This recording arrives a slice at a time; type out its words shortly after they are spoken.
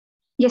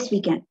Yes,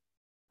 we can.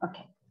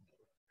 Okay.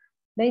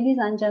 Ladies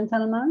and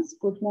gentlemen,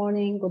 good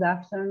morning, good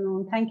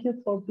afternoon. Thank you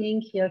for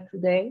being here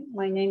today.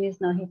 My name is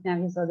Nahid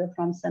Nahizadeh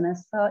from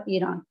Senesta,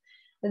 Iran.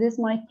 It is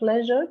my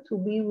pleasure to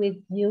be with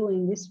you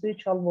in this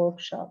virtual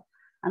workshop,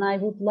 and I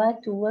would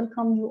like to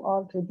welcome you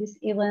all to this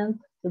event,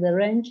 to the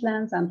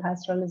Rangelands and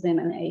Pastoralism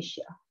in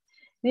Asia.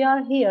 We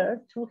are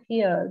here to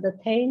hear the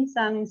tales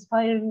and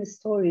inspiring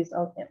stories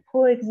of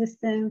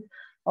coexistence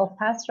of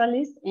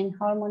pastoralists in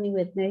harmony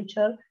with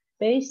nature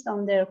based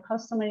on their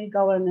customary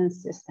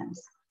governance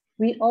systems.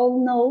 We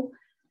all know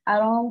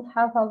around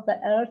half of the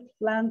Earth's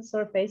land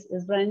surface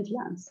is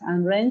rangelands,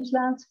 and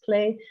rangelands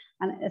play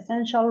an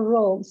essential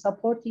role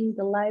supporting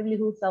the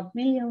livelihoods of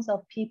millions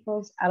of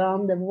peoples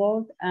around the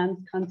world and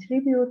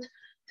contribute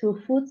to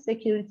food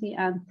security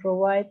and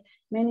provide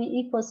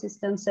many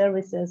ecosystem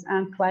services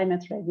and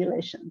climate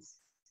regulations.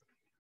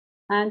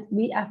 And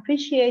we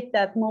appreciate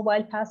that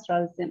mobile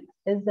pastoralism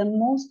is the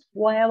most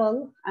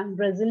viable and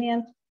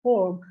resilient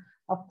form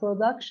of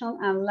production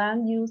and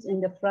land use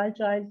in the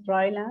fragile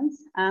drylands,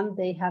 and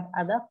they have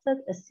adopted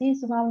a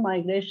seasonal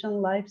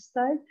migration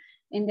lifestyle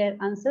in their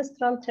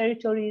ancestral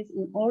territories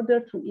in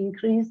order to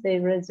increase their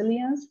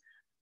resilience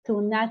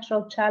to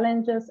natural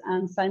challenges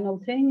and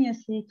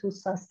simultaneously to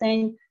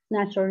sustain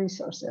natural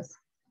resources.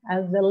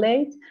 As the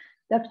late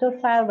Dr.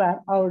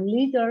 Farvar, our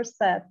leader,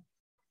 said,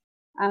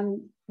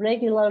 and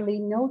regularly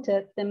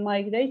noted, the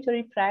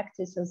migratory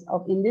practices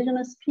of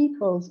indigenous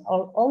peoples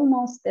are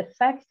almost de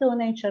facto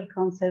nature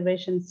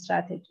conservation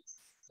strategies.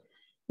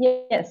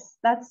 Yes,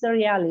 that's the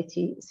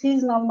reality.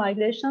 Seasonal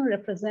migration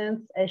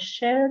represents a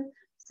shared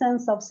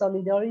sense of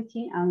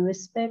solidarity and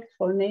respect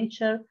for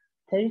nature,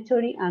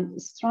 territory, and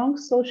strong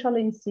social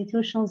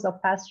institutions of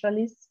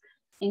pastoralists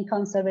in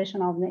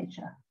conservation of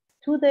nature.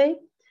 Today,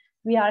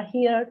 we are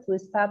here to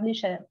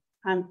establish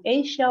an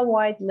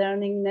Asia-wide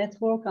learning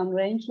network on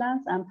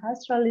rangelands and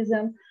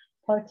pastoralism,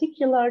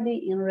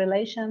 particularly in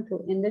relation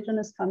to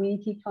indigenous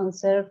community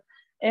conserved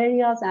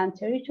areas and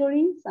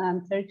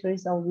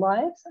territories of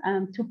life,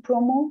 and to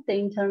promote the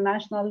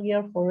International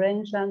Year for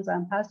Rangelands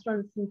and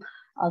Pastoralism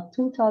of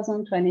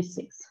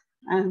 2026.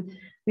 And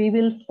we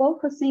will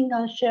focusing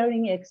on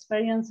sharing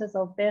experiences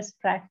of best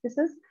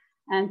practices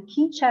and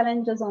key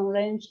challenges on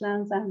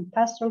rangelands and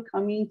pastoral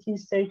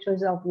communities,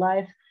 territories of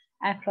life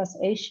across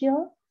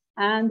Asia.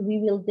 And we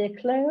will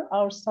declare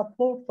our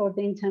support for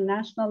the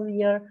International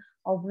Year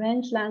of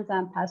Rangelands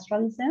and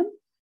Pastoralism.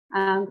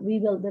 And we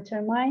will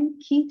determine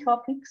key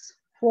topics,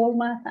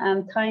 format,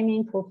 and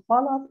timing for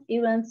follow-up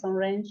events on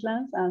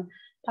rangelands and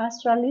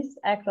pastoralists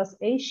across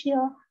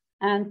Asia,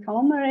 and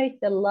commemorate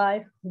the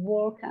life,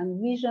 work,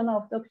 and vision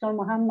of Dr.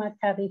 Muhammad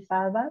Taghi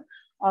Farvar,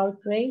 our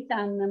great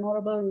and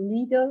memorable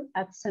leader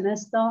at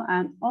Senesta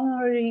and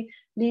honorary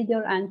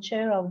leader and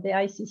chair of the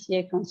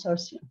ICCA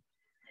Consortium.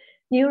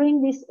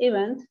 During this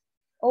event,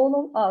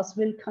 all of us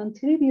will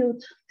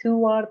contribute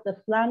toward the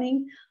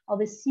planning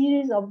of a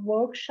series of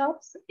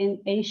workshops in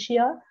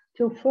Asia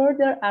to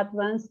further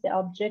advance the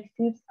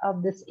objectives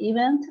of this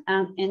event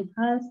and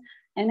enhance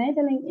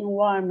enabling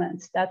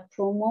environments that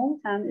promote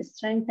and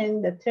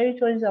strengthen the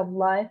territories of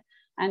life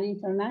and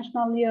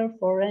International Year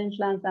for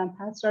Rangelands and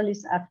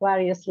Pastoralists at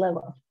various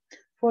levels.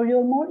 For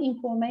your more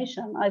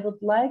information, I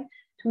would like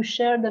to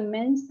share the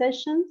main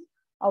sessions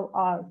of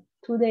our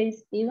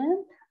today's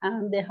event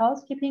and the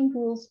housekeeping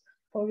rules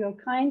for your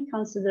kind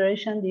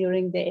consideration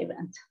during the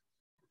event.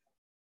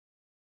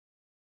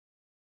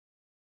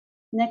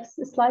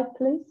 Next slide,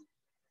 please.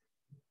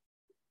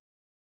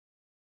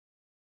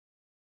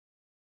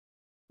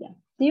 Yeah.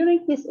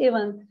 During this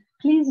event,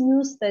 please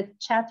use the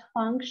chat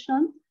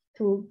function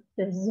to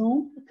the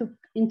Zoom to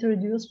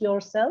introduce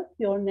yourself,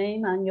 your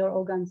name and your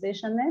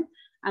organization name,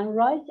 and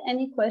write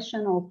any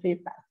question or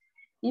feedback.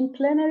 In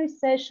plenary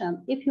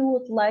session, if you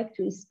would like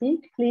to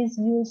speak, please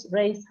use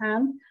raise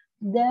hand,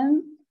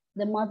 then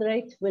the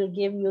moderator will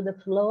give you the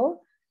floor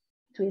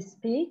to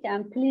speak,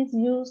 and please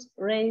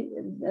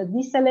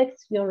deselect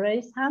your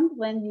raise hand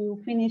when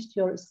you finished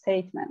your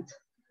statement.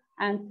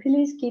 And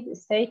please keep a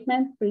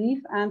statement brief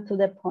and to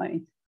the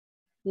point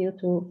due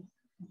to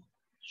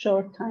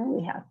short time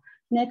we have.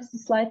 Next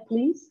slide,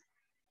 please.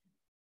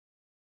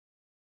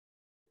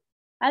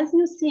 As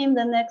you see in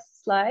the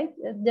next slide,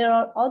 there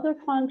are other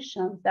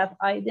functions that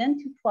are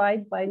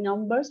identified by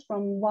numbers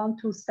from 1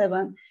 to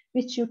 7,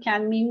 which you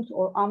can mute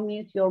or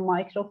unmute your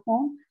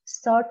microphone,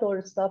 start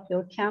or stop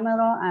your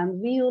camera,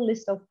 and view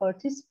list of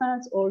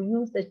participants or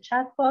use the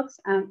chat box.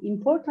 And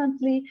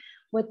importantly,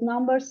 with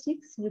number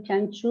 6, you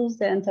can choose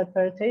the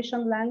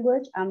interpretation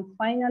language. And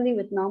finally,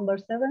 with number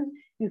 7,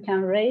 you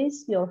can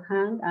raise your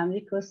hand and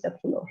request the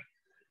floor.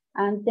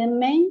 And the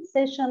main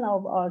session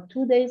of our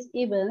today's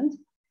event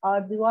are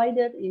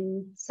divided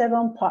in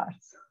 7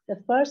 parts. The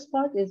first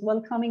part is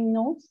welcoming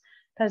notes,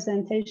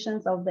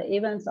 presentations of the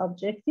event's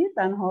objectives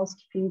and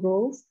housekeeping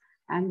rules,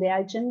 and the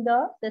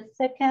agenda. The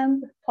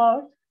second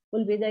part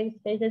will be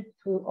dedicated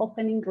to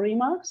opening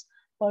remarks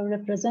by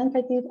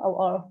representative of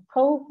our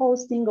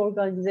co-hosting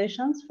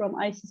organizations from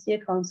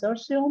ICCA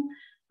Consortium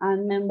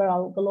and member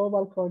of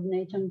Global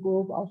Coordinating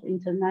Group of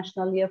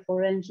International Year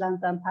for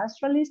Rangelands and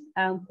Pastoralists,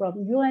 and from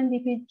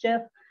UNDP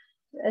Jeff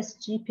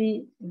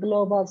SGP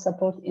Global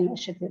Support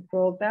Initiative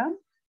Program.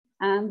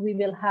 And we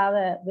will have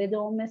a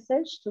video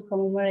message to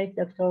commemorate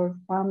Dr.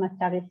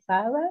 Taghi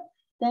Farvar.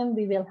 Then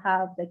we will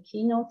have the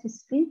keynote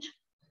speech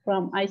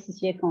from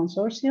ICCA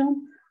Consortium.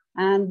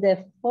 And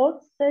the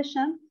fourth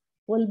session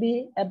will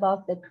be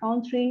about the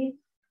country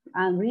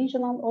and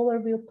regional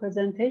overview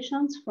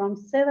presentations from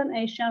 7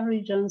 Asian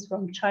regions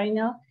from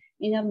China,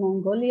 Inner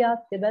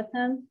Mongolia,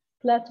 Tibetan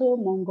Plateau,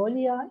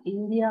 Mongolia,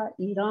 India,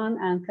 Iran,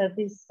 and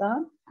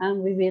Kyrgyzstan.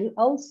 And we will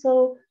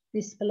also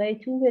display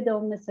 2 video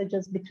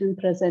messages between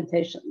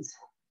presentations.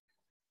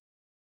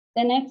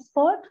 The next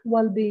part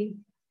will be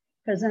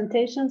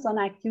presentations on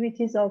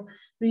activities of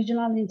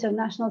regional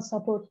international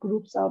support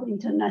groups of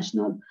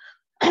international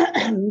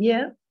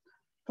year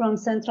from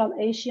Central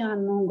Asia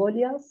and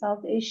Mongolia,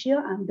 South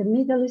Asia, and the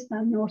Middle East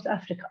and North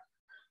Africa.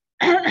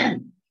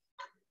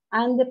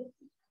 And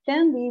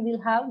then we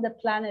will have the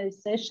plenary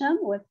session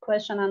with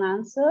question and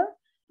answer,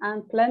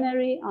 and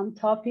plenary on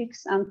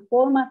topics and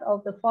format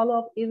of the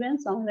follow-up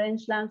events on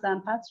rangelands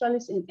and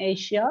pastoralists in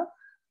Asia,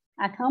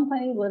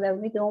 accompanied with a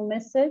video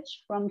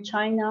message from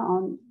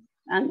China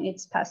and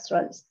its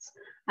pastoralists.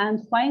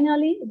 And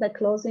finally, the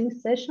closing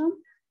session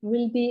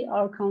will be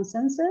our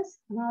consensus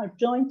and our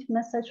joint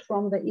message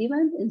from the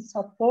event in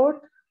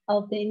support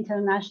of the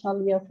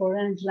International Year for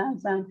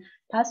Rangelands and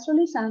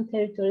Pastoralists and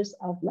Territories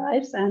of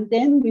Lives. And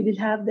then we will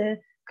have the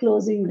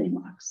closing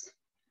remarks.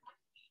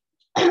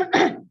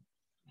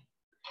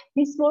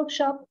 This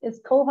workshop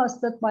is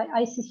co-hosted by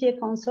ICCA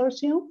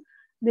Consortium,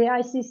 the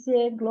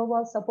ICCA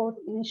Global Support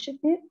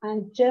Initiative,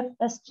 and Jeff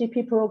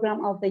SGP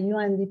program of the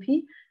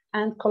UNDP,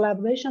 and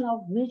collaboration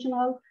of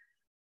regional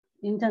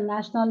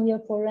International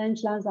Year for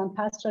Rangelands and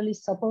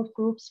Pastoralist support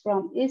groups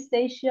from East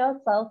Asia,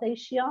 South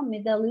Asia,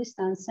 Middle East,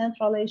 and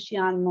Central Asia,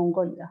 and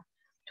Mongolia.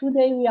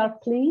 Today, we are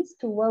pleased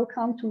to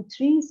welcome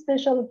 3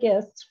 special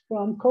guests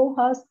from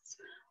co-hosts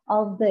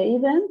of the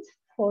event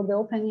for the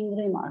opening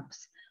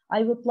remarks.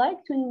 I would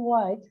like to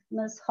invite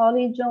Ms.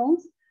 Holly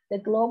Jones, the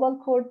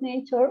Global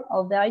Coordinator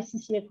of the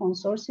ICCA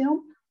Consortium,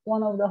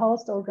 one of the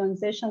host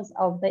organizations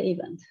of the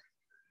event.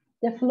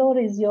 The floor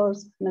is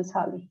yours, Ms.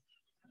 Holly.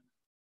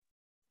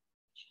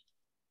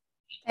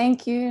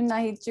 Thank you,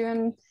 Nahid.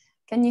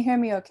 Can you hear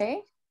me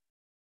okay?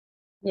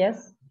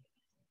 Yes.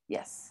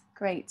 Yes,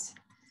 great.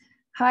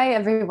 Hi,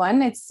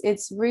 everyone.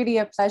 It's really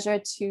a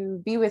pleasure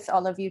to be with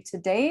all of you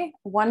today.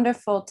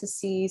 Wonderful to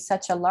see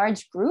such a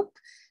large group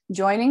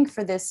joining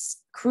for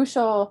this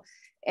crucial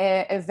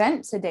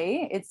event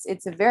today.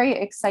 It's a very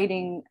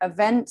exciting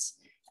event,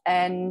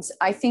 and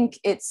I think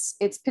it's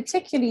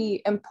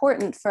particularly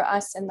important for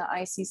us in the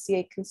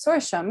ICCA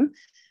Consortium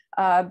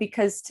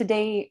because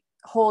today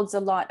holds a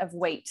lot of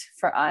weight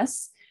for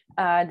us.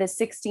 The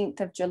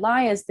 16th of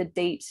July is the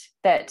date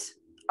that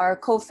our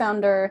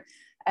co-founder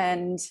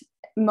and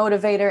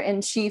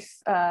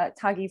motivator-in-chief,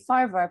 Taghi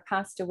Farvar,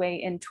 passed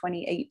away in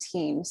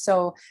 2018.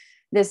 So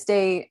this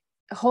day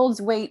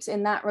holds weight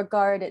in that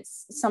regard.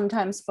 It's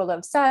sometimes full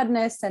of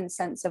sadness and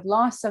sense of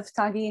loss of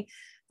Taghi,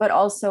 but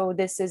also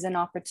this is an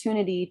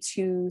opportunity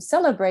to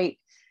celebrate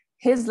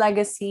his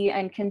legacy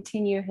and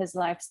continue his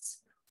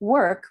life's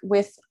work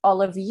with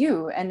all of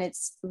you. And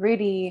it's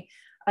really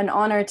an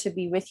honor to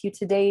be with you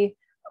today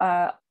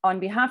on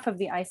behalf of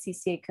the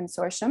ICCA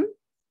Consortium.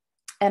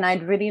 And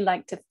I'd really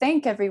like to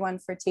thank everyone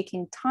for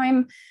taking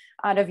time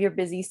out of your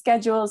busy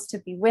schedules to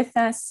be with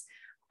us.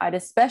 I'd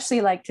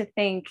especially like to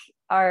thank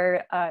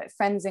our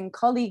friends and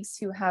colleagues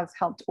who have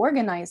helped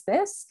organize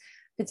this,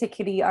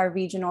 particularly our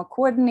regional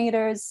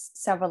coordinators,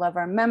 several of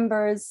our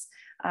members,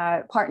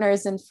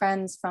 partners and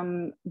friends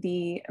from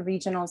the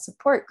regional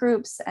support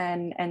groups,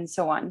 and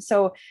so on.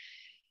 So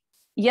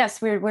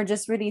yes, we're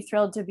just really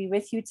thrilled to be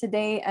with you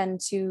today and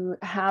to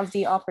have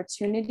the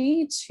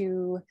opportunity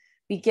to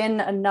begin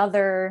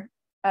another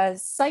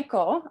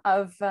cycle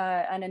of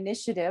an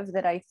initiative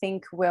that I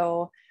think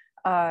will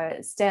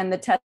stand the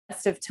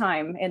test of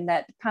time, in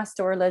that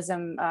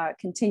pastoralism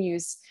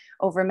continues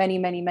over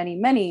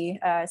many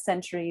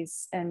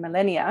centuries and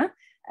millennia.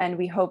 And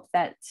we hope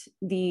that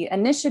the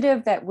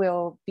initiative that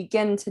will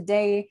begin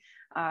today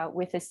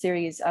with a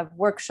series of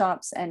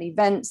workshops and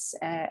events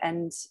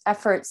and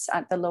efforts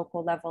at the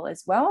local level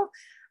as well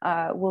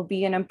will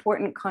be an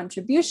important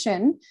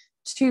contribution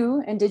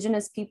to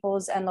Indigenous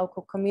peoples and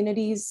local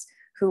communities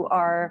who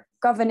are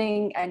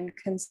governing and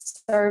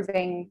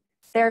conserving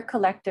their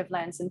collective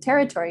lands and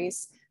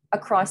territories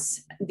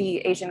across the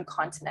Asian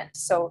continent.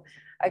 So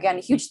again,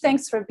 huge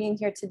thanks for being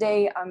here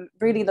today. I'm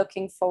really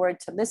looking forward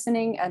to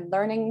listening and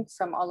learning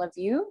from all of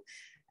you.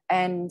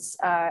 And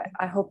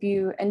I hope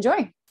you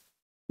enjoy.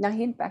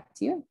 Nahid, back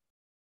to you.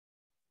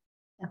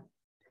 Yeah.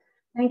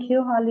 Thank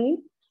you, Holly,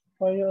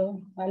 for your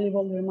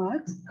valuable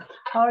remarks.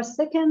 Our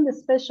second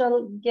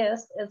special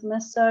guest is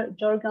Mr.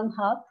 Jorgen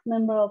Hutt,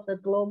 member of the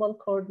Global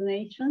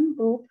Coordination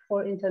Group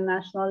for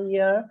International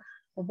Year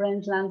of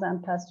Rangelands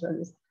and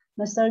Pastoralists.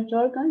 Mr.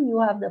 Jorgen, you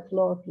have the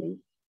floor, please.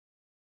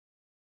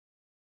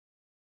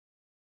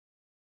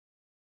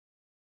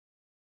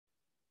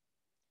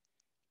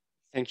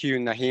 Thank you,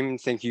 Nahim.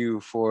 Thank you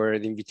for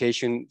the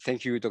invitation.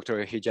 Thank you,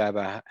 Dr.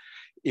 Hijaba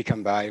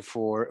Ikambai,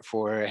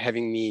 for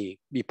having me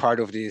be part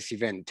of this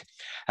event.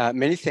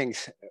 Many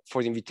thanks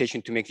for the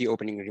invitation to make the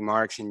opening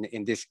remarks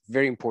in this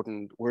very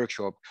important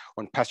workshop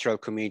on pastoral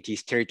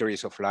communities,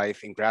 territories of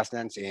life in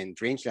grasslands and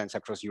rangelands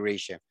across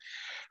Eurasia.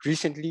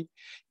 Recently,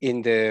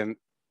 in the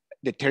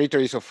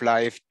Territories of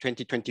Life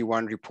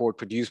 2021 report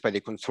produced by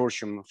the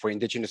Consortium for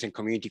Indigenous and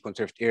Community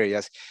Conserved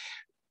Areas,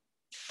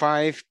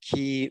 5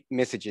 key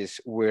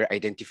messages were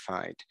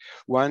identified.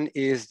 One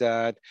is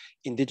that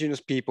indigenous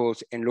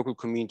peoples and local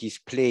communities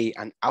play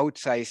an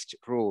outsized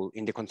role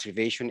in the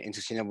conservation and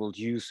sustainable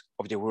use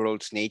of the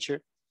world's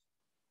nature.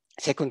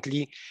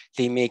 Secondly,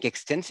 they make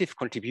extensive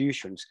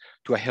contributions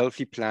to a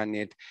healthy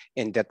planet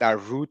and that are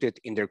rooted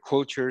in their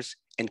cultures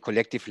and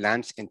collective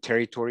lands and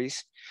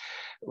territories.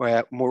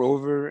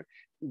 Moreover,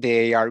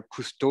 they are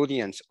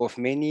custodians of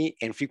many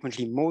and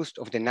frequently most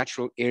of the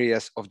natural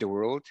areas of the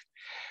world.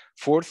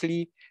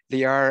 Fourthly,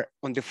 they are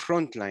on the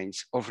front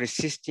lines of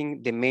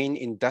resisting the main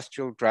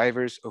industrial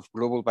drivers of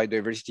global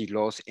biodiversity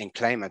loss and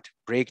climate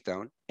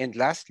breakdown. And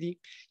lastly,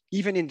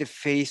 even in the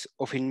face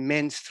of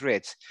immense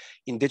threats,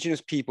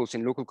 indigenous peoples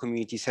and local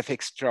communities have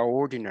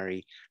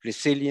extraordinary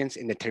resilience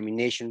and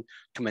determination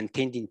to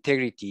maintain the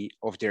integrity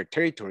of their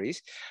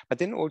territories, but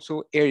then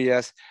also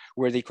areas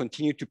where they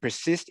continue to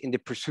persist in the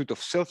pursuit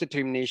of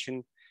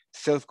self-determination,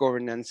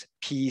 self-governance,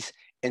 peace,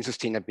 and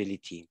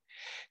sustainability.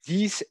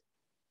 These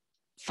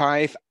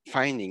 5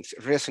 findings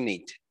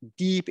resonate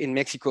deep in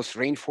Mexico's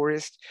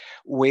rainforest,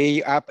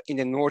 way up in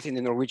the north in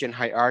the Norwegian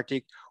high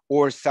Arctic,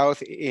 or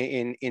south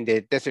in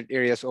the desert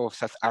areas of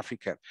South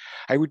Africa.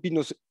 I would be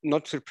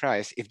not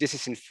surprised if this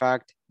is in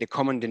fact the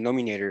common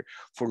denominator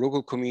for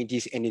local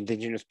communities and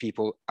indigenous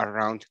people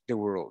around the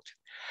world.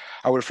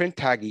 Our friend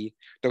Taghi,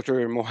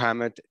 Dr.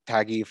 Mohammed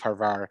Taghi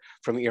Farvar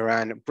from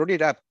Iran, brought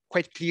it up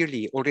quite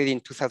clearly already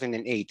in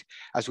 2008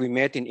 as we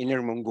met in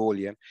Inner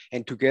Mongolia,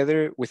 and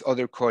together with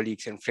other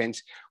colleagues and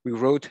friends, we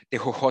wrote the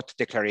Hohhot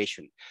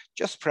Declaration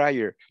just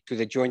prior to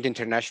the Joint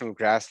International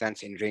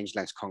Grasslands and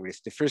Rangelands Congress,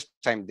 the first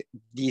time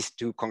these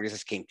 2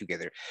 congresses came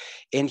together.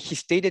 And he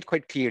stated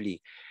quite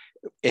clearly,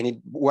 and it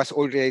was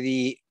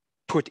already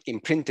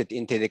imprinted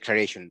into the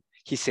declaration.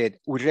 He said,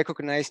 we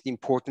recognize the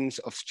importance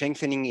of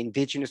strengthening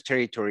indigenous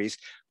territories,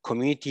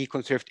 community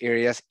conserved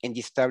areas, and the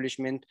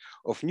establishment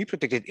of new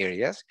protected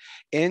areas,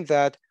 and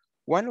that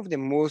one of the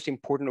most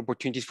important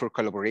opportunities for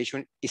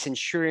collaboration is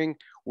ensuring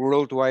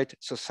worldwide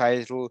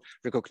societal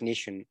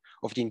recognition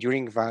of the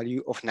enduring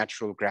value of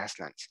natural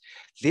grasslands.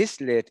 This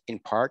led in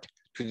part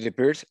to the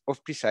birth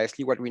of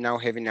precisely what we now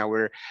have in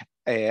our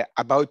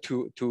about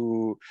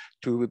to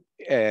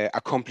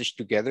accomplish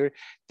together,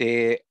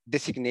 the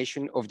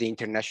designation of the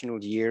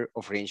International Year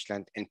of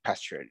Rangeland and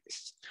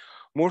Pastoralists.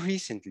 More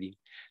recently,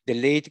 the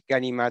late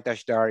Ganimat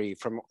Ashdari,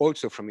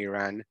 also from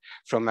Iran,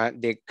 from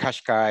the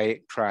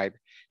Qashqai tribe,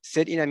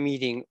 said in a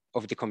meeting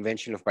of the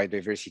Convention of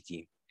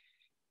Biodiversity,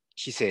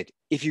 she said,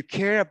 if you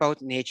care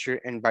about nature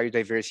and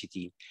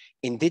biodiversity,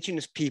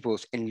 indigenous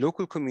peoples and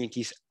local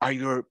communities are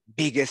your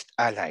biggest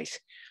allies.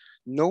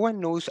 No one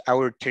knows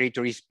our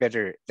territories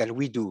better than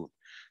we do.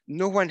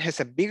 No one has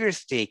a bigger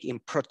stake in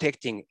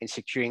protecting and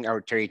securing our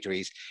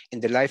territories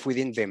and the life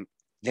within them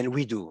than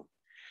we do.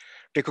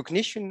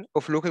 Recognition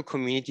of local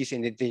communities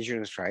and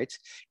indigenous rights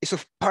is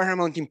of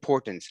paramount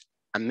importance,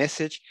 a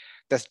message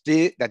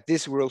that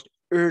this world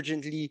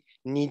urgently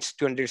needs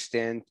to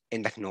understand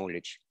and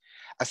acknowledge.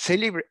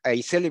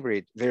 I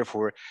celebrate,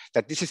 therefore,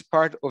 that this is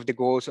part of the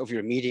goals of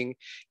your meeting,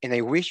 and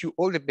I wish you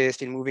all the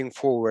best in moving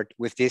forward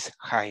with this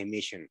high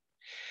mission.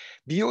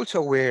 Be also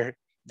aware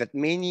that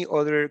many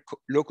other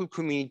local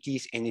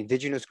communities and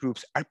indigenous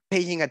groups are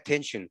paying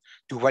attention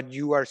to what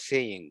you are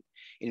saying.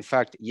 In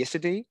fact,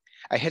 yesterday,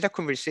 I had a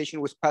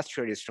conversation with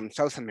pastoralists from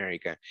South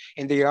America,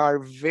 and they are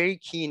very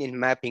keen in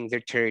mapping their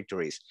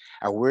territories,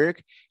 a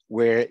work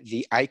where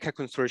the ICCA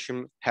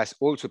Consortium has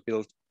also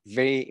built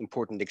very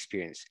important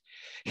experience.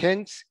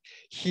 Hence,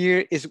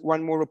 here is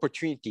one more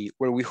opportunity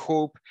where we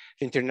hope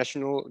the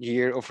International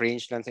Year of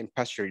Rangelands and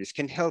Pastoralists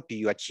can help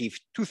you achieve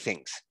 2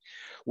 things.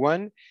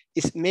 One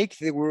is make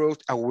the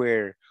world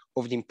aware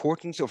of the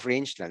importance of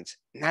rangelands,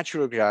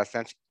 natural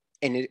grasslands,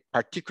 and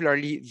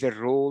particularly the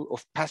role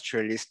of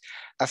pastoralists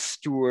as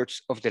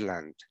stewards of the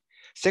land.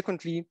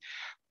 Secondly,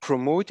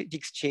 promote the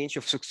exchange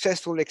of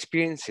successful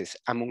experiences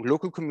among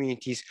local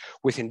communities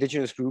with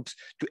indigenous groups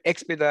to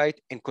expedite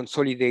and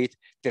consolidate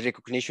the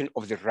recognition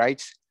of the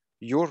rights,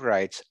 your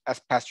rights as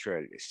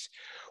pastoralists.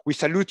 We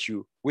salute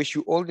you, wish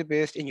you all the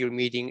best in your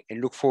meeting,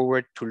 and look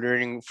forward to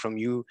learning from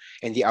you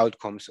and the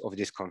outcomes of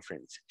this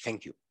conference.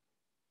 Thank you.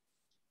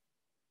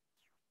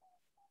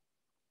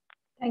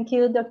 Thank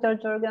you, Dr.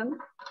 Jorgen,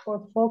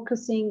 for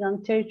focusing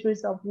on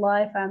territories of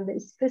life and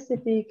the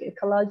specific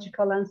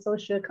ecological and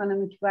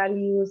socioeconomic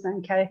values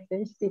and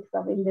characteristics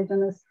of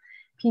indigenous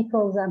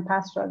peoples and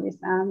pastoralists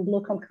and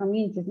local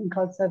communities in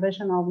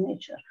conservation of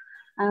nature.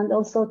 And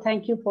also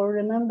thank you for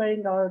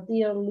remembering our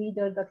dear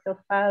leader, Dr.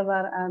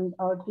 Farvar, and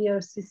our dear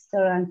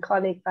sister and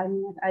colleague,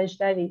 Ganimat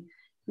Ashdari.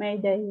 May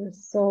their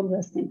soul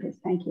rest in peace.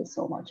 Thank you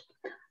so much.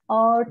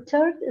 Our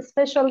third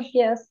special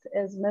guest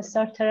is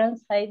Mr.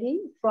 Terence Taghi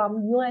from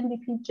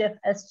UNDP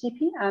SGP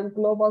and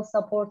Global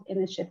Support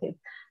Initiative.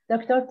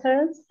 Dr.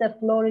 Terence, the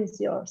floor is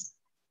yours.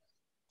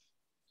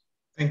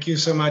 Thank you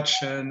so much,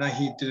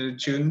 Nahid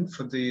June,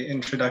 for the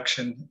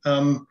introduction.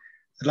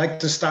 I'd like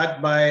to start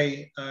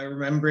by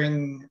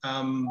remembering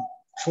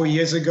 4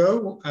 years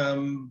ago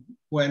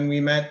when we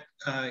met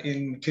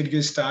in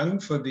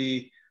Kyrgyzstan for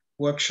the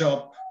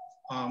workshop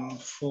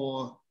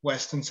for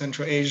West and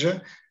Central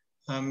Asia.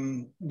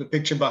 The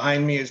picture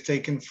behind me is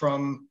taken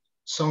from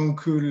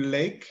Songkul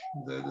Lake,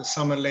 the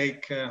summer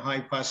lake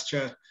high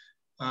pasture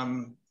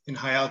in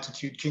high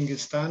altitude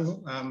Kyrgyzstan.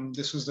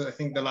 This was, I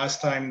think, the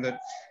last time that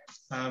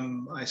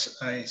I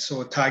saw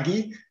Taghi,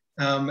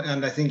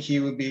 and I think he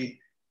would be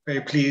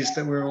very pleased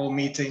that we're all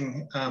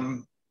meeting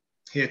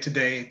here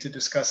today to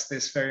discuss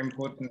this very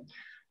important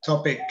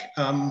topic.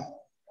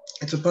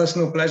 It's a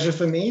personal pleasure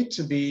for me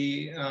to be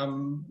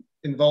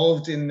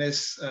involved in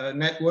this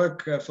network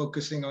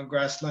focusing on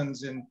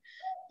grasslands in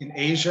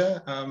Asia.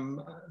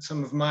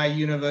 Some of my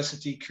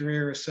university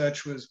career research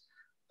was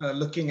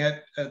looking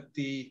at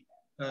the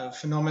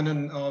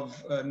phenomenon of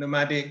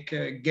nomadic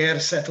Ger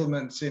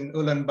settlements in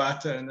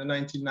Ulaanbaatar in the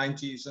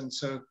 1990s. And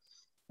so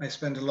I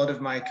spent a lot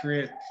of my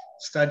career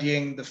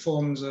studying the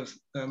forms of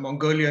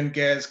Mongolian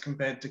Gers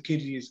compared to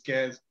Kyrgyz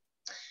Gers.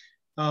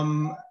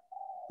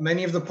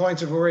 Many of the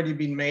points have already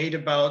been made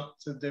about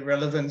the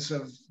relevance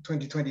of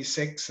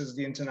 2026 as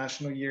the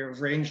International Year of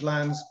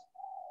Rangelands.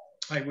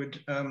 I would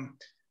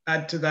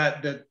add to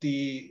that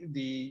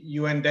the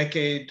UN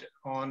Decade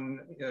on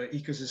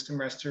Ecosystem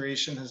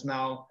Restoration has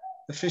now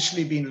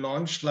officially been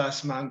launched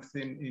last month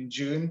in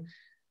June.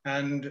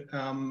 And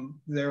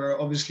there are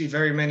obviously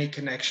very many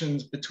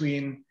connections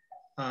between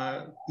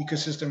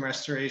ecosystem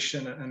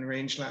restoration and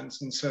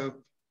rangelands. And so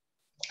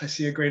I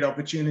see a great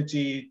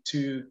opportunity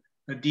to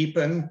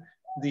deepen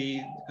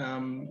the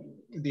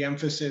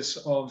emphasis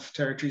of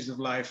territories of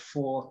life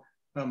for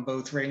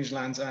both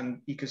rangelands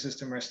and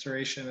ecosystem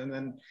restoration. And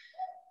then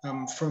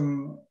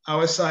from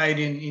our side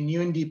in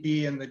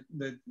UNDP and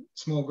the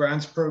small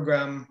grants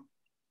program,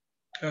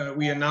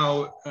 we are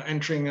now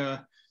entering an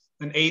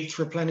 8th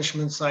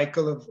replenishment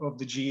cycle of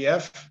the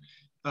GEF,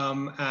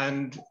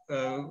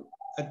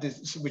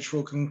 which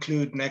will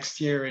conclude next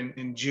year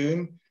in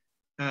June.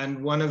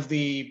 And one of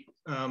the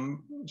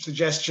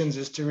suggestions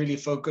is to really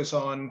focus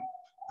on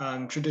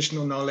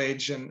traditional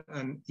knowledge and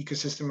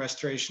ecosystem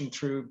restoration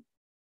through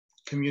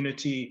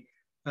community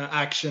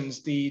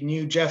actions. The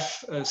new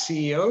GEF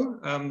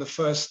CEO, the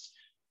first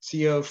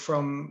CEO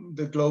from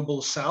the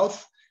Global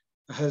South,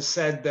 has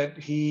said that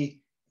he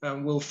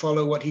will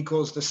follow what he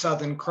calls the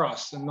Southern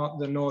Cross and not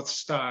the North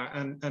Star.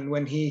 And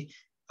when he,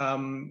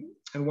 and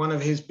one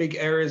of his big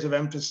areas of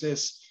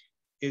emphasis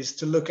is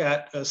to look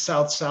at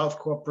South-South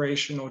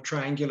cooperation or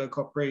triangular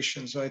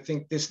cooperation. So I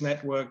think this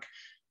network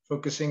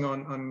focusing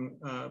on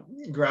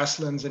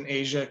grasslands in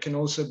Asia can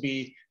also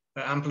be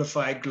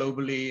amplified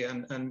globally.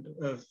 And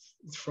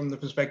from the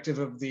perspective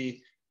of the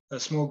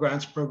Small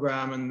Grants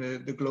Program and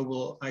the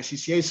Global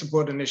ICCA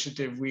Support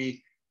Initiative,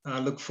 we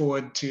look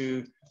forward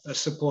to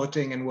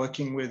supporting and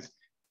working with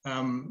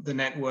the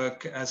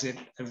network as it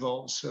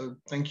evolves. So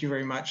thank you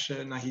very much,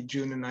 Nahid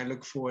June, and I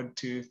look forward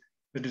to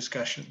the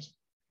discussions.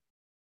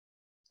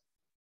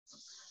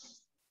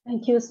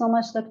 Thank you so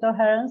much, Dr.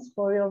 Herens,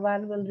 for your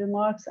valuable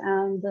remarks,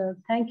 and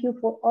thank you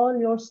for all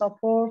your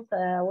support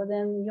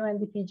within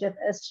UNDP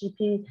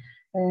SGP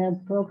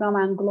program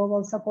and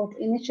global support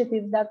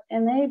initiative that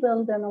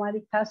enabled the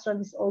nomadic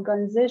pastoralist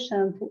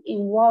organization to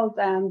involve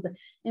and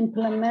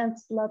implement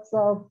lots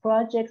of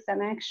projects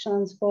and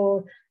actions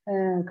for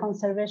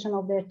conservation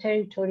of their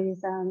territories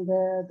and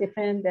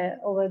defend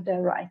over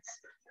their rights.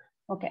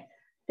 Okay.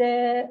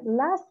 The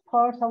last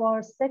part of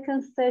our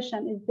second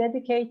session is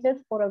dedicated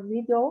for a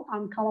video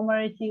on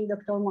commemorating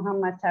Dr.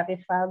 Muhammad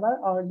Taghi Farvar,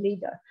 our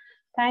leader.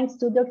 Thanks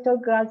to Dr.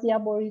 Grazia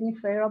Borini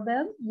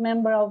Ferrabel,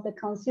 member of the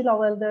Council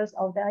of Elders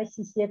of the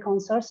ICCA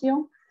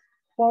Consortium,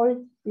 for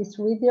this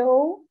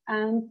video,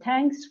 and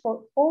thanks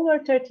for over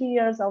 30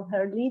 years of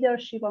her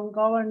leadership on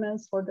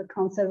governance for the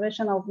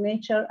conservation of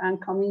nature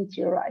and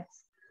community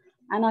rights.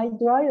 And I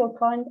draw your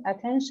kind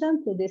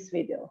attention to this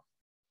video.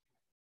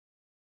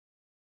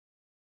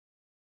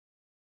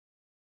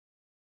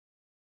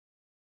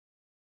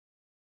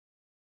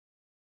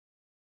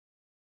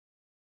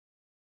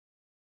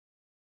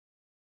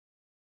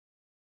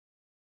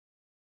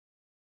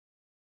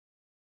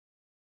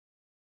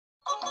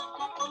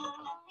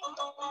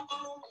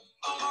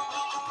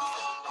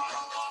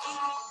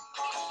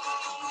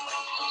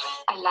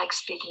 I like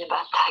speaking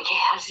about Taghi,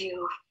 as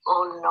you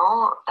all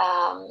know.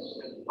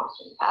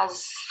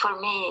 As for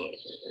me,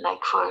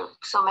 like for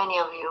so many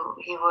of you,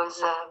 he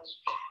was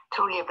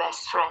truly a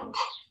best friend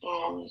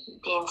and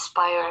the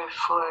inspirer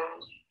for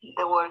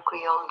the work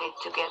we all did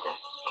together.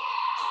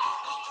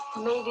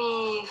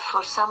 Maybe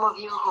for some of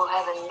you who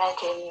haven't met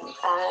him,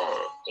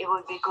 it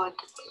would be good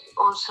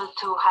also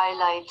to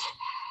highlight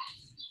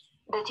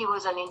that he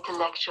was an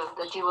intellectual,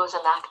 that he was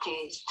an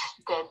activist,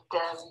 that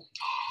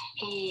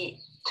he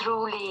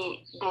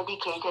truly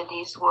dedicated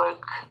his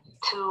work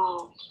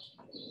to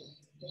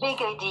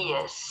big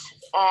ideas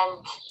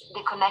and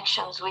the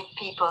connections with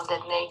people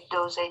that make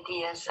those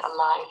ideas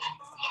alive.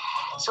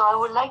 So I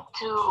would like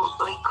to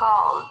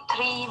recall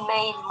three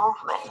main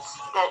movements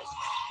that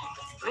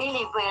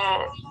really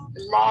were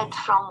led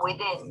from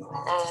within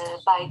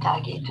by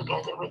Taghi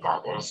together with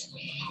others,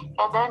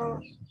 and then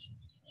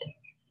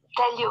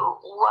tell you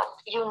what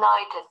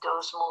united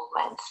those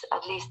movements,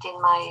 at least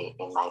in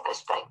my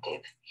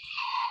perspective.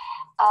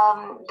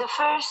 The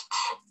first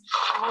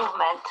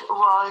movement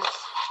was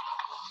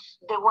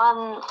the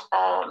one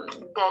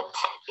that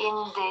in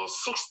the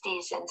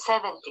 60s and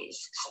 70s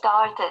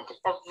started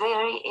a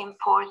very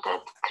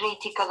important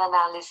critical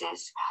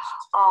analysis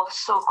of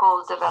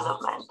so-called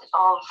development,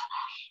 of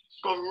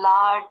the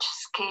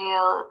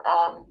large-scale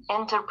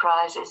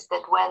enterprises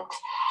that went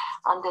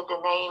under the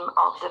name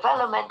of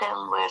development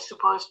and were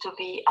supposed to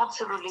be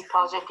absolutely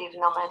positive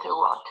no matter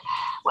what.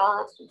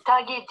 Well,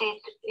 Taghi did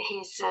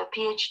his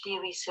PhD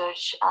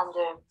research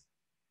under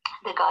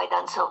the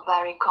guidance of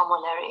Barry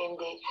Commoner in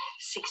the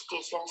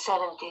 60s and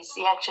 70s.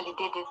 He actually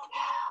did it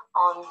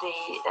on the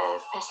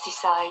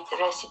pesticide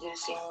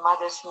residues in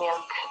mother's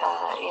milk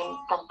in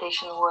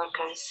plantation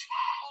workers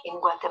in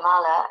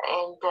Guatemala.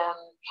 And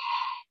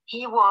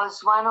he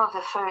was one of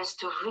the first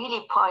to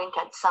really point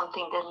at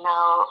something that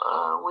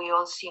now we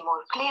all see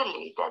more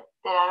clearly, that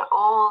there are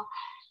all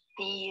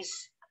these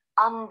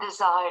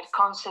undesired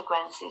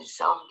consequences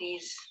of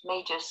these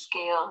major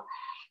scale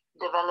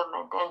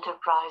development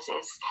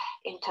enterprises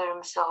in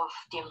terms of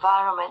the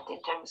environment,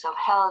 in terms of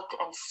health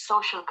and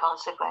social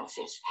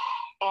consequences.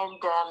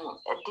 And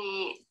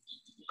the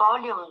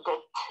volume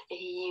that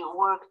he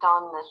worked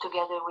on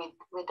together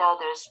with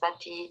others, but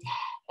he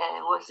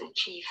was the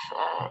chief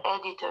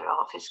editor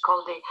of, is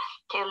called the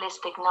Careless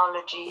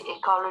Technology,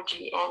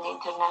 Ecology and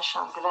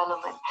International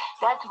Development.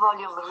 That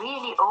volume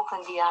really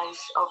opened the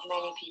eyes of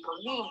many people,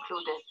 me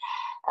included.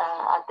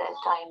 At that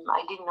time,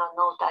 I did not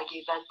know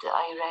Taghi, but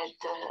I read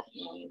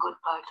a good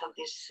part of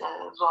this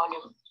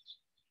volume.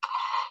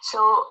 So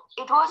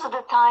it was at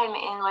the time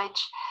in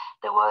which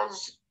there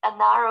was an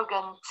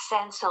arrogant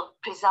sense of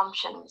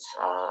presumptuousness.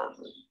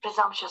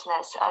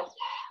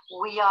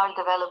 We are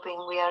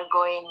developing, we are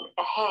going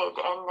ahead.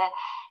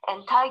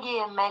 And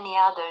Taghi and many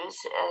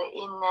others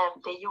in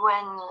the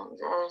UN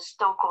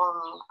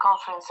Stockholm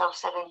Conference of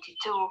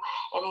 72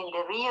 and in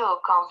the Rio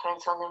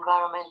Conference on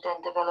Environment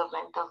and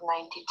Development of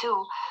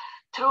 92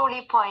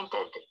 truly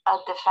pointed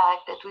at the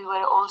fact that we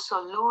were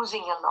also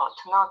losing a lot,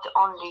 not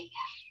only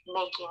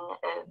making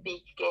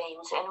big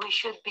gains, and we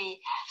should be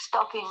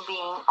stopping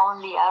being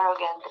only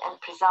arrogant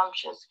and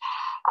presumptuous.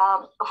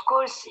 Of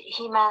course,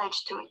 he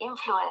managed to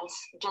influence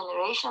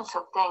generations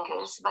of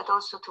thinkers, but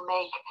also to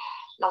make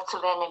lots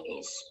of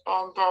enemies.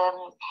 And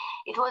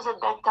it was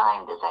at that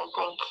time that I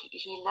think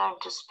he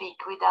learned to speak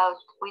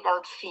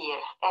without fear,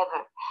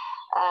 ever.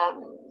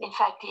 In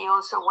fact, he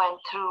also went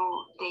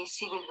through the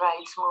civil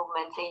rights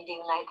movement in the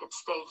United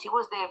States. He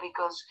was there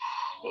because,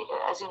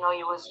 as you know,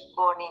 he was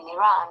born in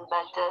Iran,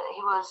 but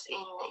he was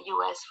in the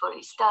US for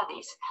his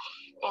studies.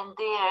 And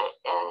there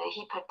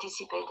he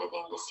participated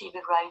in the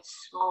civil rights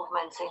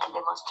movements and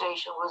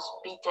demonstration, was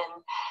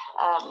beaten.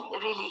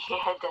 Really, he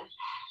had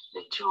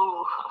the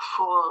true,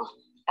 full,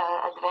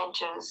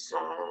 adventurous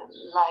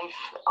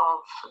life of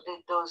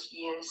those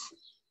years.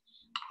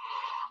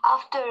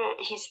 After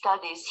his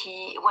studies,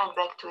 he went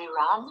back to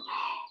Iran,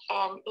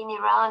 and in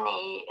Iran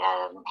he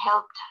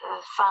helped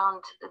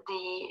found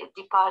the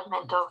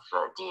Department of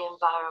the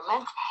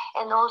Environment,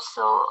 and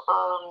also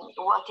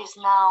what is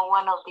now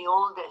one of the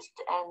oldest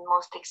and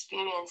most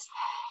experienced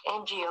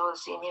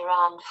NGOs in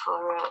Iran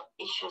for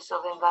issues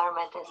of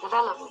environment and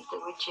development,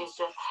 which is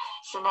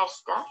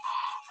Senesta.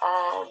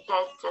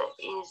 That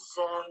is,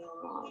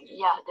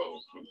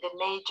 the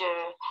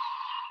major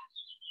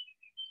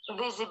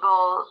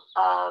visible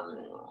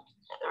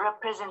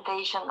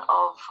representation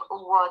of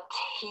what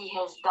he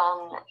has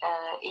done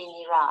in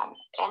Iran.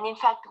 And in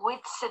fact, with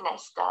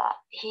Senesta,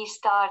 he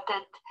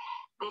started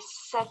this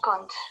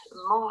second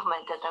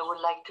movement that I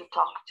would like to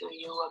talk to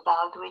you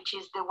about, which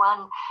is the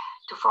one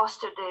to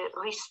foster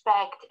the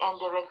respect and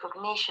the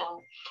recognition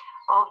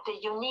of the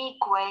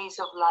unique ways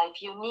of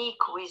life,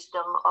 unique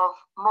wisdom of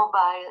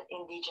mobile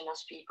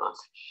indigenous peoples.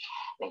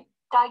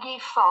 Taghi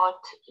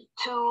fought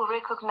to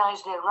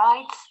recognize the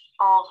rights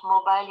of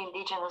mobile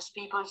indigenous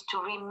peoples to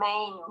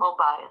remain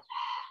mobile,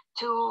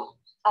 to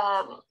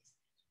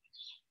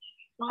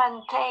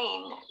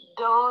maintain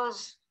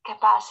those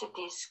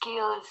capacities,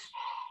 skills,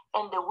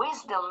 and the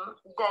wisdom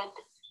that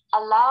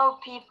allow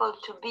people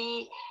to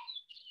be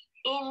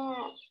in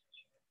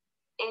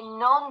a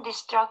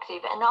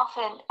non-destructive and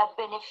often a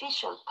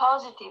beneficial,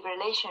 positive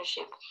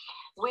relationship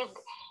with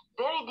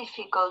very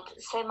difficult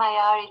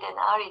semi-arid and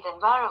arid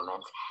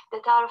environments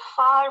that are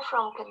far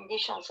from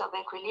conditions of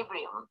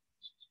equilibrium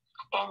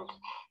and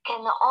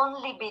can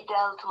only be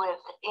dealt with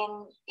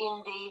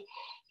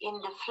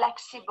in the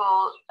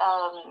flexible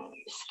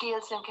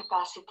skills and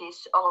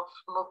capacities of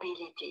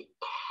mobility.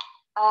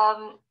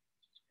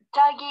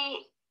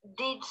 Taghi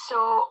did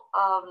so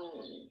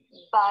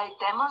by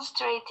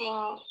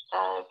demonstrating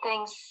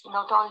things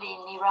not only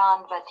in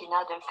Iran but in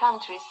other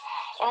countries,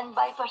 and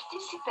by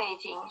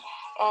participating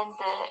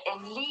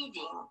and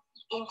leading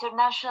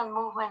international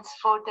movements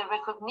for the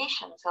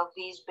recognitions of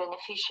these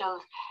beneficial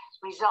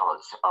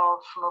results of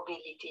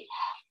mobility.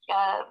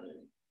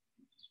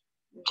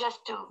 Just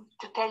to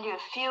tell you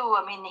a few,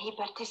 I mean, he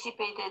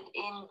participated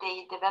in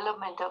the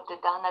development of the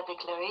Dana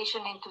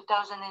Declaration in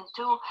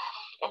 2002.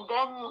 And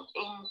then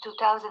in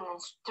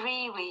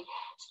 2003, we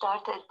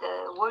started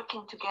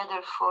working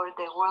together for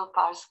the World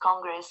Pars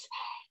Congress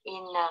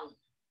in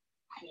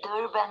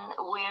Durban,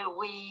 where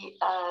we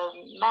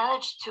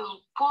managed to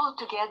pull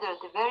together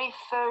the very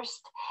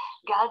first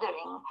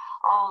gathering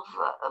of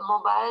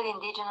mobile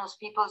indigenous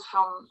peoples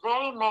from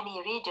very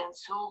many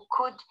regions who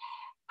could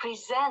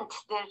present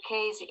their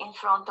case in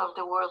front of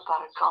the World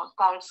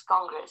Pars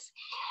Congress.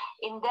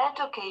 In that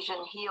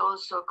occasion, he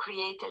also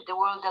created the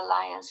World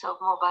Alliance of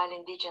Mobile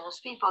Indigenous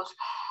Peoples,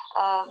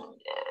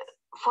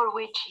 for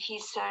which he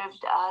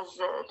served as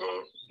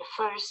the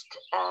first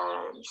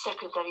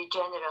Secretary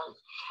General.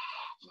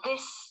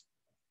 This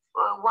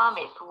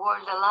WAMIP,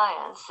 World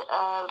Alliance,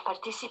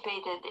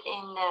 participated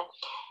in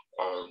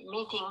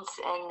meetings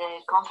and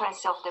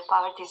conference of the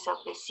parties of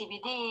the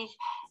CBD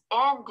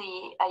and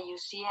the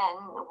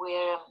IUCN,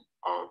 where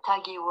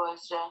Taghi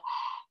was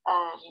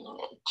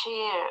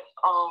chair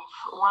of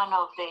one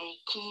of the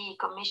key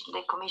commission,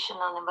 the Commission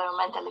on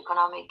Environmental,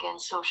 Economic and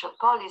Social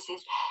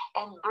Policies,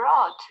 and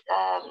brought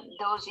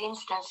those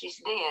instances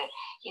there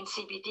in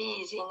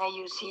CBDs, in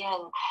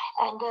IUCN.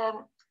 And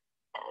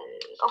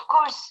of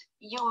course,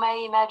 you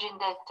may imagine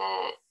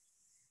that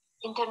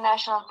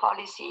international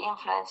policy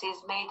influence is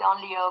made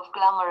only of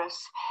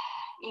glamorous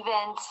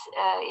events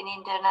in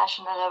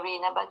international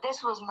arena, but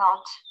this was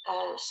not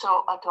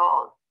so at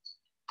all.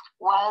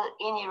 While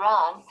in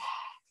Iran,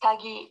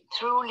 Taghi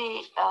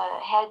truly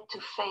had to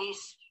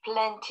face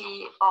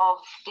plenty of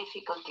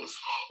difficulties.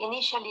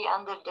 Initially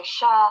under the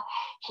Shah,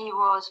 he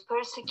was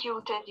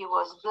persecuted, he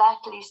was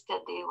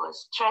blacklisted, he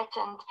was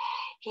threatened,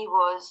 he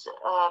was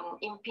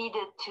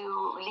impeded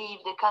to leave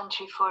the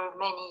country for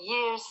many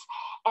years,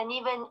 and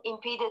even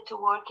impeded to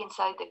work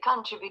inside the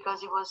country because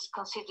he was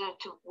considered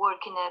to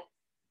work in a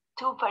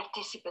too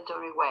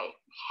participatory way.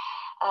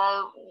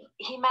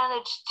 He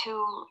managed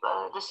to,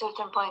 at a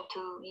certain point,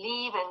 to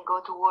leave and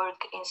go to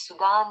work in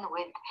Sudan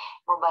with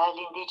mobile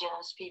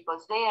indigenous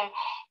peoples there.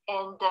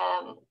 And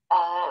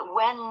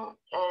when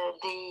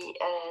the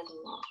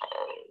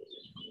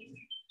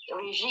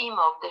regime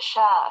of the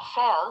Shah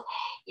fell,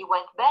 he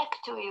went back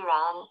to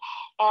Iran,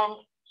 and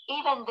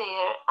even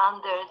there,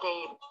 under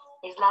the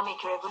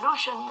Islamic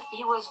Revolution,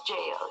 he was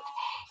jailed.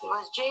 He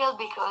was jailed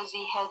because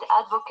he had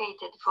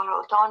advocated for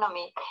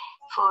autonomy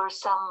for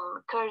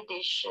some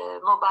Kurdish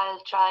mobile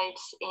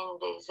tribes in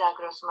the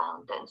Zagros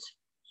Mountains.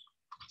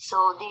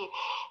 So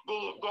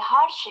the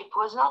hardship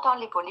was not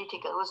only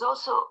political, it was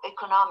also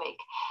economic.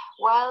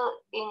 While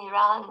in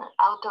Iran,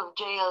 out of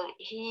jail,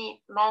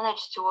 he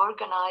managed to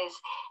organize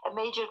a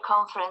major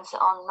conference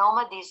on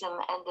nomadism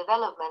and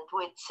development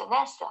with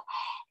Senesta.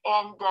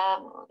 And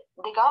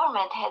the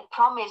government had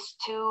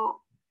promised to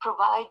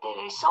provide the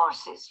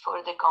resources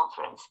for the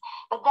conference,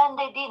 but then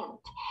they didn't.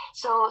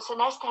 So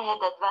Senesta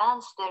had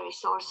advanced the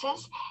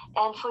resources,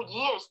 and for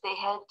years they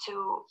had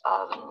to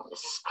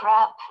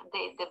scrap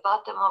the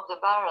bottom of the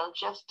barrel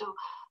just to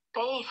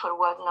pay for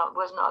what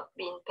was not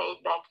being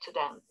paid back to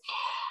them.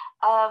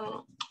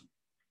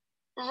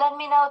 Let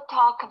me now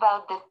talk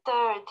about the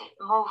third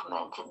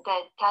movement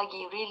that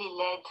Taghi really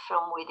led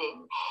from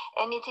within,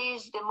 and it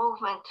is the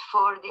movement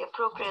for the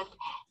appropriate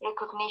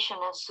recognition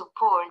and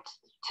support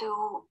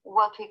to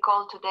what we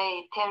call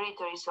today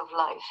territories of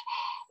life,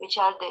 which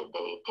are the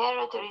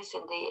territories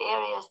and the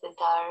areas that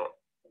are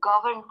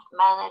governed,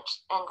 managed,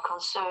 and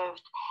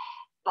conserved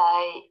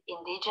by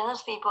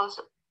indigenous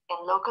peoples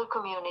and local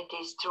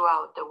communities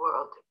throughout the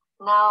world.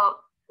 Now,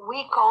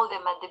 we call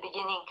them at the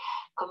beginning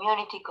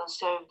community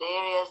conserved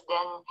areas,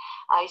 then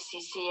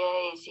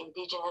ICCAs,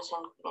 indigenous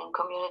and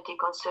community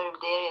conserved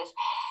areas.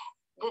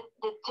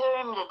 The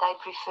term that I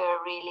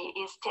prefer really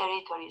is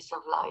territories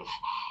of life.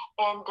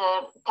 And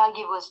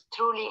Taghi was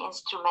truly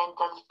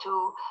instrumental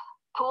to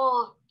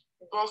pull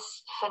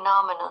this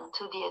phenomenon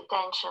to the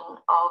attention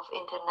of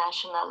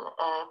international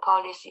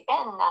policy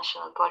and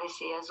national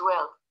policy as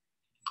well.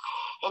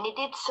 And he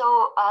did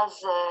so as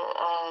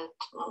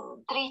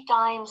 3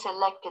 times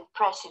elected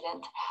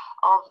president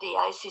of the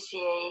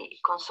ICCA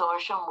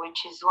Consortium,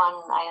 which is one,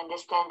 I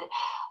understand,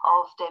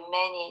 of the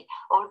many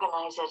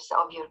organizers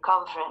of your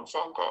conference.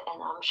 And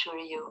I'm sure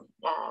you'll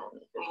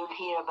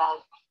hear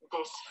about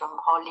this from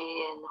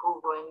Holly and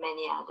Hugo and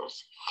many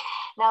others.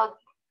 Now,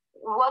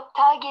 what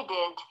Taghi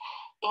did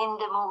in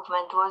the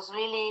movement was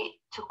really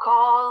to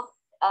call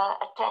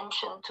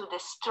attention to the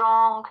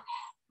strong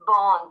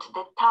bond,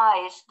 the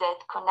ties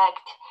that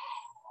connect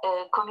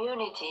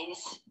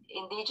communities,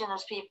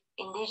 indigenous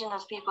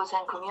peoples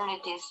and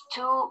communities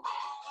to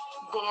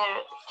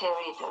their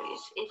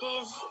territories. It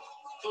is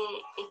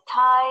a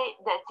tie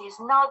that is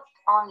not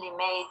only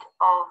made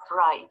of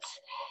rights.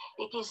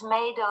 It is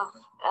made of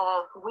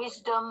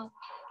wisdom.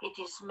 It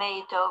is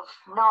made of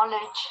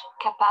knowledge,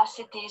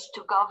 capacities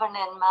to govern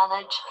and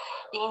manage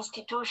the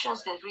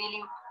institutions that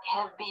really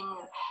have been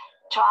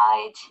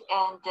tried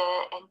and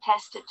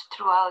tested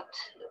throughout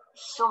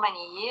so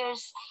many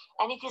years.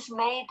 And it is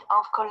made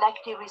of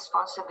collective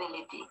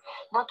responsibility,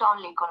 not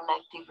only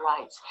collective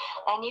rights.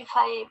 And if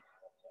I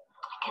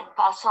can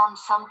pass on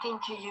something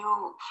to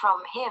you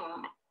from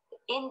him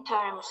in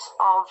terms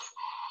of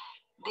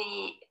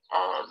the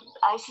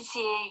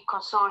ICCA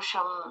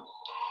Consortium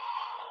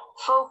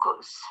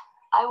focus,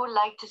 I would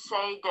like to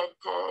say that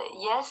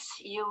yes,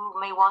 you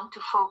may want to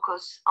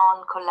focus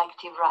on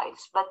collective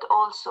rights, but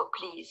also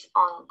please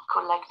on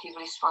collective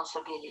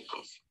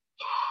responsibilities.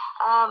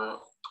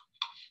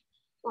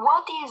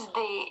 What is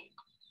the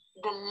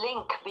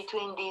link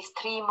between these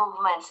three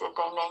movements that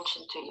I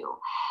mentioned to you?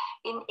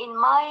 In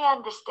my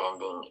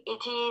understanding,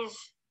 it is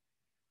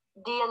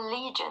the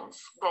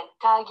allegiance that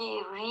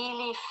Taghi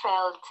really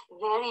felt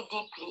very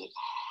deeply,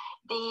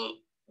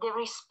 the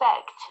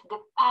respect, the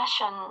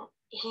passion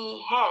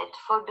he had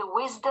for the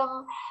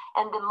wisdom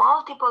and the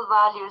multiple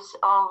values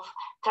of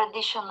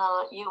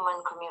traditional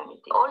human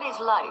community. All his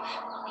life,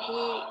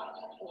 he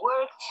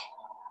worked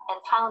and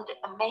found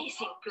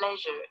amazing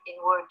pleasure in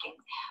working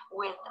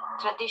with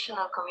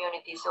traditional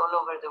communities all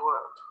over the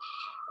world.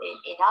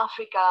 In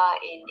Africa,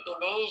 in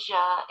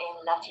Asia,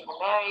 in Latin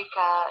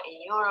America,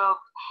 in Europe.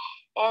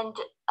 And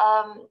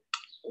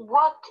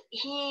what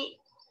he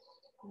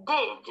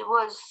did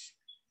was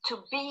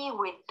to be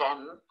with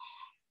them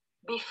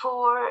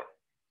before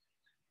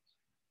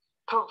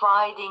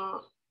providing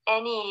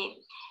any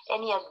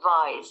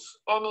advice,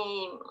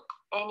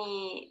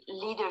 any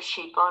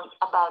leadership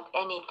about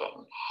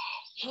anything.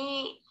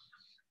 He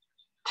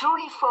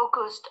truly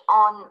focused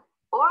on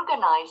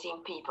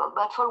organizing people,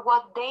 but for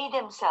what they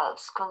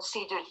themselves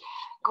considered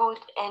good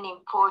and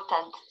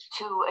important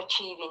to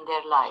achieve in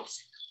their lives.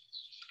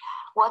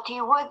 What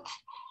he would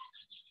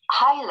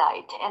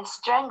highlight and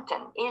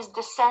strengthen is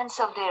the sense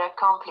of their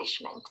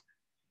accomplishment.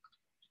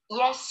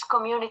 Yes,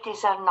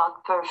 communities are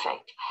not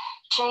perfect.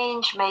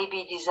 Change may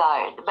be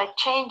desired, but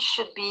change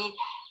should be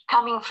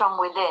coming from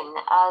within,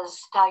 as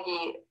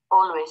Taghi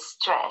always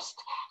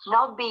stressed,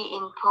 not be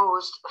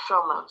imposed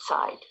from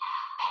outside.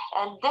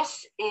 And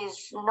this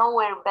is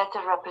nowhere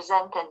better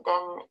represented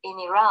than in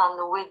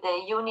Iran with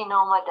the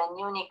Uninomad and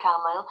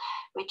Unicamal,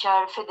 which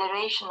are a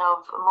federation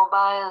of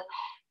mobile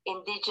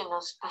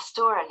indigenous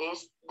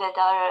pastoralists that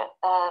are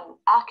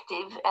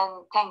active,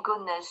 and thank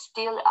goodness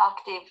still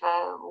active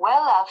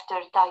well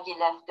after Taghi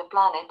left the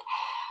planet,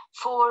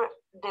 for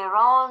their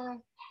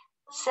own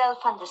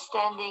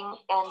self-understanding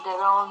and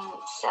their own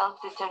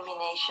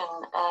self-determination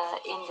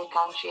in the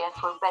country, and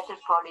for better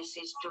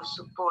policies to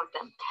support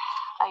them.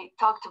 I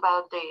talked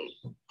about the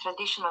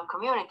traditional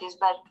communities,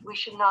 but we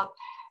should not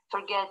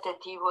forget that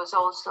he was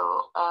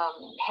also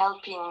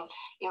helping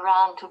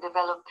Iran to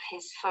develop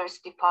his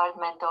first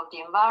department of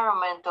the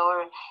environment,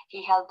 or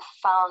he helped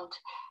found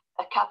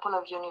a couple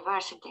of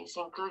universities,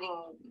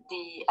 including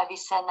the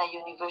Avicenna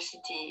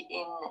University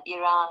in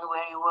Iran,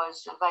 where he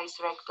was vice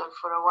rector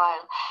for a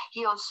while.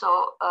 He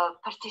also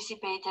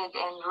participated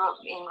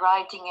in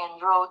writing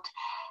and wrote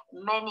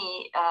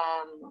many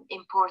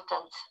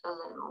important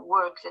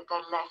works that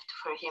are left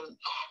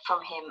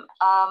from him.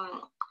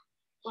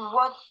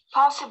 What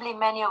possibly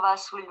many of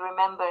us will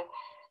remember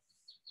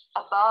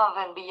above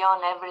and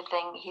beyond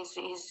everything,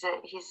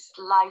 his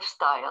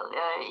lifestyle.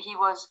 He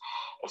was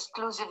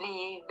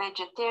exclusively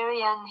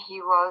vegetarian. He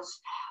was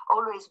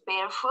always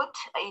barefoot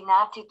in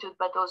attitude,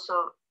 but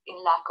also in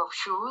lack of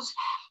shoes.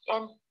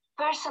 And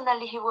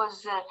personally, he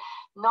was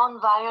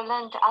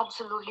non-violent,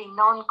 absolutely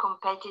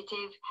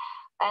non-competitive.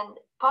 And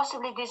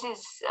possibly this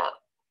is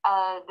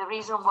the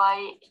reason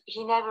why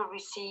he never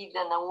received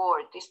an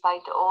award,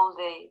 despite all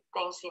the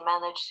things he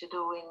managed to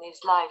do in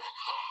his life.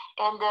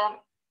 And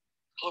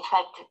in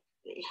fact,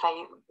 if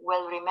I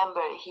well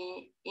remember,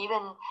 he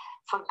even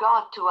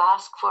forgot to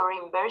ask for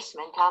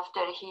reimbursement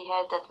after he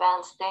had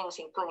advanced things,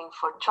 including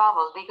for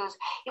travel, because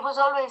he was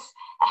always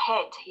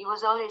ahead. He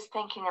was always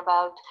thinking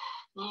about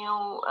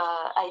new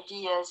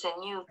ideas and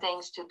new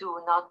things to do,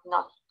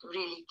 not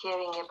really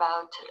caring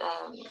about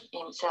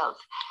himself.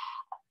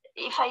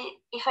 If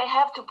I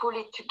have to pull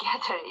it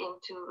together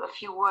into a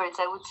few words,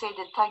 I would say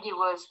that Taghi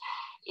was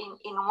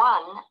in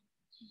one,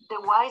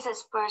 the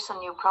wisest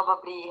person you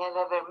probably have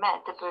ever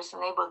met, the person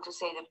able to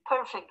say the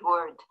perfect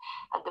word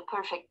at the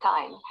perfect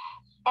time,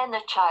 and a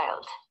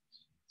child,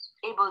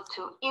 able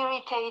to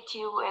irritate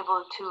you,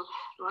 able to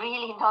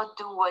really not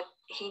do what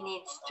he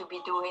needs to be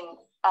doing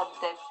at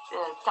that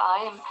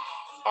time,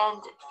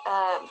 and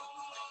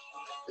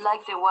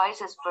like the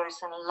wisest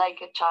person,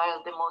 like a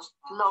child, the most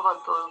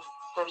lovable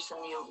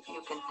person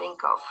you can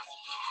think of.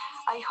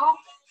 I hope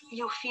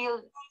you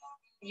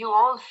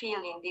all feel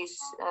in this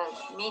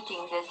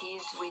meeting that he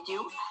is with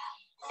you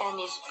and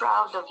is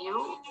proud of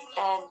you,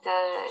 and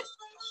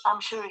I'm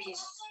sure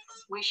he's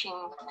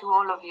wishing to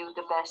all of you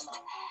the best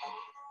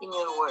in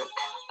your work.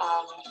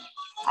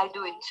 I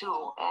do it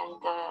too, and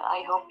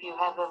I hope you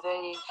have a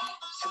very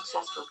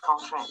successful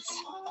conference.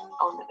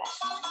 All the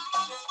best.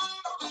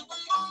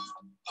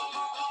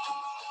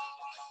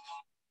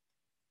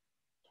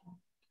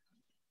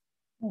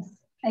 Yes.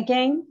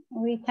 Again,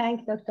 we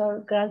thank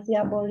Dr.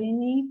 Grazia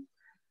Borini,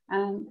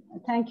 and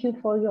thank you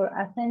for your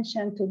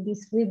attention to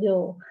this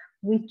video,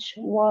 which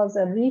was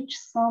a rich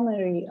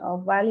summary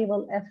of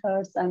valuable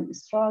efforts and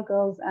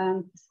struggles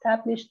and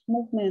established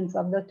movements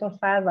of Dr.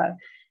 Farvar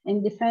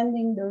in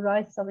defending the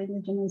rights of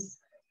indigenous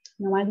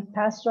nomadic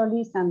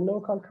pastoralists and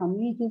local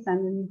communities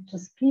and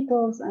indigenous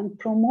peoples, and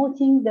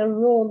promoting their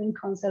role in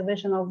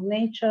conservation of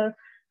nature,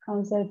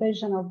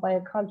 conservation of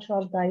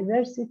biocultural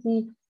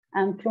diversity,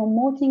 and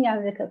promoting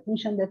and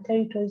recognition the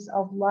territories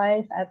of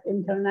life at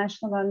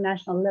international and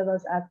national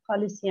levels at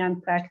policy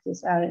and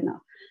practice arena.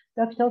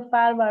 Dr.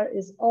 Farvar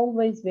is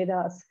always with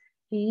us.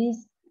 He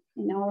is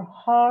in our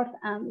heart,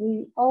 and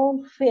we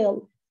all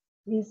feel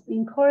he's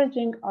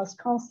encouraging us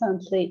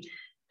constantly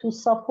to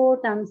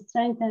support and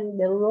strengthen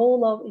the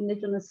role of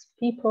indigenous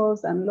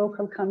peoples and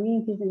local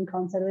communities in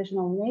conservation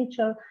of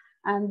nature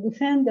and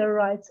defend their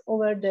rights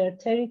over their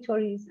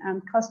territories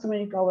and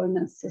customary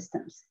governance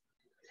systems.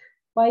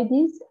 By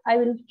this, I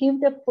will give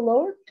the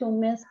floor to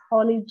Ms.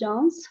 Holly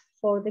Jones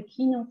for the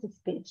keynote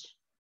speech.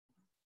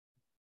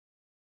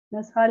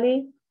 Ms.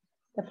 Holly,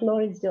 the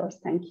floor is yours.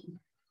 Thank you.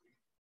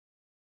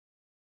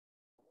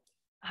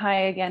 Hi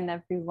again,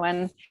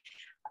 everyone.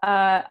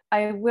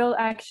 I will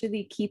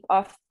actually keep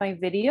off my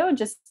video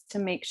just to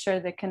make sure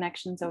the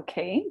connection's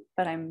okay,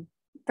 but I'm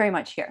very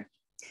much here.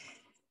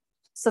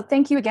 So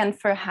thank you again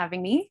for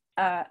having me.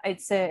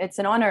 It's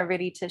an honor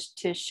really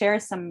to share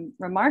some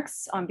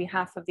remarks on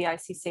behalf of the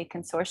ICCA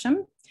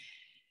Consortium.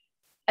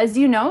 As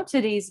you know,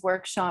 today's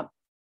workshop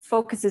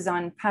focuses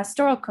on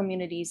pastoral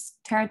communities,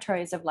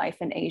 territories of life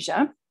in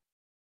Asia.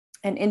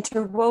 And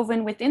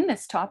interwoven within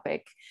this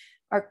topic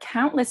are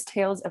countless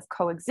tales of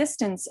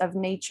coexistence of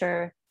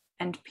nature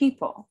and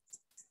people.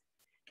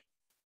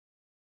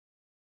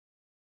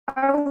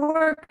 Our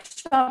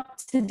workshop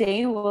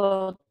today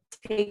will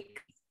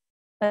take,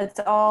 let's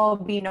all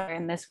be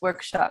in this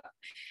workshop,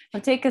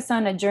 will take us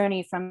on a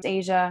journey from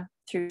Asia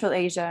through Central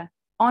Asia,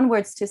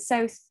 onwards to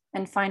South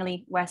and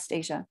finally West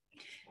Asia.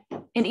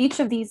 In each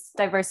of these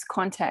diverse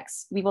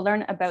contexts, we will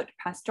learn about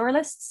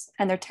pastoralists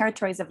and their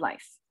territories of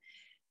life,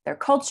 their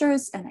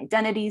cultures and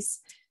identities,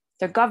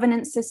 their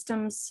governance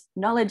systems,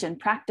 knowledge and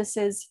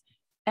practices,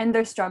 and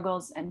their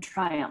struggles and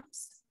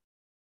triumphs.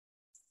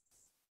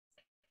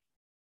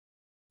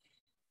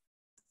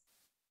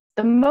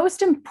 The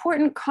most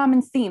important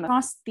common theme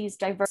across these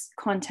diverse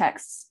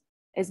contexts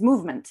is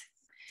movement.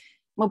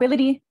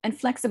 Mobility and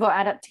flexible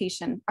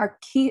adaptation are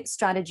key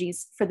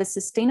strategies for the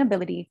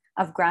sustainability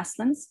of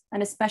grasslands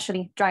and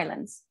especially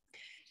drylands.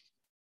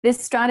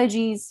 These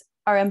strategies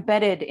are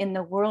embedded in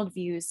the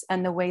worldviews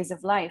and the ways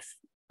of life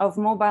of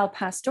mobile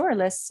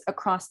pastoralists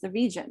across the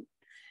region,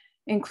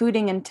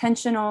 including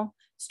intentional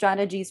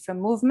strategies for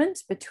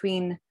movement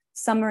between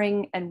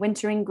summering and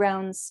wintering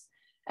grounds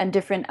and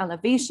different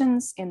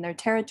elevations in their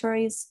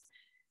territories,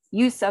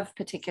 use of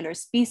particular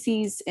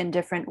species in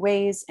different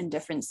ways in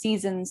different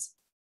seasons,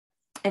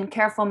 and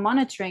careful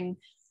monitoring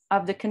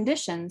of the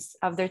conditions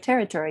of their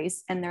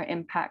territories and their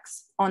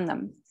impacts on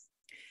them.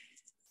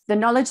 The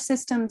knowledge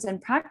systems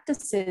and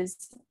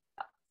practices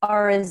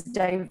are as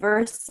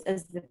diverse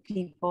as the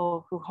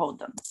people who hold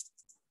them.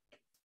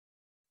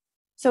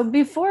 So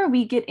before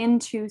we get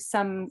into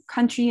some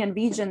country and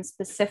region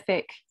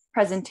specific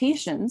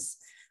presentations,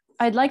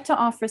 I'd like to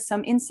offer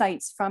some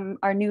insights from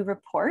our new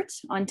report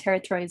on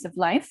territories of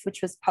life,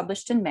 which was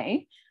published in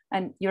May.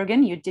 And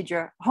Jürgen, you did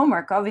your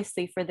homework,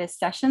 obviously, for this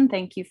session.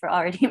 Thank you for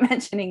already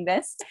mentioning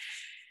this.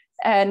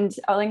 And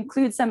I'll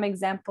include some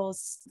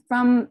examples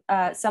from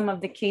some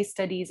of the case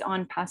studies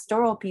on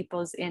pastoral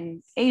peoples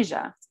in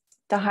Asia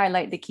to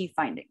highlight the key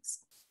findings.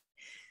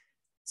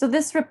 So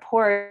this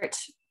report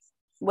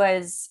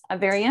was a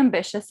very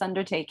ambitious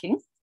undertaking.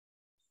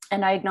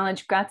 And I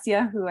acknowledge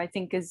Grazia, who I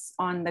think is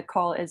on the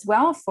call as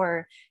well,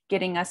 for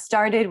getting us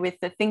started with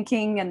the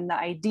thinking and the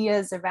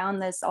ideas around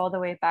this all the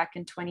way back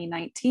in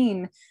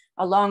 2019,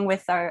 along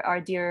with our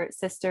dear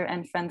sister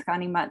and friend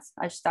Ghanimat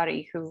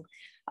Ashtari, who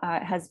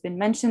has been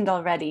mentioned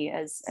already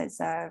as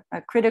a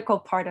critical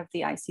part of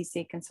the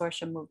ICCA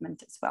Consortium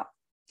movement as well.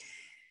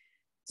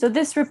 So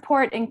this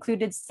report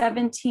included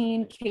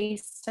 17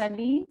 case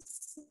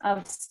studies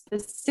of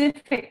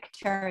specific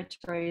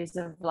territories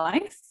of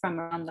life from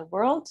around the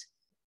world,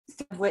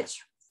 of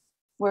which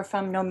were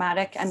from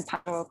nomadic and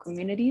pastoral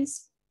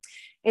communities.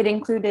 It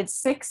included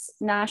 6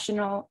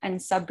 national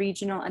and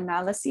sub-regional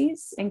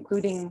analyses,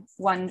 including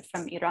one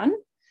from Iran,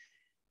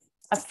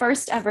 a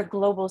first ever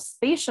global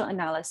spatial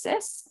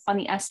analysis on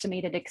the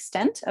estimated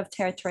extent of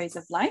territories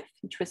of life,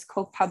 which was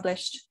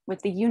co-published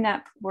with the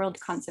UNEP World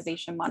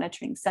Conservation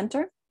Monitoring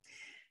Center,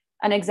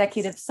 an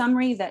executive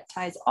summary that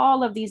ties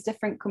all of these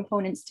different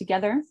components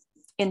together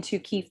into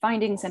key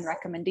findings and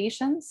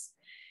recommendations.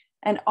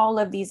 And all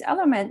of these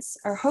elements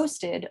are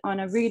hosted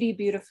on a really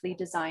beautifully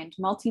designed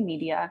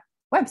multimedia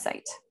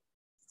website.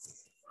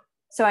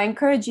 So I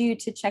encourage you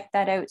to check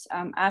that out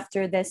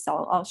after this.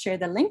 I'll share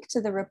the link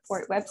to the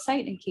report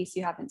website in case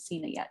you haven't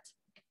seen it yet.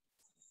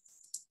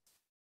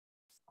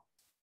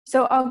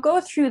 So I'll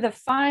go through the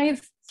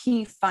 5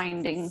 key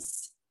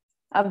findings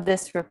of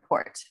this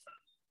report.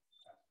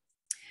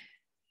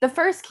 The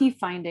first key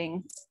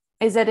finding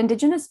is that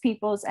Indigenous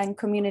peoples and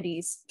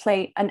communities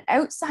play an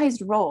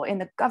outsized role in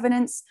the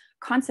governance,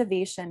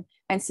 conservation,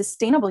 and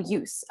sustainable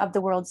use of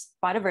the world's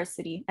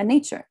biodiversity and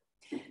nature.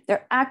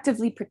 They're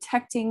actively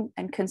protecting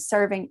and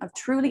conserving a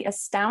truly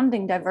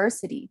astounding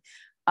diversity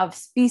of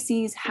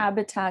species,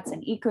 habitats,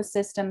 and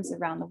ecosystems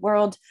around the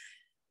world,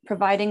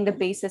 providing the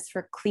basis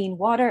for clean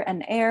water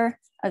and air,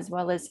 as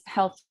well as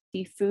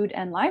healthy food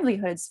and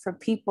livelihoods for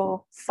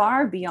people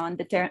far beyond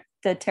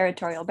the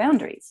territorial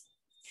boundaries.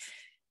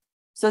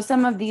 So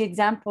some of the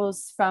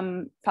examples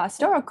from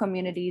pastoral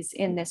communities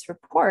in this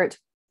report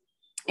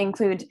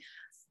include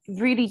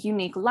really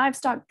unique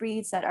livestock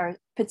breeds that are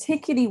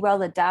particularly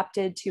well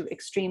adapted to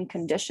extreme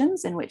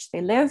conditions in which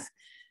they live,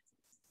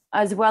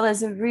 as well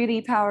as a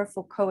really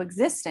powerful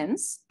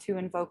coexistence, to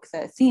invoke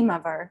the theme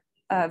of our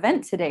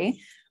event today,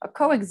 a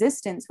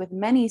coexistence with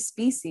many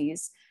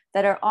species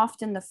that are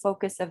often the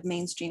focus of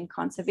mainstream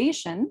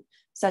conservation,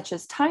 such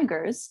as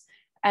tigers,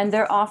 and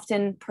they're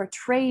often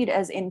portrayed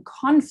as in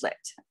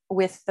conflict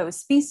with those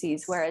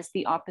species, whereas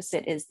the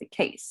opposite is the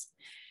case.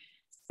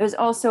 There's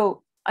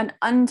also an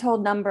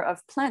untold number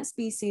of plant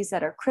species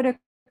that are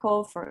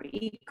critical for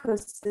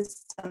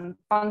ecosystem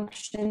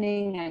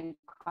functioning and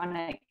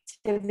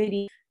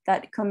connectivity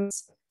that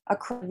comes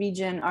across the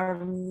region are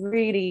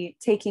really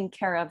taken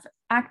care of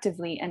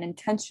actively and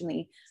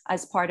intentionally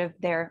as part of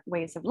their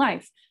ways of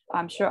life.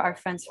 I'm sure our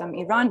friends from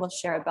Iran will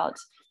share about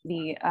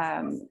the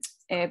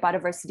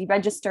biodiversity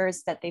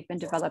registers that they've been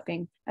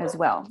developing as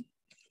well.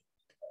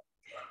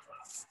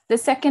 The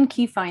second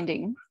key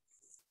finding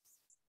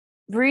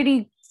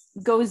really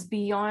goes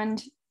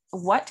beyond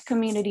what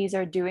communities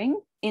are doing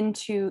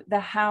into the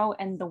how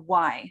and the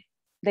why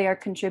they are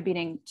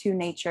contributing to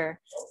nature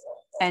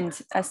and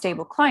a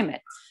stable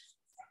climate.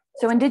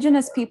 So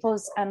Indigenous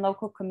peoples and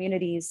local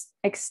communities'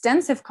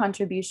 extensive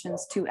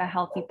contributions to a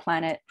healthy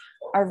planet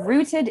are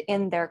rooted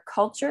in their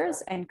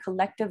cultures and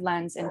collective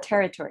lands and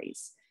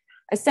territories,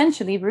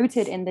 essentially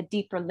rooted in the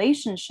deep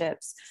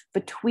relationships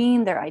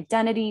between their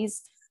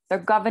identities, their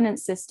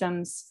governance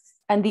systems,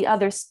 and the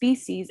other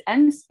species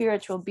and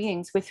spiritual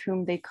beings with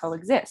whom they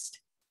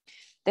coexist.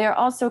 They are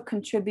also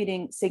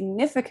contributing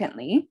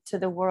significantly to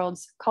the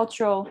world's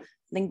cultural,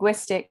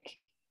 linguistic,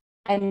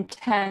 and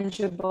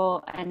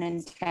tangible and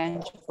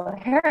intangible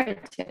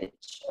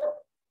heritage.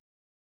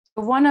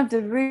 One of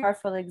the really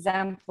powerful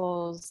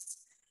examples,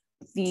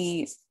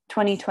 the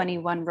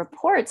 2021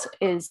 report,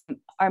 is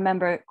our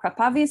member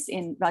Krapavis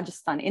in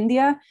Rajasthan,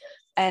 India,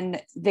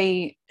 and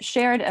they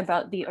shared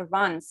about the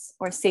Arans,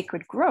 or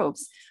sacred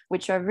groves,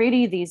 which are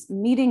really these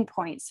meeting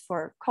points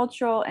for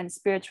cultural and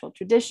spiritual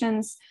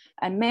traditions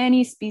and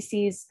many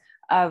species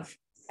of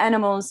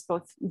animals,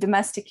 both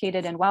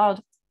domesticated and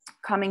wild,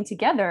 coming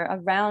together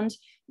around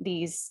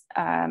these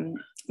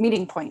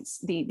meeting points,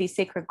 these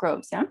sacred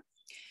groves. Yeah.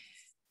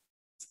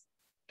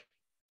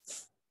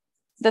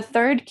 The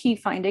third key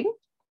finding,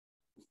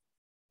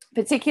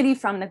 particularly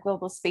from the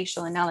global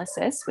spatial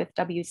analysis with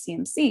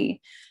WCMC,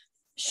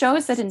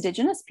 shows that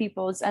Indigenous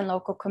peoples and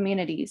local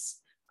communities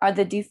are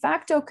the de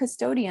facto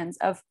custodians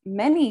of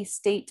many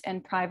state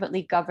and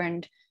privately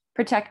governed,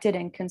 protected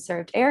and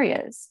conserved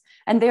areas.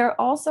 And they are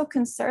also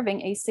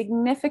conserving a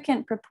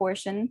significant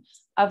proportion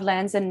of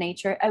lands and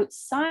nature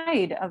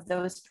outside of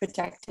those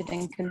protected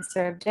and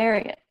conserved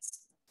areas.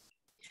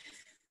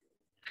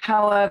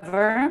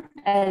 However,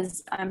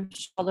 as I'm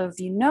sure all of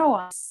you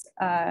know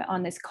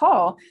on this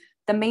call,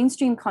 the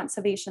mainstream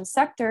conservation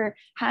sector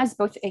has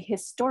both a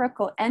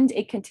historical and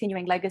a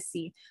continuing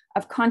legacy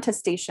of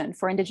contestation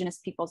for Indigenous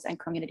peoples and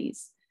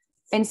communities.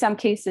 In some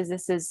cases,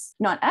 this is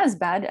not as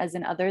bad as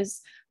in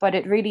others, but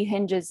it really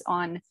hinges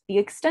on the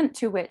extent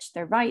to which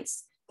their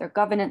rights, their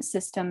governance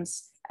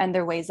systems, and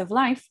their ways of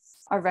life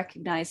are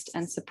recognized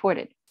and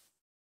supported.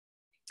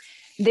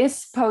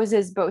 This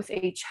poses both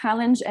a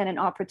challenge and an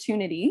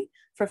opportunity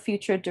for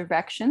future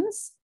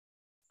directions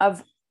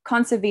of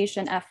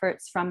conservation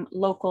efforts from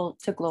local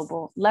to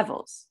global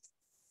levels.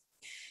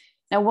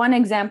 Now, one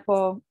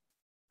example,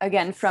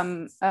 again,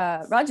 from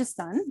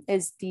Rajasthan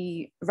is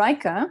the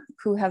Raika,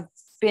 who have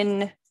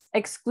been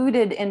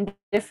excluded in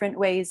different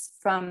ways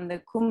from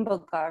the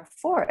Kumbhagar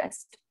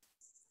forest.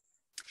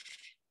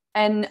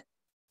 And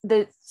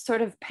the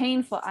sort of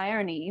painful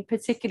irony,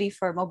 particularly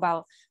for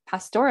mobile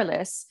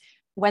pastoralists,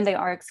 when they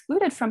are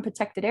excluded from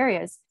protected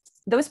areas,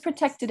 those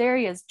protected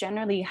areas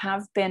generally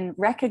have been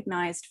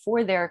recognized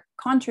for their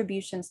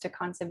contributions to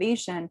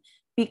conservation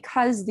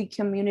because the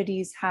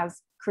communities have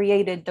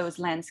created those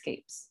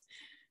landscapes.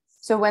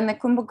 So when the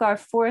Kumbhagar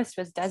forest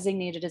was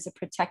designated as a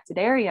protected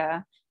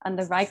area and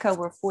the Raika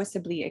were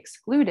forcibly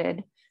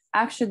excluded,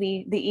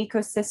 actually the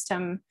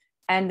ecosystem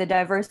and the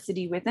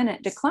diversity within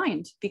it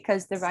declined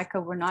because the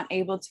Raika were not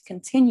able to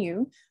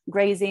continue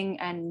grazing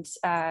and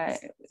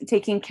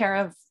taking care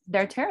of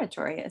their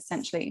territory,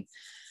 essentially.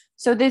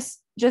 So this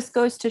just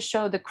goes to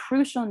show the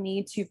crucial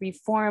need to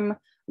reform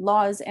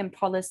laws and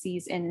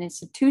policies and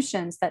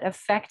institutions that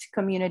affect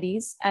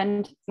communities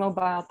and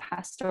mobile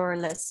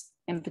pastoralists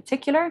in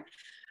particular,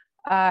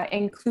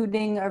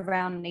 including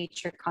around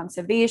nature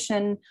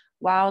conservation,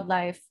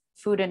 wildlife,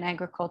 food and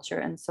agriculture,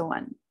 and so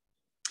on.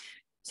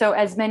 So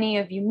as many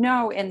of you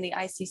know, in the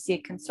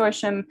ICCA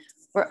Consortium,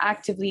 we're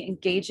actively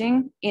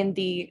engaging in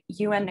the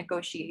UN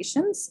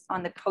negotiations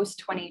on the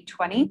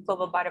post-2020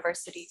 Global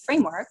Biodiversity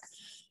Framework,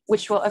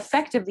 which will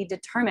effectively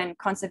determine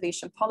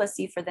conservation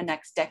policy for the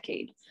next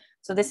decade.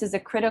 So this is a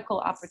critical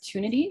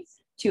opportunity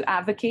to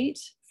advocate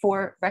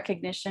for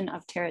recognition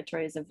of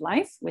territories of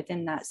life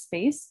within that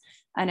space.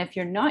 And if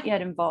you're not yet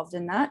involved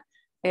in that,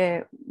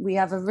 we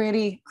have a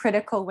really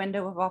critical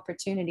window of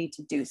opportunity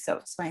to do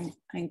so. So I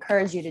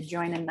encourage you to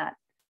join in that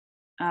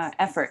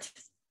effort.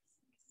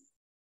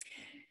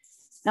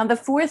 Now, the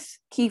fourth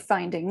key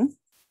finding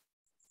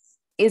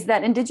is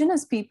that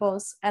Indigenous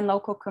peoples and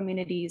local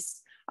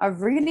communities are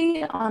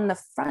really on the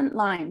front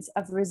lines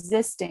of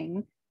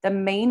resisting the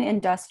main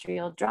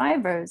industrial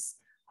drivers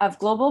of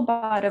global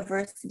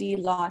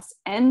biodiversity loss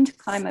and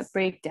climate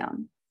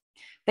breakdown.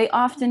 They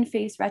often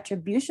face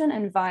retribution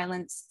and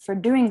violence for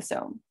doing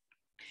so.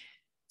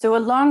 So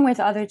along with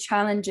other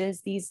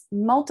challenges, these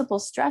multiple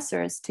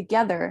stressors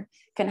together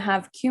can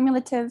have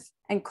cumulative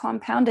and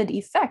compounded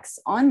effects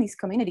on these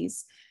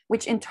communities,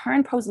 which in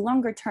turn pose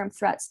longer-term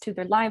threats to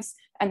their lives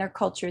and their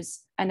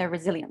cultures and their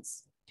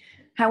resilience.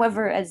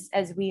 However,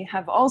 as we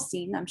have all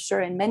seen, I'm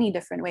sure in many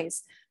different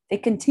ways, they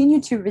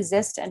continue to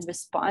resist and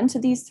respond to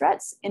these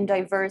threats in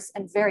diverse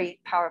and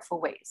very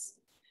powerful ways.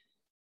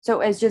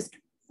 So as just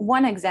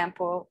one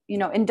example,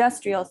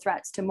 industrial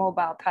threats to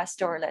mobile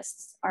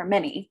pastoralists are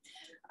many.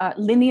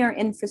 Linear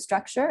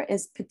infrastructure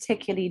is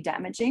particularly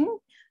damaging.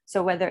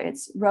 So whether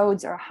it's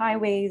roads or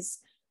highways,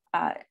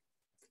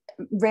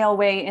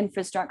 railway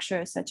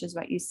infrastructure, such as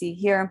what you see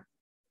here,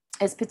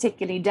 is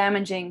particularly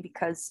damaging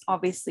because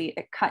obviously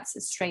it cuts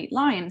a straight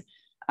line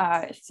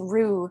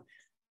through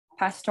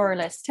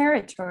pastoralist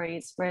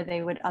territories where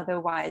they would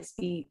otherwise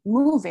be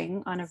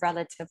moving on a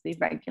relatively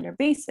regular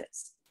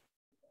basis.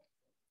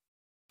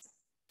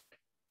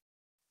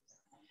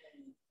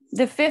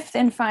 The fifth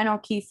and final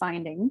key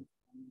finding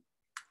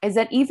is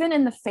that even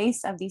in the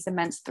face of these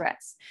immense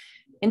threats,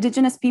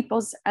 Indigenous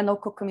peoples and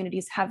local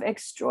communities have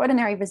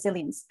extraordinary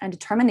resilience and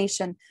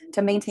determination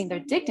to maintain their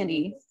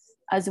dignity,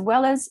 as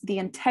well as the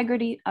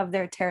integrity of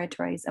their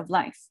territories of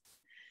life.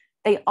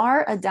 They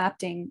are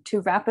adapting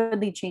to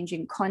rapidly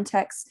changing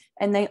contexts,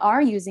 and they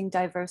are using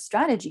diverse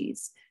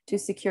strategies to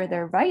secure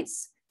their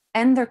rights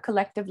and their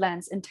collective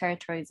lands and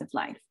territories of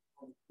life.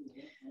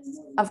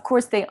 Of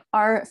course, they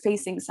are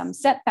facing some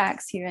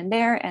setbacks here and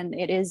there, and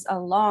it is a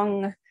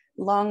long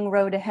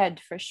road ahead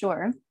for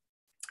sure,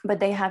 but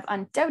they have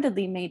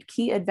undoubtedly made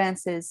key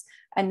advances,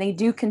 and they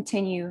do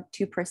continue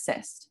to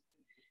persist.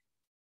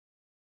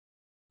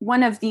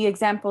 One of the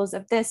examples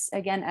of this,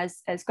 again,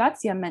 as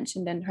Grazia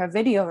mentioned in her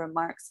video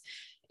remarks,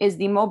 is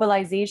the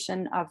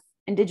mobilization of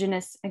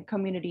Indigenous and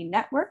community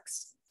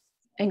networks,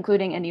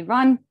 including in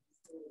Iran.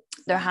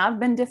 There have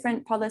been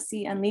different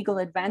policy and legal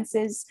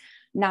advances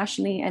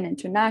nationally and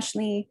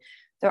internationally.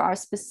 There are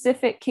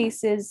specific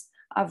cases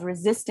of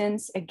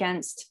resistance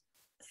against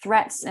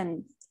threats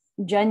and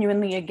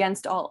genuinely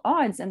against all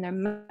odds, and they're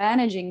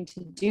managing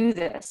to do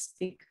this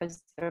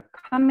because they're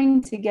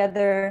coming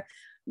together.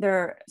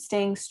 They're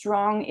staying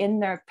strong in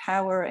their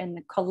power and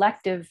the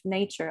collective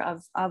nature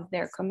of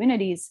their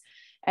communities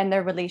and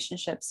their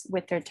relationships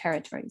with their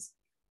territories.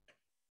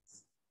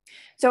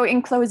 So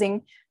in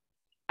closing,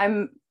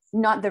 I'm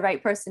not the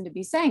right person to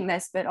be saying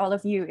this, but all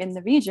of you in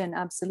the region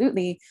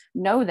absolutely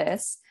know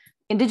this.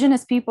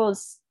 Indigenous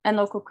peoples and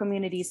local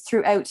communities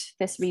throughout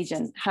this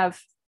region have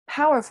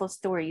powerful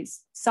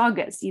stories,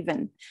 sagas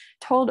even,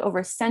 told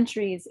over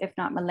centuries, if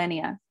not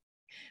millennia.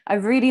 I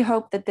really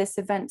hope that this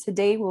event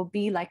today will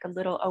be like a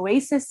little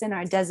oasis in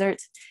our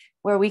desert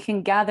where we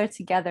can gather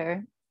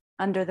together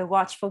under the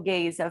watchful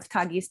gaze of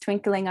Taghi's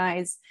twinkling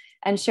eyes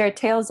and share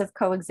tales of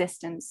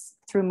coexistence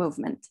through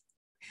movement.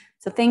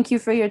 So thank you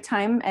for your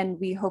time, and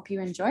we hope you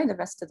enjoy the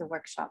rest of the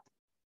workshop.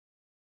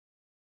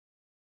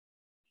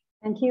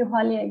 Thank you,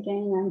 Holly,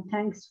 again, and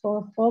thanks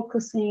for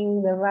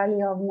focusing the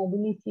value of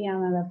mobility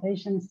and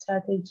adaptation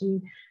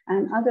strategy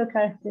and other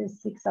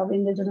characteristics of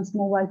Indigenous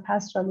mobile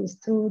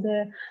pastoralists through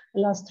the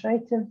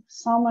illustrative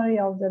summary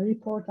of the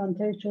report on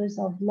territories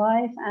of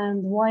life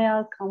and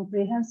via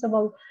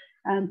comprehensible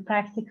and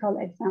practical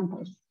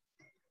examples.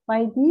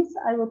 By this,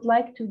 I would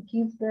like to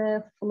give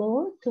the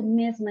floor to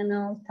Ms.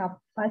 Manal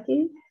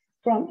Tapati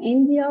from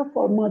India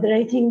for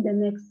moderating the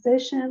next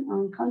session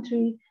on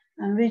country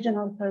and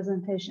regional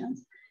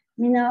presentations.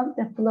 Mina,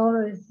 the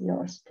floor is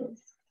yours,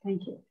 please.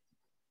 Thank you.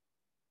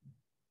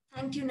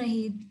 Thank you,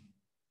 Nahid.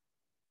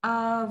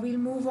 We'll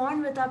move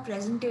on with our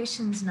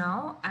presentations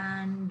now.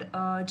 And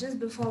just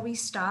before we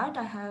start,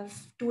 I have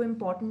two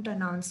important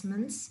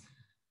announcements.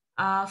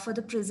 For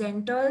the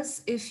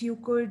presenters, if you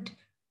could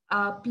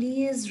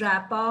please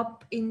wrap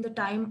up in the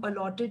time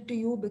allotted to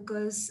you,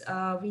 because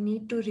we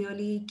need to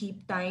really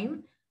keep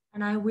time.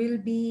 and I will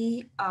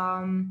be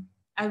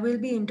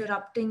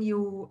interrupting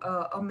you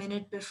a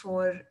minute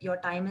before your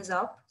time is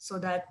up so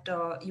that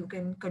you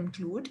can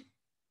conclude.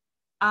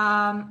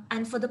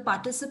 And for the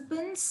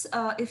participants,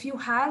 if you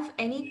have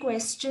any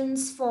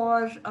questions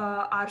for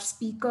our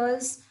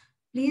speakers,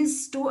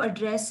 please do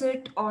address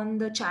it on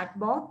the chat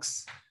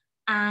box.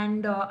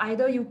 And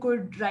either you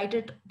could write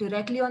it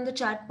directly on the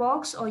chat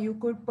box, or you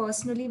could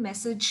personally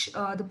message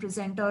the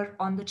presenter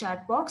on the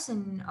chat box,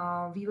 and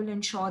we will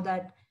ensure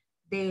that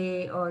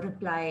they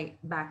reply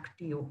back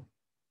to you.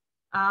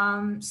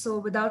 So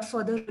without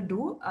further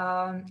ado,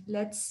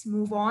 let's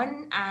move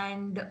on.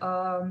 And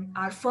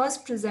our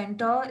first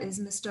presenter is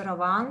Mr.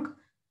 Rawang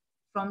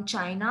from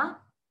China.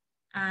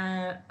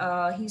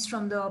 He's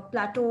from the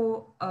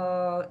Plateau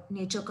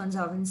Nature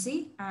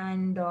Conservancy.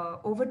 And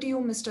over to you,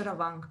 Mr.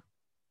 Rawang.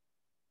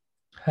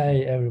 Hi,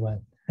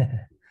 everyone.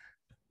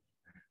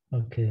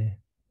 Okay.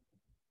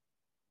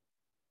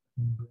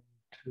 I'm going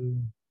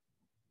to...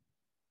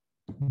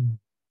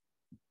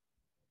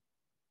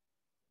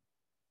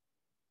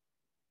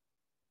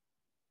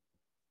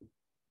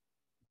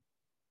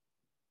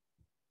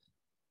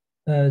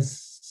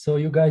 So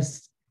you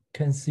guys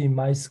can see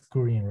my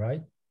screen,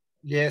 right?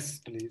 Yes,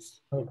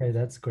 please. Okay,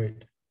 that's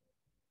great.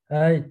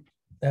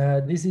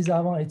 This is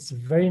Avan. It's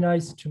very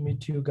nice to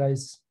meet you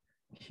guys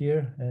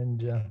here,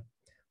 and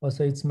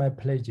also it's my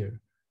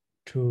pleasure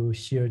to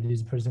share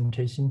this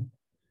presentation.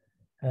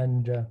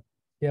 And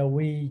yeah,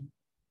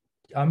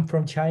 I'm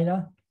from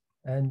China,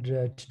 and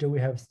today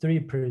we have 3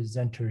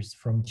 presenters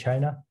from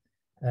China,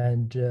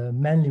 and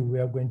mainly we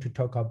are going to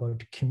talk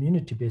about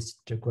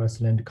community-based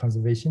grassland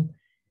conservation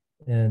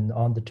and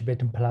on the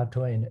Tibetan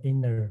Plateau and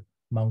Inner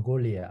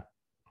Mongolia.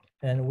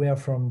 And we are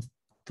from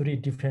 3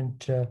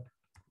 different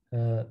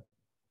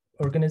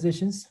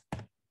organizations.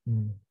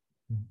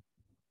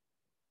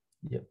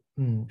 Yep.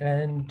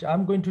 And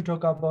I'm going to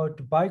talk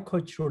about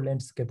bicultural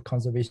landscape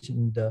conservation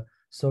in the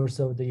source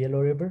of the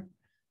Yellow River.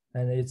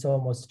 And it's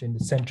almost in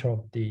the center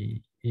of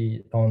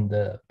on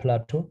the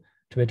plateau,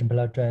 Tibetan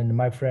Plateau. And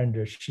my friend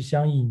Shi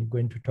Xiangyin is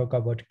going to talk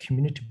about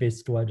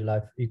community-based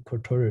wildlife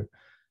ecotourism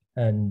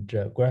and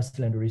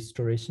grassland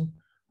restoration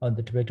on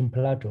the Tibetan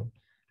Plateau.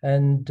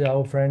 And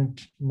our friend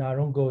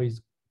Narongo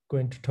is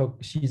going to talk,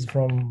 she's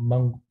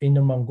from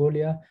Inner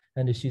Mongolia,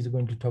 and she's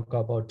going to talk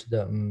about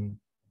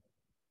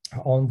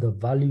on the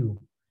value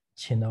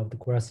chain of the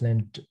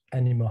grassland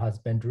animal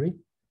husbandry.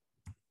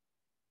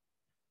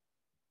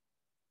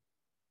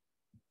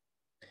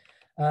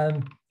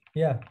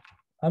 Yeah,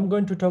 I'm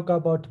going to talk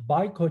about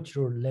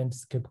bicultural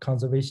landscape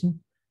conservation,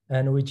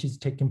 and which is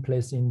taking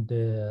place in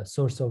the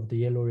source of the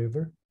Yellow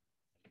River.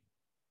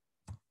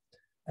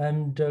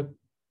 And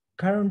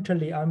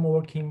currently I'm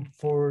working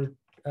for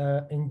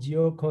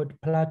NGO called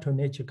Plateau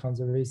Nature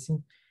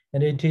Conservation,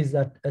 and it is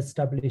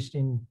established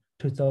in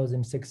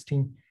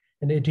 2016,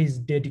 and it is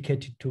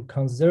dedicated to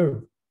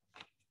conserve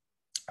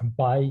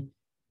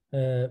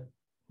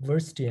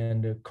biodiversity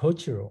and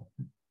cultural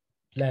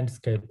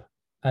landscape.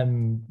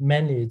 And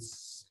mainly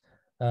it's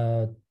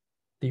the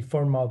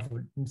form of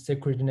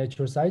sacred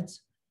nature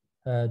sites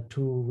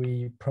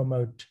to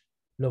promote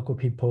local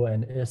people,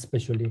 and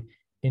especially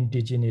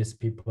indigenous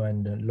people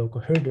and local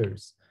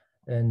herders,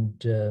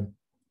 and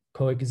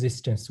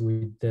coexistence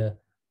with the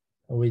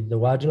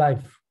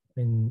wildlife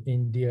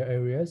in their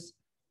areas.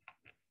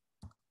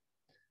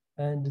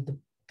 And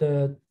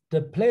the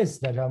place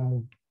that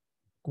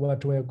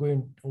what we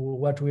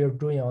are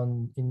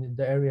doing in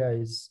the area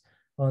is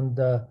in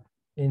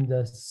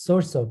the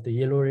source of the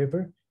Yellow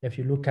River. If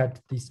you look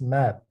at this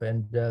map,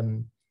 and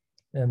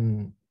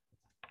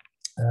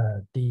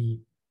the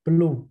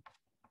blue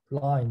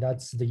line,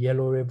 that's the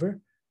Yellow River,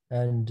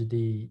 and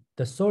the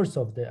source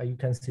of you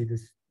can see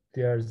this.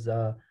 There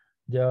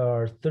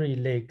are 3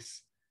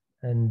 lakes,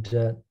 and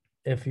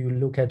if you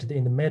look at it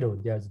in the middle,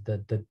 there's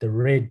the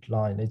red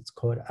line. It's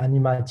called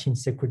Animachin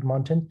Sacred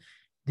Mountain.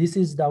 This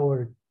is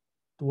our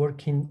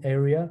working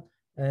area,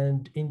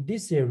 and in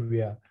this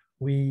area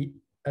we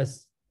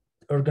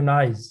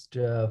organized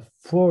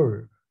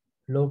 4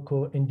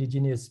 local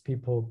indigenous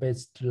people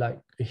based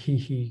like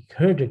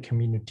herder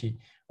community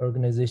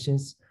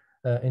organizations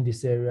in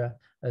this area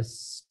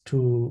as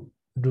to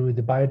do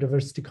the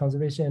biodiversity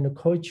conservation and the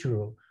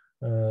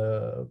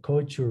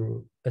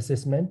cultural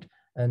assessment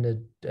and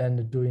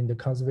doing the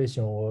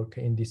conservation work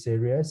in these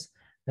areas,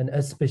 and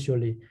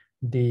especially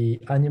the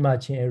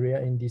Animachin area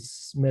in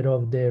this middle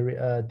of the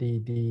area,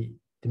 the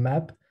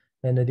map.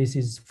 And this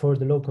is for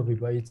the local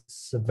people.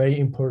 It's a very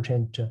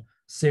important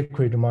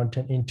sacred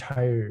mountain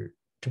entire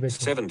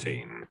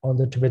Tibetan, on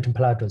the Tibetan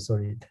Plateau,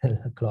 sorry,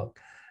 clock.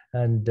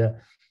 And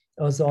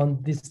also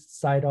on this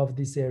side of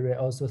this area,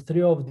 also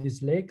 3 of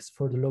these lakes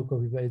for the local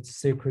people, it's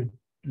sacred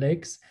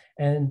lakes.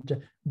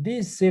 And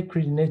these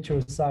sacred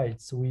nature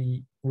sites,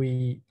 we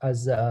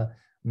as the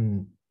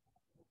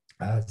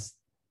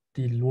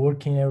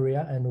working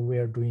area, and we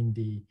are doing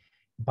the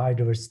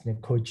biodiversity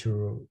and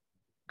cultural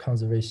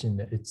conservation.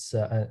 It's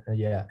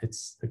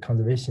it's the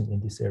conservation in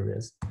these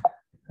areas.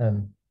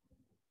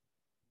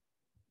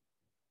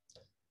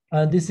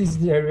 This is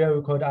the area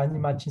we call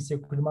Animachin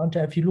Sacred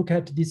Mountain. If you look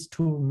at these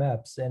two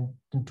maps and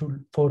the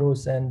two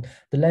photos, and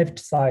the left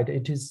side,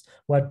 it is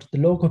what the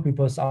local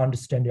people's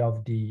understanding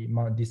of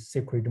this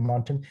sacred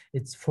mountain.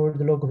 It's for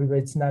the local people,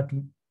 it's not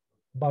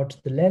about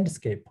the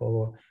landscape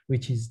or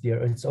which is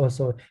there. It's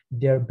also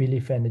their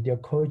belief and their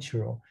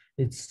cultural.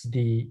 It's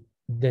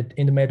that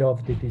in the middle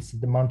of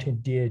the mountain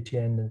deity,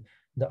 and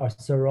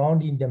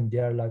surrounding them, they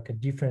are like a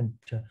different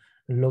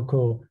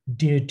local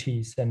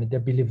deities, and they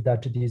believe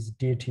that these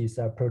deities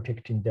are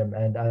protecting them,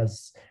 and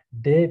as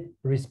they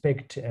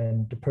respect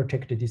and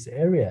protect these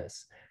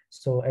areas.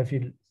 So if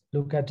you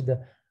look at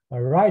the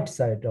right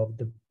side of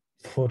the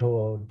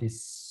photo of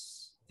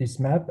this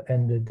map,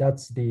 and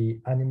that's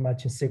the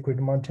Animachin Sacred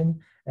Mountain,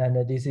 and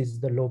this is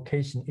the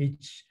location.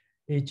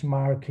 Each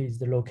mark is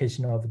the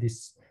location of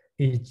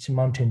each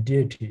mountain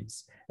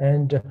deities,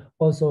 and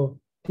also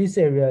these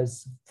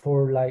areas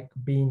for like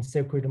being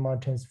sacred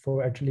mountains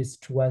for at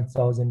least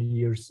 1,000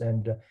 years,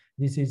 and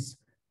this is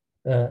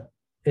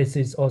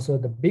also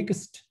the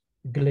biggest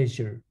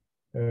glacier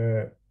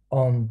in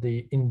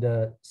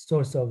the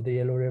source of the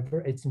Yellow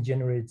River. It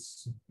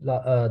generates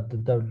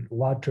the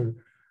water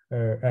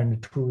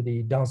and through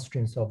the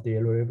downstreams of the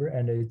Yellow River,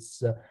 and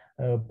it's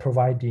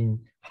providing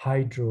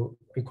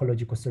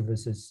hydroecological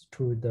services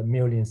to the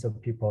millions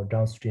of people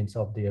downstreams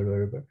of the Yellow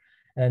River,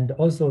 and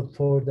also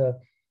for the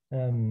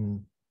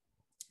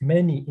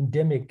many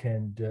endemic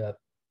and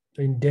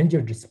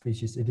endangered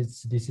species.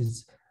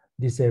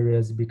 This area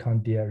has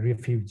become their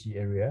refugee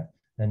area,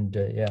 and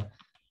yeah.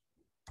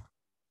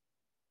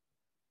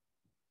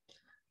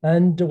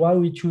 And why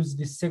we choose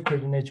these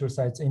sacred nature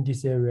sites in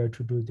this area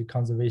to do the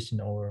conservation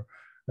or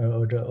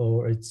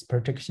its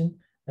protection.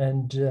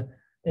 And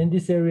in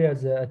this area,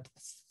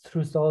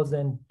 through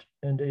 2000,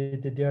 and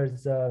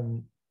there's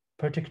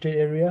protected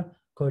area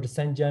called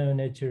Sanjiang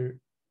Nature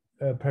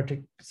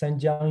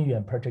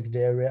Sanjiang protected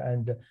area,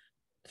 and a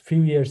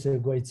few years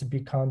ago it's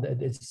become the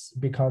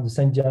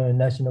Sanjiang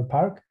National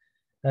Park.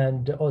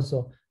 And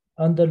also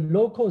on the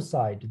local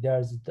side,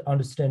 there's the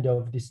understanding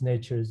of these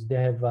natures.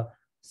 They have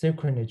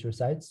sacred nature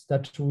sites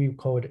that we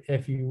call,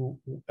 if you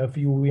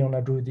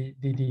want to do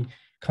the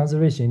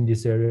conservation in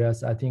these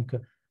areas, I think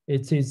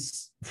it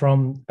is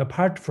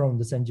apart from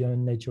the Sanjiang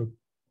Nature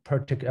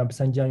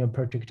Sanjiang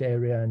protected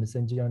area and the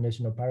Sanjiang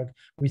National Park,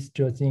 we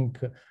still think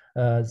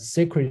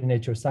sacred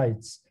nature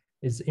sites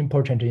is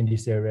important in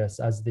these areas,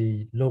 as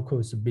the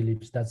locals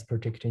believe that's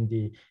protecting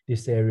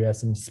these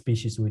areas and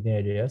species within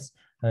areas.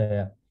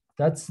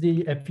 That's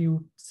if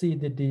you see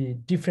the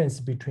difference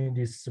between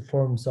these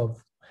forms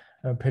of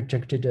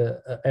protected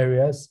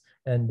areas,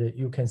 and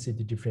you can see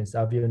the difference.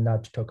 I will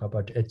not talk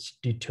about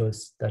each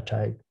details that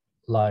I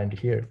lined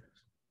here.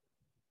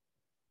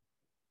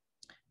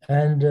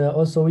 And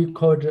also we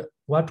called,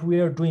 what we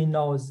are doing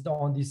now is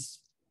on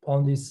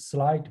this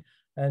slide,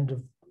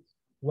 and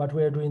what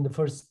we are doing the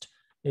first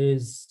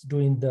is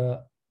doing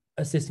the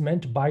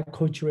assessment,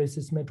 bicultural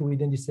assessment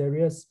within these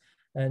areas,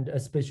 and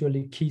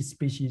especially key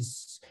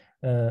species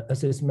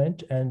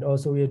assessment. And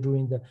also we are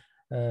doing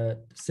the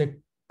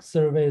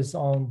surveys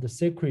on the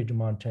sacred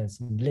mountains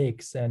and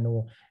lakes, and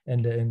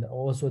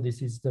also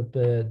this is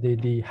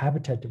the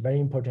habitat, very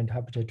important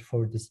habitat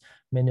for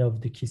many of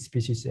the key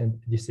species in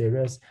these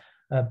areas.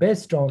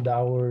 Based on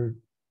our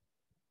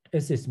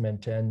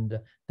assessment, and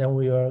then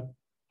we are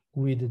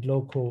with the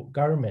local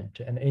government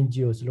and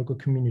NGOs, local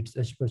communities,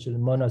 especially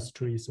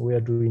monasteries, we are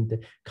doing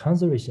the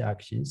conservation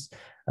actions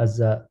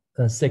as a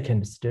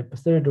second step.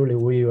 Thirdly,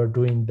 we are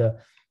doing the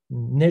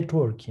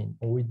networking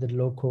with the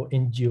local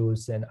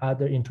NGOs and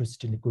other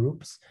interested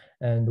groups,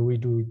 and we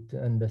do it.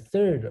 And the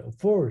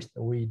fourth,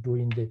 we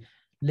doing the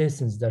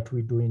lessons that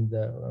we do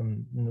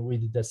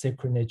with the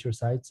sacred nature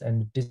sites,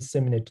 and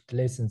disseminate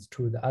lessons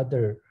to the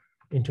other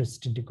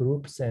interested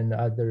groups and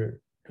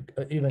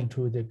even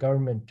to the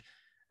government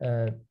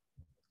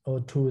or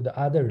to the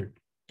other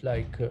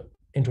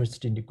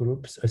interested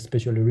groups,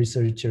 especially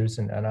researchers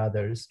and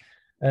others.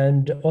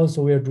 And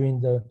also we are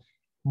doing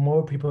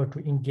more people to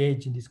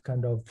engage in this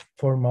kind of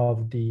form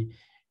of the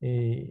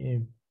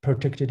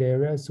protected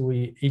areas.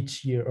 We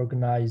each year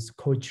organize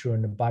cultural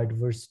and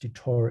biodiversity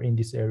tour in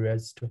these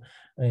areas,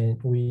 and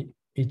we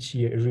each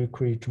year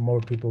recruit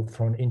more people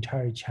from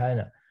entire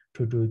China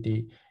to do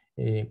the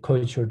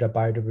cultural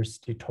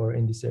biodiversity tour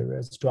in these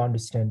areas, to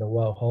understand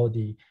how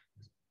the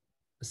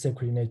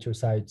sacred nature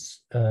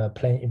sites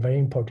play a very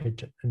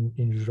important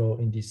role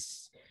in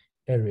these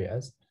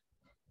areas.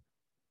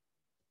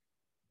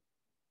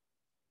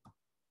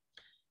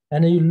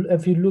 And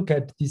if you look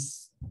at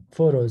these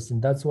photos,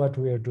 and that's what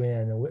we are doing,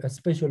 and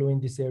especially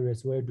in these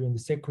areas, we're doing the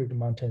sacred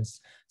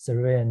mountains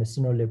survey and the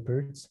snow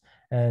leopards.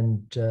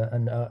 And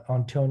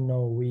until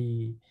now,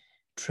 we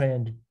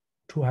trained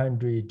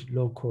 200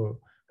 local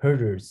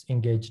herders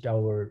engaged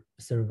our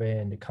survey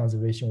and the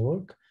conservation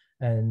work.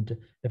 And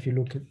if you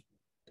look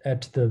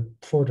at the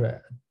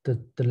photo, the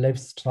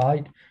left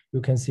side,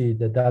 you can see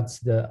that that's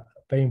the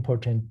very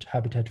important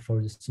habitat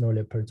for the snow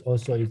leopards.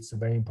 Also, it's a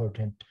very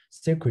important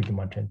sacred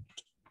mountain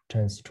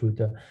to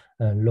the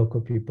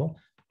local people.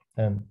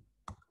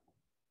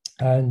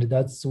 And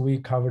that's, we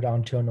covered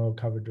until now,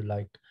 covered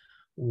like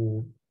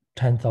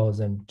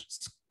 10,000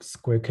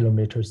 square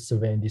kilometers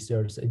survey in this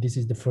area. So this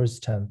is the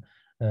first time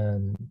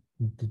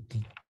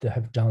they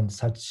have done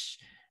such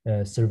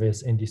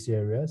surveys in these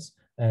areas,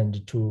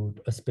 and to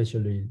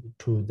especially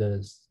to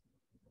the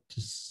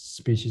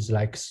species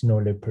like snow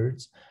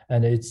leopards.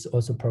 And it's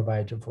also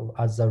provided for,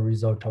 as a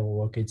result of our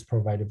work, it's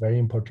provided very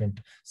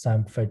important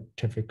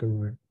scientific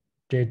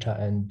data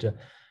and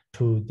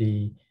to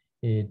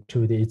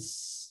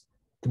its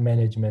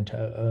management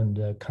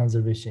and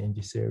conservation in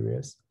these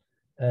areas.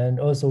 And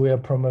also we are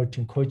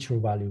promoting cultural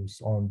values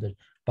on the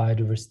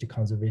biodiversity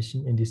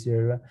conservation in this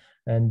area,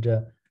 and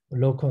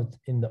local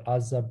in the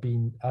as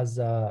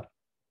a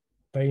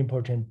very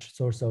important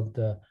source of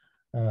the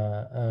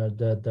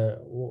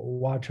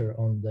water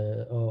on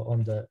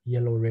the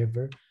Yellow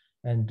River,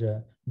 and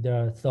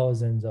there are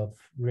thousands of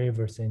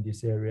rivers in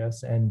these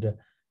areas, and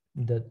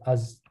that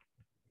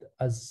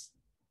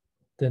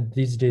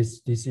these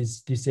days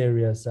these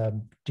areas are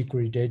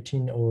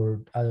degrading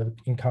or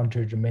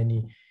encountered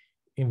many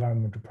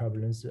environmental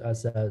problems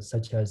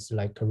such as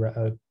like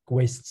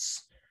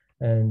wastes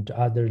and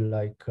other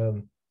like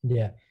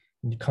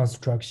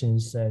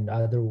constructions and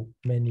other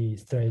many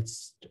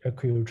threats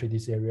occur to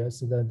these areas.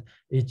 So that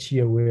each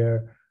year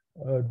we're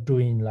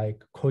doing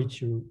like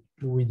culture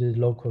with the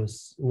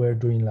locals. We're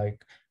doing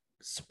like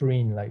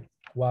spring like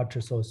water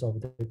source of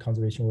the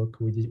conservation work,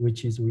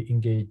 which is we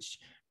engage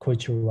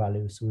cultural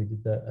values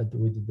with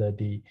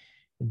the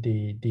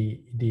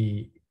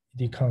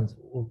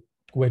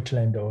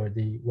wetland or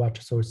the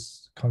water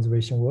source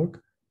conservation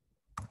work.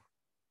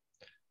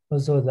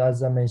 Also,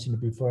 as I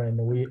mentioned before,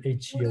 and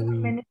each year we.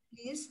 Minute,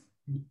 please.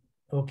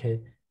 Okay,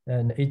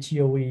 and each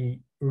year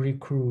we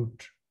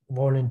recruit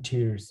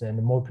volunteers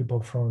and more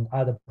people from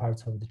other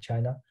parts of the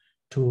China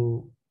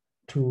to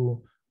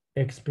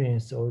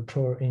experience or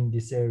tour in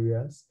these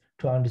areas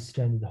to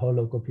understand how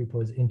local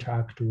peoples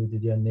interact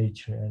with their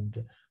nature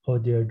and how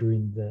they are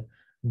doing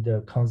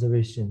the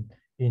conservation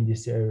in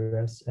these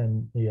areas.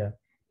 And yeah,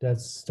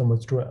 that's so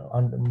much to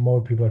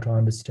more people to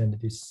understand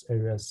these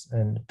areas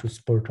and to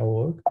support our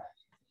work.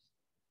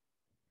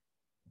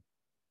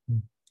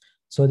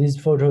 So these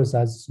photos,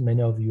 as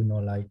many of you know,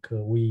 like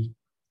we,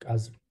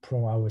 as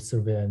from our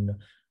survey, and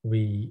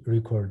we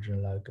record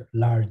like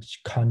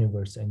large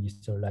carnivores, and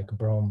these are like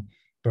brown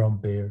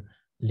bear,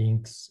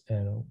 lynx,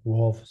 and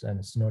wolves,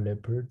 and snow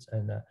leopards,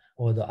 and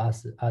all the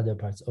other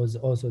parts.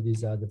 Also,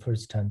 these are the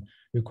first time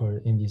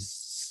recorded in these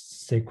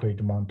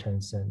sacred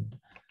mountains and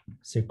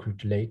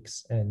sacred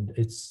lakes, and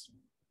it's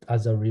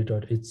as a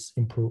result, it's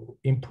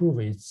improve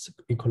its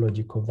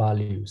ecological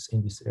values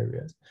in these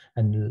areas,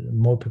 and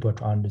more people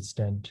to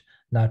understand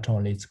not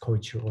only its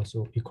culture,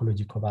 also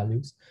ecological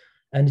values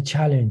and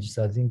challenges.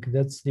 I think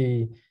that's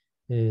the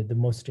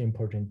most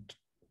important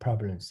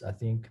problems. I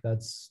think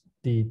that's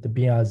the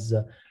being as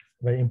a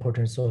very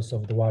important source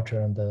of the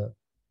water on the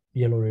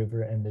Yellow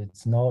River, and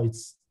it's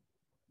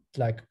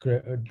like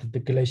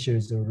the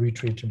glaciers are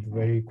retreating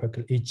very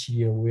quickly. Each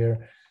year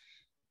we're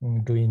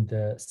doing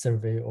the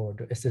survey or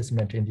the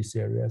assessment in these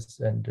areas,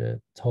 and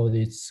how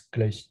these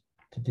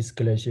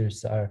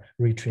glaciers are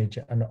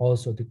retreating, and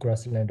also the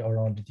grassland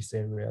around these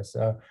areas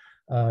are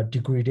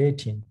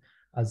degrading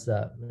as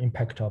an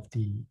impact of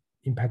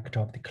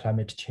the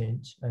climate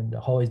change, and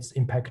how its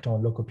impact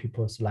on local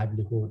people's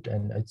livelihood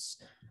and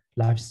its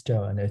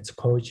lifestyle and its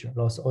culture.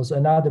 Also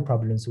another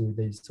problems with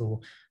this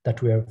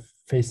that we are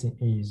facing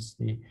is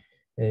the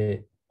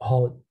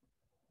how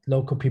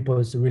local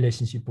people's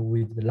relationship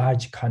with the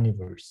large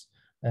carnivores,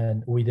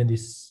 and within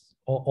this,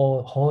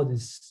 how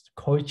this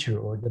culture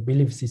or the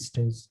belief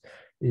systems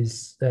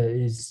is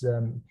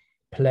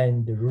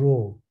playing the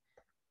role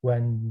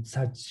when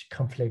such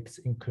conflicts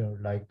occur,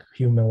 like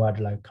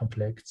human-wildlife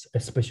conflicts,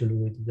 especially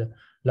with the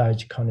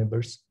large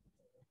carnivores.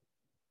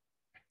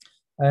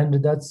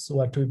 And that's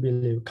what we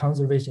believe.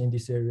 Conservation in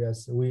these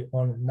areas, we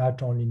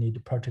not only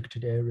need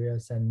protected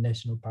areas and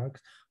national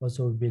parks,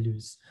 also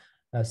believes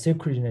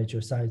sacred nature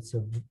sites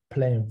are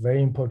playing a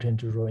very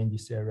important role in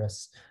these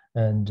areas.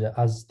 And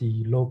as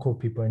the local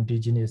people,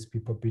 indigenous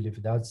people believe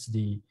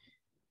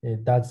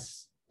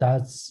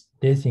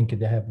they think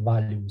they have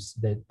values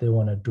that they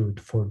want to do it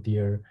for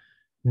their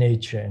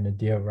nature and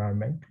their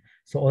environment.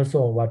 So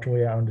also what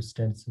we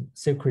understand,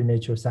 sacred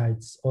nature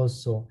sites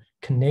also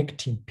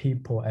connecting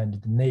people and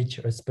the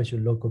nature, especially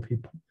local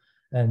people,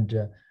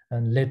 and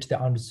let the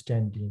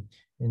understanding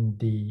in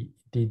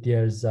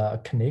there's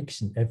a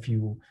connection. If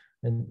you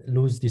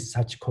lose these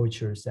such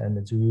cultures,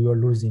 and you are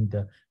losing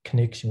the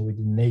connection with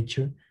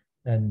nature.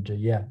 And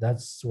yeah,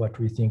 that's what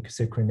we think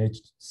sacred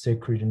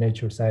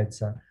nature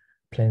sites are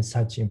playing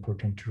such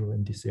important role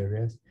in these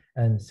areas.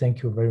 And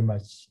thank you very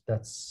much.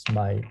 That's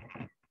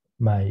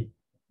my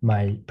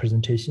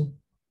presentation.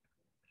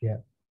 Yeah.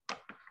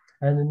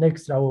 And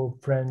next, our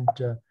friend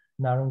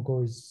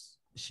Narango is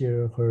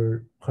share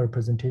her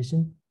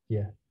presentation.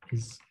 Yeah,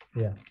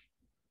 yeah.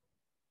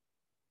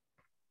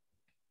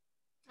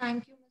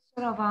 Thank you,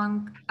 Mr.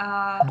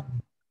 Avang.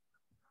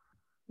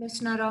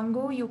 Ms.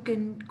 Narango, you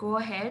can go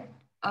ahead.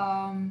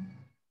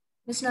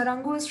 Ms.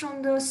 Narangu is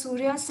from the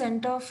Surya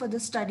Center for the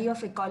Study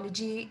of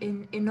Ecology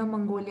in Inner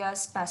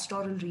Mongolia's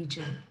pastoral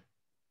region.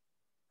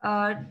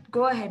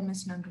 Go ahead,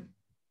 Ms. Narangu.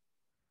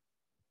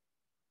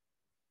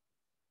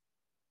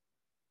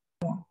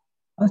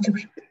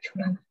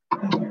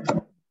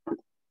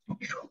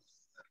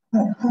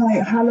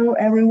 Hi, hello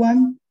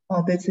everyone.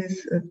 This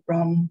is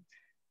from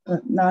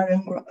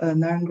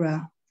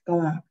Narendra.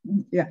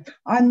 Yeah,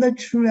 I'm the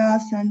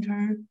Truya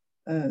Center.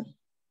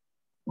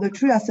 The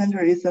Truya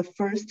Center is the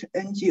first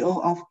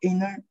NGO of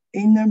Inner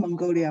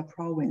Mongolia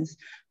province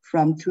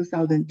from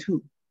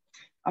 2002.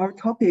 Our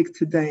topic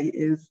today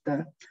is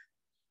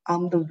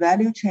on the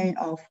value chain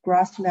of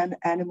grassland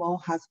animal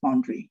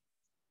husbandry.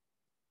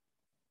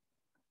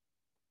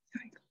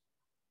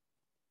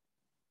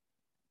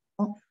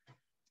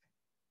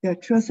 The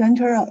Truya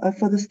Center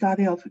for the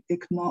Study of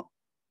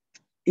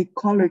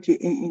Ecology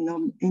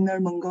in Inner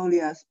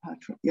Mongolia's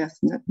pastoral. Yes,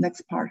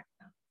 next part.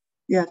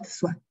 Yeah,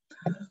 this one.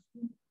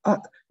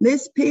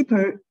 This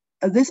paper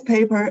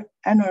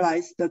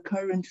analyzed the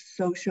current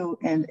social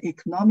and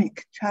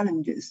economic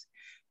challenges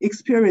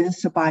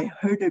experienced by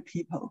herder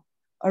people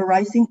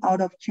arising out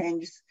of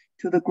changes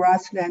to the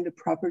grassland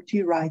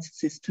property rights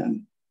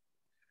system.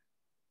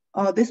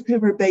 This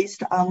paper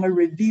based on a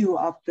review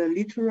of the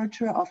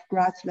literature of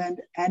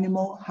grassland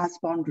animal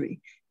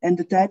husbandry and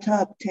the data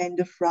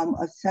obtained from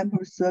a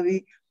sample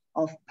survey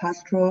of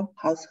pastoral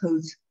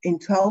households in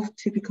 12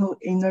 typical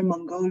Inner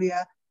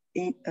Mongolia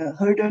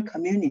herder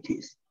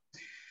communities.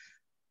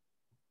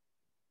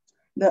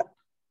 The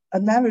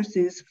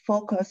analysis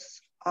focuses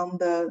on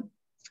the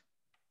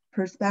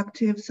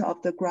perspectives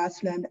of the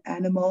grassland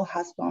animal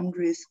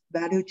husbandry's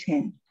value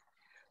chain,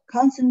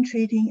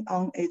 concentrating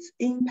on its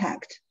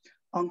impact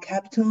on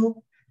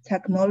capital,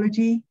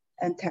 technology,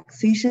 and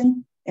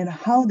taxation, and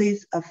how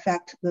these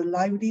affect the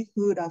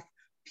livelihood of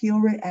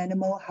pure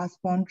animal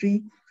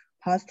husbandry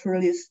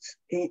pastoralists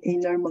in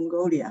Inner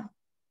Mongolia.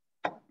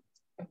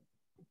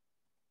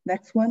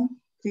 Next one,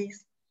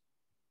 please.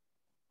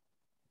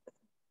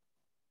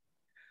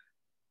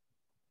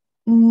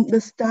 The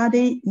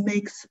study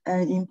makes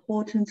an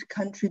important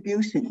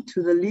contribution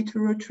to the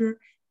literature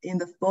in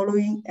the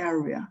following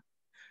area.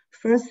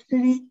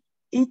 Firstly,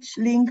 each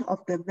link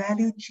of the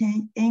value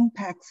chain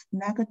impacts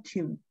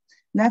negatively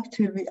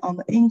on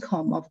the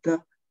income of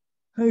the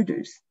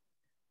herders.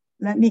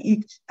 Let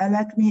me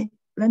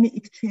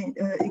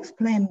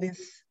explain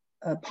this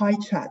pie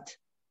chart.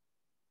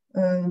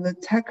 The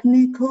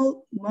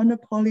technical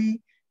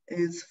monopoly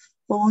is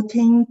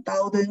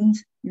 14,000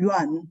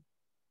 yuan,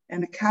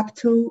 and the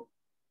capital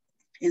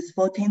is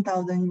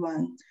 14,000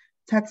 yuan.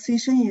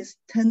 Taxation is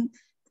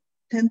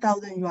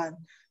 10,000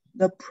 yuan.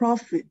 The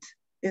profit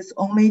is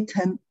only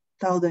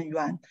 10,000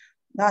 yuan.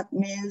 That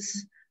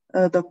means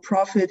the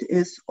profit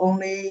is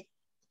only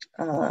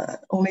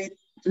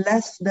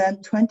less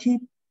than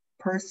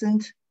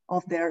 20%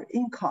 of their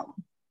income.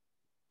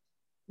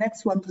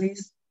 Next one,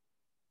 please.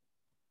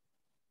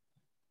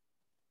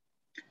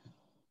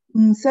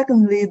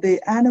 Secondly,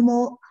 the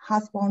animal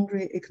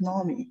husbandry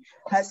economy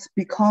has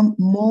become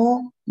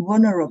more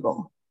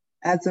vulnerable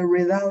as a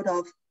result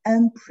of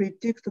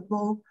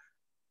unpredictable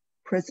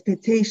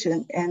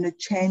precipitation and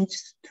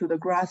changes to the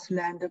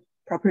grassland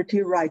property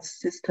rights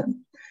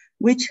system,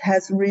 which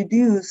has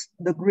reduced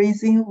the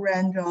grazing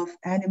range of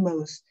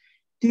animals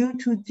due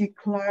to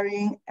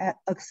declining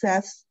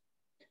access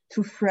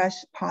to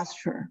fresh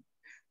pasture.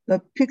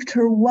 The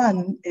picture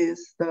one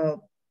is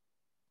the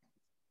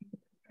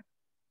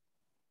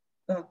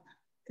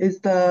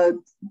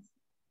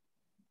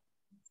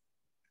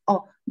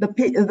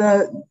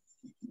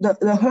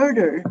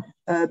herder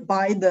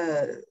by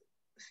the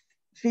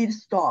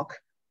feedstock.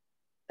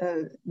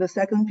 The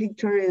second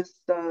picture is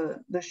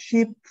the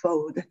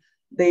sheepfold.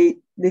 They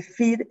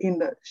feed in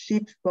the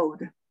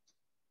sheepfold.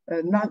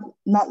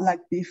 Not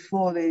like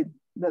before.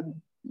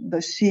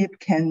 The sheep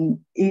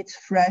can eat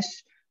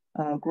fresh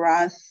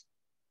grass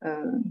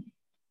on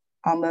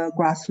the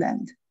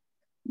grassland.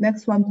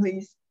 Next one,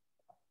 please.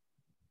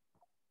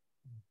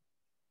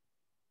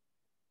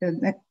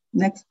 The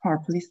next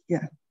part, please.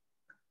 Yeah.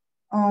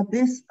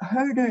 This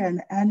herder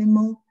and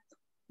animal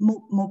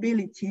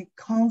mobility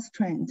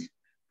constraint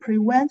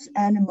prevents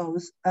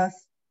animals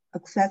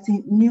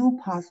accessing new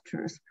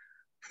pastures,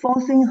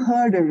 forcing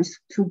herders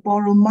to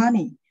borrow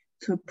money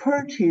to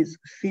purchase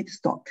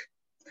feedstock,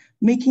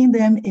 making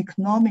them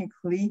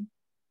economically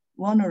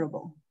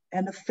vulnerable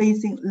and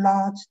facing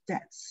large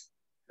debts.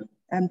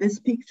 And this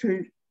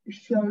picture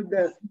showed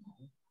the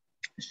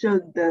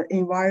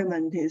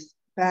environment is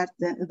bad,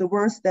 the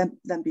worse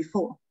than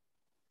before.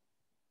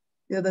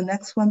 Yeah, the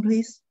next one,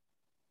 please.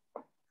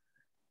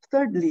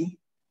 Thirdly,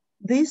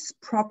 these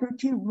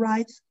property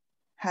rights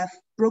have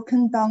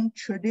broken down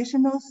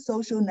traditional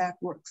social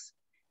networks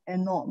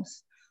and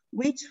norms,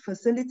 which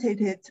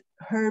facilitated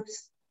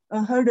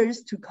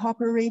herders to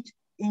cooperate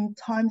in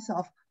times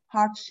of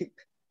hardship,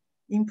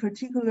 in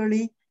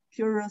particularly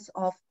periods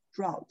of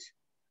drought.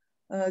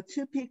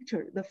 Two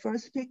pictures. The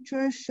first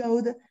picture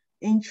showed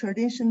in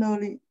traditional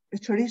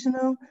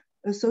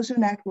social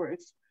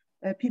networks,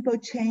 people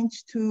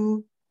change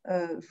to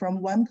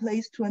from one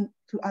place to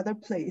other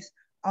place.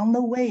 On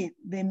the way,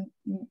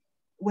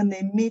 when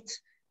they meet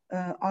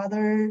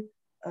other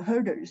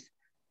herders,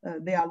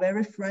 they are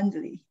very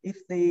friendly.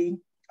 If they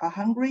are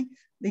hungry,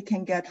 they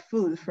can get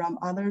food from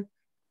other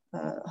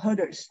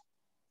herders.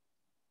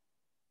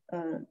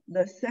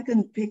 The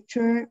second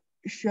picture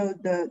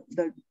showed the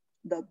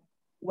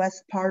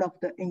west part of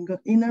the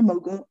inner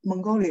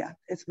Mongolia.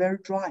 It's very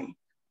dry.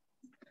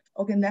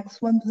 Okay,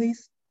 next one,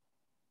 please.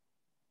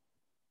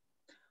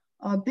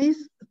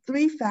 These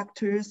three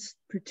factors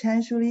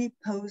potentially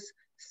pose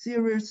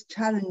serious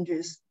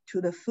challenges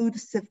to the food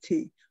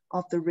safety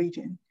of the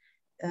region,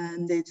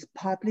 and its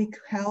public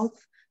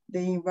health, the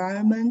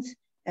environment,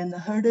 and the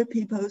herder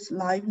people's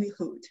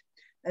livelihood,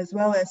 as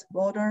well as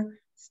border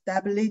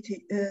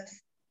stability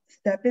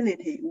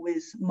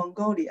with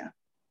Mongolia.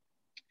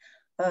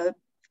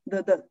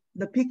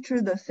 The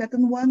picture, the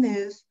second one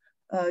is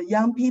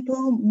young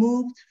people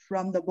moved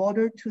from the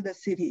border to the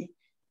city.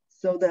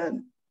 So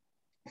the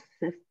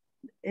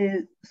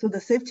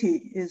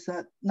safety is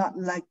not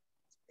like,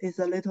 is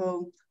a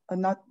little,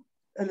 not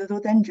a little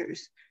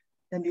dangerous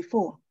than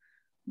before.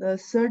 The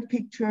third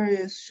picture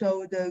is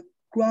show the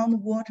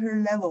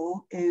groundwater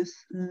level is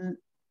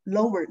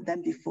lower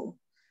than before.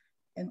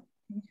 And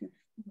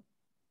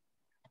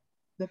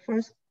the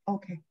first,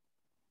 okay.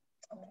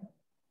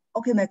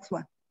 Okay, next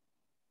one.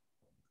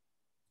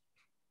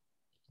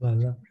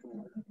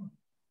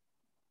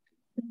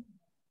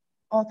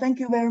 Oh, thank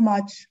you very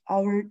much.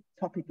 Our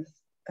topic is,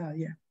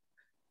 yeah,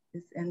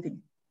 is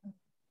ending.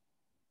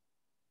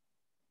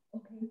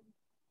 Okay.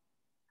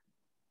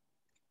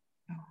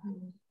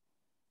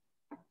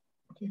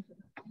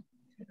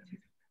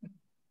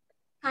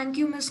 Thank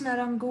you, Ms.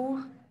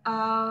 Narangu.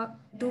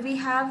 Do we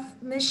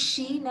have Ms.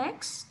 Shi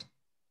next?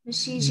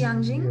 Ms. Shi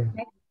Jiangjing?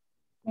 Yeah.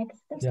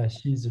 Next. Yeah,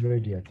 she's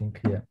ready, I think,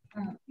 yeah.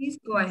 Please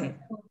go ahead.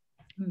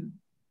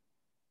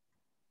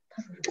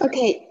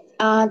 Okay,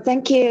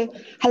 thank you.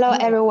 Hello,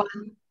 everyone.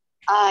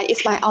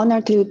 It's my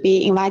honor to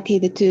be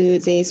invited to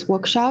this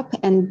workshop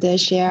and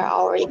share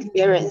our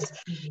experience.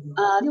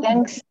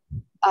 Thanks,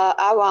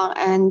 Awang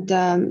and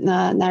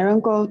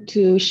Narangu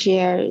to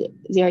share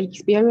their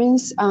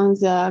experience on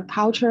the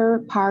culture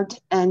part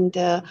and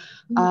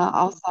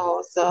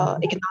also the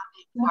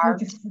economic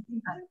part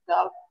and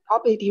the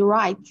property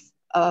rights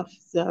of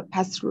the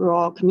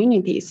pastoral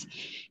communities.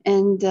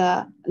 And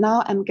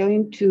now I'm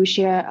going to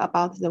share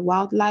about the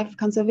wildlife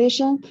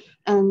conservation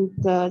and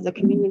the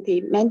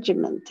community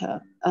management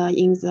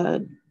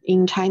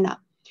in China.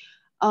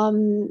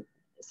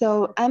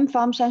 So I'm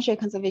from Shanshui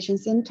Conservation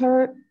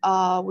Center.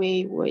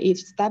 We were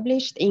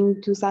established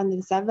in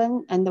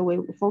 2007, and we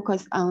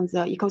focus on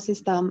the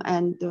ecosystem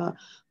and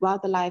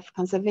wildlife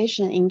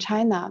conservation in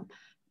China,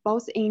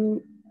 both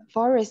in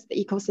forest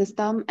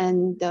ecosystem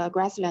and the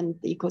grassland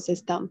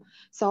ecosystem.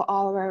 So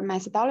our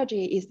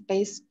methodology is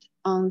based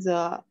on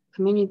the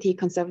community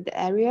conserved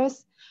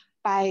areas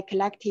by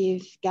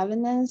collective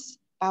governance,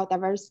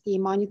 biodiversity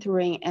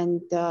monitoring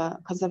and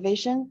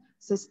conservation,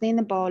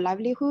 sustainable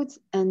livelihoods,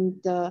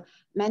 and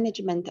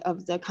management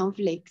of the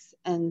conflicts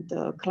and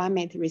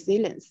climate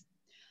resilience.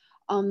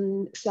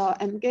 So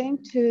I'm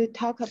going to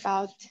talk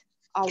about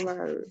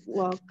our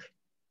work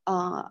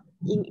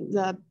in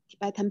the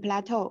Tibetan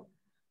Plateau.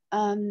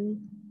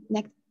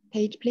 Next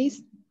page,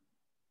 please.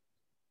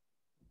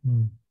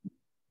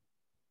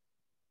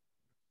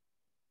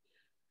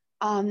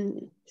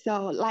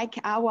 So like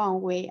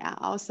Awang, we are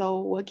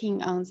also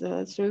working on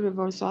the three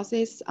river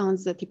sources on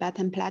the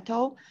Tibetan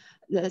Plateau,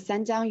 the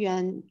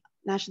Sanjiangyuan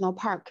National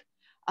Park,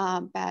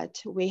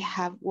 but we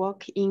have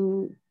worked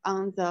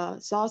on the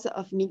source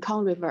of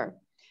Mekong River.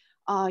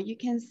 You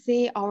can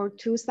see our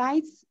two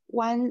sites,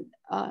 one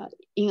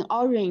in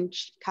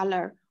orange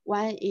color,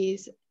 one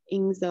is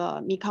in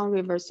the Mekong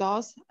River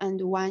source,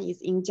 and one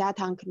is in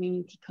Jiatang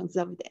Community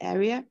Conserved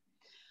Area.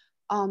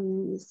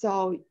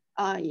 So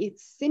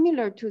it's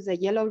similar to the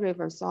Yellow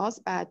River source,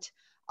 but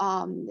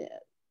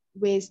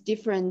with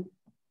different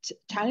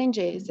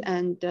challenges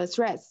and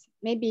threats.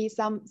 Maybe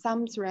some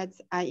threats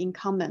are in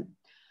common.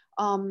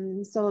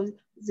 So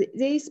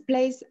this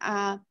place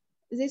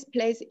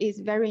is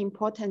very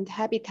important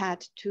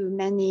habitat to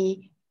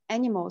many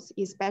animals,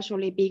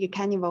 especially big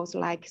carnivores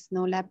like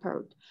snow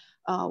leopard,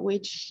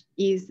 which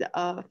is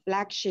a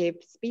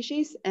flagship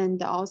species,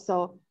 and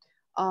also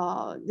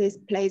this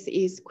place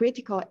is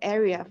critical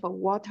area for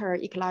water,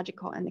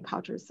 ecological, and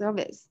cultural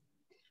service.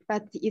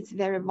 But it's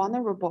very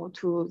vulnerable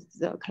to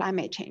the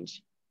climate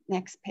change.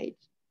 Next page,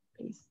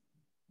 please.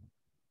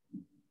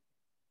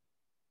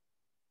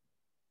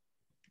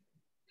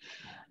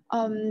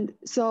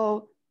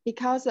 So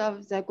because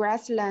of the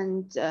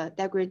grassland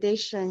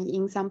degradation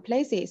in some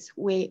places,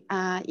 we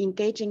are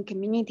engaging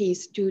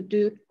communities to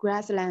do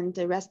grassland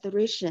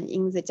restoration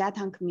in the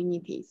Jiatang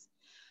communities.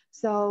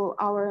 So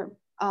our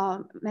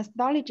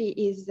methodology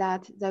is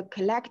that the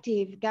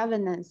collective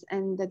governance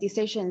and the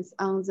decisions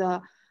on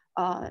the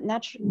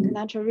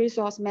natural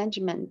resource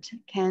management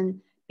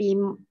can be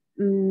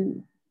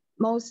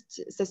most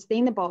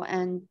sustainable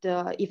and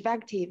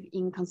effective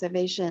in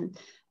conservation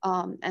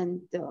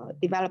and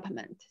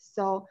development.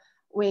 So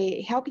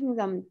we're helping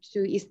them to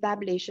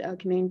establish a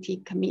community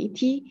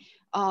committee.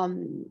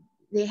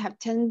 They have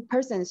 10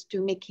 persons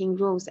to making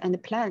rules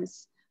and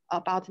plans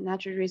about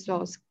natural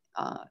resource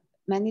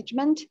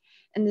management,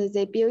 and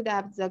they build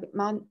up the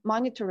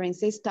monitoring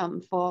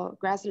system for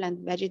grassland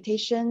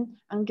vegetation,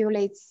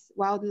 ungulates,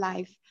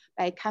 wildlife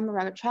by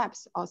camera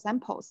traps or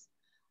samples.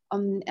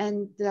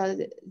 And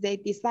they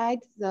decide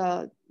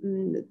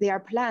their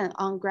plan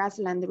on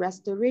grassland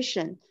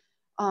restoration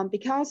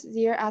because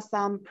there are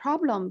some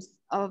problems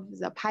of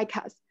the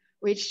pikas,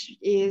 which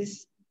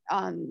is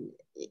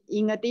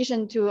in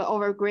addition to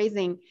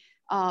overgrazing,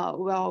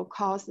 will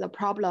cause the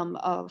problem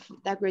of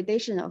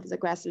degradation of the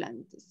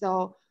grassland.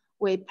 So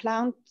we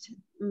plant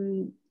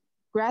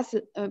grass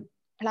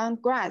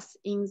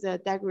in the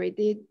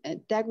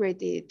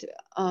degraded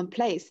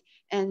place,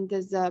 and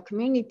the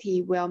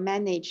community will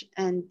manage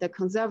and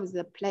conserve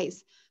the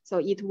place, so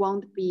it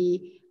won't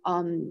be.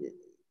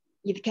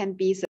 It can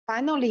be.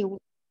 Finally,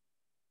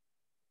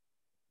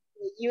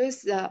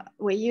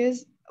 we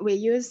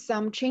use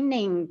some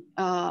training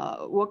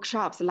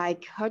workshops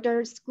like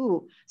herder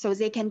school, so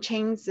they can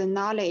change the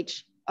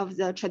knowledge of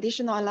the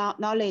traditional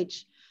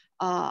knowledge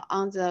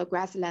on the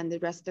grassland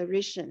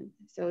restoration.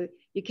 So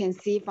you can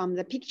see from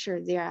the picture,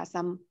 there are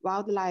some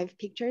wildlife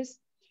pictures,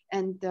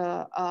 and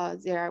there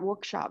are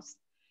workshops.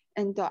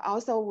 And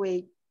also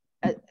we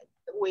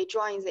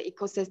join the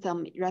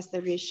ecosystem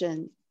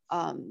restoration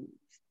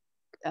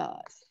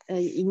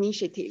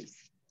initiatives.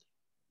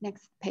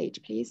 Next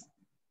page, please.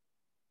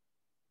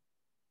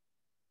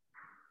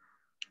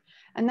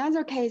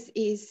 Another case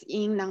is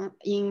in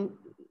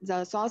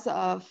the source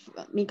of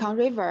Mekong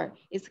River.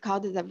 It's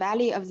called the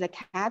Valley of the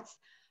Cats,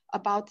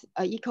 about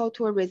an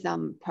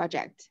ecotourism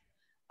project.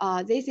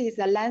 This is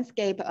a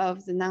landscape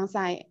of the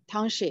Nansai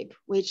Township,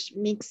 which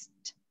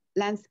mixed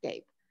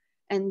landscape,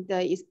 and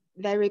is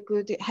very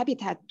good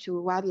habitat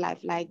to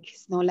wildlife like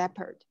snow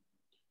leopard.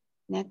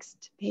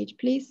 Next page,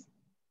 please.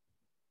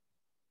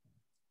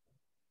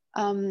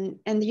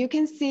 And you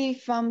can see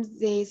from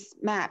this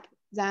map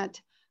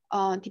that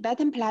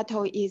Tibetan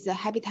Plateau is a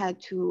habitat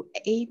to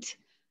 8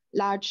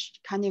 large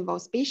carnivore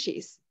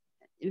species,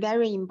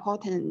 very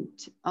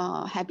important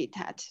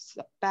habitat.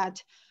 So,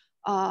 but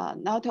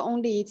not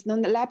only it's not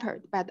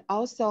leopard, but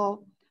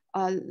also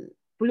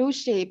blue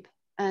sheep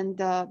and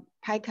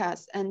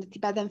pikas and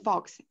Tibetan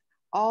fox,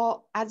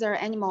 all other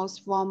animals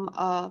from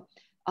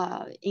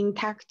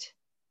intact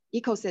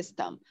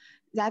ecosystem.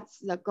 That's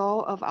the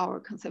goal of our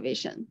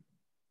conservation.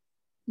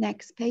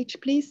 Next page,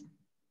 please.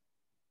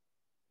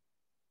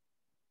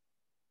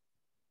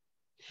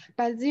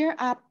 But there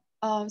are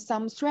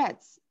some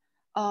threats.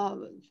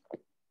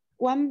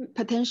 One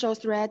potential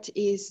threat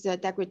is the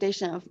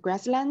degradation of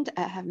grassland,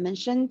 I have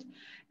mentioned.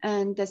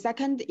 And the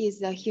second is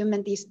the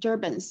human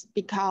disturbance,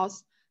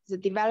 because the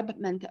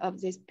development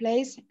of this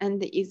place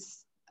and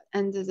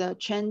the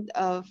trend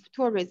of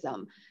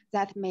tourism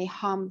that may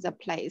harm the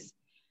place.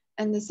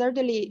 And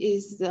thirdly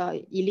is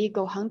the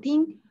illegal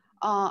hunting.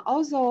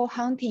 Also,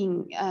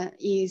 hunting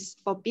is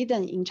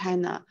forbidden in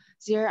China.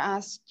 There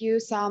are still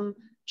some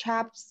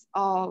traps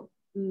or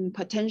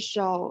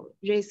potential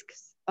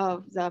risks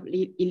of the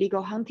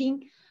illegal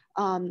hunting,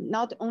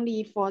 not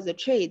only for the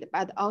trade,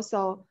 but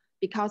also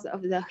because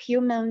of the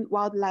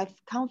human-wildlife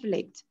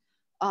conflict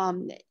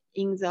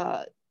in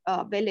the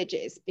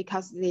villages,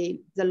 because the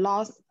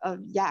loss of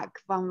yak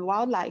from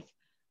wildlife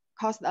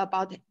cost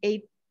about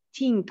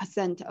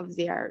 18% of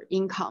their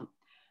income.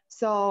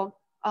 So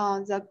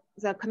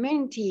the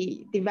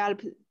community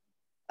developed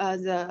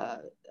a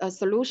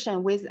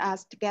solution with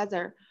us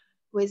together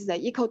with the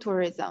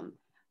ecotourism.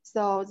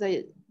 So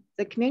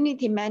the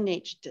community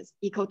managed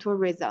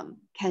ecotourism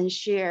can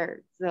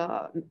share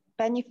the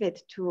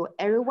benefit to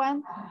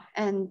everyone,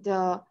 and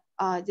the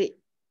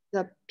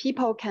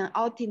people can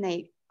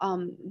alternate.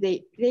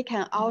 They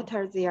can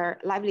alter their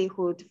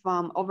livelihood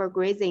from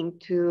overgrazing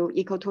to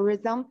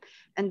ecotourism,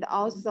 and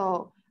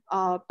also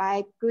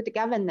by good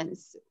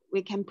governance,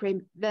 we can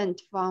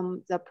prevent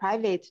from the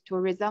private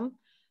tourism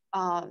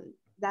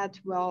that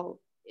will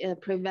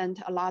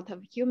prevent a lot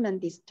of human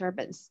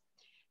disturbance.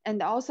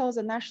 And also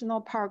the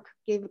national park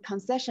give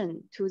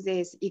concession to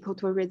this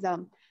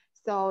ecotourism,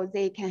 so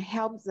they can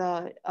help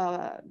the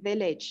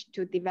village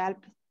to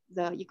develop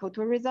the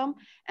ecotourism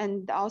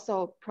and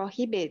also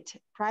prohibit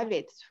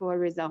private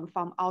tourism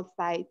from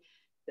outside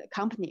the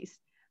companies.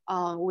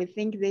 We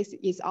think this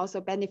is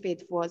also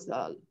benefit for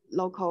the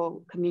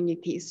local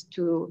communities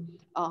to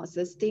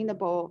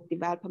sustainable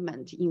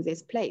development in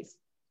this place.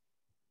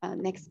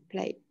 Next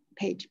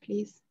page,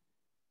 please.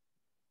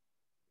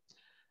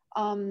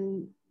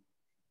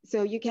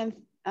 So you can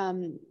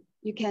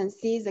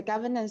see the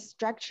governance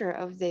structure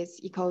of this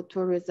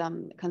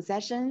ecotourism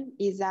concession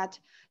is that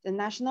the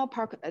National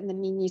Park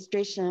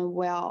Administration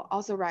will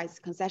authorize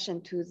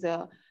concession to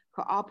the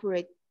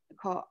cooperatives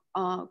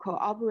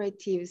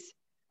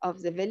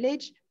of the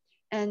village,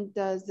 and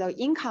the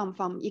income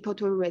from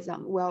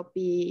ecotourism will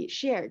be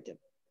shared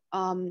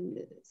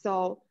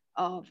So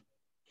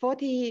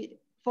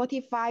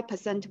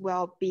 45%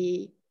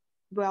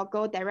 will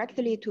go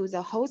directly to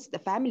the host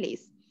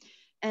families,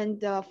 and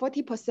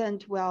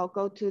 40% will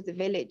go to the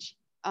village.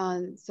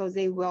 So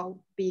they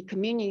will be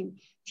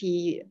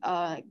community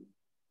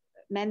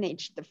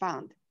managed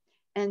fund.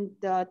 And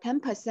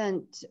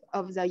 10%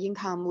 of the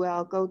income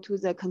will go to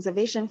the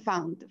conservation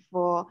fund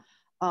for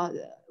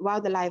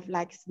wildlife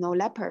like snow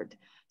leopard.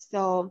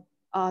 So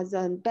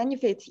the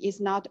benefit is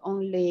not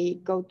only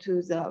go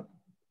to the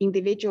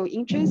individual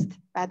interest,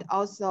 but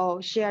also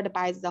shared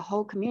by the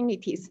whole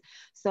communities.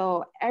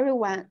 So every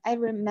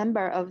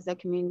member of the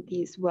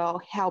communities will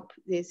help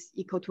this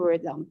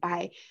ecotourism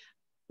by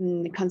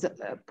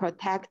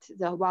protect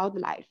the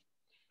wildlife.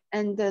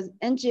 And the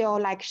NGO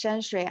like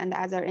Shanshui and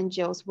other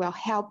NGOs will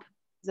help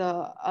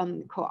the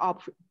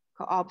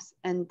co-ops,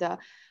 and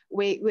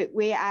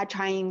we are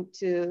trying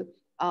to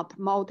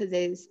promote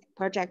this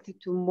project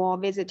to more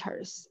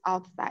visitors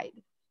outside.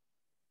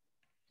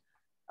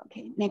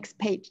 Okay, next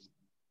page.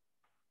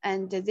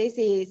 And this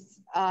is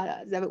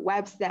the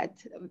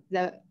website,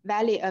 the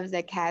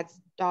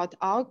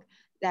valleyofthecats.org,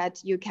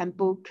 that you can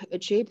book a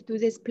trip to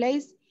this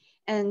place.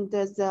 And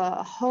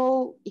the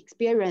whole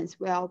experience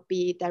will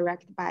be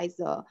directed by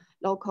the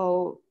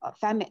local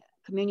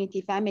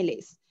community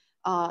families.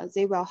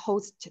 They will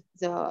host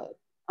the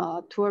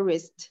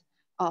tourists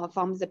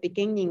from the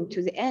beginning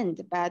to the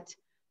end, but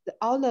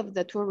all of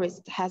the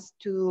tourists has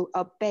to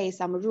obey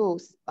some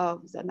rules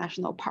of the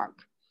national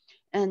park.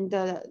 And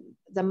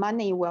the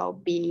money will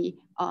be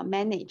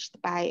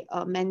managed by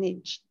a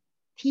managed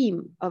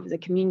team of the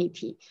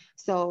community.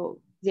 So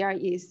there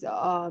is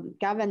a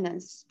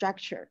governance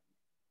structure.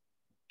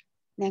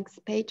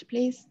 Next page,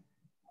 please.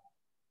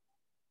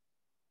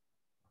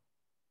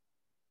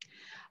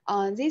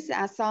 These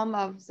are some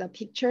of the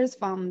pictures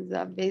from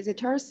the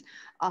visitors.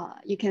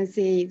 You can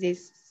see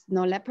this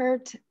snow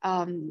leopard.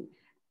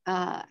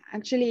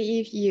 Actually,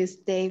 if you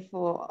stay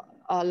for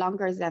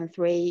longer than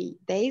 3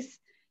 days,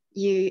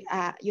 you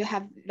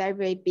have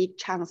very big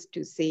chance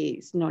to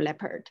see snow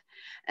leopard.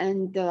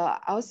 And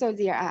also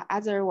there are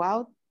other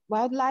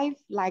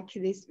wildlife like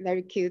this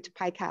very cute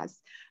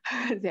pikas.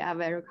 They are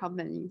very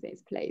common in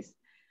this place.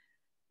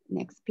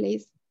 Next,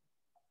 please.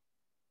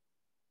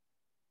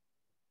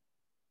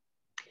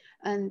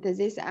 And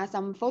these are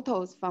some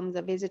photos from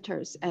the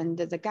visitors and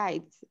the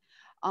guides.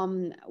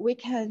 We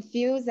can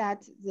feel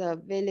that the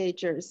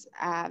villagers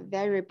are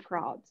very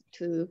proud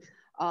to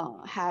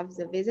have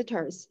the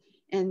visitors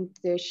and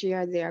they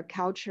share their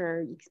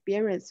culture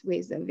experience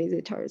with the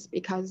visitors,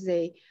 because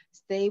they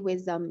stay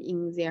with them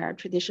in their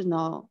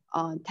traditional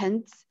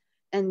tents,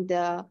 and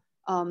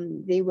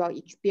they will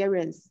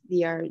experience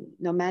their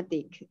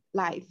nomadic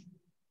life.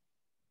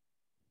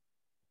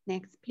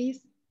 Next,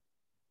 please.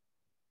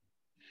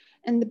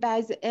 And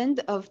by the end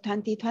of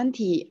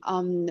 2020,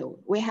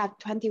 we have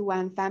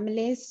 21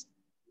 families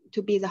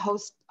to be the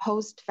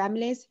host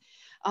families.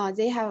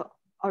 They have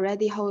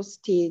already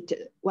hosted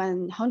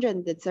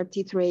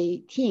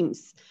 133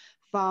 teams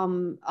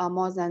from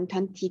more than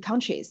 20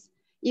 countries.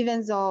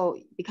 Even though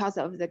because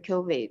of the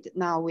COVID,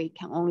 now we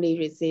can only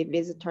receive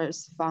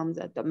visitors from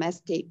the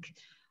domestic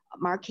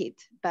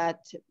market,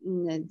 but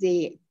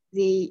they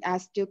are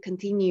still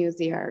continue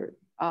their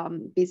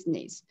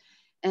business.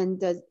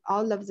 And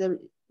all of the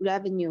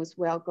revenues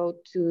will go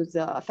to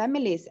the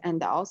families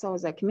and also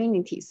the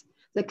communities.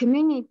 The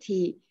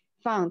community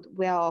fund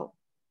will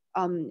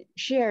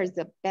share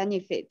the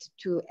benefit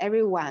to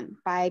everyone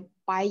by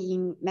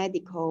buying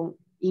medical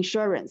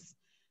insurance.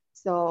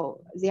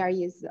 So there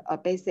is a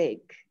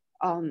basic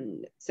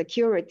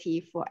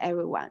security for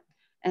everyone.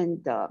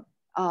 And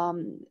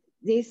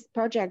this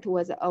project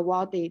was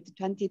awarded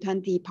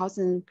 2020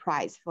 Paulson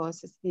Prize for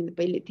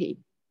Sustainability.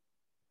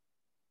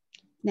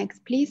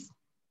 Next, please.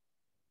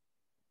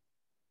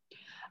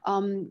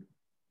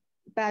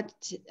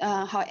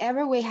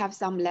 However, we have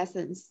some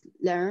lessons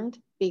learned,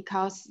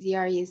 because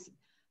there is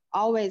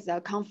always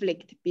a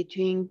conflict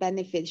between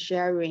benefit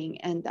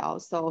sharing and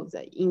also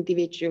the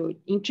individual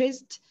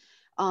interest.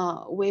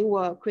 We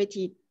were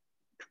criticized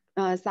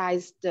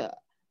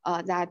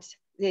that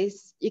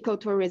this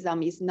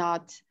ecotourism is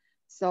not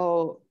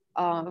so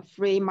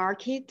free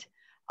market,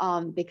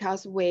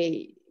 because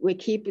we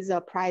keep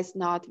the price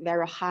not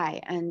very high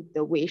and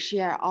we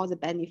share all the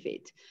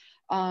benefit.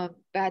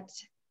 But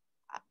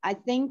I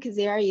think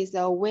there is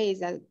a way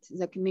that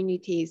the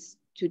communities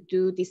to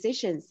do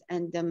decisions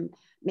and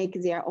make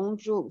their own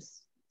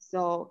rules.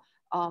 So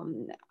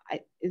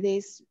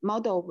this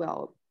model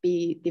will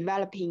be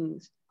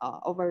developing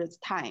over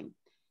time.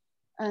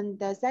 And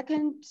the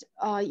second,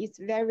 it's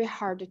very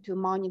hard to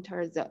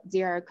monitor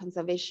their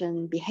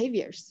conservation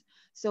behaviors.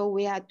 So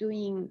we are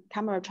doing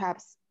camera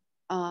traps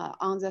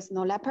on the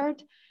snow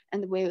leopard,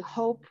 and we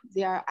hope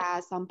there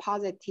are some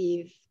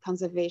positive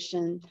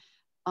conservation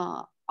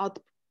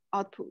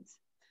outputs.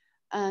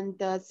 And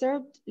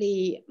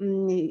thirdly,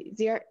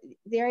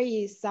 there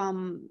is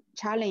some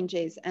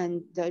challenges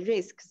and the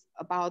risks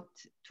about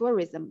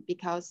tourism,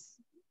 because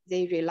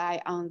they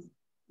rely on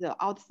the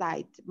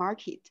outside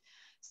market.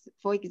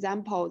 For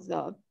example,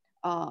 the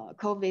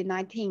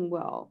COVID-19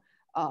 will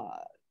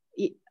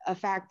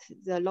affect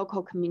the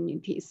local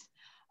communities.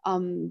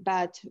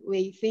 But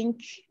we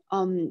think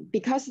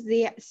because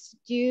they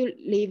still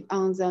live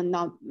on the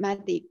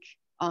nomadic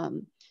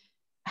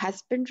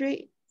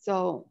husbandry,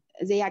 so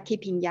they are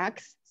keeping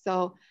yaks.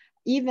 So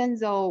even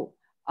though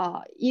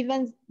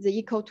even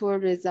the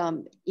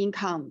ecotourism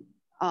income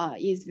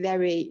is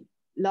very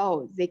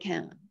low, they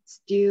can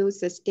still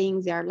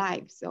sustain their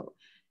life. So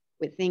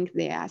we think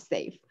they are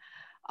safe.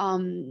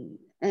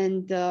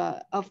 And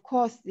of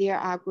course, there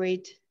are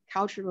great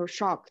cultural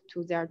shock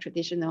to their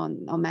traditional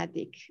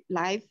nomadic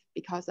life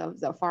because of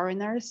the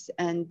foreigners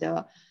and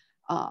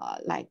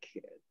like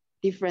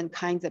different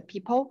kinds of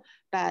people.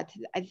 But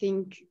I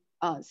think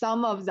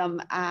some of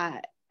them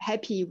are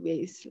happy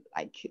with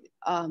like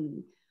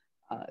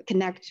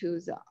connect to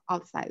the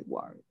outside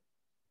world.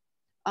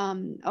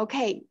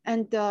 Okay,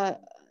 and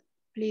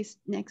please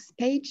next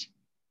page.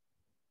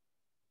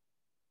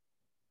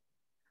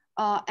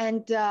 I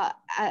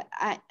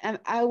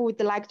would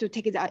like to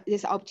take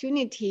this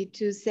opportunity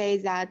to say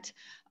that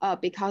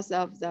because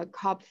of the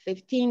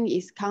COP15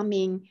 is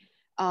coming,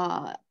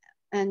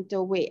 and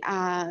we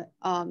are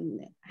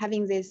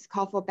having this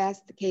call for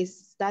best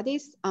case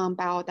studies on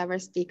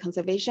biodiversity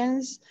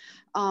conservations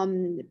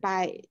to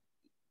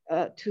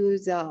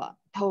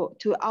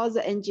all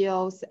the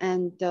NGOs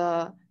and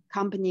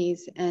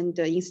companies and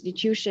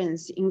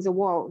institutions in the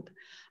world.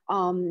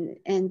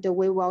 And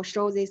we will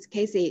show these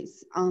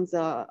cases on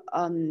the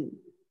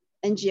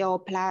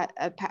NGO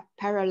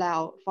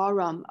parallel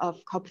forum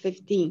of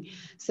COP15.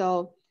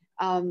 So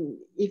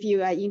if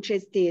you are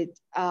interested,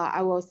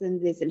 I will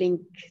send this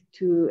link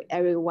to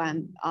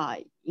everyone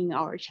in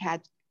our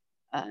chat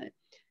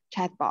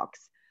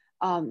box.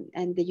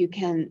 And you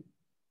can,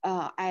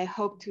 I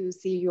hope to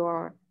see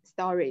your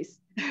stories.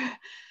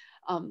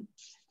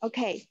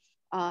 Okay,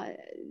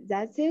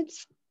 that's it.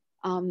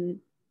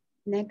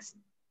 Next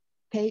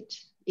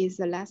page is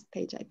the last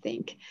page, I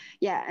think.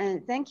 Yeah,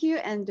 and thank you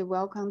and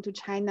welcome to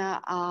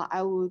China.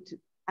 I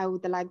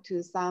would like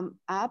to sum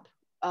up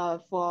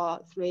for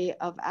three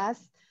of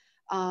us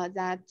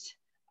that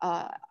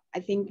I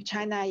think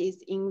China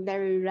is in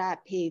very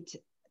rapid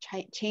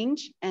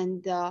change,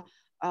 and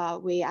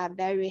we are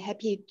very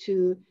happy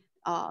to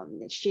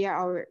share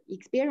our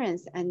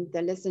experience and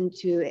listen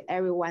to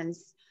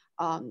everyone's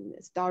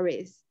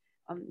stories.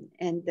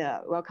 And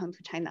welcome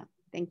to China.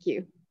 Thank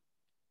you.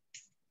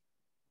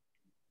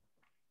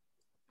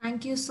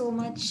 Thank you so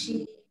much,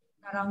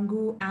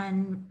 Narangu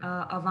and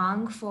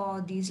Awang,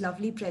 for these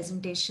lovely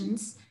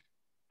presentations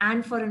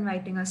and for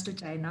inviting us to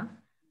China.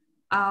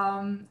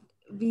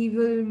 We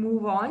will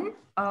move on.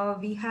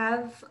 We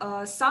have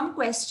some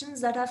questions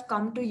that have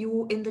come to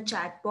you in the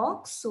chat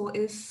box. So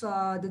if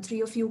the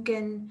three of you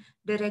can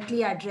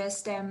directly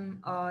address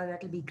them,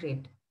 that'll be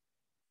great.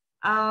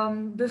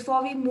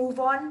 Before we move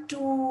on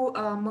to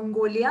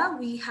Mongolia,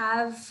 we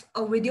have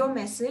a video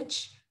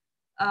message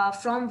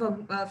from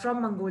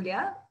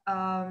Mongolia,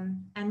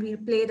 and we'll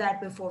play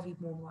that before we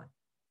move on.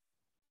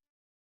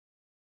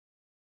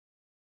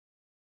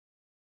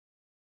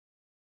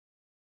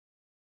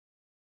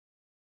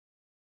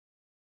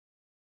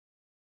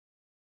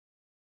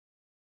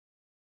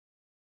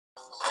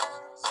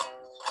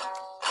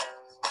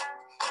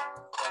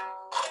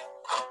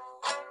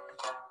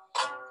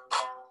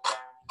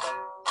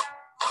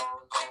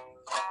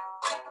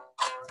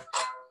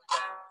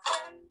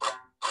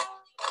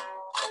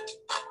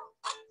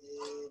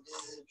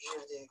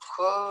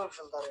 Көп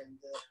жылдар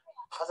енді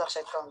қазақша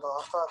айтқанда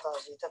ата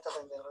жеті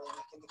атадан бері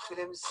мекендеп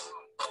келеміз.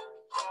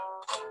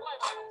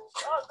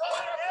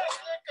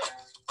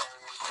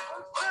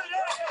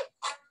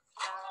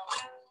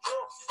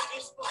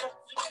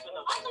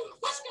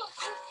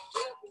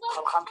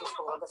 Ал қамтылып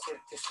болғанда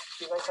серіктестік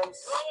деп айтамыз.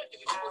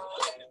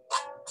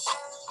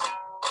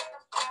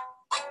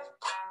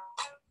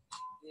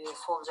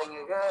 Сол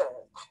жаңағы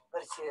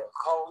бір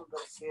қауым,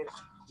 бір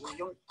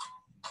ұйым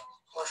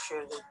осы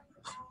жерде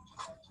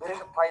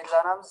бірігіп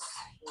пайдаланамыз.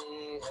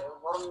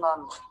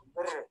 Бұрыннан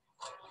бір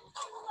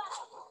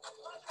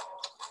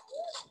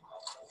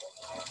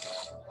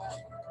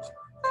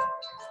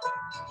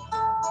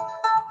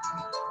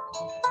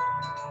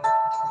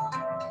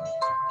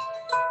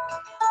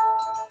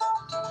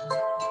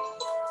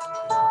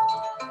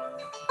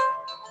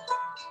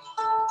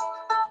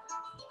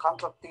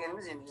қамтылып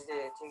дегеніміз енді бізде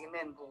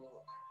тегінен бұл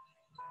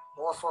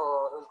осы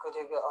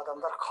өлкедегі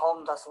адамдар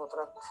қауымдасып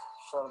отырады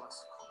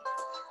шығармасы.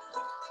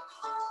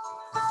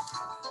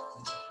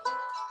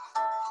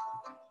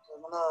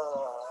 Мына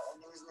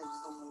негізінен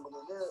біздің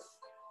Монголияда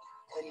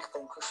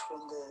тарихтан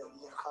көшпенді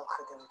елдер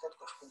халқы деп айтады,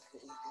 көшпенді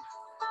елдер.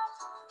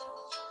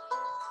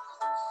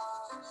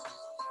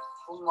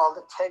 Бұл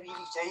малды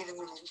табиғи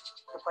жайылыммен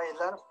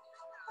пайдаланып,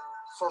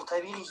 сол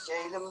табиғи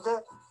жайылымды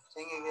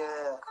жаңағы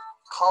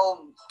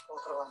қауым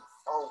отырған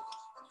ауыл.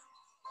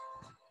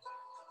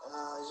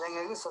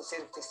 Жаңағы сол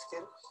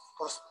серіктестіктер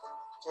дұрыс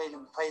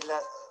жайылым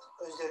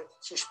өздері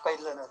шешіп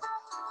пайдаланады.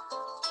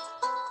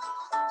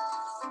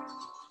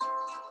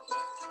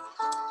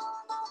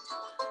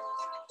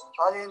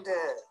 Ал енді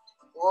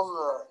ол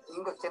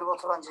еңбектеніп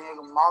отырған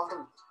жаңағы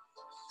малдың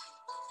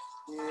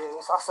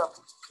аса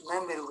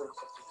мән беру керек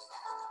болып тұр.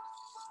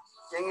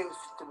 Жаңағы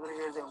сүтті бір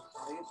жерден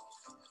құйып,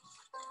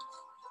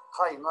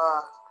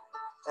 қаймақ,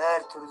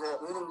 әр түрлі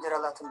өнімдер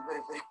алатын бір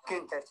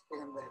біріккен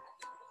тәртіппен бір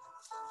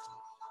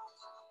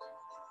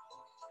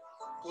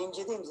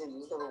емже дейміз енді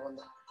бізде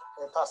болғанда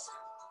тас.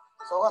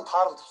 Соған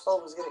тарылтып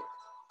ұстауымыз керек.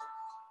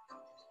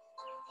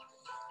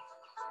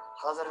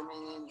 Қазір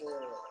мен енді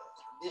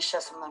 5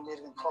 жасымнан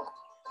берген толық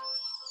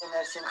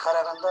нәрсені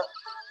қарағанда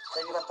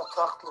табиғатта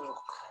тұрақтылық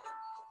жоқ.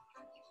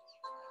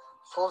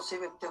 Сол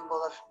себептен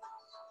болар.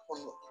 Бұл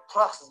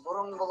тұрақсыз.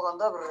 Бұрын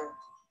болғанда бір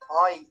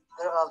ай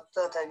бір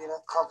қалыпты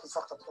табиғат қалпын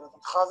сақтап тұрады.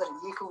 Қазір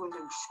 2 күнде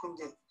 3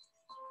 күнде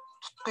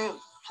тұтқиыл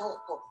суық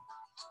болып,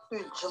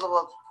 тұтқиыл жылы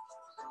болып,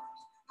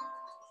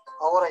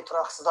 ауа райы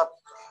тұрақсыздап.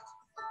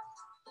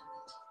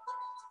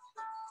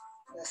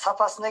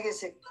 Сапасына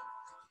келсек,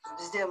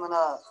 бізде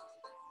мына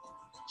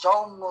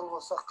жауын мол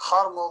болса,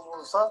 қар мол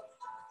болса,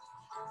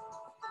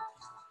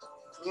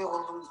 не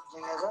қылдың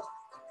жаңағы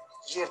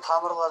жер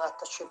тамырланады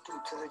да шөптің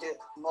түрі де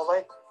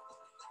молайып.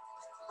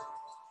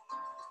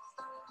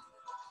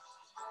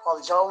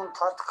 Ал жауын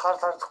тартық, қар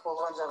тартық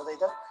болған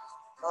жағдайда,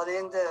 ал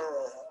енді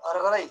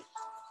ары қарай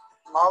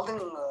малдың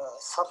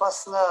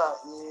сапасына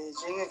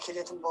жаңа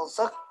келетін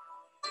болсақ,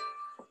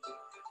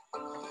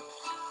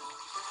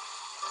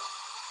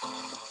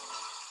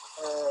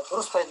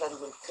 дұрыс пайдалану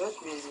керек.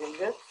 4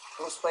 мезгілді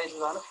дұрыс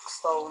пайдаланып,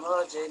 қыстауына,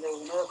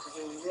 жайлауына,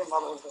 күзеуіне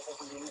мал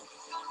қозғасатын деймін.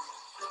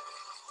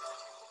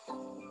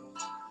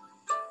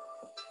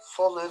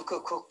 Сол өлке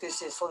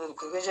көктесе, сол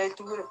өлкеге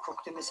жайылту керек,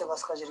 көктемесе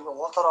басқа жерге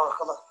отар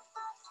арқылы.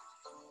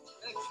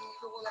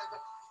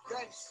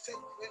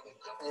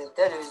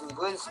 Дәл өзінің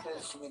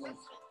бөлісіменен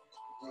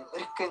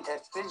біріккен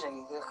тәртіппен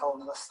жаңағы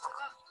қауымдастық.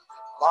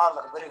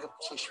 Барлығы бірігіп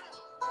шешіп.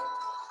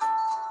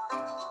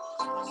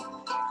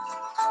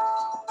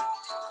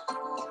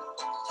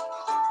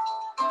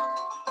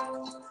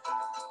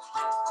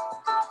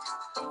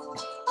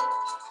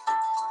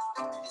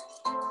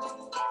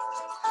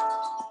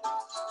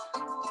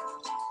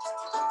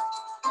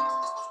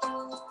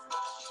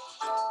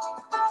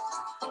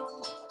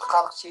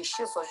 Халық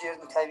шешсе, сол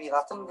жердің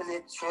табиғатын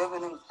білет,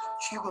 шөбінің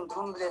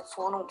шүйгіндігін білет,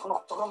 суының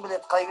тұнықтығын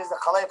білет, қай кезде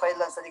қалай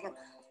пайдаланса деген,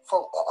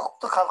 сол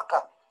құқықты халыққа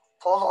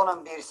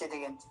толығынан берсе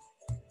деген.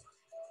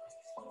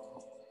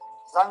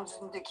 Заң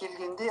жүзінде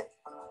келгенде,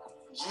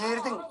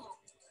 жердің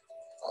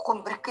құқын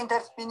біріккен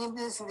тәртіппен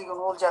емделсін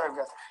деген ол жарап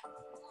жатыр.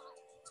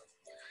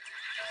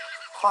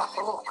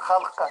 Тұрақтылық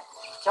халыққа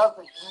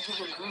жалпы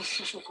билеген өз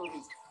шешетін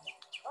дейді.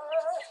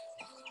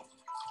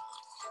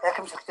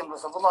 Әкімшіліктен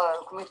болса, бұл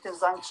үкіметтен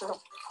заң шығып,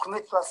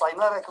 үкімет болса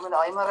аймақ әкіміне,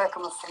 аймақ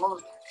әкімі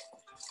ұсынылып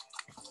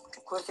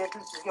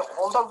көрсетіліп, бізге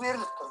қолдау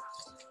беріліп тұр.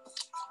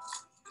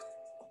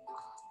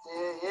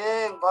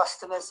 Ең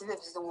басты мәселе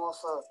біздің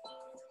осы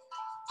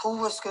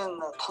туып өскен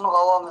тұнық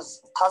ауамыз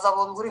таза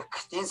болу керек,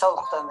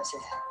 денсаулықта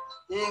мәселе.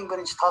 Ең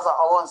бірінші таза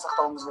ауаны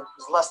сақтауымыз керек,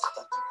 біз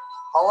ластықтан.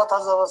 Ауа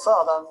таза болса,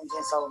 адамның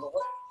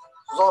денсаулығы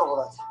зор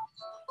болады.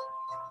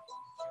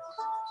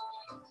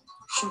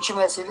 Үшінші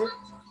мәселе,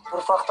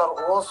 ұрпақтар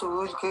осы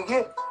өлкеге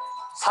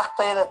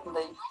сақтай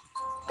алатындай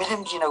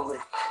білім жинау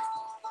керек.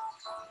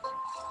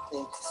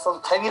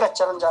 Сол табиғат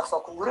жағын жақсы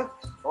оқу керек.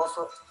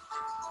 Осы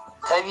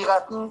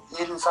табиғатын,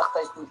 елін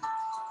сақтайтын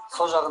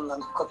сол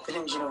жағынан көп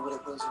білім жинау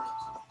керек өзіне.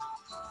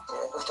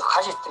 Өте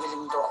қажетті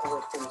білімді оқу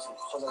керек деген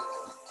солай.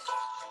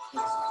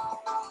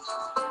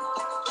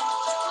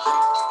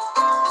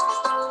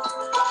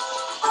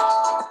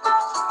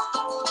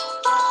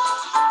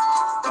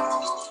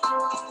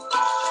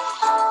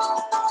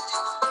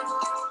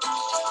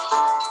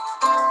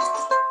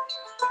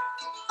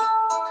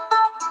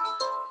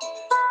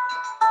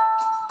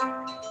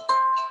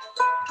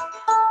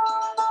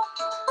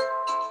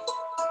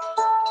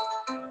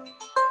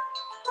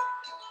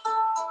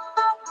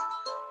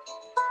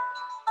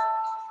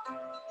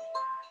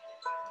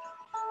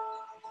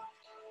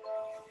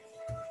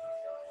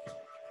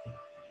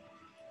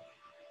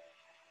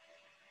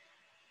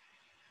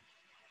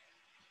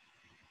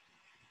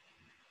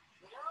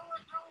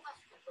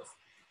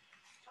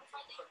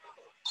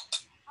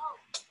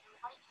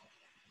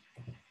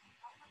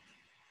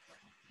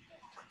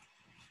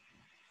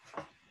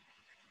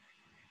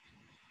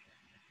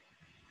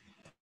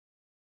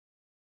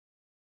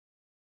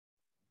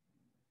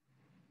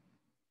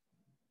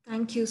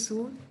 Thank you,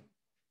 Sue.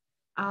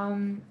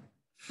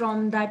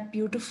 From that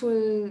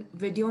beautiful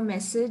video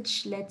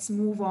message, let's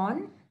move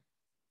on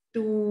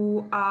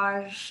to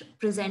our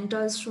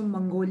presenters from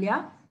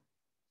Mongolia.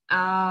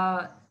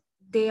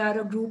 They are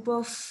a group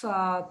of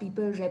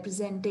people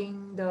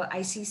representing the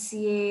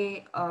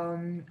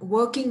ICCA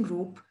working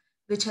group,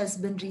 which has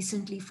been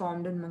recently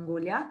formed in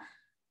Mongolia.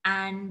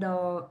 And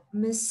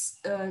Ms.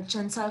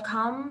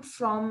 Chansalkham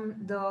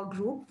from the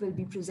group will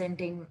be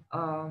presenting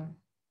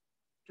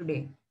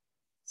today.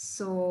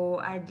 So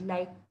I'd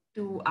like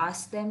to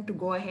ask them to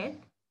go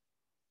ahead.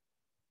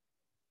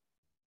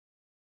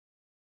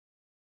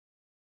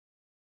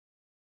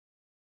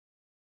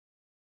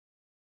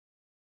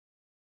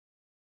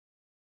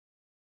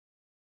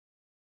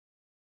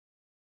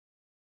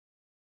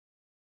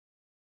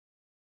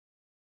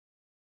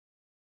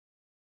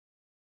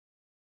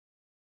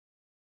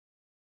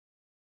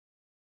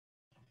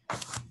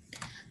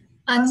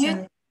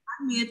 Unmute.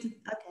 Unmute.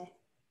 Okay.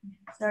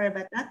 Sorry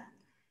about that.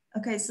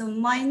 Okay, so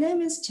my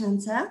name is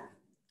Chanta.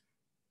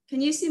 Can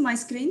you see my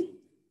screen?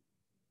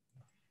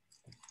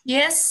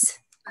 Yes,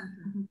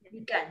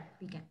 we can.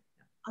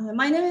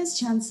 My name is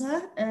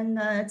Chanta, and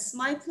it's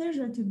my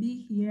pleasure to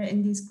be here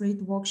in this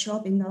great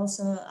workshop and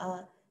also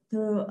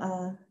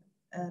to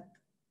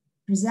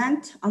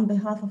present on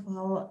behalf of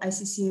our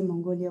ICCA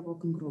Mongolia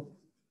Working Group.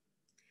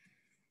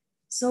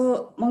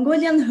 So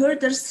Mongolian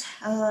herders,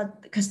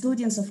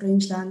 custodians of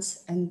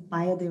rangelands and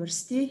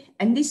biodiversity.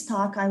 In this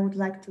talk, I would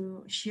like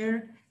to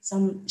share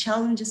some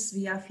challenges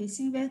we are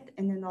facing with,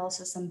 and then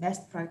also some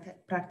best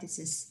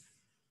practices.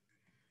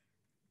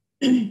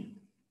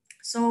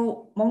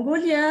 So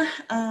Mongolia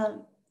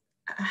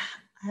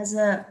has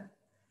a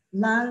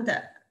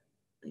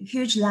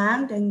huge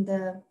land, and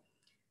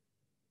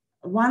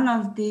one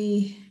of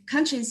the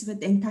countries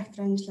with intact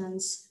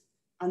rangelands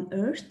on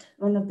Earth,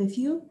 one of the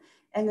few.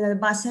 And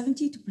about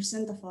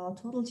 72% of our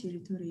total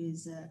territory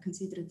is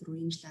considered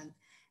rangeland.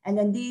 And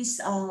then these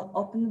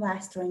open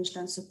vast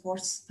rangeland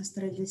supports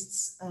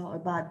pastoralists,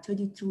 about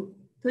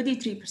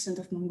 33%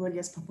 of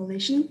Mongolia's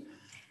population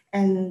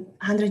and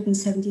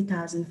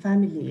 170,000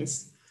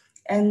 families.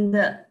 And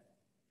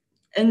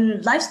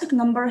livestock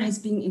number has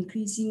been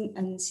increasing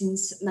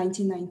since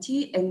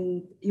 1990.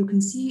 And you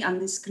can see on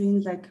the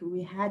screen, like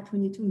we had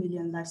 22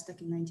 million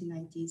livestock in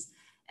 1990s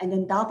and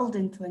then doubled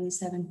in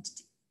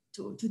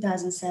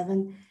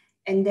 2007,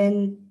 and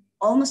then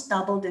almost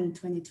doubled in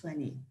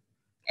 2020.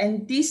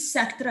 And this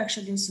sector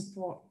actually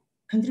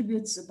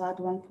contributes about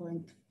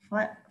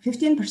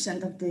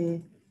 15% of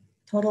the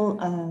total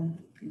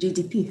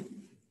GDP.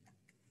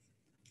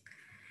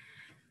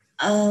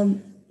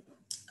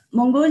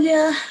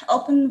 Mongolia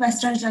open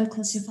West Rangeland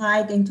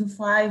classified into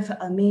 5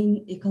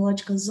 main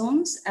ecological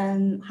zones,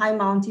 and high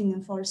mountain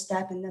and forest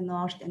steppe in the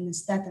north, and the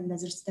steppe and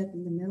desert steppe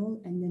in the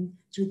middle, and then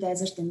true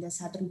desert in the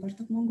southern part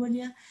of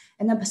Mongolia.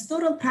 And the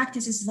pastoral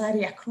practices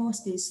vary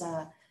across these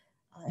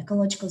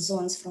ecological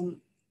zones,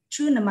 from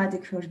true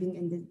nomadic herding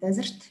in the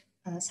desert,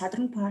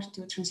 southern part,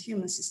 to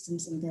transhuman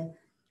systems in the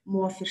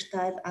more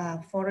fertile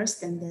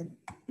forest in the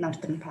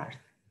northern part.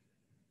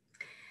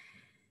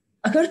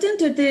 According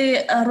to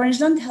the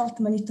rangeland health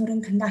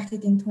monitoring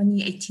conducted in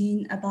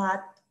 2018,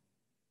 about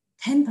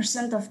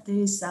 10% of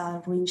these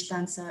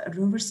rangelands are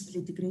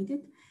irreversibly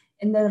degraded.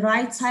 In the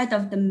right side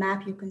of the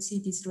map, you can see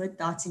these red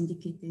dots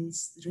indicate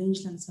these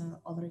rangelands are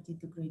already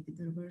degraded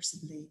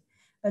irreversibly.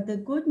 But the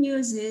good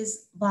news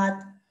is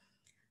that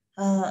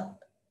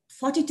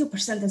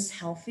 42% is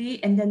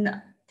healthy, and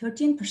then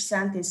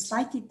 13% is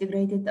slightly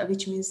degraded,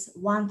 which means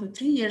 1 to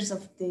 3 years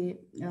of the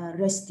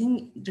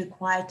resting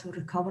required to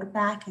recover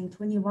back, and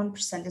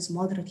 21% is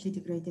moderately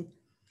degraded,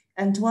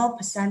 and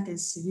 12%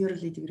 is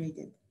severely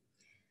degraded.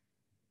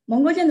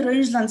 Mongolian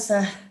rangelands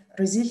are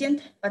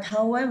resilient, but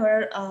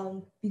however,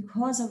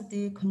 because of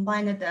the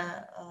combined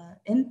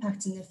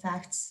impacts and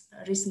effects,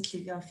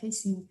 recently we are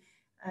facing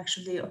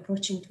actually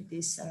approaching to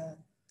this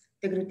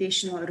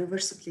degradation or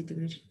irreversibly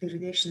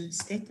degradation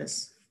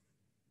status.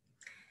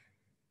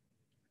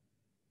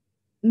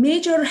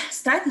 Major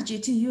strategy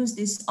to use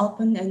this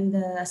open and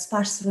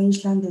sparse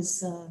rangeland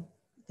is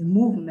the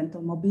movement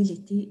or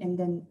mobility. And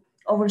then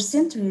over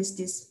centuries,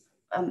 this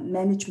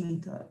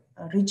management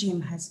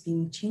regime has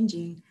been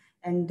changing,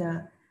 and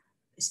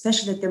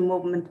especially the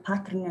movement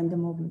pattern and the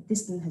movement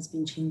distance has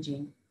been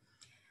changing.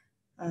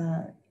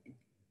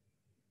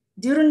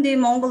 During the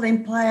Mongol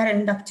Empire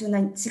and up to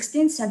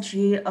 16th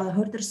century,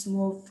 herders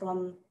moved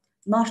from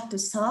north to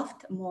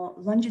south, more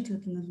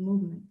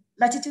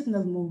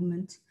latitudinal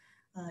movement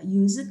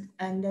used.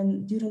 And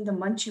then during the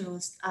Manchu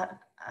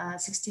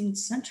 16th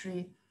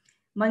century,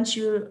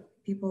 Manchu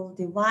people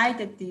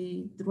divided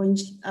the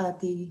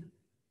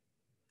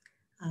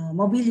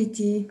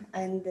mobility,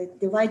 and they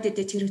divided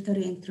the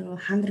territory into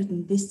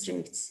 100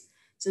 districts.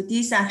 So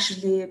these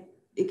actually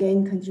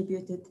again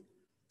contributed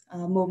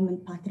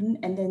movement pattern.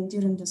 And then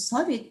during the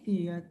Soviet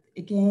period,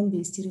 again,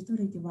 this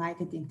territory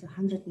divided into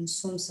 100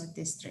 Somsa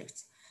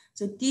districts.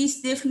 So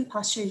these different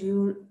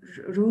pasture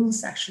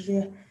rules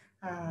actually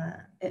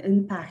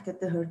impacted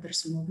the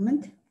herders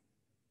movement.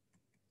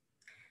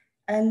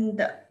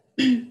 And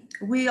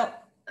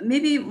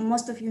maybe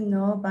most of you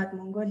know, but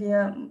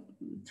Mongolia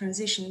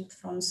transitioned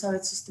from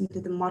Soviet system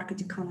to the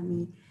market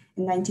economy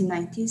in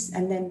 1990s.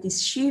 And then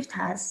this shift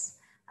has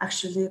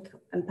actually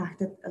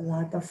impacted a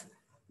lot of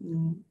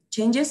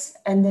changes.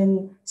 And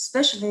then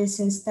especially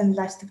since then,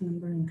 livestock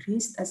number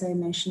increased, as I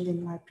mentioned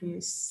in my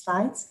previous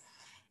slides.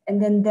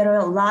 And then there are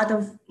a lot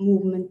of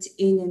movement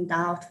in and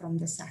out from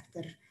the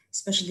sector,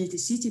 especially the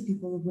city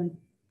people when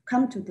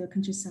come to the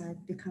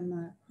countryside, become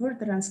a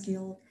herder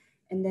unskilled.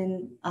 And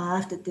then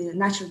after the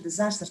natural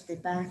disasters, they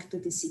back to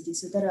the city.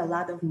 So there are a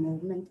lot of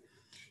movement.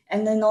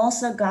 And then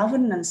also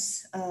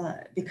governance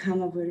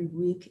become very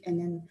weak. And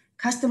then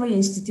customary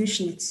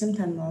institution, it's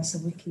sometimes also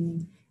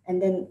weakening.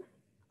 And then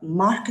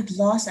market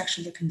loss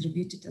actually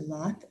contributed a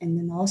lot, and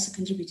then also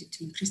contributed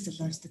to increase the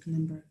livestock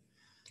number.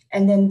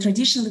 And then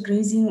traditional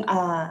grazing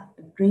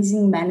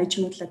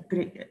management,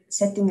 like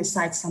setting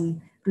aside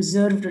some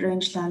preserved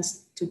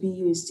rangelands to be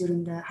used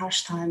during the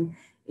harsh time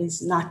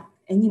is not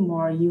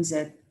anymore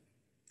used.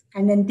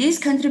 And then this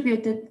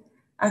contributed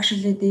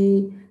actually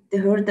the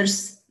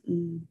herders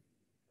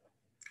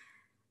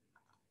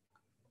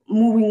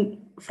moving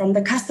from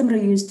the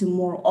customary use to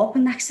more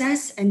open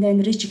access, and then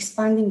rich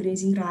expanding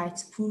grazing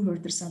rights, poor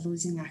herders are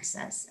losing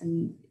access,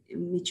 and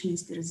which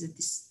means there is a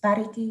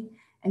disparity.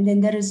 And then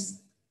there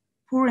is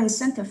poor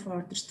incentive for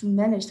herders to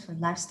manage for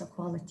livestock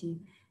quality.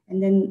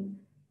 And then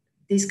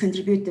this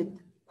contributed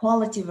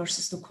quality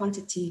versus the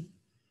quantity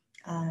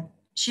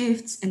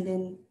shifts, and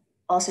then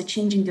also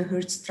changing the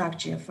herd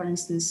structure. For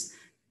instance,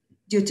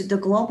 due to the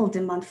global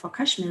demand for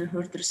cashmere,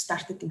 herders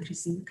started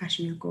increasing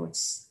cashmere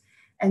goats.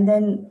 And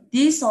then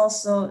this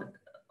also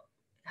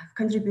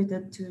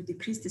contributed to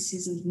decreased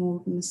seasonal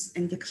movements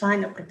and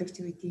decline of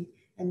productivity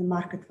and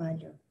market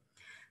value.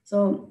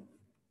 So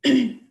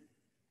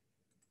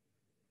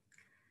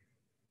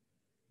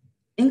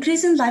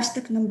increasing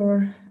livestock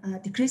number,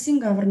 decreasing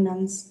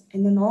governance,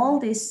 and then all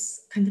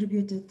this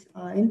contributed,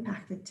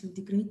 impacted to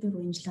degrade the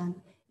rangeland,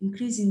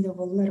 increasing the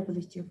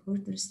vulnerability of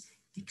herders,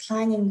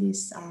 declining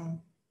this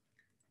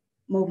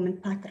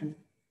movement pattern.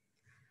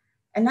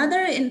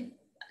 Another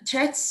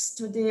threats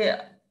to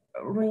the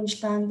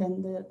rangeland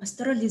and the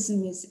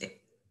pastoralism is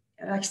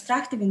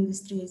extractive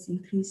industry is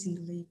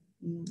increasingly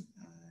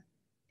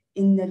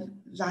in the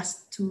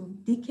last 2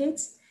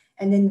 decades.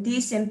 And then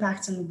these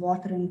impacts on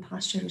water and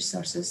pasture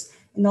resources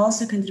and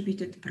also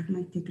contributed to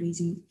permanent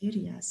grazing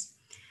areas.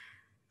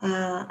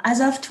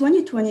 As of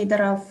 2020,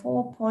 there are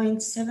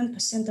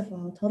 4.7% of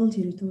our total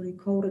territory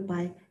covered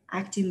by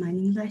active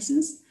mining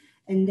license.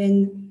 And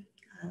then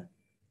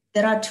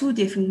there are 2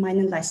 different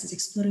mining licenses,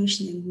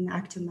 exploration and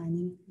active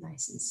mining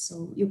license.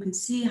 So you can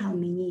see how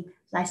many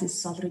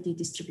licenses already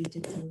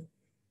distributed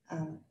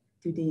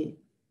to the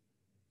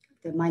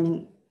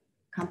mining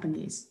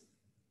companies.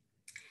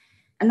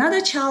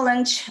 Another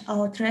challenge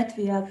or threat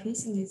we are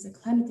facing is the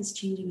climate is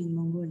changing in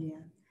Mongolia.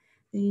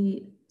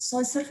 The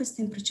soil surface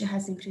temperature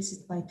has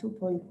increased by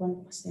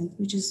 2.1%,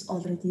 which is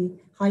already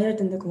higher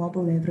than the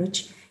global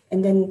average.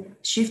 And then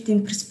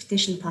shifting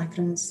precipitation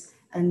patterns,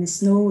 and the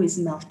snow is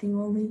melting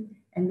only.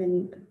 And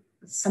then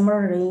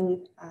summer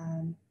rain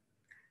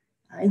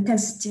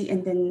intensity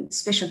and then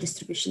spatial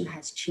distribution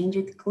has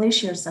changed.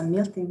 Glaciers are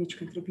melting, which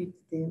contribute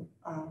to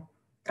the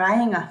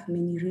drying of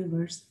many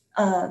rivers,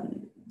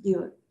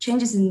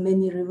 changes in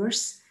many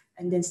rivers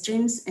and then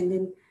streams, and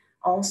then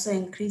also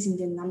increasing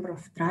the number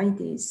of dry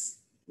days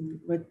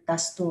with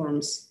dust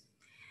storms.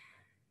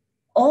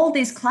 All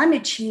this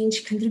climate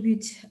change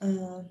contribute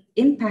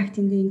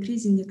impacting the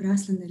increasing the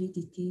grassland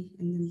aridity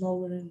and the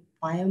lowering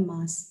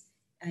biomass,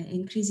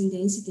 increasing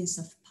the incidence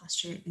of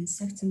pasture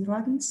insects and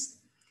rodents,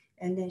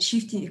 and then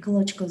shifting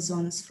ecological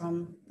zones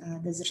from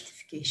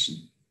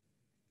desertification.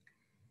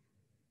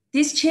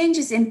 These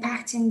changes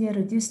impacting the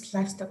reduced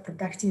livestock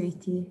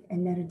productivity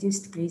and the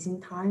reduced grazing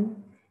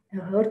time.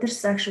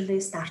 Herders actually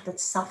started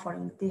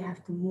suffering. They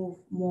have to move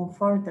more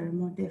further,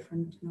 more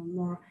different,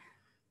 more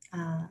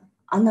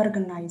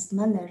unorganized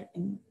manner,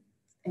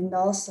 and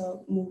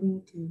also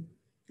moving to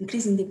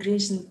increasing the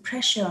grazing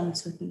pressure on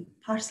certain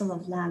parcel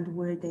of land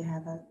where they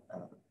have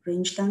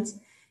rangelands.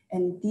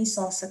 And these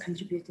also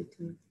contributed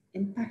to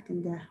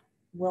impacting the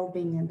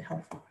well-being and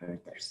health of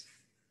herders.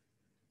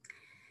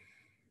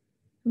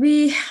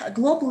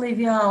 Globally,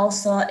 we are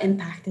also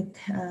impacted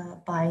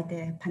by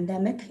the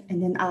pandemic,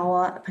 and then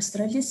our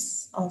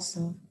pastoralists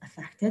also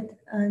affected,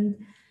 and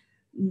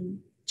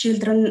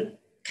children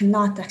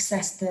cannot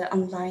access the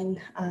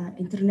online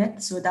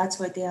internet, so that's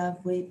why they are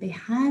way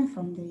behind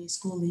from the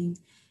schooling,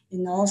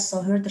 and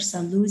also herders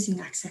are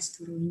losing access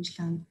to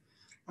rangeland,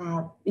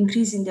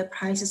 increasing the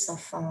prices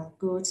of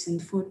goods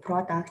and food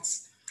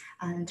products,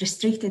 and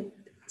restricted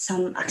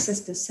some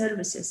access to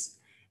services.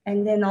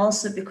 And then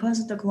also because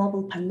of the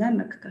global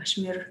pandemic,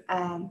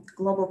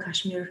 global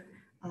cashmere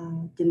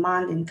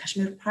demand and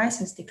cashmere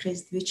prices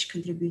decreased, which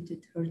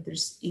contributed to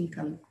herders'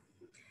 income.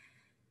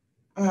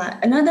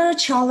 Another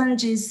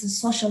challenge is the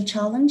social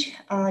challenge.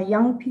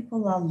 Young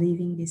people are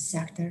leaving this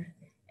sector.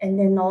 And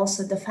then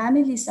also the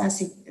families are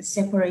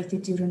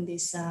separated during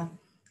this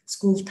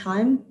school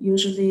time.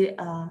 Usually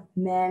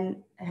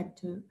men have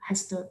to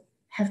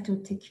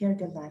take care of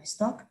the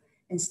livestock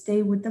and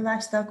stay with the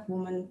livestock.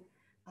 Women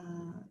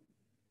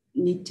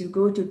need to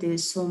go to the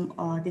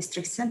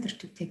district center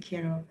to take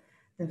care of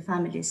the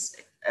families,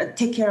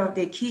 take care of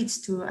their kids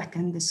to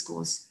attend the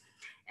schools.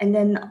 And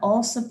then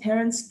also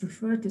parents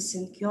prefer to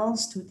send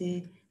girls to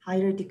the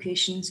higher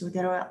education. So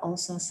there are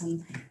also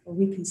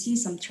we can see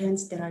some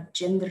trends. There are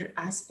gender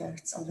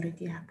aspects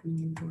already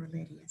happening in rural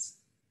areas.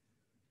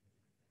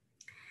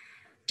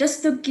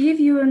 Just to give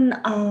you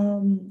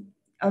an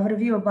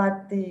overview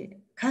about the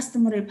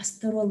customary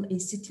pastoral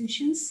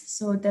institutions.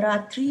 So there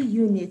are 3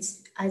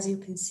 units, as you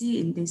can see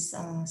in this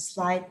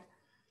slide.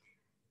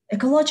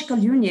 Ecological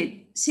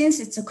unit, since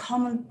it's a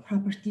common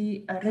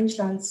property,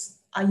 rangelands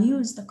are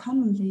used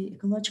commonly.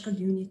 Ecological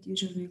unit,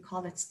 usually we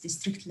call it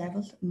district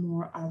level,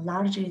 more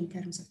larger in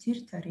terms of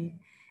territory.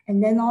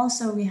 And then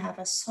also we have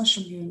a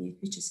social unit,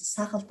 which is the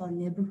Sakhaltal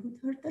neighborhood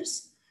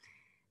herders.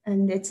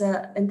 And it's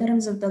in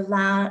terms of the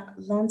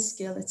land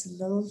scale, it's a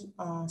little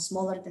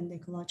smaller than the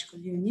ecological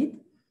unit,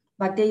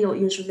 but they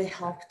usually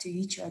help to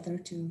each other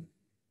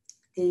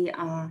they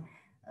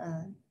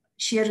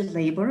share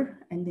labor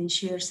and then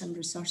share some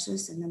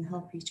resources and then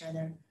help each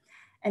other.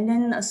 And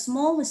then a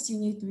smallest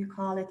unit, we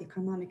call it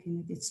economic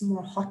unit. It's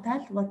more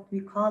hotel, what we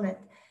call it.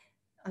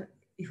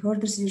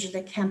 Herders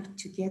usually camp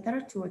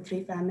together, 2 or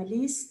 3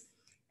 families,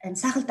 and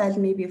Sakhaltal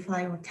maybe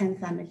 5 or 10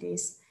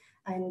 families.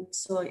 And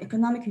so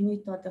economic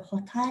unit of the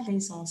hotel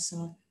is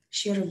also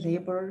share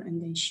labor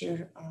and then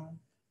share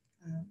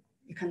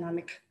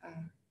economic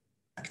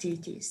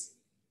activities.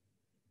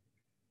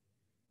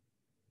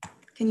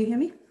 Can you hear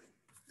me?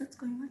 What's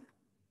going on?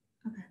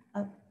 Okay,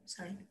 oh,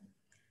 sorry.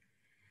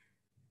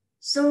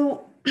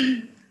 So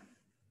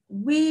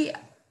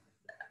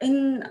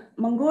in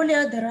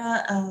Mongolia, there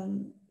are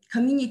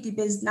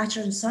community-based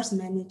natural resource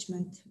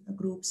management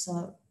groups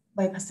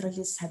by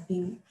pastoralists have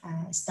been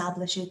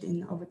established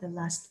over the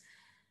last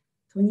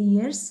 20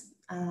 years.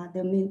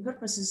 The main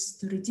purpose is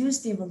to reduce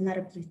the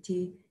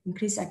vulnerability,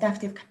 increase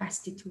adaptive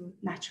capacity to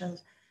natural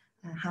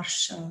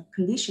harsh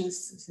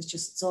conditions such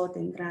as drought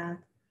and drought.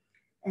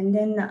 And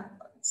then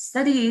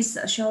studies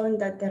showing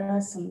that there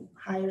are some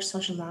higher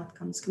social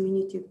outcomes.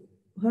 Community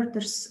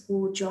herders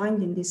who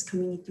joined in these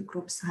community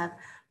groups have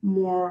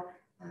more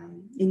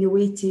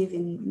innovative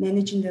in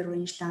managing their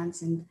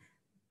rangelands and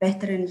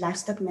better in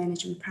livestock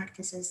management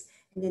practices.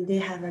 And then they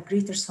have a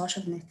greater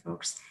social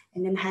networks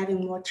and then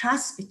having more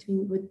trust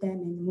with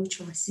them and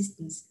mutual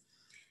assistance,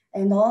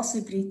 and also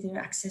greater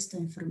access to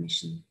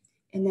information,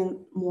 and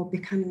then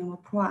becoming more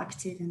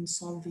proactive in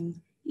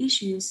solving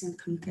issues and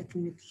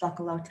communicating with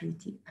local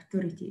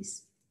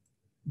authorities.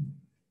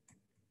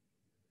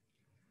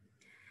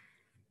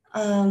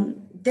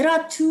 There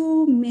are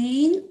 2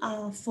 main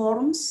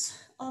forms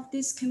of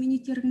these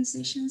community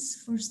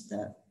organizations. First,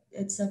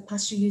 it's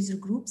pasture user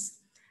groups.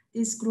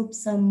 These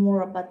groups are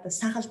more about the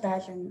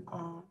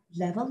Sakhaltal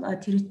level, a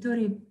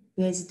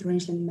territory-based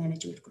rangeland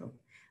management group.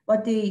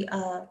 But there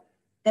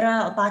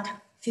are about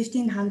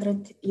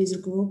 1,500 user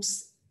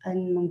groups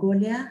in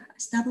Mongolia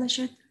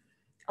established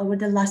over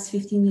the last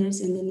 15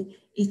 years, and then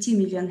 80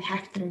 million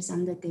hectares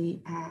under the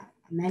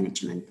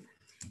management.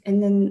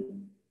 And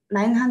then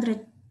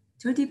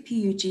 930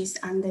 PUGs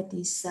under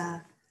this,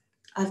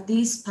 of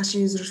these pasture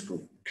users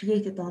group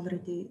created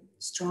already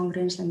strong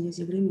rangeland use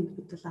agreement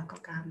with the local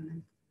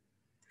government.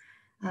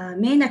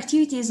 Main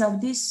activities of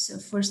these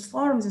first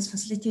forums is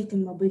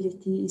facilitating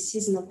mobility,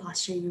 seasonal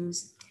pasture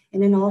use,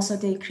 and then also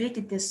they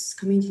created this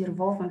community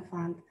revolving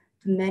fund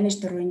to manage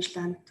the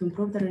rangeland, to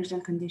improve the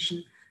rangeland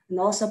condition, and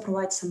also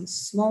provide some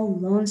small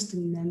loans to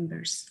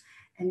members,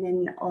 and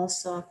then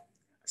also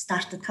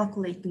started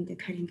calculating the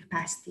carrying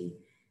capacity.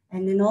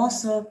 And then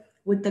also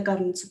with the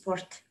government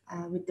support,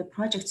 with the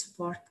project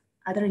support,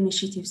 other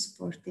initiative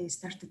support, they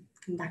started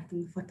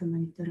conducting photo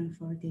monitoring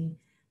for the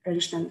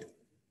rangeland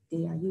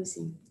they are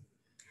using.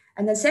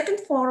 And the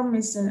second forum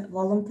is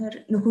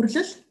volunteer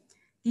nuhurlul.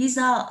 These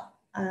are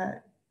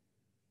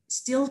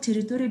still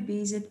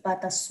territory-based,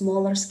 but a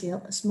smaller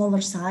scale, a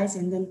smaller size,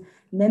 and then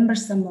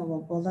members are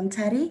more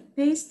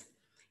voluntary-based,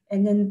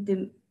 and then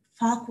the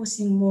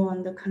focusing more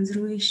on the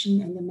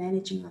conservation and the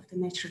managing of the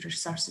natural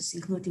resources,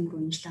 including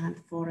rangeland,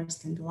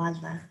 forest, and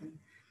wildlife, and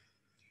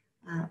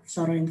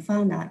flora and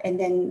fauna. And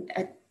then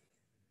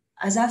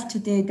as of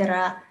today, there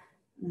are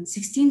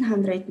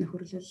 1,600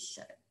 nuhurlul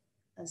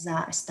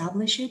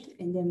established,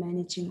 and they're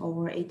managing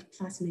over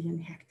 8+ million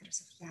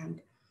hectares of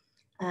land.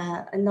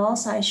 And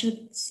also I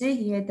should say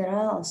here, there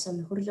are also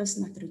nuhurluls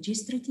not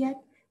registered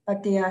yet,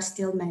 but they are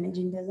still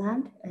managing the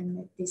land,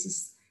 and this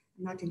is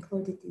not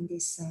included in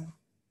these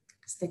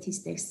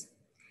statistics.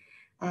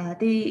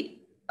 The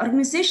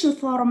organizational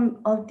form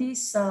of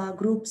these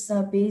groups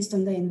are based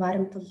on the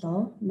environmental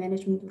law,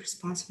 management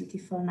responsibility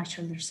for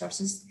natural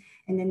resources,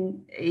 and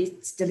then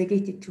it's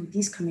delegated to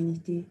this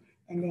community,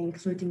 and then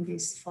including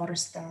these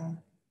forest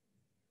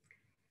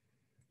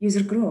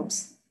user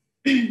groups.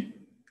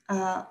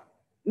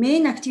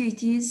 Main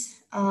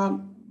activities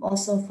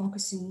also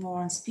focusing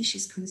more on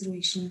species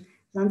conservation,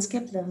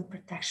 landscape level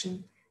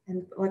protection,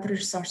 and water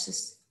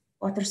resources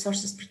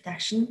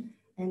protection,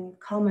 and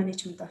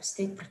co-management of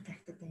state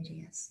protected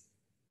areas.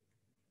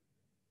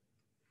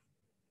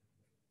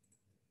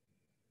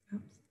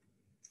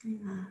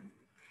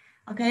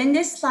 Okay, in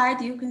this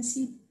slide, you can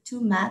see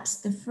 2 maps.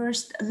 The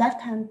first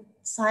left-hand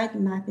side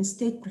map is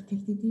state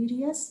protected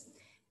areas.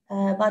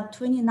 About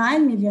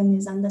 29 million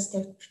is under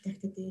state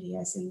protected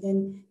areas. And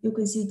then you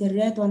can see the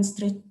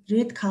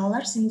red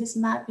colors in this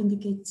map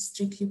indicate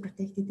strictly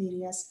protected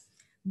areas.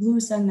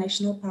 Blues are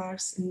national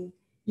parks, and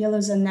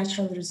yellows are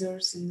natural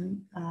reserves,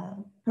 and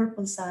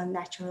purples are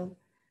natural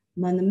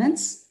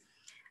monuments.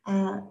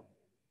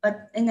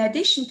 But in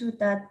addition to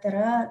that,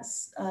 there are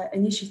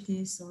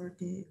initiatives or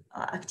the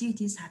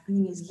activities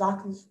happening is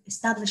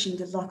establishing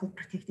the local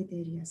protected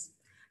areas.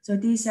 So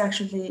these are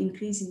actually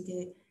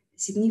increasing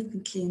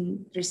significantly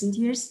in recent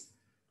years.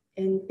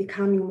 and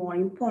becoming more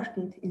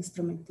important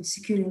instrument to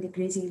securing the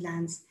grazing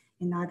lands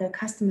and other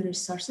customary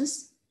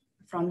resources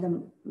from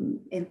them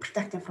and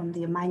protect them from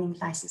the mining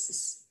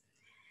licenses.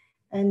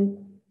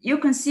 And you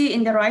can see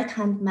in the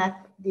right-hand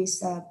map,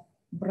 this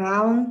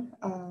brown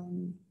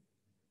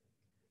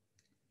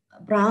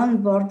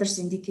borders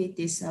indicate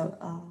this,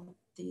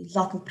 the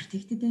local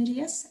protected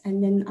areas.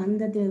 And then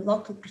under the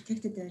local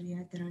protected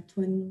area, there are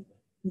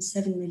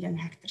 27 million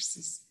hectares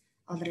is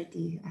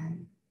already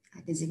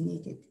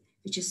designated,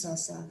 which is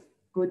also a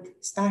good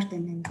start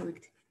and a good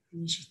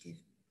initiative.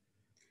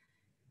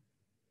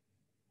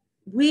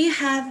 We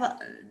have,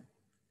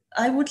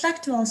 I would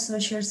like to also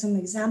share some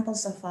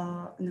examples of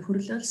our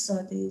Nhurlul,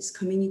 so these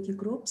community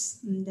groups.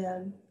 In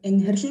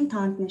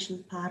Hirlintant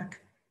National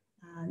Park,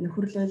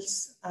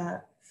 Nhurluls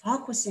are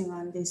focusing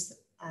on this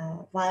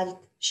wild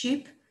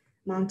sheep,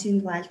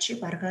 mountain wild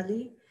sheep,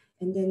 Argali,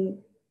 and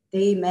then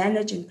they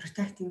manage and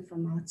protecting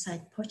from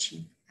outside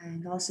poaching.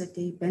 And also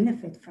they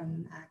benefit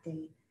from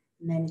the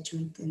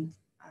management and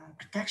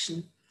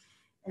protection.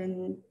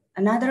 And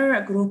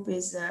another group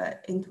is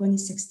in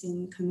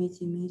 2016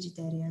 community managed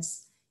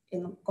areas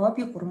in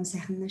Gobi Burun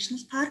National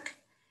Park,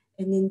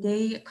 and then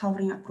they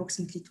covering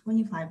approximately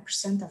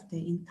 25% of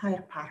the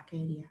entire park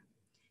area.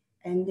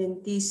 And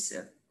then these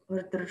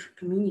other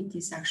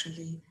communities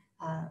actually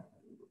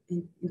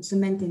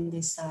implementing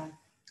this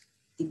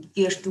the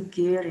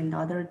gear-to-gear and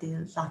other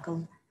the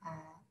local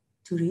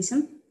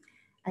tourism.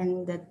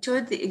 And the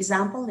third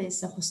example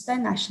is the Hostai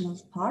National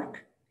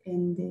Park,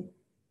 and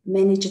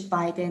managed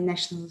by the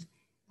national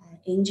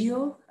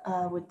NGO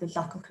with the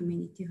local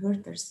community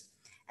herders.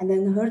 And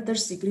then the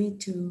herders agreed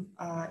to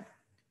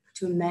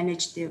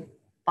manage the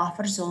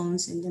buffer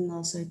zones, and then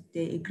also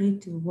they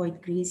agreed to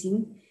avoid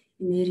grazing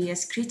in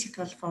areas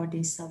critical for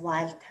this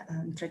wild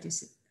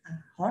introduced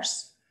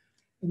horse,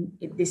 and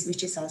this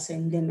which is also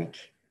endemic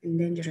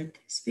endangered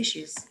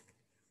species.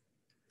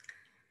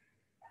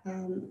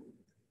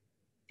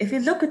 If you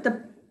look at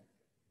the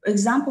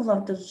example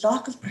of the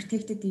local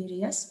protected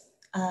areas,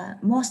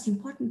 most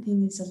important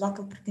thing is the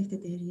local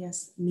protected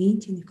areas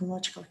maintain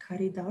ecological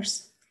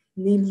corridors,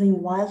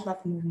 enabling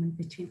wildlife movement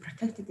between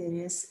protected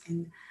areas,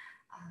 and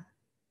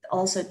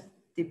also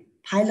the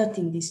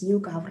piloting these new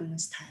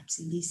governance types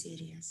in these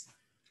areas.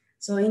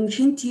 So in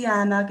Khinti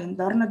Amag and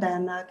Dornod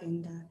Amag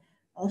and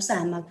also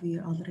Amag, we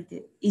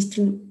already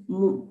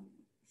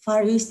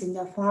far east and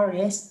the far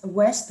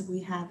west,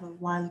 we have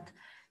wild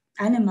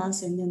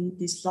animals, and then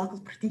these local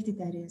protected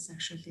areas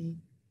actually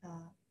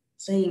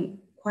playing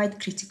quite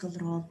critical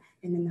role,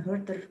 and then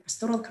herder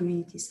pastoral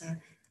communities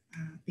are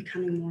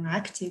becoming more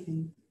active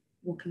and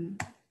working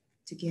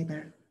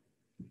together.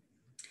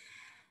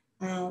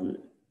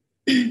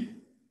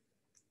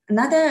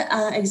 Another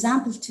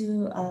example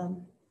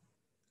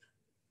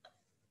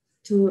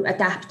to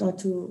adapt or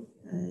to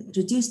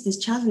reduce these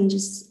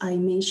challenges I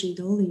mentioned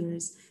earlier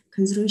is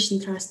conservation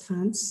trust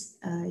funds,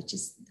 which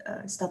is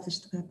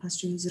established by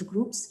pastoral user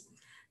groups.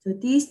 So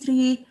these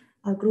three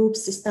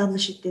groups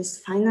established this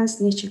finance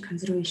nature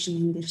conservation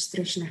and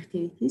restoration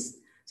activities.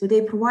 So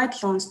they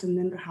provide loans to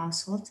member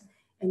households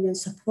and then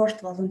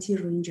support volunteer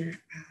ranger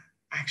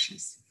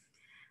actions.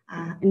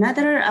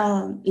 Another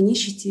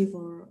initiative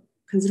or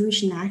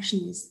conservation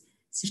action is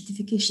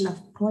certification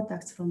of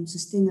products from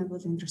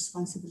sustainable and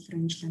responsible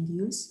rangeland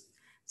use.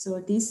 So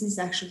this is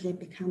actually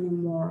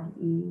becoming more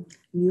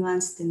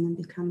nuanced and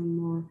becoming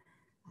more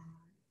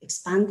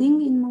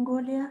expanding in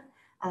Mongolia.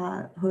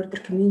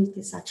 Herder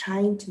communities are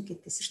trying to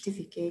get the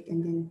certificate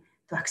and then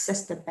to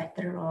access the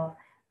better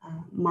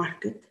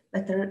market,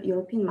 better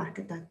European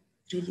market that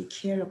really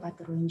care about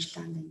the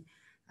rangeland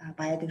and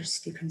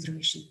biodiversity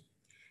conservation.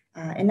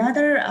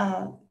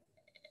 Another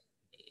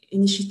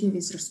initiative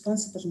is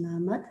responsible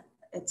nomad.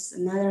 It's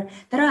another,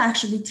 there are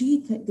actually three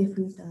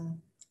different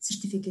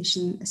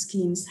certification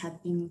schemes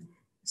have been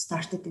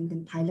started and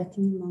then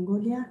piloting in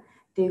Mongolia.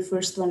 The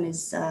first one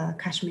is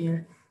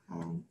Kashmir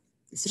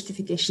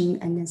certification,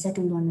 and then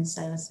second one is,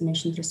 I was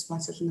mentioned,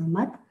 responsible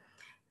nomad.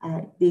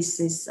 This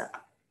is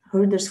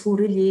herders who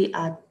really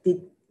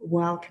did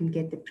well can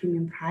get the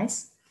premium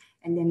price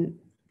and then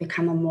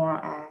become a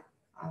more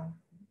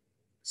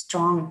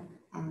strong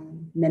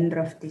member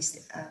of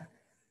this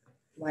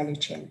value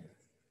chain.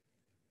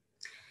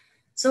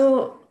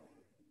 So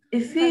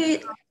if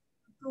we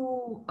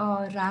to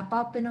wrap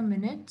up in a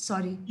minute,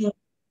 sorry. Yeah.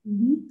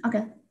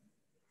 Okay.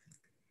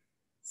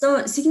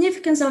 So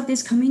significance of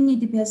this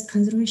community-based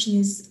conservation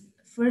is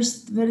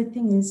first very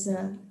thing is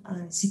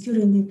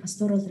securing the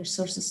pastoral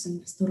resources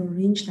and pastoral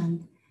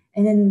rangeland,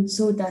 and then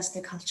so does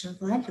the cultural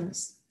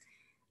values.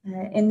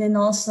 And then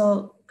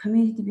also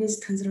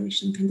community-based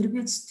conservation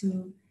contributes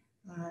to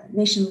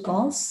national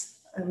goals,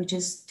 which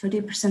is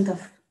 30%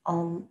 of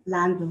all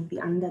land will be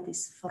under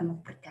this form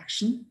of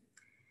protection.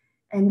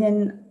 And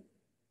then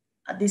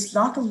this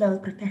local level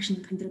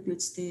protection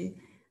contributes to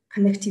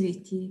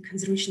connectivity,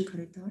 conservation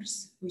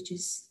corridors, which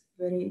is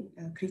very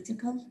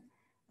critical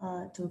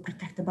to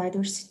protect the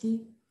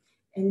biodiversity.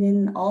 And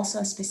then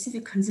also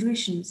specific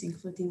conservations,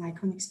 including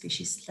iconic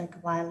species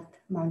like wild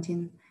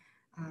mountain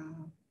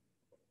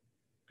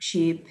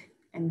sheep,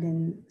 and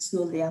then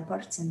snow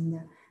leopards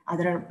and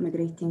other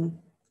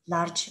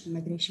large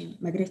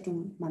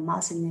migrating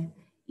mammals in the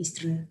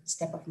eastern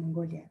steppe of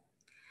Mongolia.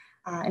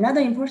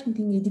 Another important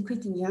thing,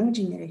 educating young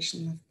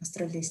generation of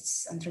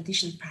pastoralists on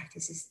traditional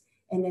practices,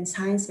 and then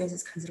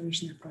science-based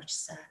conservation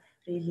approaches are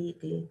really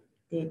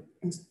the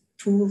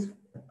tool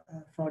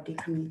for the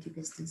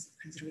community-based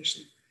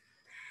conservation.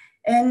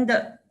 And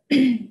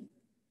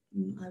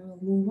I will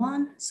move on.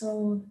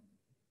 So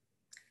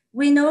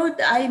we know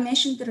that I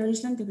mentioned the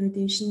rangeland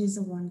degradation is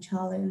the one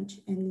challenge,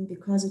 and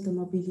because of the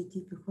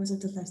mobility, because of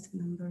the livestock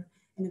number,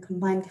 and the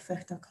combined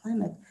effect of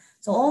climate.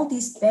 So all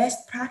these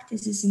best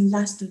practices in the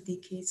last 2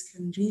 decades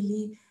can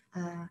really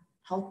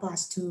help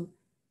us to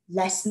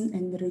lessen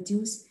and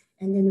reduce.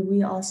 And then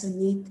we also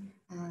need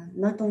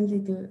not only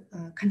the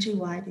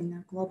countrywide and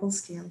a global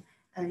scale,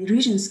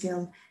 region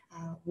scale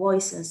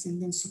voices,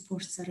 and then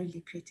supports are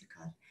really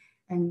critical.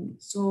 And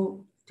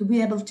so to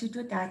be able to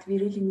do that, we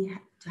really need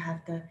to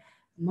have the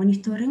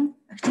monitoring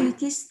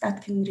activities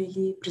that can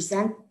really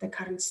present the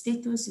current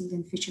status and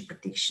then future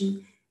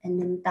prediction, and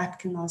then that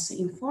can also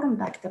inform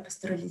back the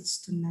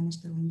pastoralists to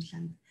manage the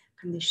rangeland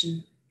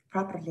condition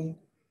properly.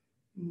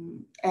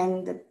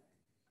 And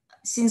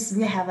since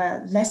we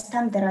have less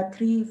time, there are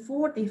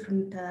 3-4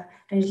 different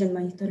rangeland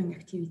monitoring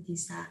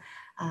activities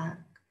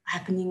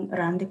happening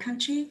around the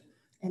country,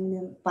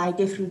 and by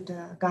different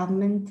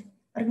government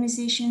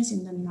organizations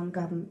and then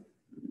non-government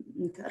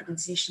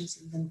organizations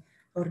and then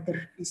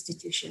other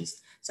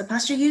institutions. So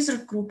pastoral user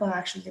group are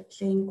actually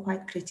playing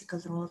quite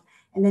critical role.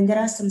 And then there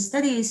are some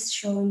studies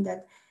showing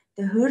that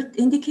the herd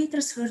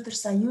indicators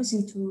herders are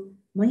using to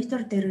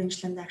monitor their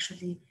rangeland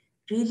actually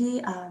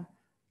really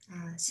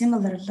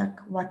similar like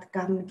what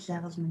government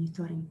level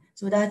monitoring.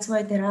 So that's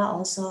why there are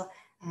also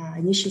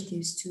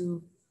initiatives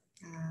to,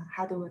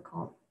 how do we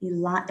call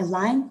it,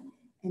 align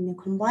and then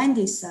combine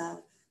these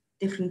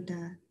different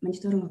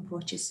monitoring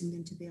approaches, and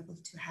then to be able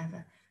to have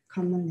a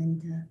common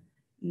and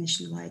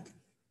nationwide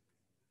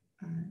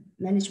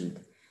management.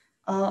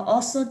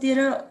 Also,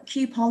 there are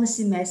key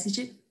policy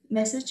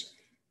message.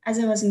 As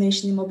I was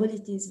mentioning,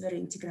 mobility is very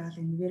integral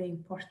and very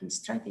important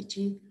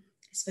strategy,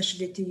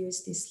 especially to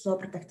use this low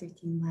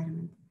productivity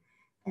environment.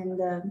 And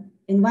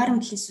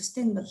environmentally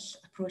sustainable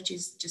approach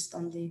is just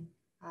only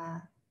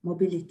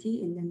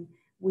mobility, and then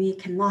we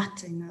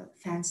cannot,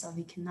 fence, or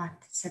we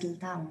cannot settle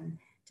down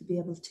to be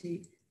able to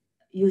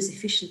use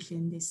efficiently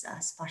in this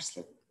sparse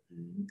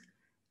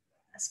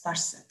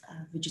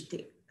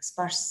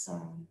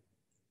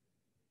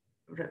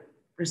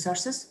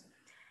resources.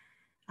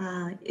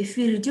 If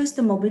we reduce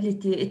the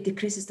mobility, it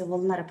decreases the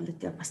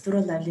vulnerability of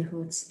pastoral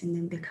livelihoods and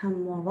then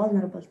become more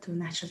vulnerable to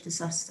natural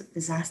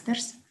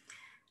disasters.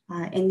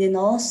 And then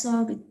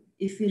also,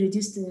 if we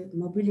reduce the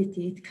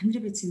mobility, it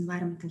contributes to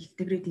environmental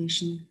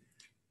degradation.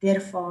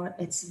 Therefore,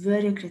 it's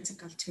very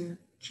critical to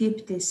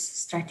keep this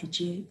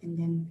strategy and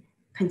then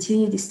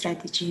continue this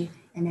strategy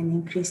and then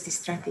increase this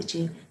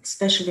strategy,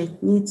 especially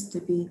it needs to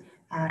be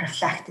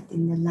reflected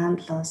in the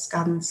land laws,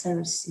 government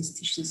service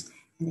institutions,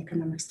 and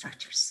economic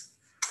structures.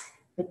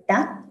 With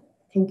that,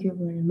 thank you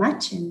very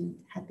much and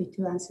happy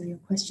to answer your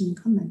questions and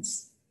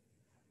comments.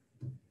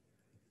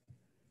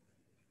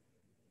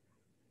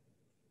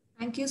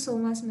 Thank you so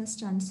much, Ms.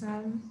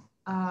 Chansal.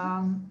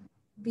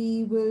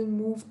 We will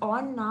move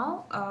on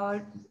now.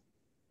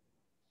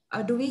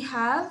 Do we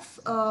have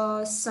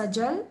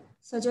Sajal?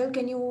 Sajal,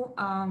 can you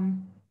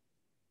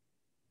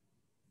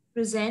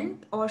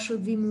present, or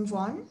should we move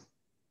on?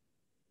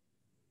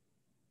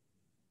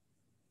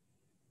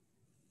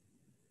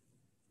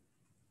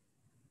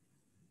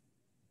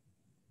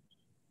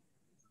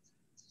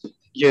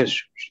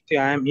 Yes,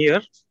 I am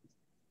here.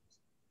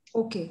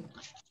 Okay.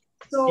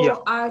 So yeah.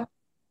 Our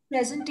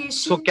presentation.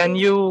 So can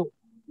you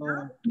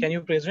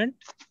present?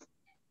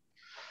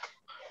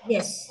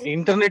 Yes.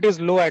 Internet is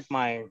low at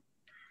my end.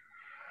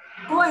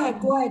 Go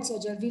ahead,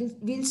 Sajal.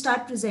 We'll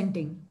start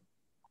presenting.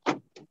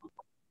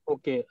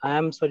 Okay, I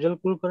am Sajal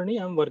Kulkarni.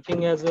 I'm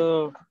working as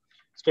a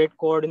state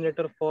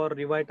coordinator for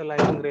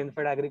revitalizing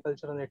rain-fed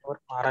agriculture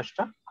network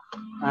Maharashtra,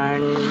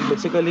 and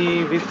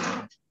basically with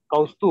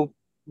Kaustubh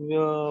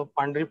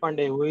Pandri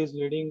Pandey, who is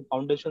leading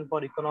Foundation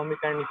for Economic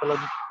and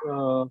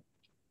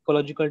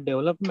Ecological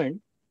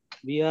Development,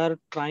 we are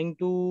trying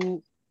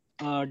to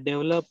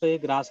develop a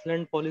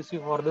grassland policy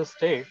for the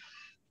state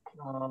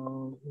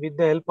with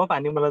the help of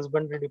Animal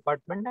Husbandry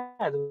Department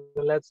as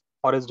well as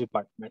Forest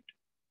Department.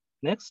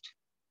 Next.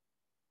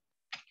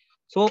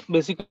 So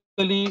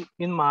basically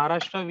in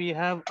Maharashtra, we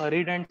have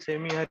arid and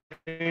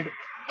semi-arid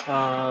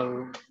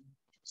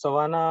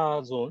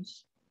savanna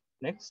zones.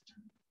 Next.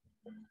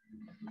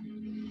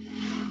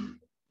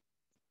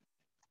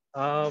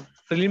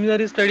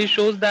 Preliminary study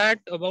shows that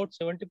about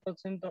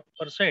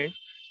 70%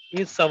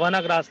 is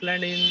savanna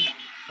grassland in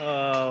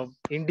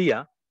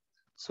India.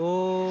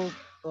 So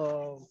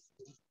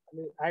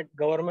at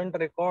government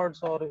records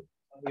or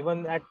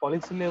even at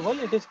policy level,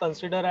 it is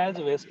considered as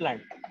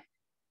wasteland.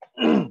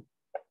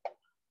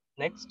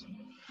 Next.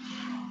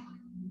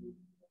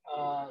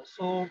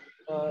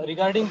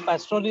 Regarding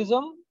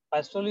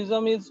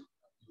pastoralism is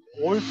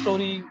old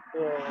story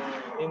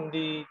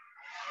in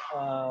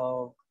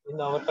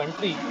our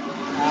country,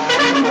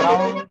 and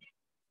around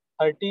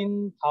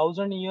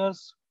 13,000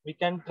 years we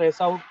can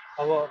trace out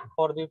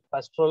for the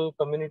pastoral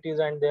communities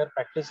and their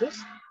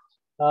practices.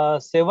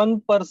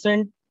 7%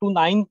 to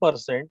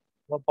 9%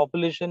 the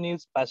population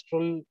is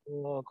pastoral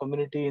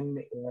community in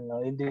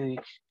the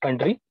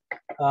country.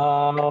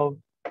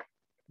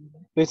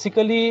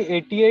 Basically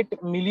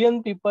 88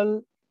 million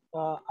people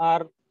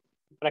are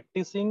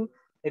practicing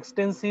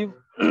extensive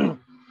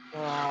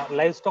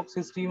livestock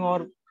system,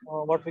 or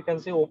what we can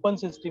say open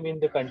system in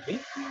the country.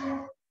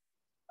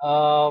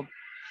 All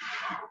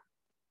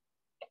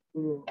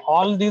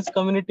these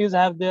communities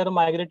have their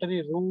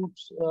migratory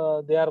routes.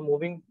 They are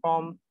moving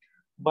from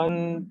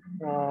one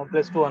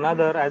place to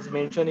another, as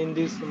mentioned in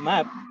this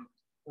map.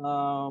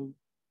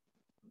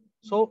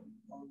 So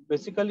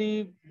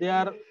basically they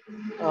are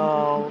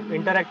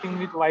interacting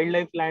with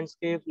wildlife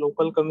landscape,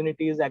 local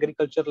communities,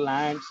 agriculture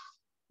lands,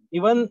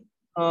 even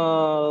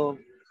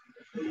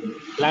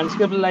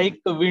landscape like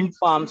wind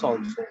farms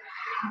also.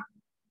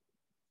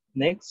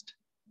 Next.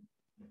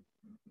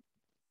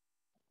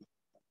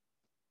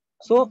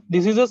 So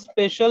this is a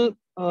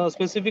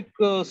specific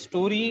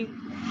story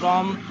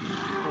from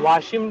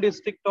Washim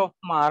district of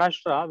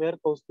Maharashtra, where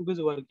Kaustubh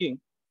is working.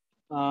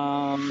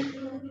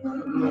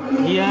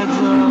 He has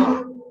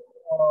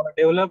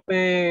developed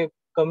a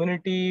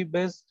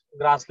community-based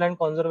grassland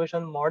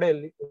conservation model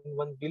in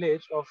one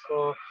village of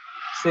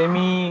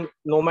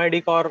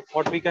semi-nomadic, or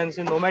what we can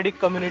say nomadic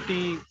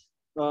community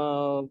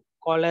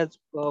called as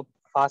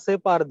Phase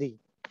Pardhi,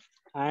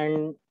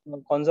 and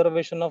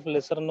conservation of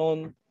lesser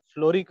known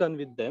florican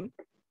with them.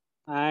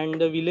 And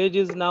the village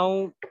is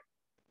now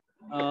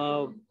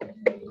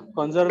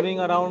conserving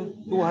around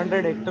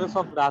 200 hectares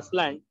of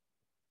grassland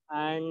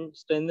and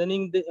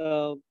strengthening the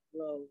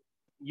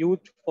youth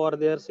for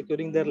their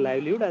securing their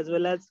livelihood, as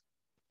well as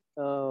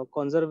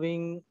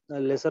conserving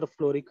lesser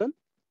florican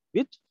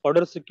with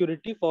fodder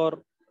security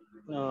for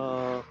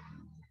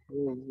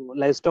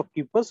livestock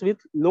keepers with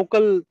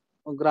local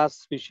grass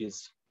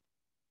species.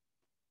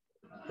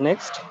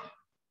 Next.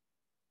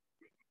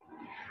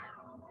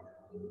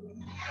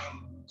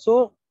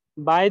 So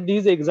by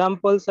these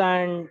examples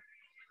and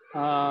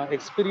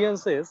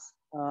experiences,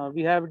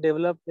 we have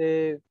developed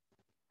a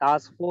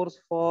task force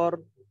for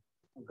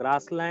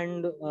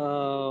grassland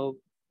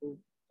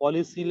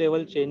policy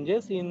level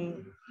changes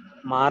in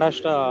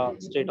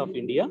Maharashtra state of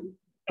India.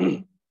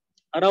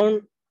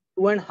 Around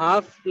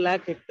 2.5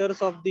 lakh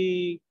hectares of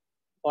the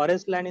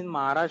forest land in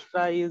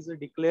Maharashtra is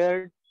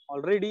declared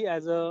already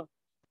as a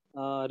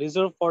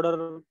reserve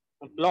fodder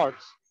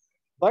plots,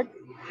 but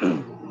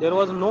there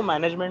was no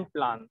management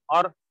plan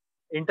or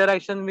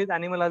interaction with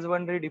animal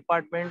husbandry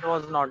department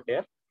was not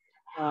there.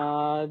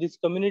 This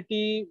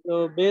community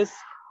based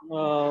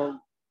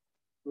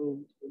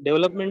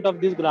development of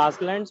these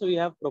grasslands we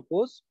have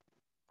proposed,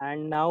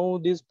 and now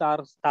this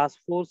task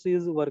force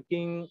is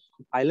working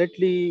pilot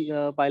we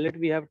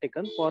have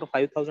taken for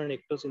 5,000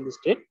 hectares in the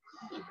state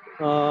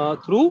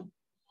through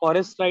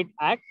Forest Right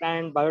Act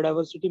and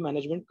biodiversity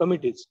management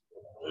committees.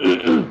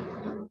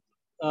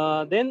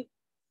 Then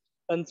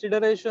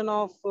consideration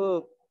of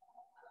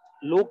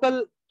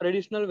local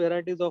traditional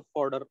varieties of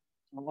fodder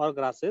or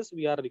grasses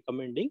we are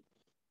recommending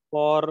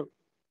for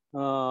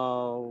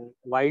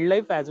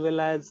wildlife as well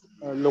as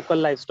local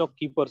livestock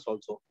keepers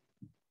also.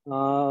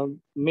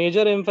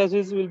 Major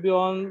emphasis will be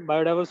on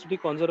biodiversity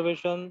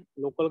conservation,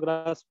 local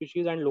grass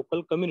species, and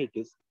local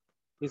communities.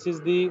 This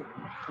is the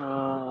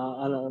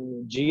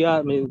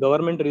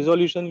government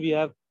resolution we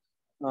have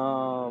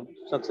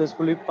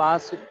successfully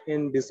passed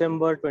in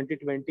December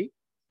 2020.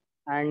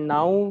 And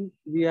now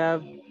we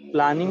are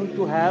planning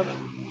to have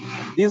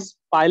this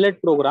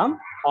pilot program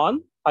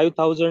on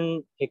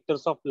 5,000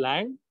 hectares of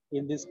land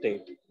in the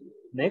state.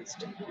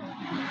 Next.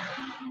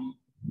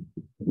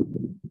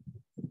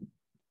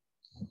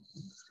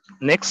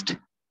 Next.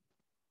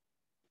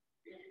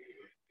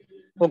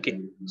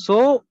 Okay,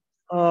 so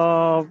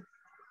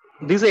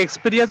this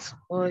experience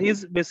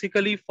is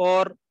basically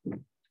for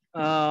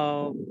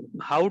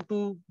how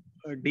to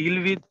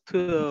deal with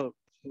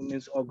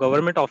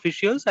government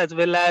officials as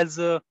well as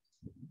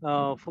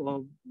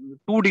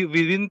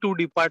within two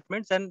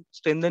departments, and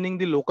strengthening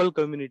the local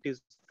communities,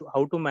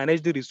 how to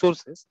manage the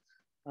resources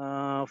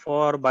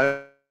for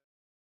bio.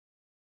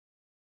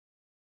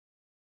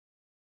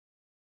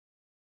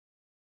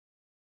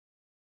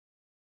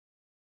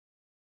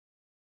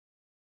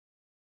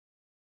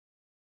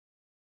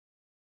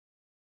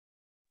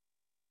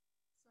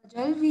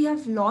 Sajal, we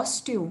have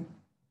lost you.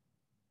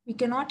 We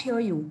cannot hear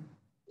you.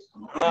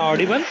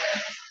 Audible?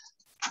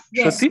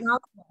 Yes, Shruti? now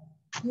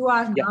you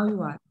are. Yeah. Now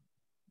you are.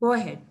 Go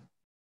ahead.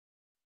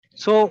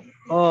 So,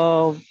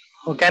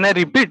 can I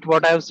repeat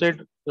what I have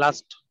said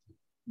last?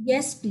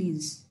 Yes,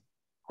 please.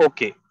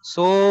 Okay.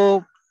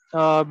 So,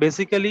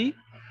 basically,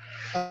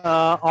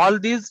 all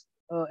these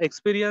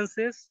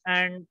experiences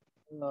and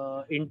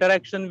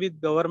interaction with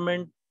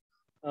government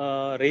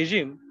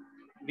regime,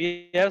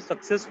 we have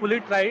successfully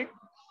tried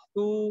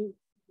to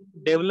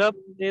develop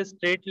a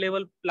state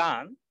level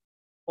plan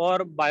for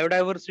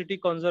biodiversity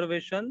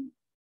conservation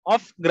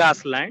of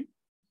grassland,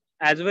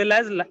 as well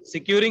as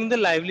securing the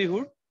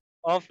livelihood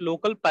of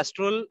local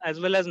pastoral as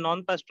well as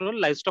non-pastoral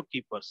livestock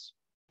keepers.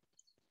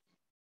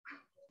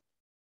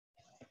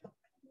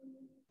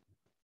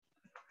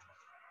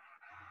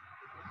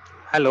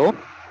 Hello.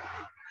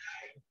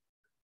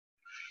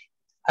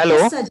 Hello.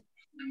 Yes, sir.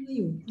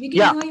 We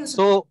can hear you,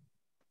 sir.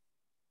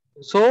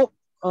 So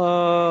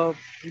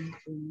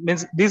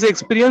means this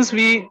experience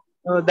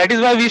that is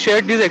why we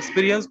shared this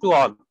experience to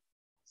all.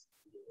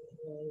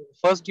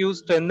 First, you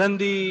strengthen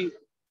the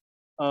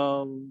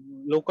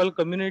local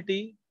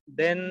community,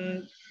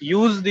 then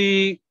use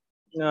the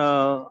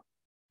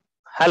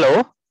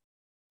hello.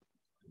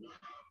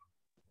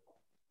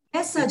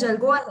 Yes, Sajal,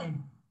 go ahead.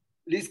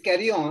 Please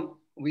carry on.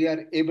 We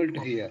are able to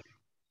hear.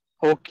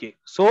 Okay,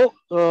 so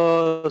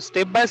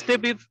step by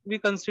step, if we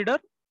consider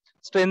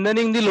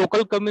strengthening the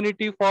local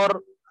community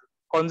for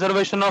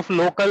conservation of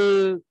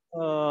local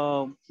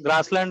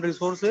grassland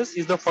resources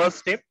is the first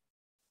step.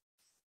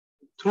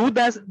 Through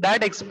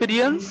that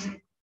experience,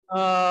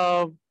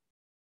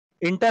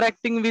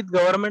 interacting with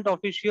government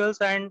officials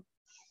and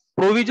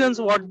provisions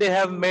what they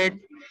have made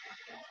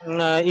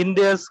in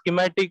their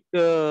schematic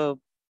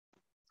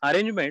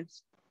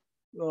arrangements,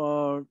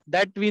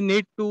 that we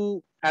need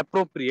to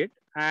appropriate,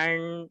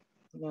 and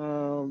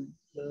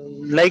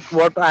like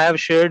what I have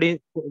shared in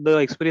the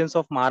experience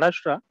of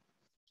Maharashtra,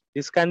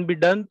 this can be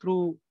done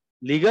through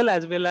legal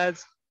as well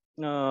as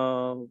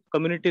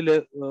community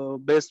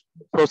based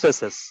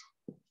processes.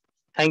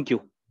 Thank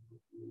you.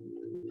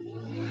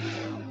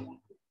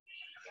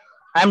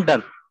 I'm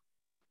done,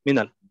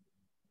 Minal.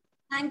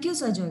 Thank you,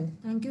 Sajal.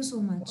 Thank you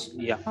so much.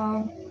 Yeah.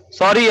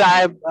 Sorry,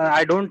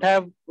 I don't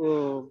have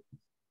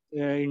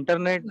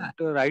internet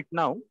right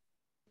now.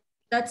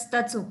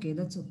 That's okay.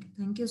 That's okay.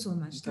 Thank you so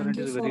much. Internet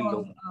is very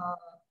low.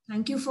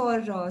 Thank you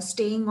for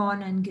staying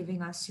on and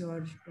giving us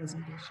your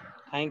presentation.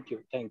 Thank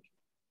you. Thank you.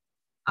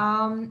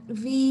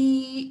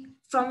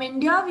 From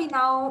India, we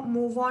now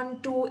move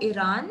on to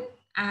Iran,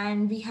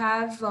 and we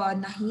have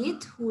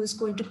Nahid, who is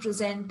going to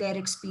present their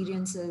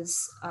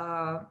experiences.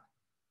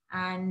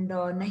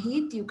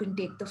 Nahid, you can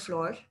take the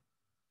floor.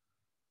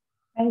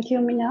 Thank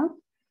you, Mina.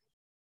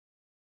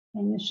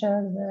 Can you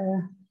share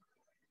the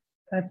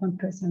PowerPoint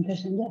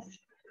presentation? Yes.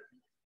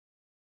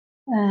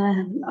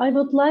 I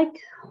would like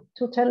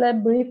to tell a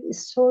brief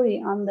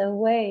story on the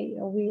way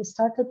we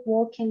started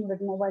working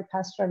with mobile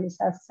pastoralists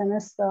at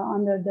Semester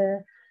under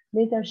the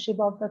leadership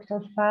of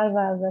Dr.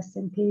 Farvar, rest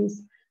in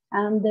peace,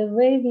 and the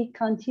way we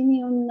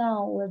continue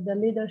now with the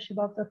leadership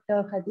of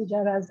Dr.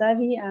 Khadija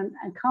Razavi and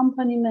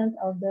accompaniment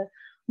of the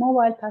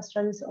mobile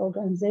pastoralist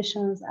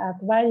organizations at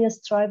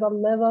various tribal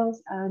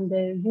levels and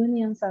their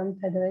unions and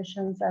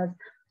federations as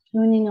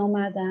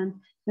UniNomad and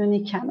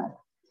UniCamel.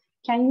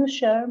 Can you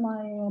share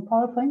my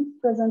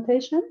PowerPoint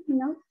presentation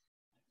now?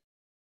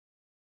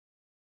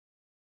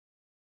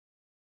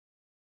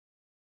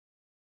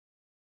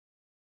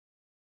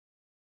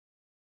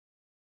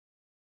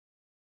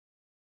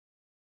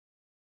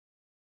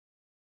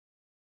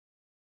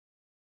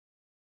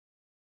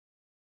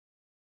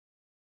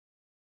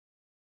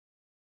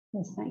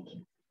 Yes, thank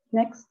you.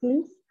 Next,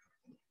 please.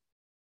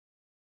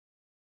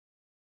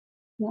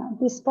 Yeah,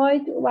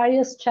 despite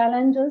various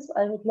challenges,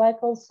 I would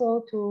like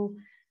also to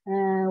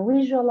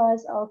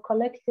visualize our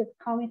collective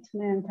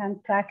commitment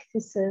and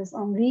practices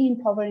on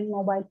re-empowering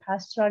mobile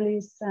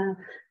pastoralists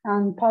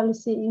and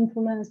policy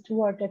influence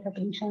toward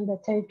recognition of the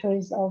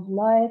territories of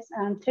life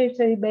and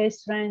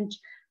territory-based range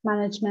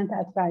management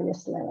at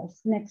various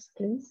levels. Next,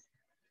 please.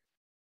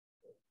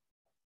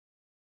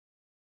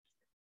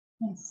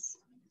 Yes.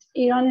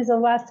 Iran is a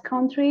vast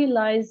country,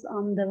 lies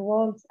on the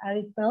world's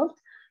arid belt,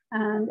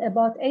 and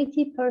about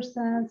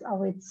 80%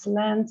 of its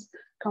lands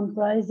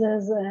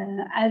comprises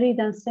arid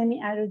and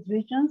semi-arid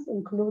regions,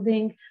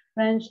 including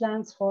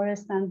rangelands,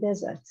 forests, and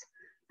deserts.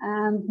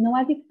 And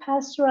nomadic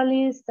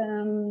pastoralists,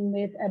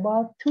 with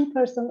about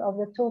 2% of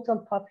the total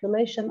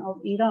population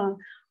of Iran,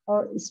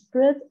 are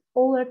spread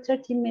over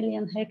 30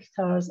 million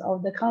hectares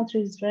of the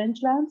country's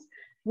rangelands,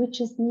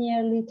 which is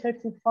nearly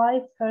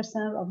 35%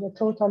 of the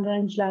total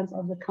rangelands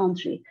of the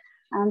country.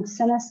 And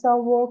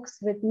Senestal works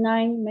with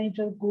 9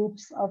 major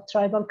groups of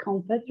tribal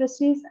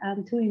confederacies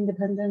and 2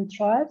 independent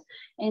tribes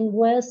in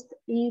west,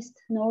 east,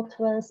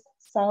 northwest,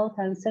 south,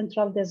 and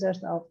central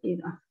deserts of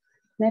Iran.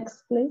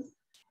 Next, please.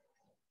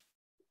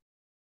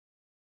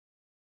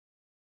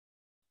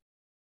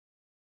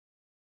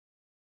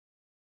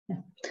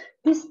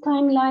 This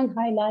timeline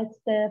highlights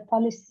the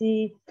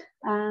policy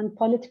and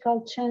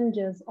political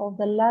changes of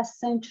the last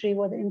century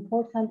with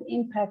important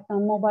impact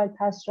on mobile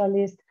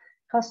pastoralist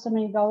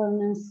customary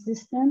governance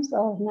systems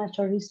of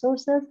natural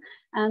resources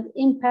and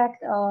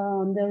impact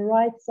on the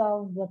rights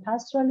of the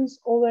pastoralists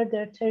over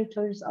their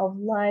territories of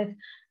life,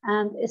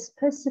 and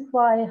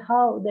specify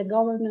how the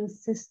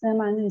governance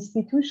system and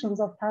institutions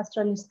of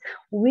pastoralists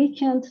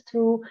weakened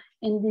through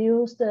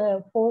induced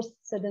forced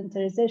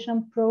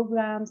sedentarization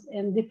programs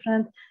in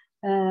different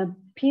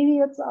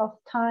periods of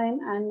time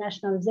and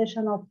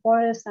nationalization of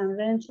forests and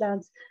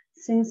rangelands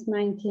since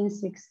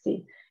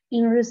 1960.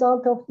 In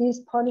result of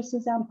these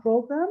policies and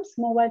programs,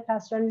 mobile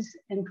pastoralists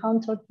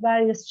encountered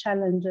various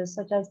challenges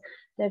such as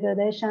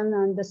degradation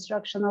and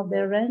destruction of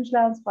their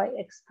rangelands by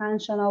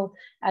expansion of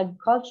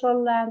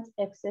agricultural lands,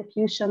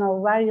 execution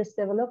of various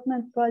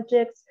development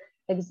projects,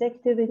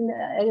 extractive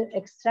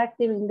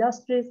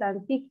industries,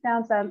 and pig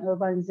dams and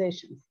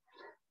urbanizations.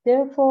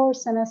 Therefore,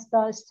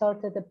 Senesta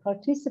started a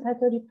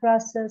participatory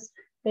process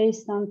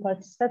based on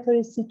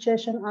participatory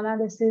situation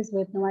analysis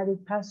with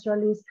nomadic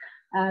pastoralists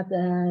at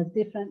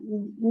different,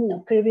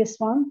 previous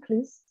one,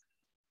 please.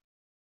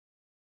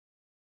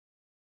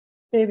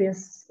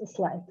 Previous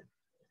slide.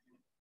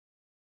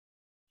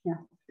 Yeah.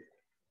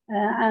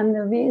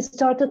 And we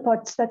started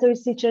participatory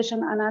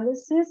situation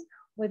analysis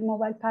with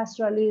mobile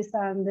pastoralists,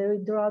 and they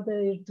draw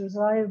their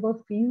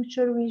desirable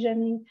future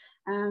visioning,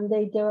 and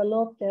they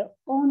developed their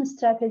own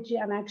strategy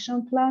and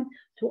action plan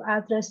to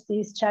address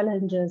these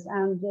challenges.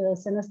 And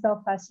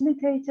Senesta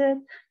facilitated,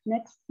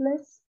 next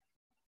please,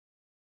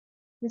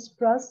 this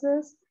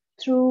process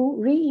through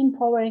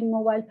re-empowering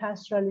mobile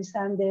pastoralists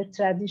and their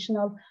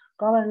traditional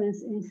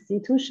governance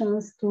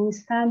institutions to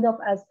stand up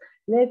as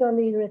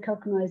legally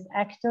recognized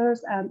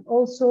actors. And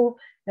also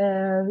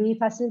we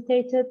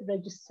facilitated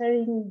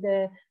registering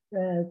the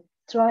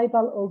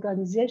tribal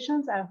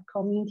organizations and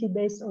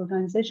community-based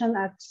organizations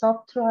at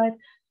sub-tribe,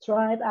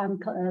 tribe,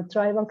 and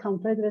tribal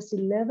confederacy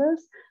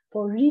levels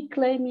for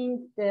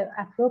reclaiming the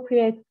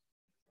appropriate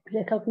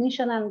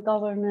recognition and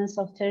governance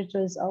of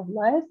territories of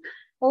life.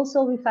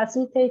 Also, we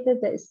facilitated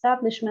the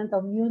establishment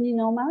of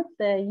UNINOMAD,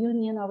 the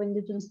Union of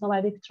Indigenous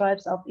Nomadic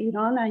Tribes of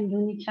Iran, and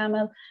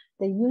UNICAMEL,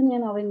 the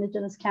Union of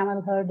Indigenous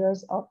Camel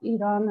Herders of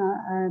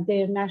Iran,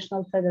 their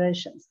national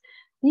federations.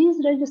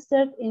 These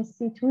registered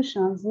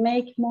institutions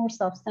make more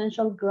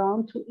substantial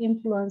ground to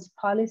influence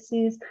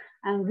policies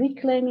and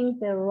reclaiming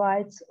their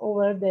rights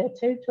over their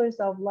territories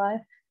of life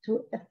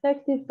to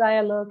effective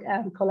dialogue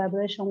and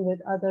collaboration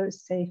with other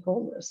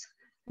stakeholders.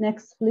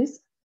 Next, please.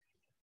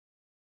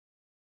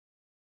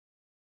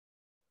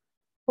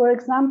 For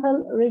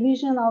example,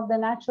 revision of the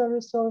Natural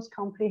Resource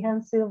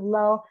Comprehensive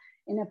Law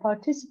in a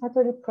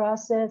participatory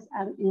process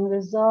and in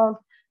result,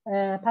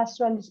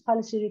 pastoralist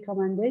policy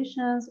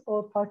recommendations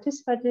or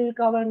participatory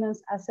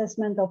governance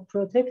assessment of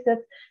protected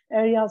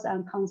areas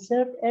and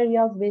conserved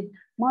areas with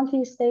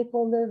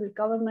multi-stakeholders, with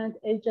government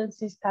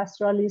agencies,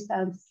 pastoralists,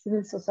 and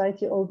civil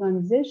society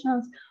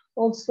organizations.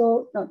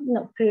 Also,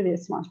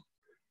 previous one.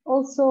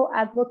 Also,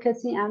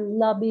 advocacy and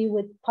lobby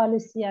with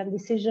policy and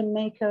decision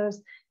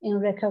makers in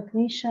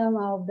recognition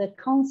of the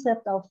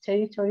concept of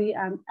territory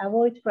and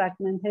avoid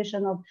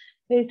fragmentation of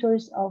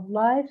territories of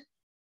life,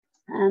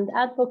 and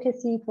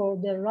advocacy for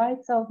the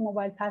rights of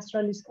mobile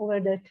pastoralists over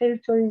their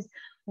territories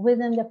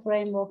within the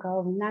framework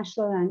of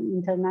national and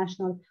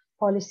international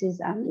policies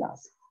and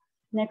laws.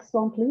 Next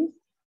one, please.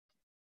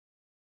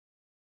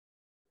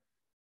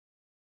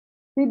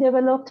 We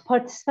developed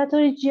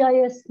participatory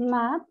GIS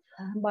map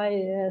by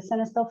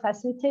Senesta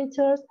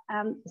facilitators,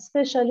 and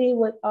especially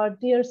with our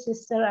dear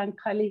sister and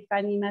colleague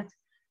Ganimet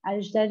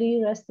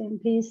Ajdari, rest in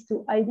peace,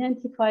 to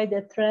identify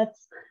the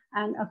threats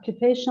and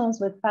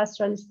occupations with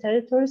pastoralist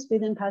territories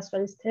within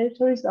pastoralist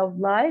territories of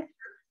life.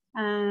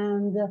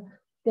 And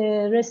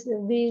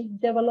we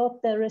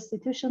developed the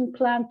restitution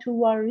plan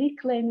toward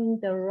reclaiming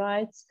the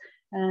rights,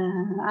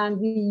 and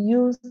we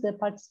used the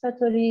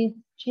participatory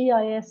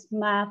GIS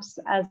maps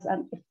as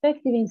an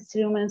effective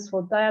instrument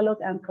for dialogue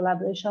and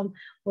collaboration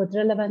with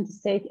relevant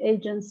state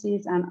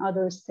agencies and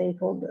other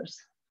stakeholders.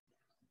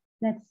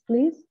 Next,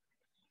 please.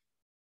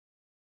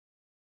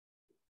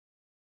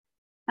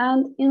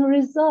 And in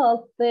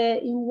result,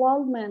 the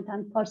involvement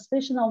and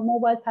participation of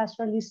mobile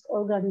pastoralist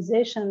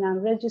organizations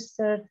and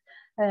registered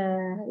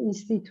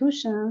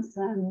institutions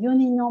and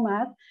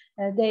UNINOMAD,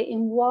 they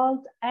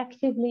involved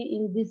actively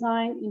in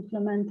design,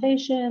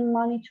 implementation,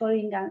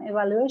 monitoring, and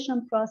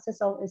evaluation process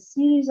of a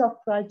series of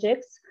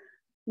projects,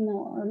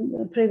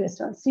 previous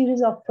one,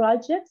 series of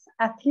projects,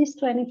 at least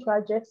 20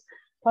 projects,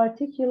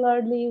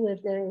 particularly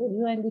with the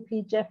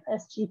UNDP, JEF,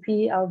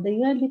 SGP of the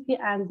UNDP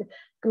and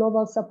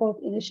Global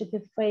Support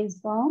Initiative Phase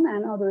 1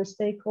 and other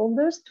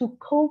stakeholders to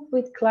cope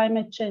with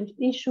climate change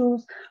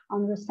issues,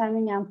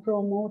 understanding and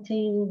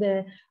promoting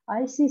the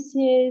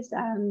ICCAs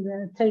and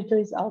the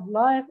territories of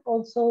life,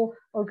 also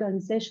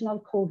organizational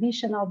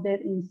cohesion of their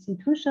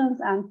institutions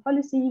and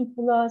policy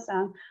influence,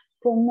 and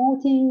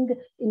promoting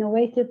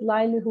innovative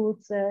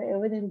livelihoods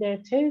within their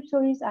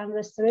territories and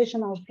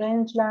restoration of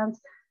rangelands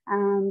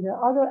and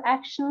other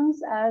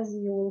actions, as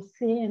you will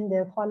see in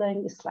the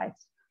following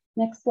slides.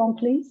 Next one,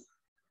 please.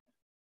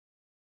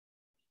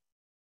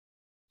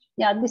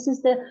 Yeah, this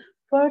is the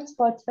first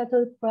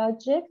participatory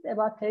project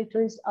about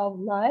territories of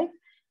life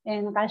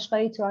in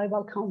Qashqai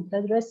tribal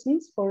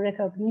confederacies for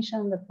recognition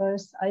of the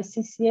first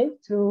ICCA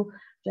through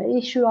the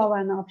issue of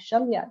an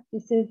official. Yeah,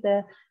 this is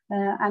the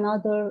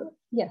another.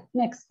 Yeah,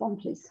 next one,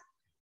 please.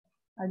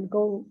 I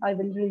will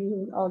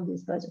review all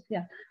these projects.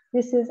 Yeah,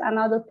 this is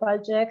another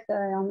project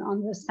on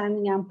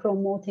understanding and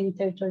promoting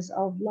territories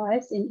of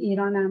life in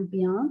Iran and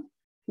beyond.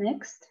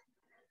 Next,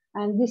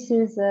 and this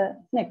is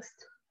next.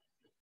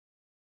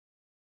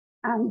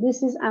 And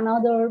this is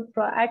another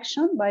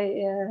action by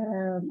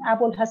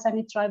Abul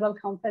Hassani Tribal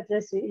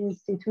Confederacy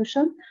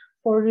Institution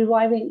for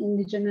reviving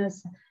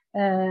indigenous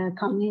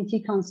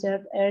community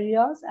conserved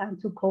areas and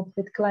to cope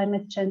with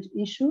climate change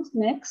issues.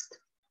 Next.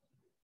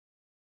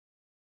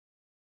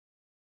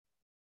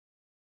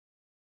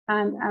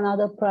 And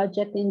another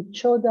project in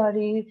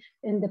Chodari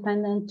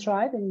Independent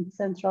Tribe in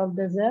Central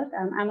Desert,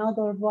 and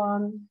another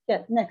one,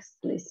 yeah, next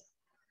please.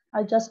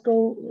 I just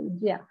go,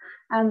 yeah.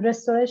 And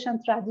restoration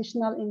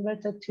traditional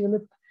inverted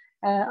tulip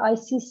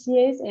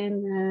ICCAs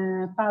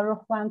in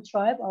Farvar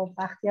tribe of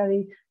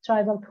Bakhtiari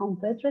tribal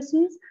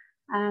confederacies,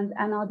 and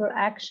another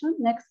action,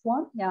 next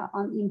one, yeah,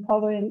 on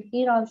empowering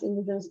Iran's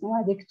indigenous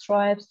nomadic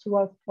tribes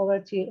towards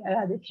poverty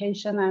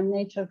eradication and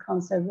nature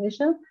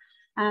conservation,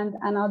 and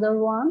another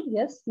one,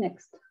 yes,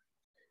 next.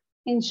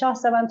 In Shah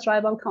Saban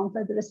tribal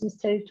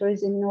confederacies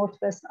territories in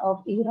northwest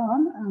of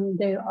Iran and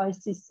their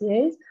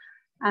ICCAs,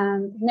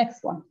 and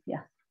next one,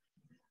 yeah.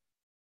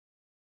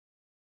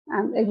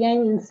 And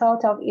again, in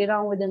south of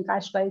Iran within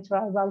Qashqai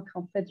Tribal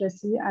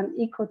Confederacy and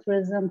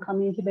ecotourism,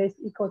 community-based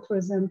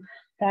ecotourism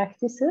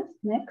practices.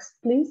 Next,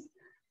 please.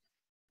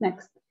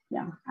 Next,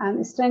 yeah.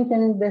 And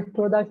strengthening the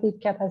productive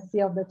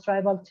capacity of the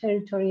tribal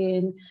territory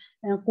in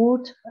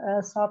Qurt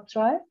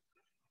sub-tribe.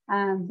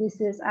 And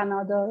this is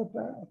another,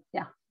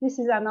 yeah, this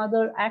is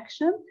another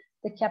action,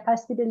 the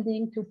capacity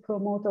building to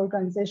promote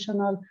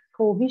organizational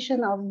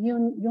cohesion of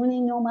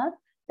UniNomad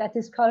that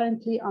is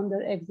currently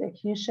under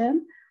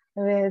execution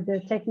with the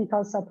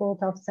technical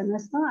support of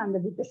SENESTA and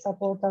with the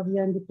support of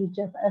UNDP,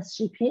 JEF,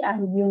 SGP,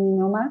 and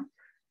UniNomad.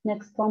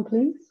 Next one,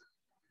 please.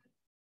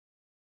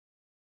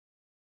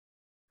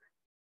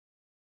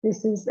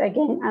 This is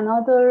again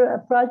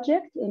another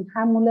project in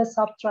Hamule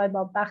sub-tribe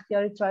of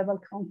Bakhtiari Tribal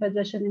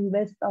Confederation in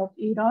west of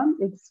Iran.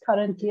 It's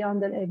currently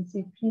under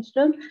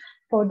execution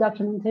for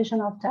documentation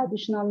of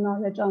traditional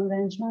knowledge on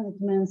range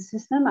management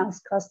system as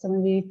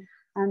customary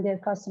and their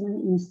customary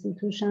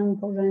institution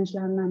for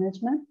rangeland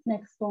management.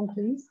 Next one,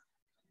 please.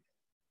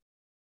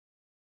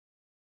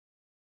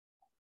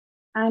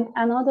 And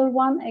another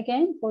one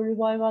again for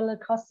revival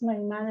and customary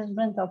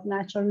management of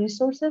natural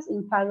resources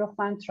in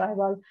Farvar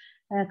tribal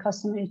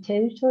customary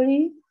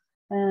territory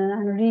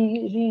and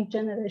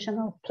regeneration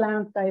of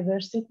plant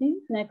diversity.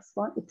 Next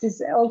one, it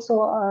is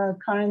also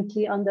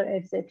currently under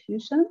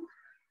execution.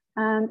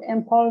 And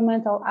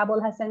empowerment of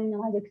Abul Hassani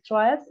nomadic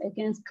tribes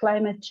against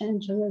climate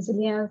change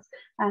resilience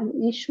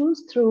and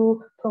issues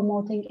through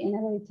promoting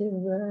innovative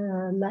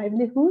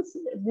livelihoods.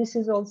 This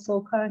is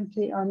also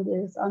currently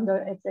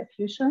under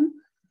execution.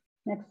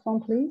 Next one,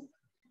 please.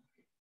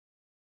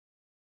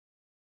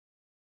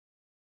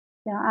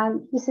 Yeah,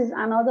 and this is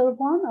another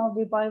one of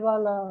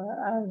revival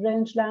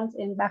rangelands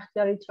in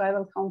Bakhtiari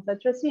Tribal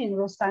Confederacy in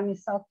Rostami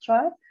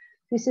sub-tribe.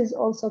 This is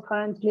also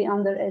currently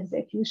under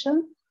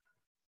execution.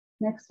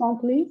 Next one,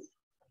 please.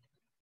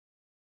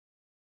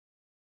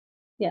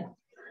 Yeah,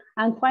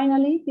 and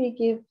finally, we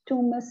give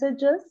two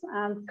messages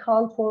and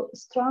call for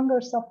stronger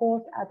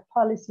support at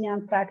policy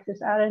and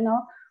practice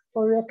arena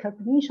for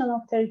recognition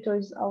of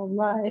territories of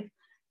life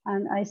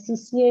and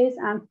ICCAs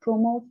and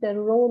promote the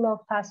role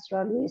of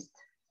pastoralists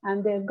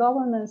and their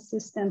governance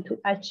system to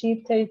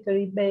achieve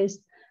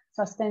territory-based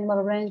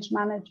sustainable range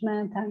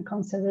management and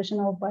conservation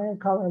of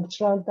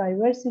biocultural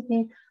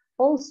diversity,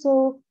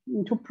 also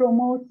to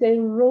promote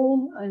their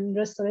role in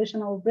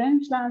restoration of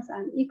rangelands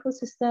and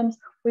ecosystems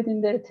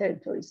within their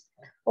territories.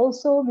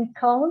 Also, we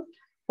call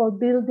for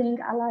building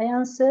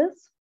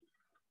alliances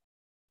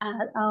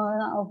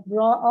of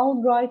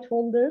all right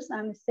holders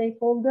and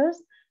stakeholders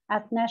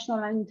at national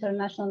and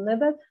international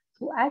level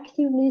to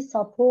actively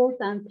support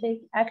and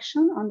take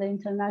action on the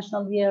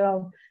International Year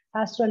of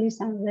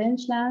Pastoralists and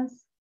Rangelands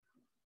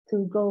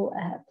to go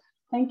ahead.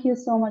 Thank you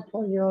so much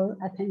for your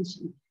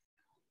attention.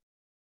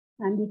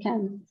 And you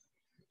can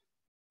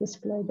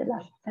display the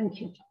last. Thank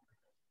you.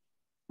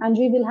 And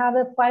we will have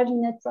 5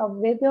 minutes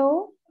of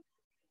video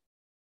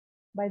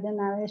by the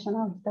narration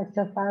of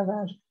Dr.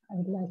 Farvar. I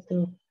would like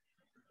to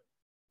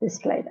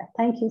display that.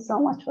 Thank you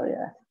so much for your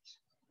attention.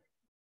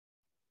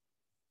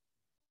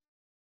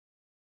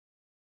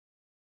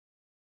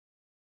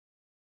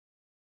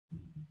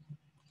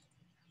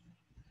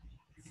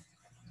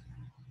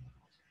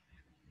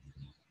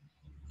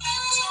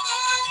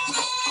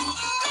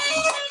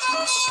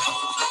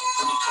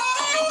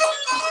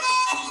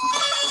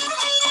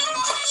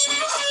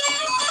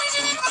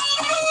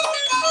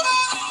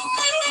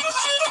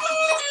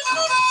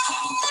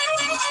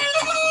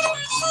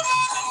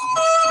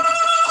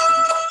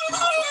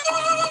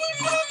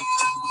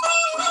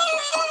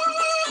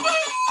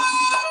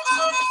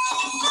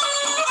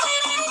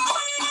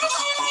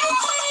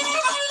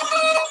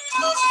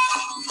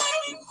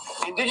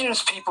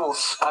 Indigenous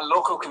peoples and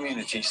local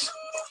communities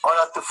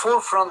are at the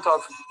forefront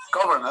of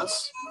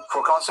governance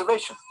for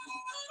conservation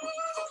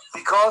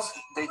because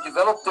they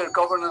developed their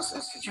governance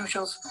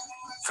institutions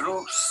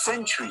through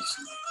centuries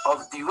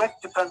of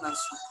direct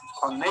dependence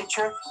on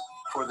nature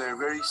for their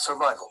very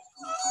survival.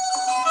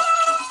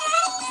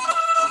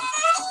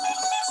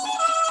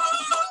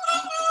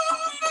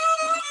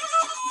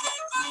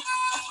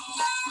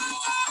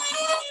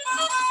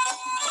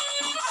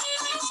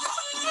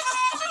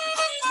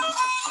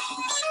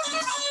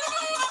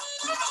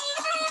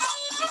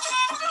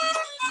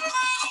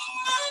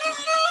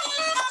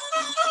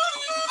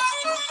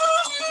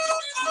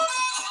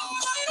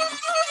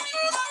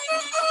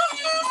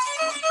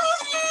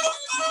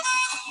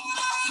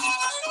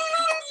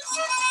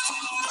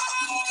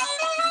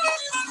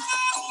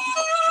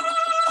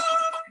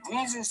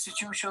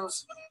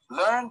 institutions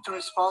learn to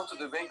respond to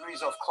the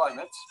vagaries of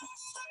climate,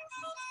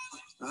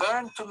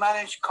 learn to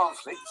manage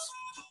conflicts,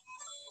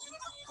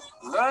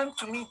 learn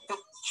to meet the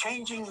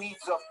changing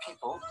needs of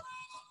people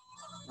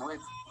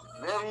with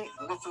very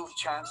little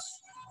chance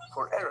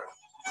for error.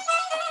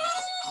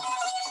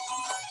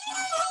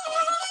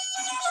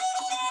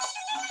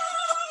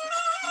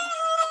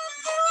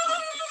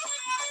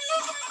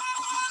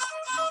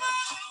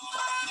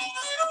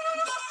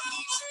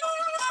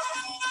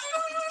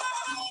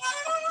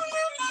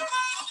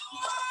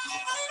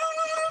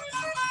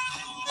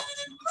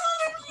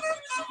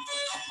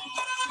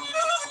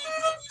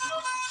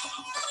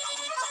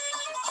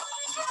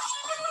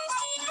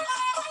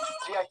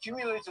 The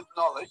accumulated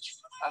knowledge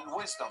and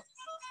wisdom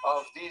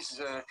of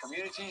these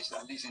communities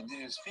and these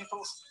indigenous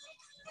peoples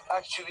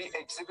actually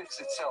exhibits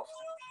itself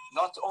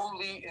not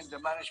only in the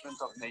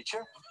management of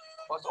nature,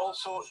 but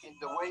also in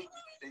the way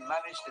they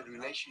manage the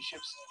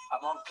relationships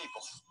among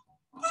peoples.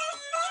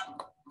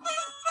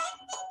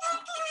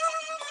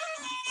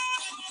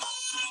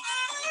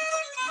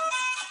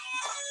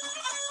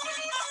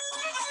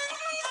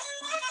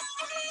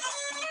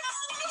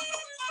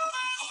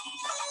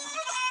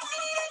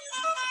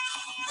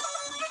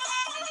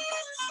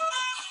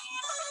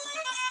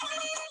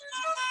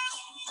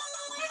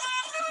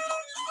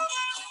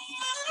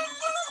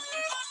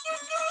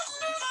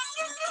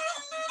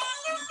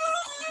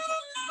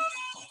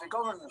 The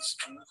governance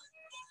team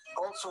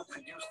also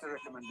produced a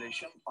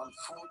recommendation on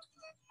food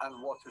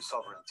and water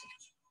sovereignty.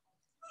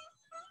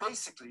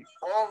 Basically,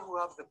 all who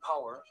have the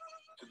power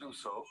to do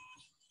so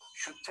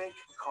should take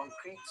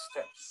concrete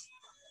steps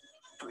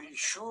to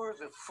ensure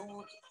the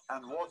food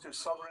and water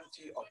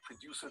sovereignty of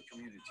producer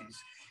communities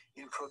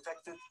in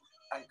protected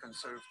and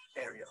conserved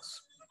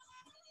areas,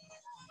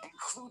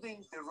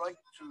 including the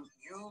right to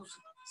use,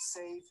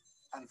 save,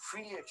 and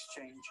freely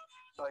exchange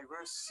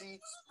diverse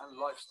seeds and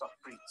livestock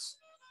breeds,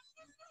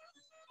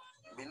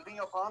 building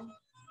upon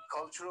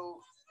cultural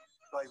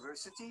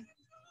diversity,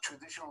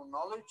 traditional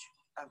knowledge,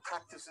 and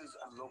practices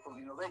and local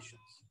innovations.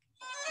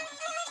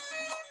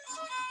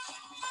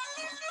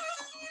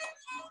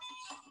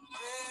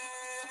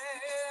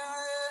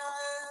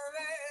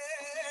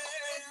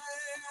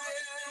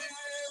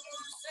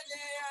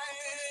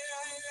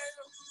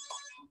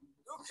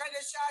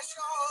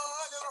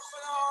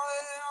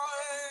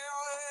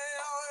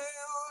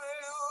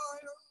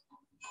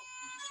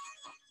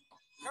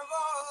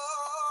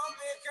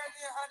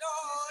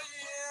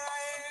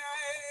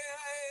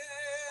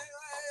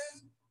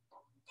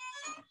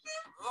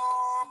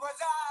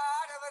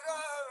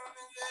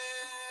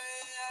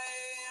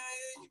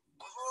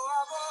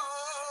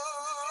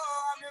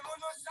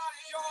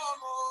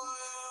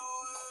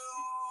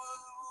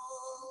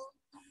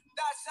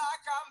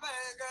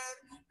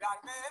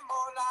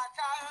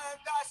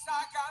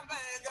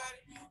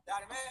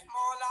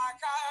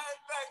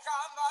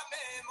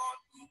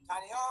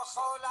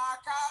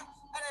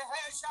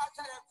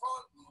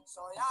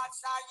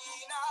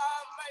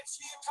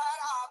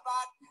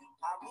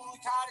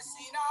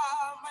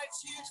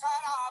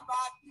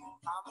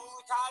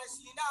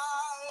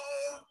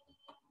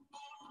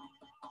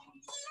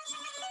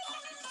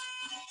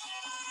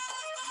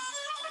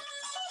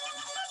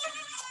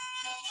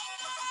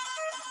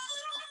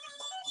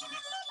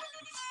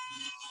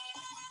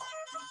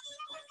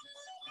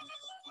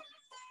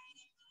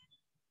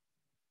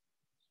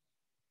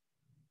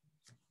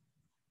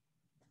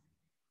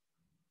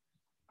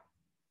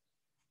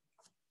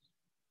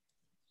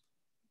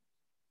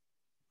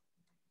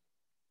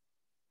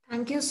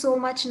 Thank you so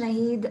much,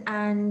 Nahid,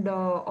 and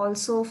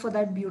also for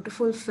that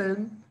beautiful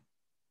film.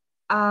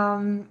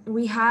 We'll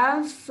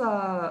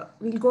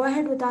go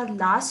ahead with our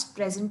last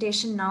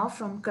presentation now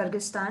from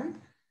Kyrgyzstan.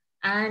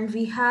 And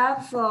we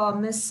have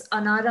Ms.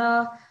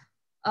 Anara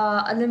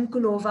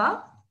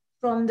Alimkulova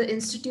from the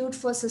Institute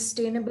for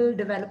Sustainable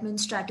Development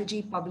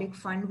Strategy Public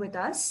Fund with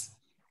us.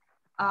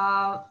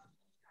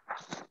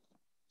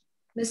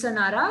 Ms.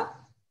 Anara,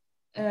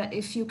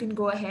 if you can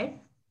go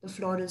ahead, the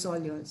floor is all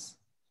yours.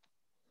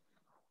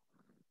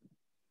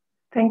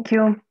 Thank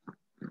you.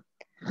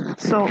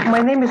 So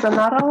my name is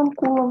Anara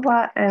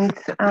Alimkulova, and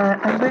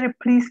I'm very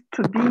pleased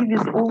to be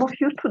with all of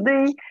you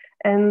today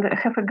and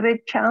have a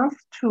great chance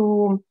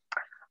to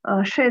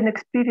share an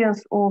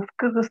experience of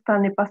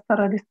Kyrgyzstani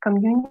pastoralist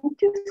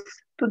communities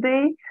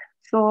today.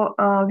 So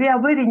we are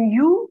very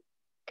new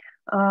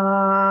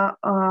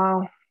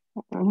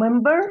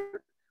member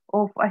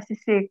of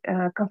ICCA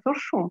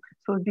Consortium,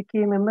 so we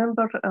became a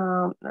member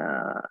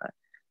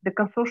the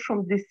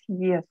consortium this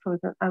year. So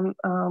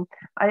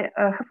I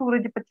have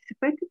already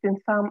participated in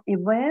some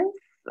events,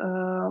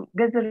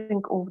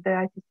 gathering of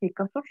the ICCA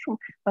Consortium,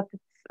 but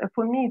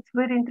for me it's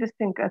very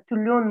interesting to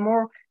learn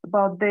more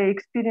about the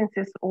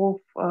experiences of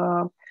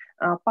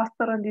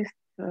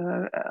pastoralists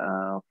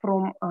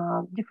from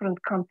different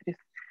countries.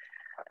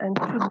 And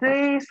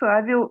today, so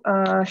I will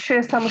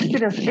share some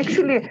experience.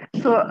 Actually,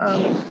 so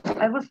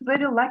I was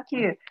very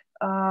lucky.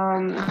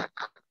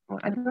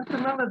 I don't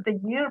remember the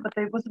year, but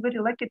I was very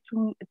lucky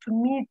to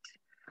meet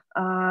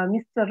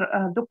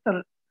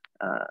Dr.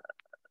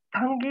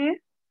 Taghi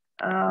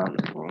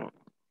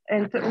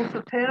and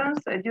also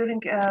Terence during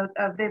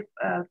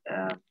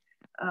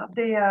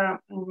their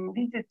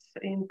visits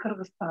in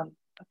Kyrgyzstan.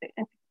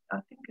 I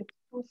think it's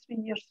 2 or 3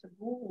 years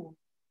ago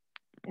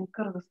in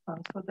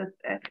Kyrgyzstan. So that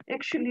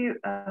actually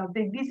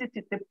they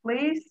visited the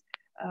place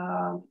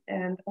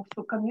and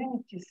also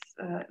communities,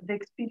 the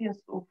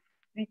experience of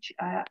which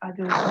I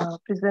will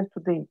present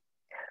today.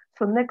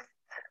 So next,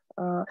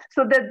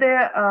 so that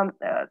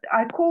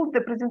I called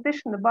the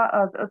presentation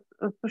about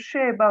to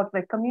share about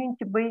the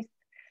community-based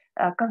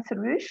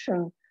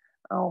conservation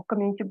or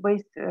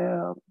community-based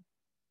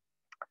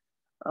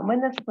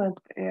management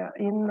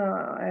in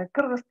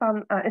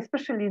Kyrgyzstan,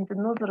 especially in the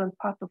northern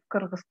part of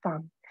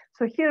Kyrgyzstan.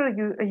 So here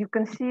you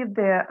can see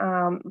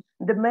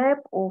the map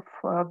of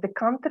the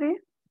country.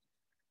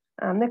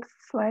 Next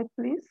slide,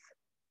 please.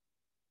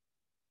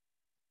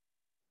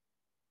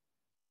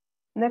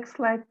 Next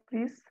slide,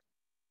 please.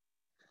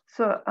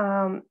 So,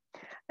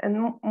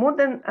 and more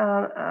than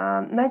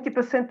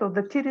 90% of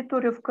the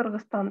territory of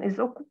Kyrgyzstan is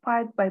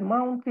occupied by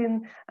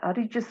mountain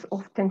ridges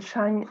of Tian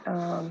Shan,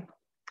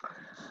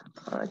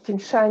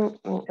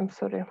 I'm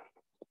sorry.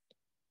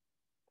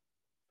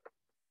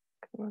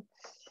 Let's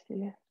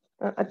see.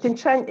 Tian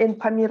Shan and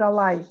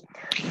Pamiralai.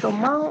 So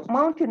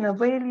mountain are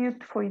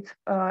valued for its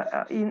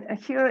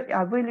here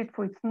are valued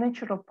for its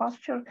natural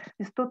pasture.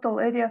 This total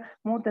area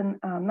more than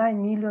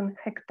 9 million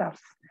hectares,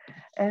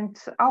 and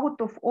out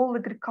of all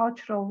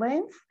agricultural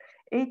lands,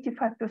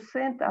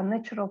 85% are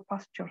natural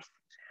pastures.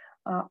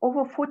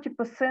 Over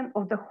 40%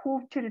 of the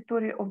whole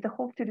territory of the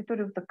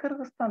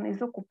Kyrgyzstan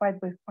is occupied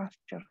by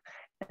pasture,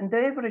 and the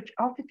average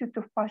altitude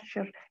of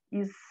pasture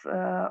is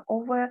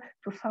over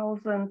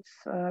 2,000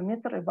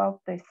 meters above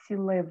the sea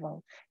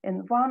level.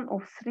 And one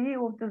of 3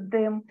 of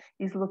them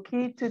is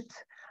located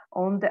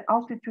on the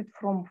altitude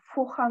from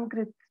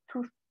 400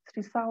 to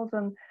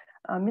 3,000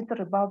 meters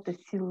above the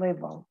sea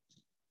level.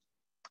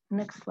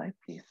 Next slide,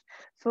 please.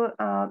 So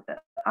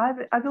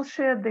I will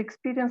share the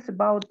experience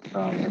about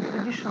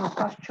traditional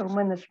pasture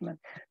management.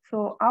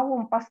 So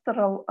our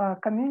pastoral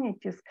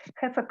communities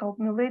have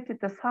accumulated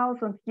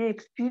 1,000-year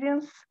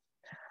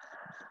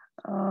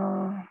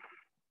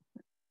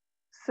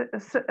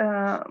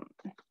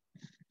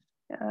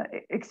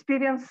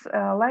experience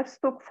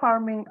livestock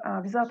farming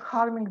without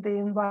harming the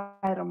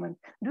environment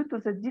due to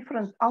the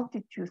different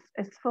altitudes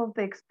as well as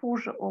the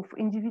exposure of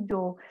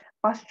individual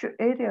pasture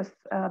areas.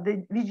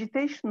 The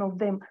vegetation of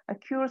them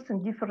occurs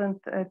in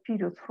different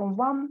periods from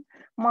 1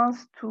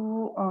 month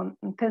to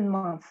 10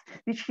 months,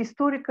 which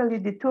historically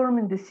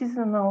determine the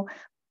seasonal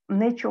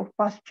nature of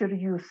pasture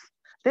use.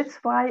 That's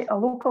why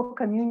local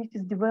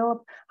communities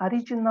develop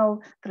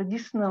original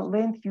traditional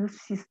land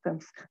use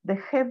systems that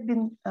have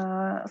been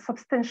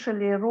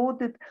substantially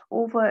eroded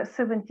over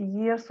 70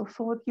 years of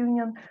Soviet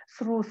Union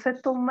through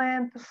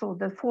settlement, so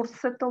the forced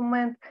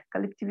settlement,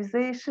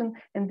 collectivization,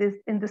 and the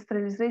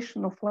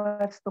industrialization of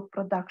livestock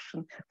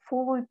production,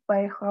 followed by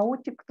a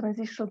chaotic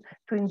transition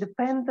to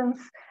independence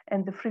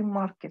and the free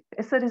market.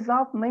 As a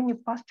result, many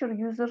pasture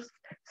users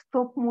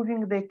stop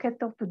moving their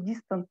cattle to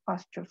distant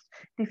pastures,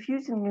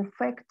 diffusing, in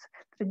fact,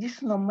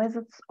 traditional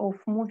methods of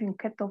moving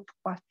cattle to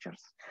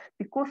pastures.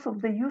 Because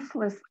of the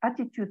useless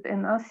attitude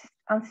and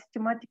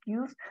unsystematic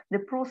use, the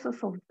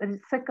process of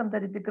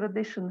secondary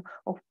degradation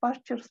of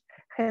pastures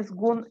has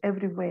gone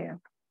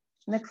everywhere.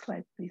 Next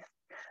slide, please.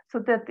 So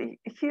that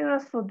here,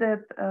 so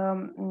that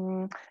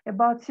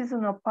about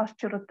seasonal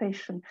pasture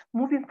rotation,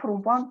 moving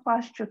from one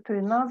pasture to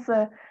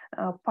another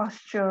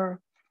pasture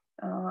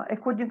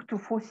according to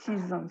 4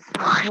 seasons.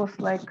 It was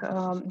like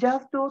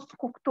Jazdo,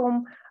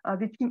 Kuktom,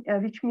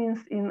 which means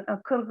in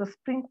Kyrgyz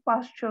spring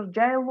pasture,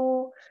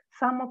 Jaylo,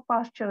 summer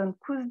pasture, and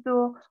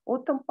Kuzdo,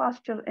 autumn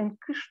pasture, and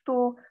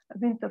Kishto,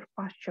 winter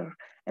pasture.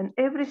 And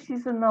every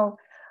seasonal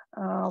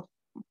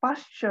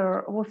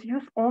pasture was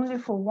used only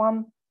for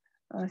one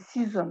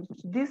season.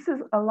 This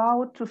is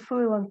allowed to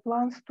soil and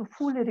plants to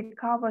fully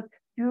recover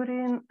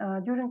during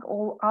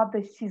all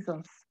other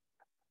seasons.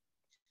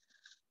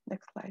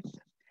 Next slide.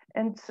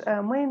 And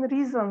main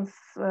reasons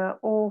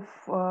of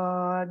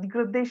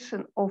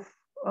degradation of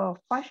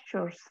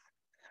pastures,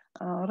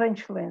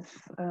 rangelands,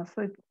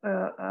 so it,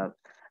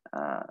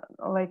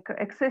 like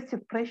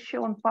excessive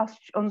pressure on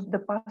the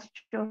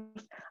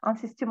pastures,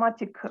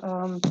 unsystematic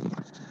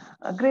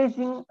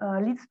grazing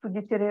leads to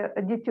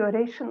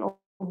deterioration of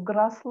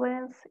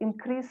grasslands,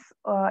 increase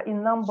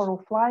in number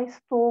of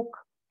livestock,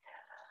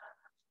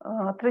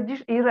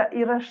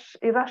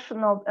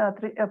 irrational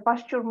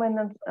pasture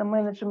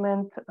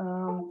management,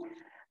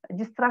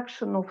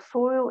 destruction of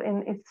soil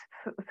and its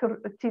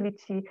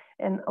fertility,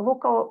 and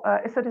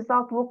as a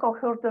result, local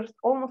herders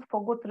almost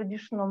forgot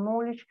traditional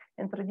knowledge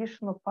and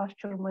traditional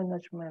pasture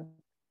management,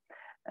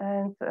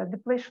 and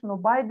depletion of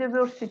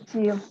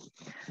biodiversity,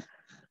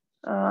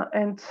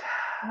 and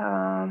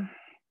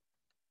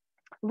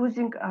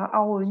losing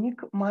our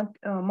unique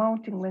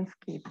mountain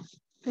landscape.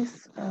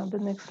 Please, the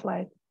next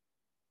slide.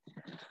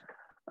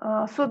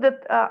 So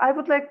that I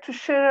would like to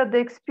share the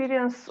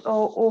experience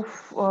of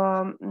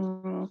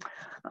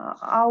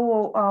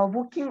our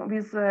working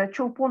with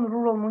Cholpon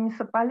rural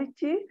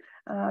municipality,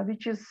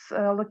 which is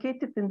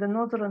located in the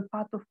northern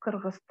part of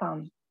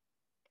Kyrgyzstan.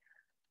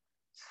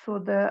 So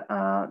the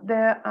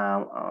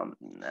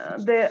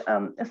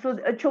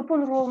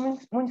Cholpon rural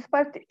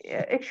municipality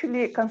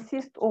actually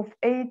consists of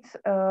 8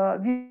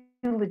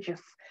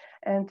 villages,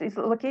 and is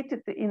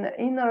located in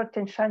inner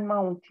Tian Shan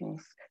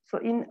Mountains, so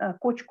in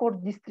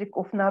Kochkor district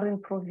of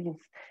Naren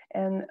province,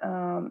 and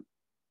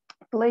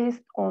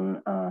placed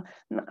on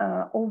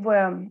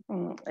over,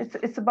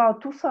 it's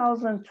about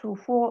 2,000 to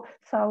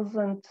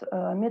 4,000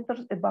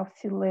 meters above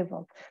sea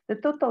level. The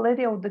total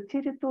area of the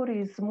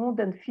territory is more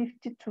than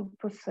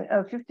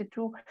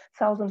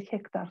 52,000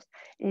 hectares,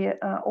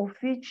 of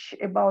which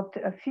about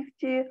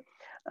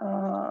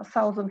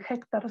 50,000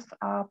 hectares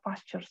are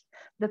pastures.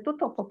 The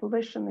total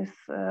population is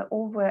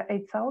over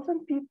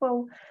 8,000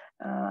 people,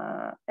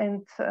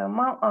 and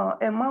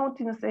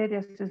mountainous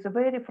areas is a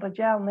very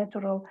fragile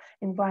natural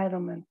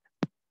environment.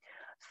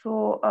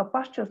 So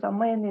pastures are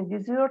mainly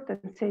desert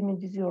and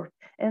semi-desert,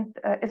 and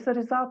as a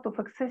result of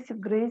excessive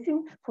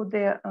grazing for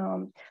the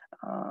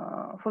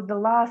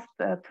last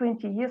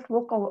 20 years,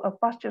 local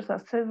pastures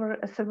are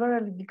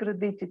severely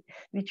degraded,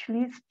 which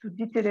leads to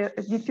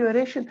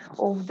deterioration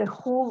of the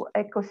whole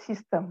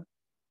ecosystem.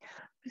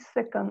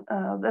 Second,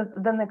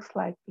 the next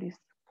slide, please.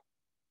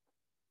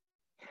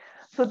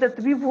 So that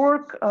we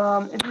work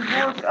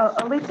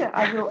later.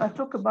 I will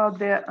talk about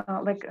the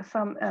like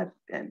some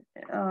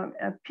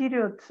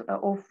periods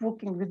of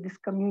working with this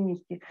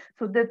community.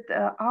 So that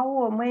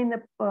our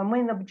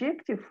main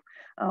objective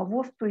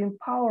was to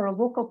empower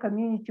local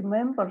community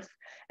members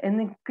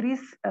and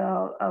increase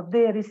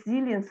their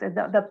resilience and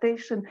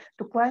adaptation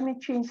to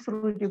climate change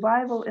through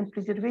revival and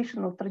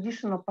preservation of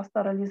traditional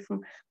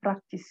pastoralism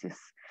practices.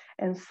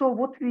 And so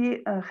what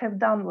we have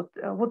done,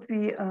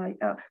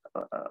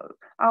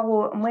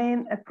 our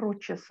main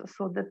approaches.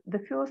 So that the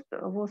first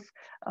was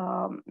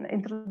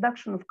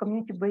introduction of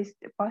community-based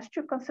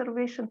pasture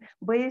conservation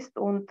based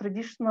on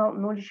traditional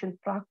knowledge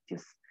and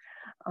practice.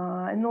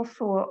 And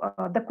also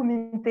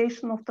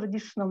documentation of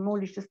traditional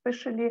knowledge,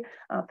 especially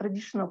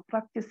traditional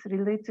practice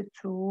related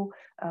to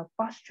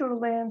pasture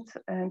land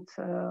and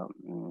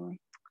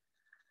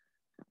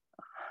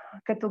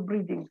cattle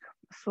breeding.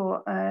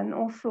 So, and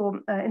also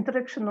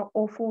interaction of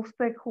all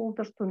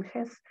stakeholders to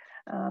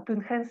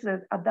enhance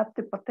the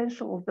adaptive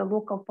potential of the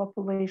local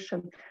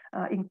population,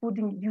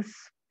 including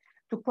youth,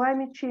 to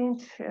climate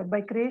change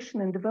by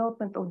creation and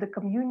development of the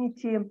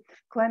community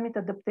climate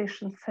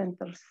adaptation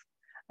centers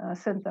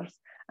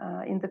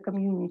in the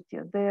community.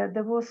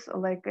 There was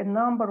like a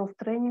number of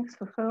trainings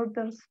for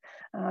herders.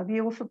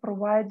 We also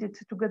provided,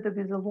 together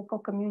with the local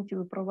community,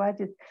 we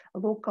provided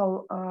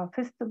local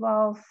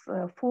festivals,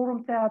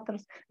 forum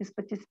theaters with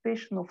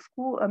participation of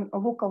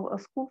local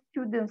school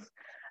students,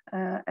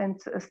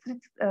 and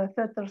street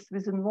theaters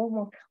with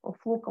involvement of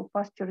local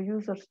pasture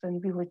users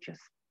and villages.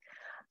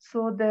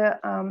 So the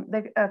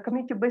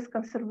community-based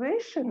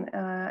conservation,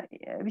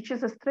 which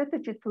is a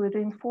strategy to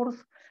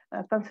reinforce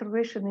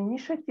conservation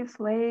initiatives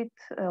led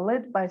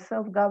by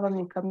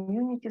self-governing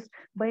communities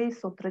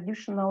based on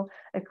traditional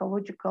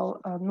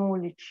ecological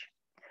knowledge.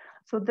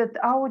 So that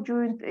our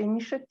joint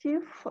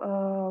initiative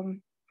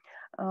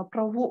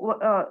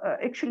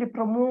actually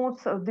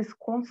promotes this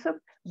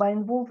concept by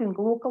involving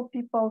local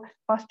people,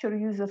 pasture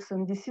users,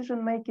 and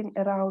decision-making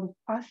around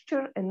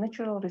pasture and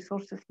natural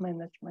resources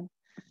management.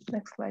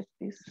 Next slide,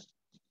 please.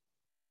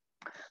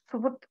 So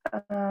what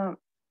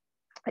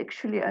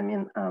actually, I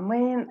mean,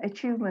 main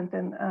achievement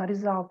and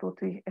result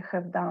what we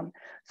have done.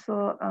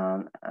 So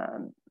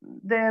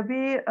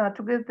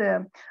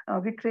together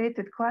we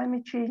created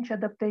climate change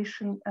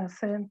adaptation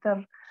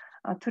center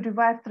to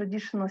revive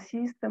traditional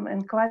system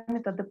and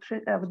climate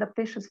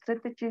adaptation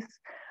strategies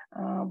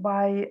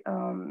by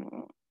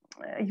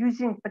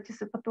using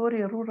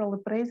participatory rural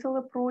appraisal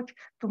approach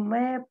to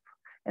map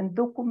and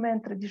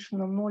document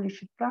traditional knowledge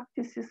and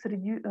practices,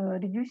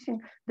 reducing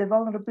the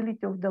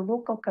vulnerability of the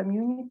local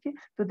community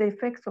to the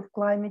effects of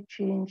climate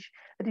change,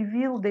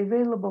 reveal the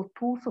available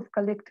tools of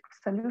collective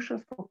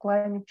solutions for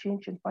climate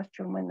change and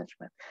pasture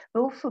management.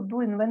 We also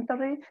do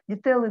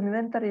detailed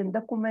inventory and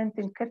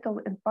documenting cattle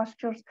and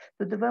pastures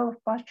to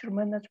develop pasture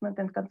management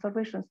and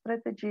conservation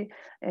strategy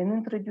and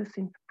introduce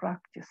into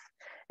practice.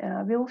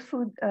 We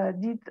also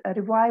did a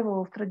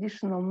revival of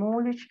traditional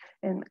knowledge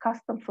and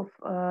customs of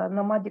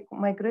nomadic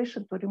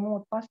migration to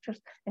remote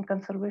pastures and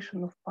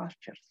conservation of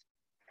pastures.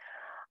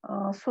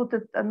 So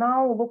that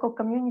now local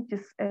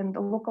communities and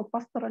local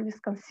pastoralists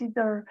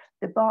consider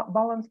the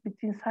balance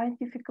between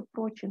scientific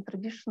approach and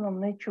traditional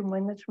nature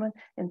management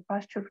and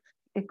pasture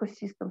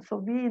ecosystem. So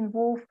we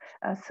involve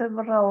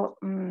several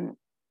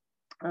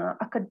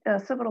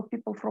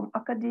people from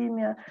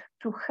academia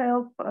to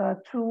help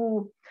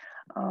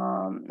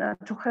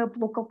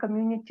local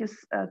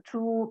communities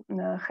to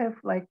have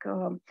like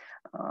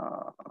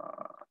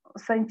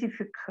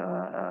scientific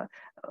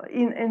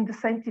in the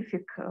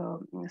scientific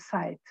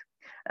side.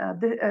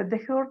 The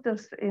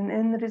herders,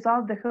 in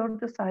result, the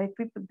herders are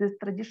equipped with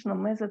traditional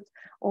methods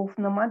of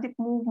nomadic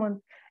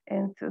movement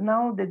And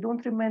now they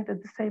don't remain at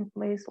the same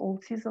place all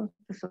season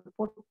to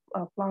support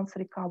plants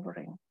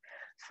recovering.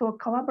 So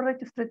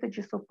collaborative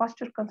strategies of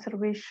pasture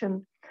conservation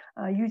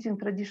using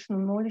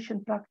traditional knowledge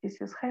and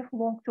practices have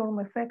long-term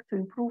effect to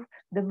improve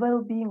the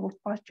well-being of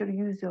pasture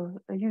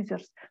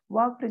users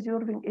while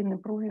preserving and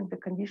improving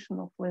the condition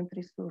of land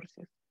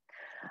resources.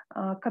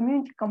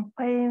 Community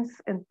campaigns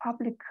and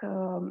public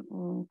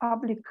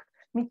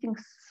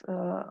meetings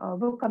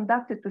were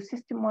conducted to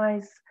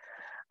systemize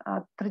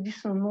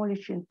traditional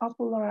knowledge and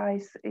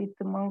popularize it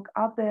among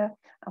other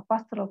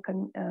pastoral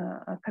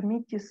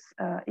committees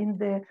in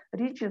the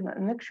region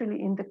and actually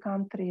in the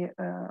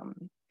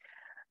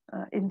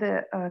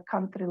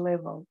country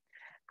level.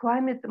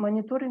 Climate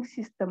monitoring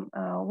system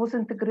was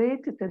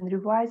integrated and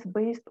revised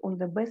based on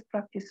the best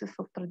practices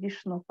of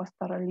traditional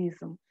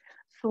pastoralism.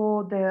 So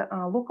the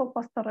local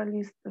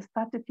pastoralists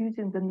started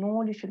using the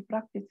knowledge and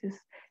practices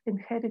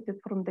inherited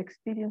from the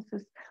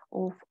experiences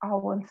of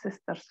our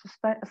ancestors to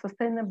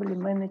sustainably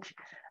manage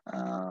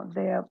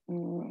their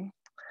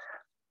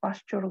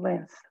pasture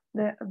lands.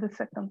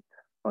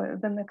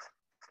 The next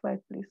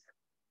slide, please.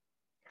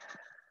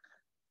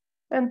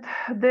 And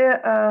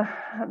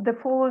the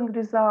following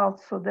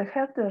results, so the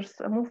herders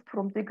moved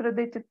from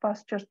degraded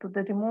pastures to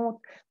the remote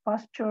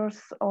pastures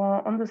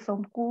on the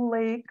Songkul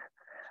Lake,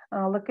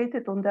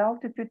 located on the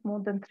altitude more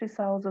than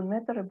 3,000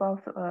 meters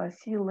above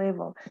sea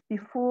level.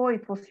 Before,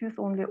 it was used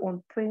only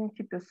on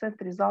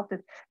 20%,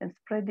 resulted in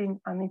spreading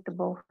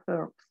uneatable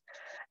herbs.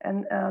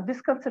 And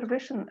this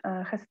conservation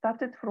has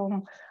started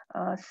from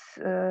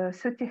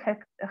 30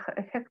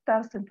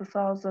 hectares in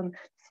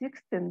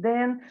 2016.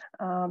 Then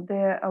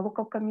the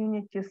local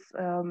communities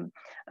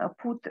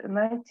put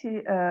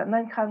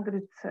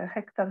 900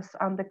 hectares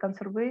under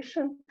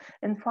conservation.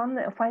 And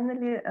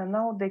finally,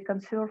 now they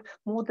conserve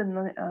more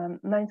than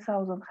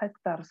 9,000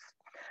 hectares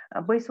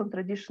based on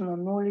traditional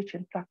knowledge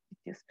and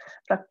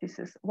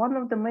practices. One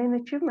of the main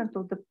achievements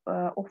of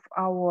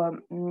our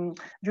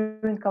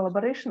joint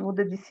collaboration was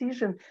the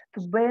decision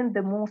to ban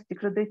the most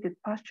degraded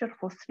pasture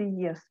for 3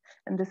 years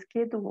and the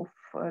schedule of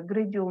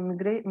gradual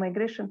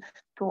migration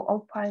to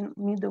alpine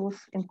meadows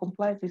in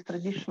compliance with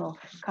traditional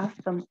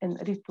customs and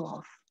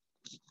rituals.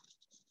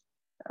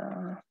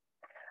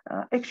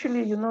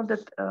 Actually, you know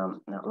that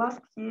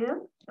last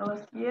year,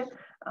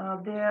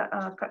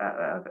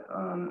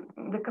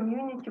 the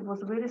community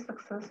was very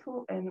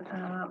successful and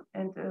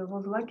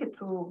was lucky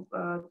to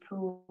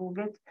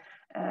get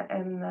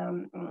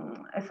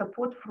a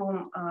support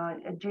from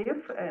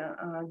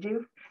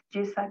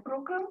GSI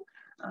program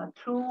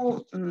to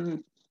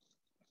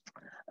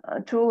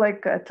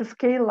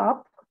scale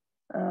up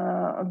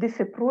this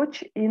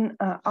approach in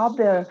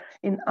other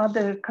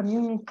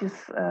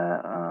communities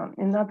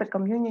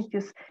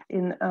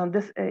in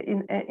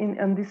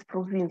this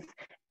province,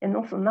 and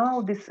also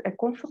now this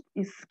concept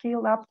is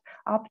scaled up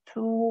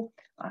to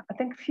I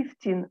think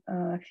 15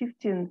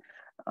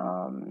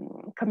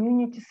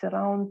 communities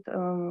around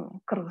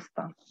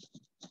Kyrgyzstan.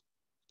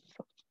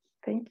 So,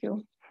 thank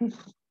you.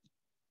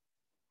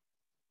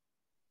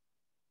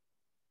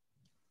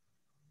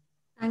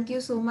 Thank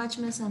you so much,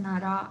 Ms.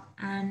 Anara.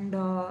 And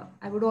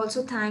I would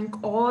also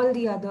thank all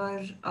the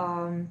other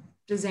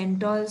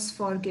presenters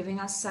for giving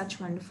us such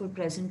wonderful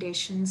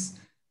presentations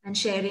and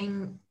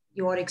sharing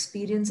your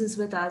experiences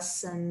with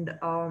us. And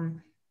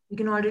we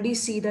can already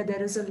see that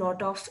there is a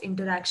lot of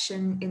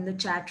interaction in the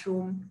chat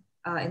room,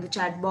 in the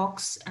chat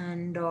box.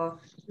 And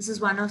this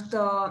is one of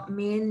the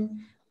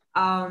main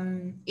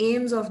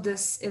aims of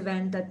this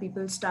event, that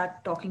people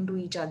start talking to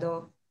each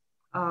other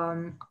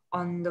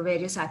on the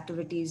various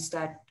activities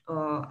that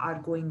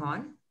are going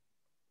on.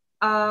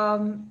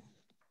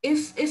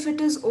 If it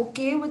is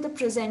okay with the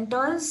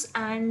presenters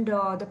and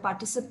the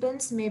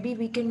participants, maybe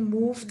we can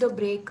move the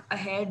break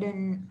ahead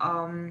and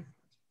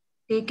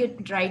take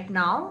it right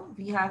now.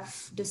 We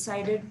have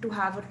decided to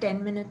have a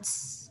 10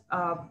 minutes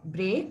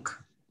break,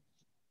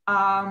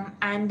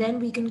 and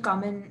then we can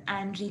come in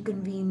and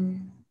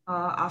reconvene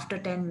after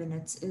 10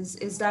 minutes.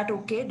 Is that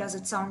okay? Does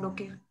it sound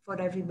okay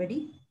for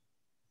everybody?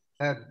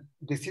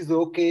 This is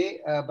okay,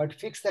 but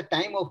fix the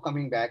time of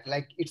coming back.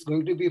 Like it's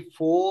going to be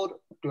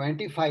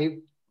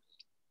 4:25.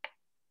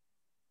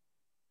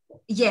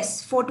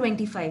 Yes,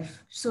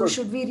 4:25. So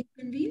should we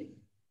reconvene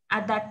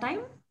at that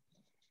time?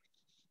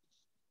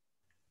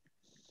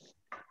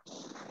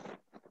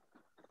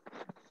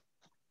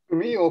 To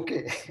me,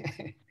 okay.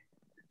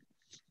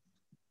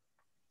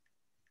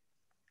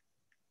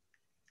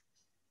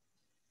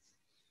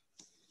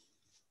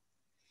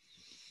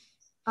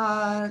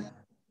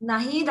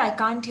 Nahid, I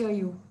can't hear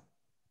you.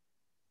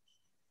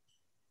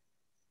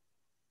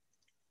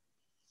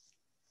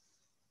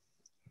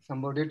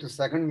 Somebody to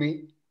second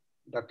me,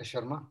 Dr.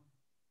 Sharma.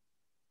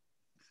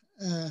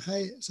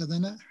 Hi,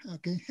 Sadhana.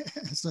 Okay,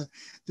 so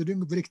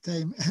during break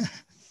time.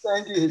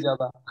 Thank you,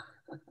 Hijaba.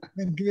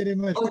 Thank you very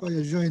much for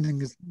your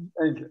joining us.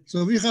 Thank you.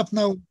 So we have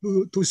now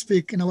to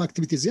speak in our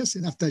activities, yes,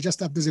 and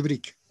just after the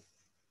break.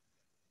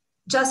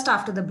 Just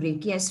after the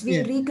break, yes.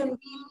 We'll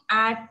reconvene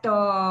at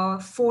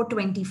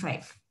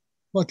 4:25.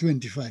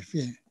 4:25,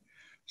 yeah.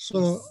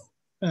 So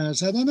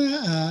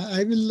Sadhana,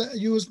 I will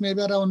use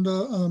maybe around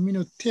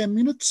 10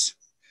 minutes.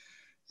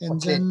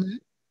 And then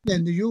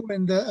you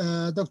and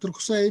Dr.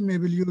 Qusay may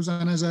will use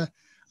another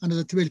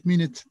 12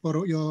 minutes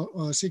for your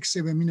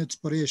 6-7 minutes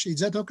per each. Is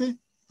that okay?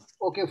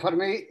 Okay, for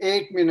me,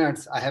 8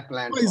 minutes I have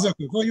planned. It's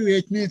okay. For you,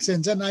 8 minutes,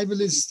 and then I will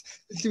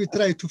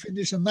try to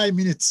finish in 9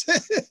 minutes.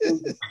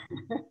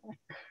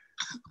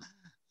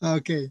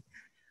 Okay.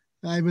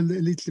 I will a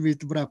little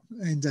bit wrap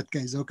in that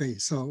case. Okay,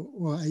 so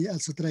I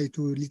also try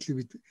to a little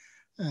bit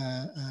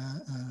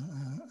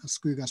as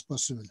quick as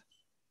possible.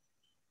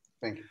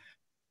 Thank you.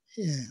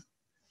 Yeah.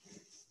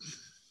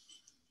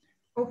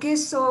 Okay,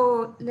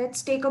 so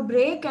let's take a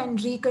break and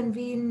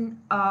reconvene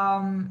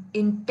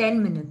in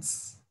 10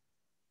 minutes.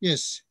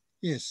 Yes,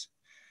 yes.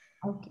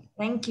 Okay,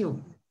 thank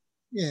you.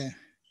 Yeah.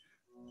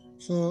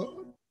 So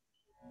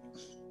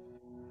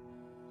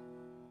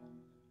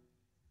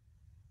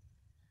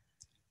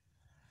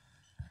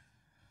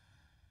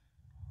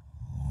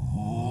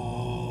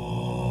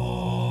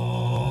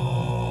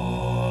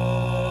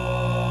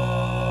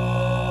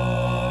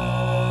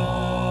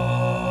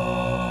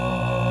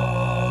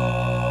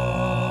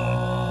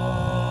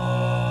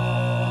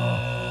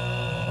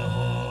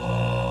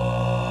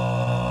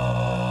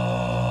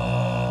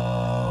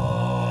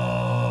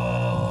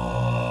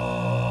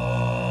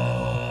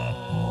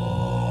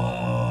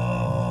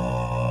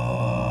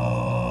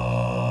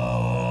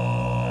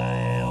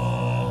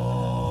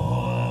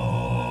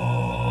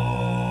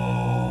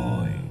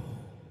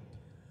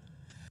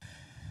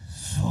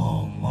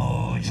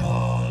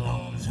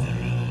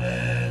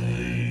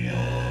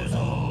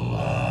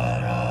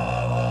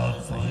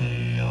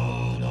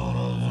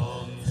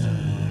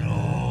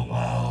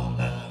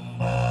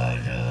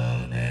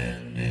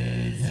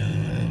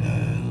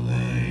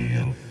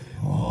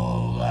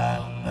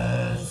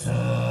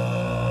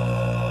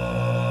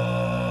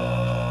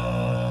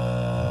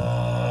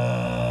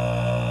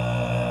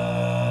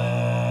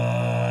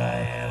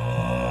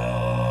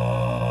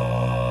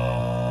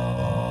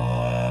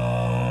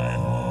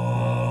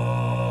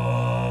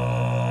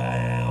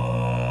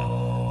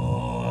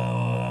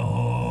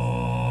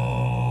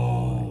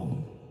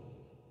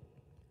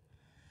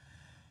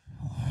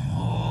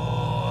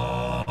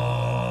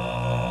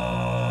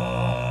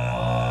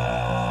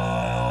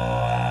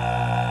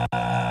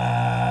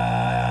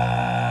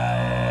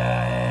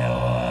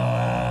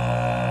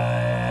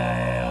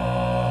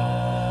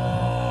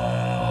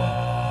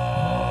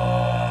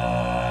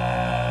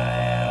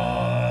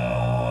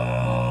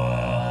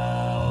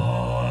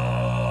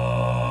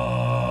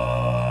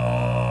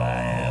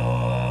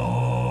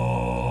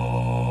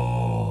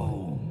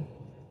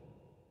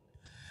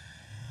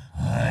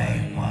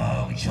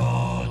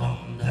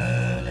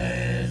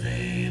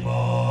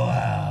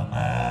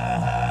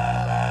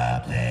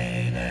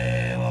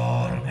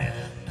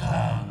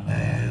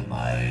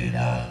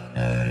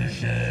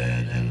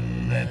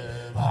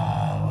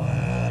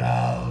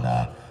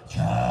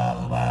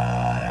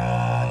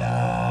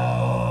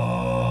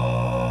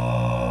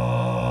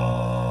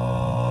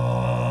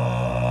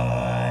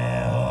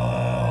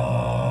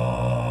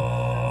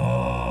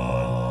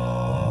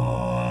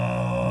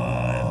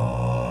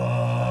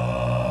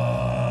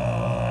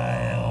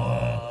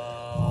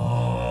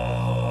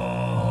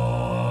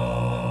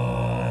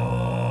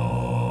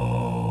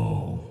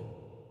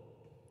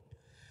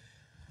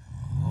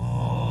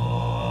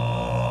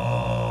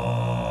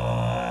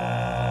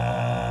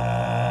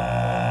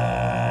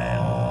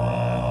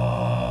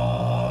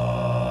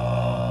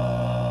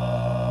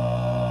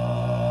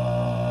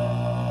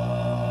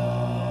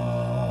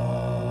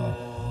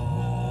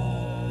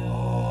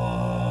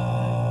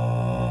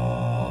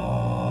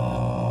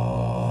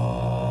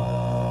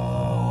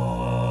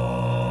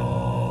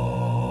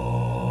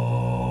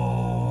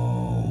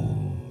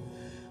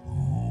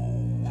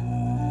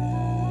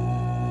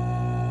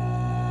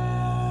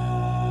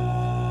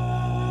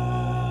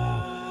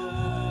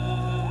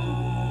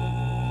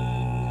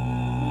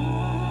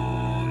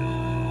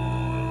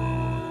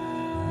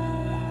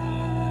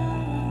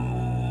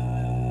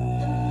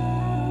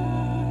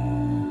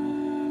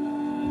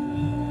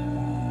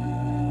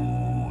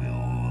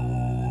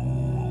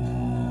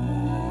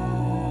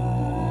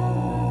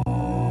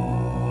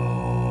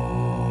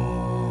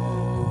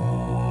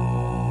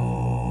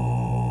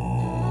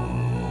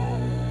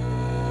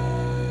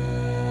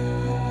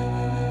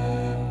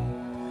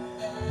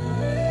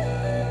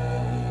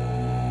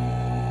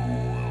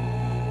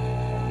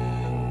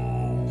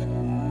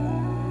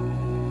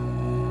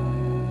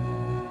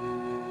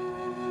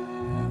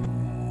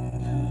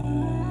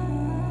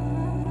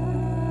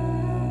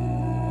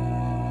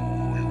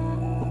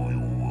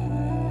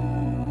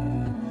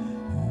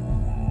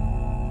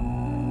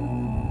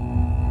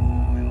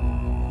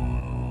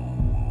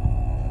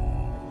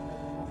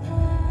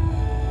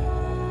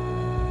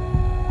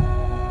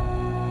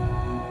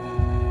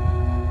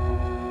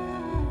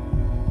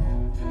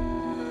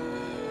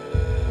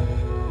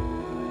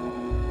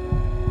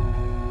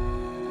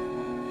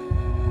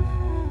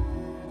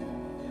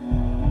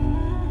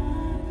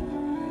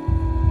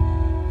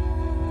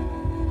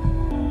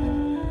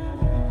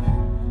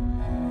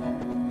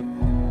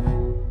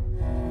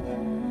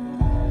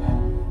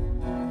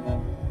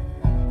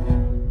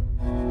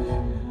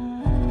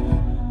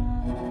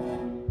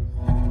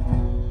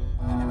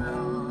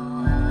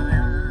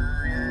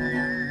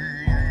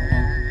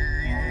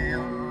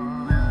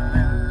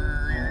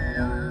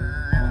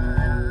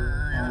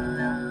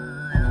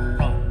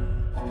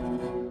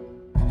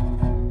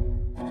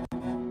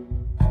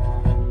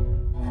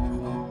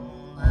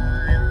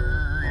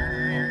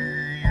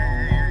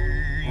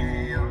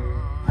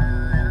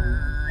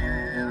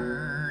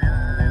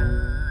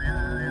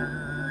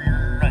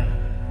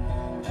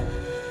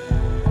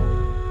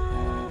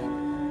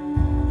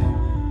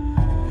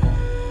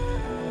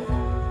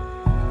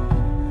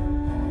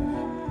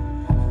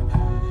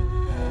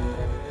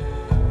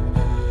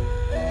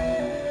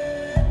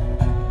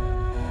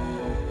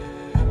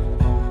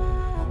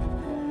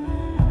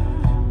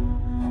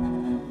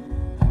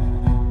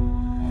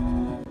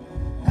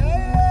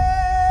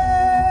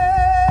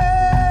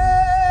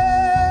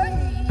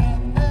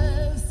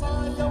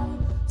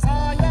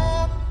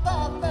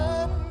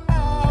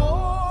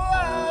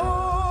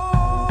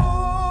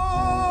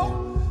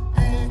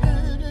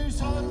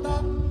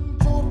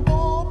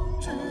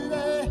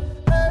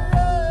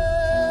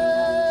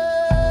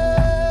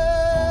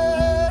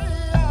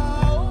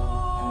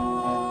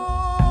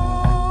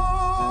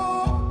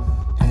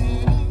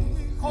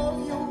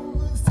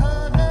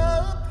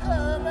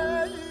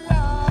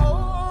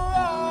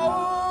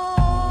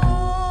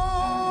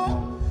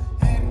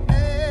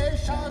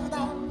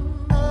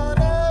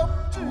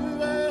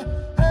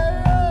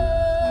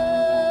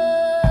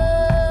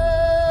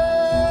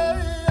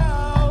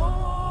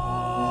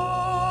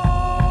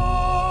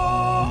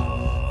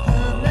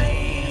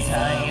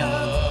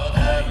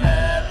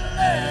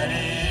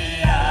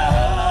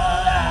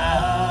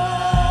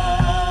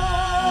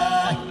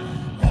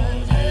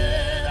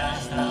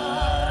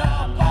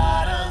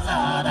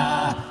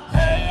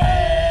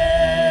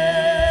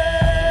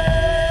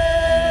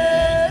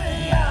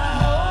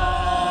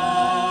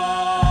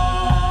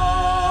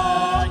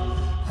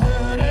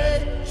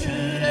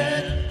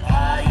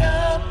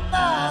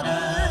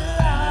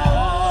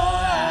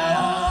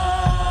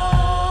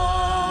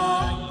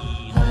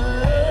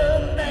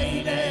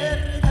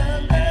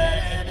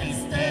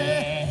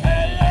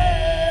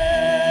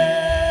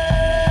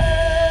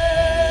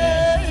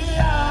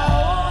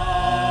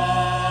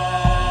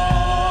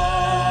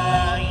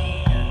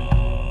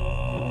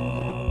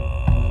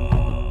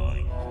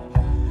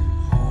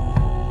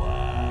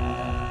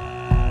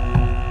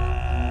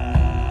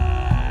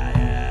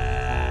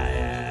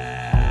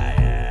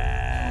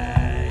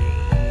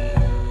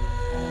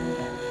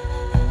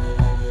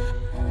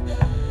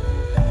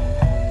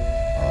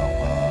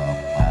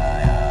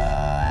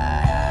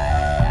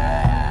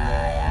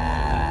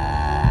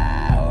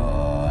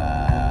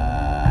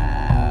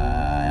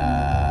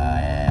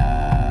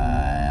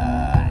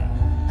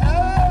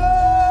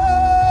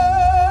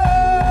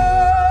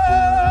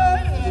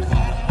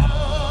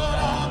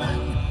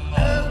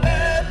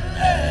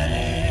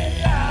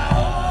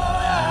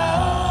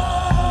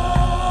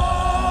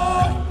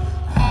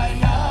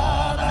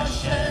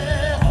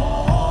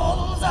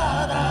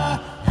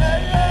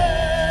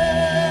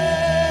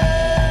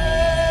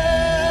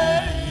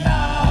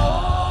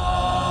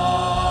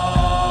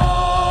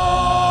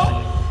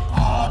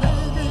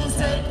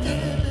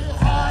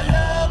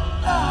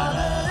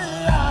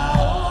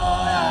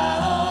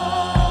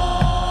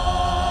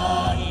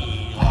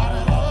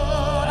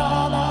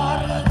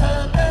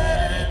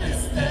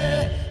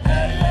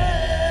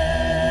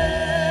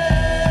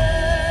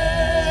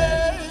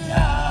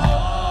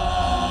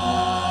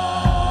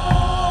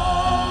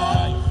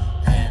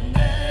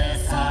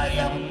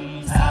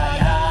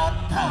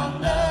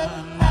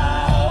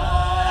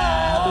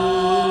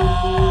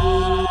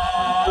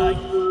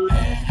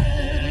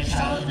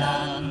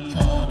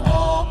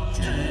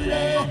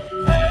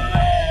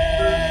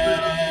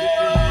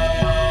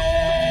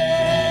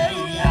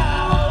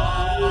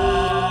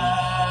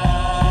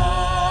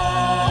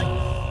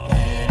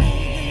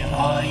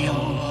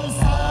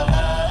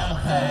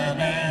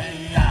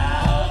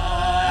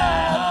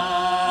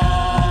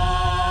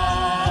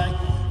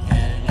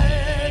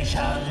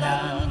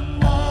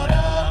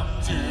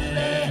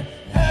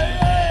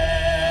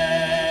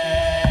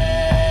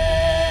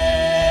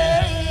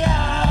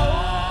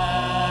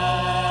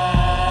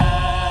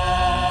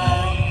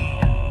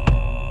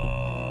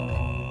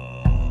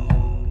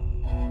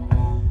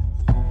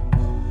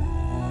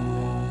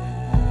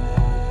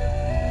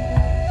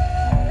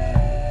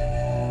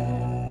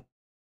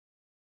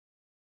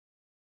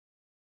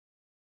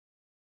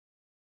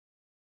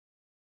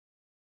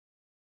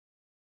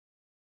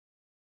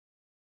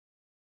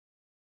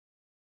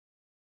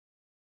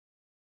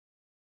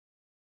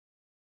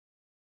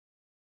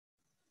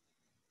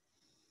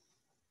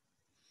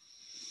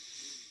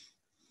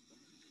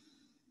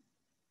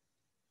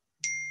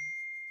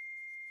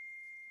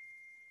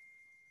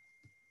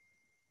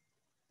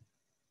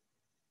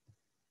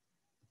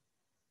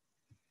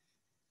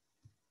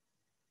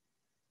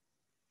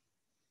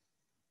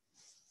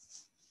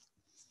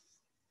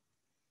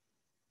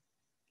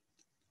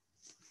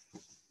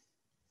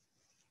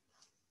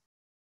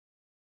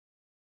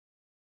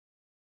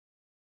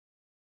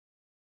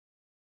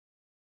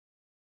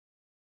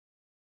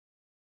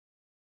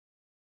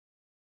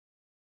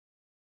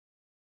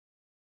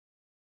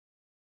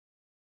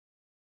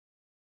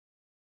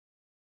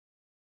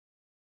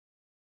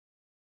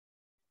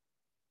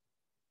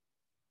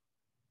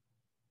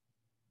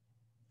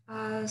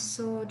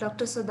So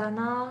Dr.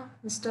 Sadhana,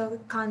 Mr.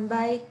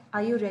 Khanbhai,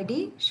 are you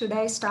ready? Should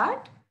I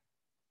start?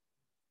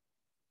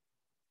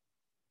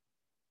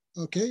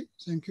 Okay,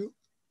 thank you.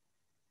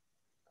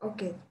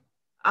 Okay.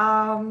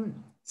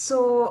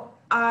 So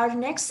our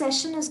next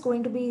session is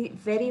going to be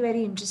very,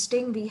 very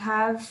interesting. We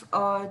have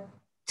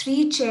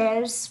 3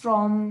 chairs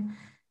from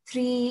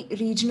 3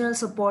 regional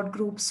support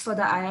groups for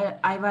the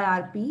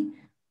IYRP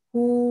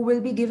who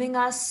will be giving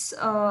us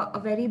a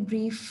very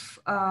brief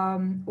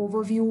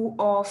overview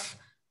of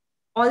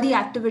all the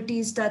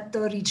activities that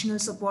the regional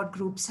support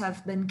groups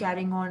have been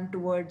carrying on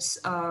towards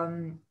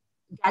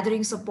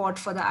gathering support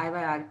for the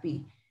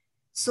IYRP.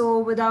 So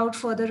without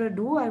further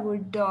ado, I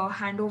would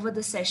hand over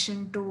the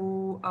session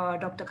to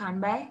Dr.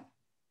 Khanbhai,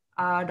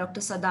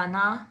 Dr.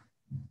 Sadhana,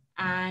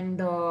 and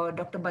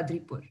Dr.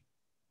 Badripur.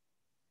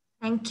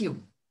 Thank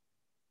you.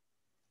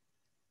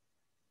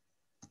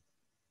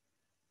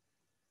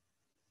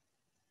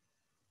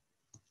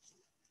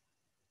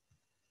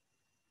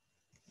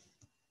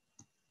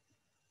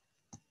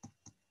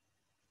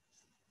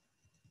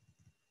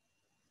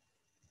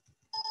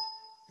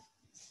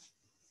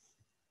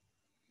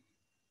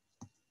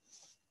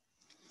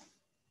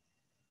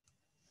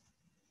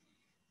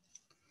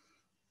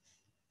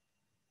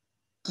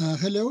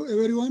 Hello,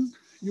 everyone.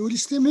 You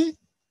listen to me?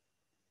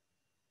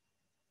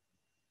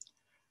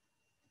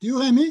 Do you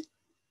hear me?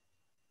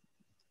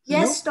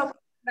 Yes, Dr.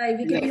 Khanbhai,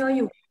 we can hear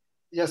you.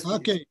 Yes.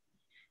 Okay.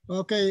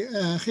 Okay.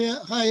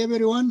 Hi,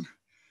 everyone.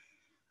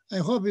 I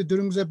hope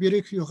during the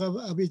break you have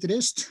a bit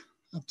rest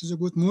after the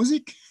good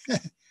music.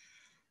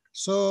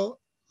 So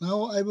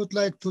now I would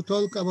like to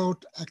talk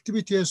about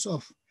activities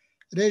of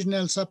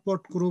regional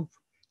support group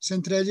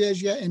Central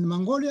Asia and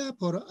Mongolia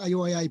for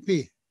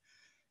IYRP,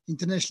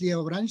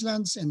 International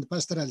Rangelands and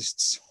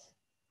Pastoralists.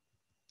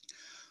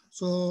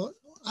 So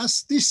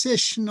as this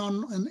session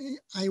on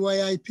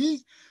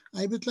IYRP,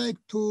 I would like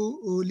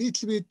to a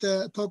little bit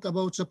talk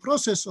about the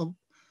process of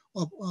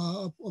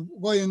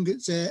going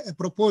the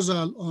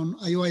proposal on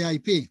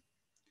IYRP.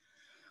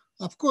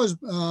 Of course,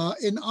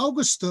 in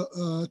August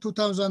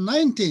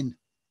 2019,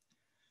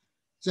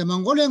 the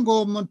Mongolian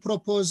government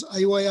proposed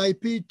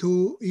IYRP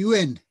to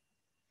UN.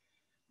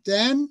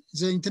 Then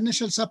the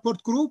international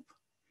support group,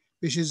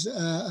 which is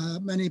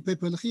many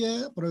people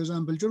here, for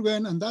example,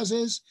 Jurgen and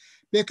others,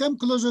 became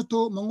closer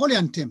to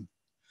Mongolian team.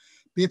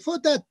 Before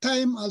that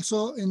time,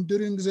 also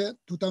during the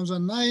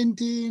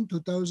 2019,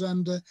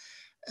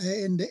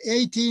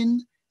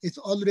 2018, it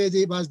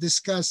already was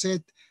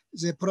discussed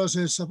the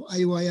process of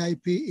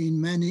IYRP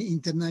in many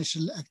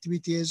international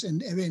activities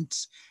and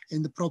events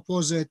and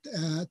proposed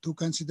to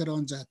consider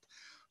on that.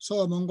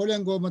 So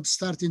Mongolian government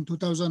started in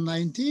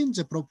 2019,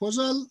 the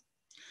proposal,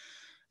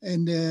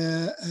 and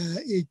and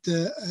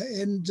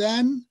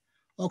then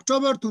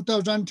October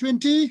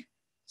 2020,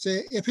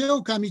 the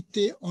FAO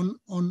Committee on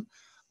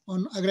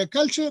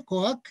Agriculture,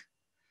 COAC,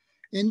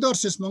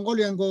 endorses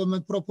Mongolian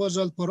government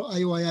proposal for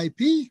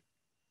IYRP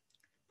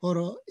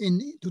for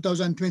in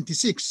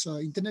 2026. So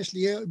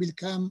international year will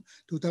come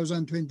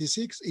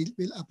 2026, it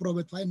will approve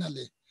it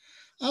finally.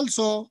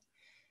 Also,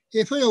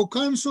 FAO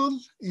Council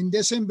in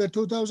December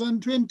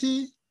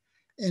 2020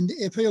 and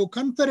FAO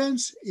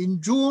Conference in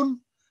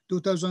June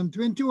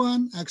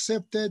 2021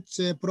 accepted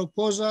the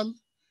proposal.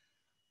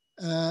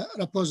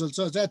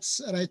 So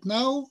that's right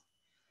now.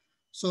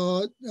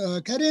 So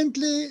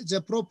currently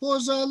the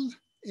proposal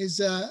is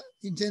an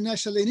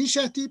international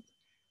initiative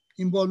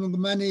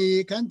involving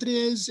many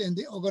countries and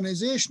the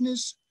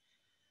organizations.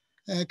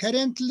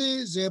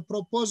 Currently, the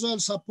proposal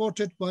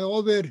supported by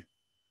over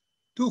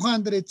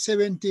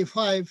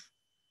 275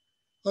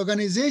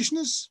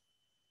 organizations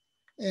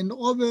and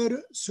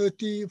over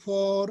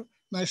 34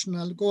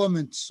 national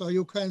governments. So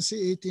you can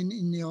see it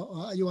in your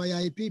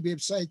IYRP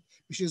website,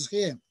 which is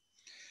here.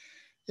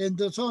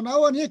 And so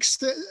now our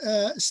next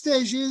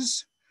stage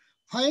is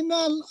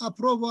final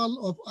approval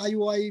of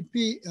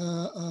IYRP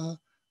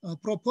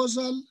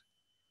proposal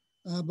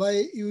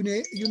by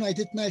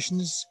United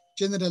Nations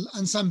General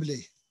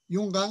Assembly,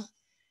 UNGA,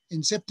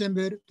 in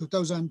September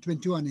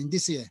 2021 in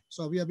this year.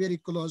 So we are very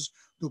close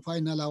to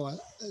final our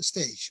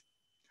stage.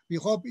 We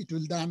hope it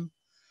will done.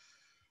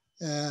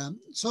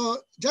 So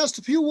just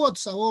a few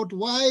words about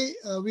why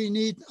we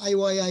need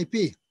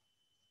IYRP.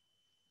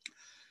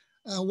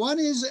 One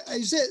is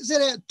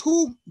there are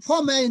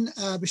four main,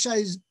 which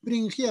I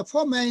bring here,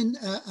 four main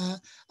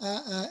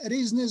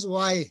reasons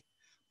why.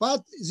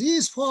 But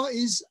these four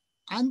is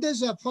under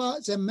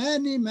the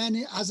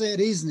many other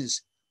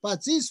reasons.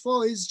 But these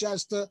four is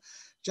just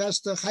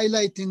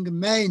highlighting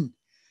main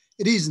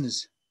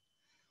reasons.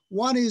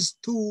 One is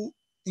to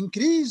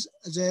increase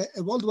the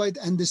worldwide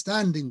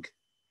understanding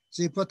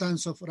the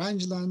importance of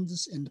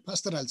rangelands and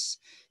pastorals.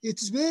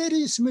 It's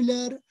very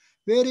similar,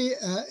 very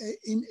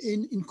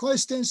in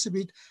coincidence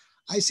with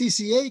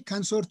ICCA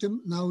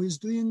Consortium now is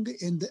doing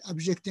and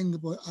objecting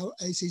for our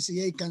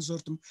ICCA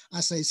Consortium,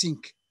 as I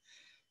think.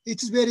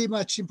 It is very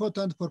much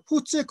important for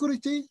food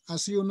security.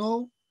 As you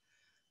know,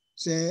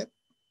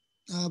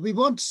 we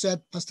want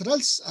that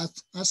pastorals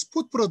as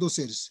food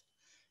producers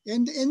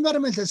And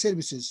environmental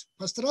services,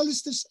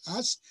 pastoralists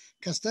as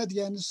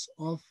custodians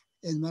of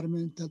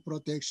environmental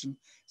protection.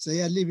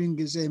 They are living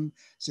in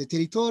the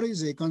territory,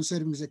 they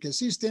conserving the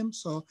ecosystem.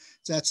 So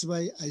that's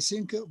why I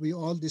think we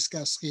all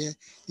discuss here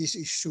these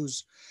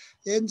issues.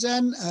 And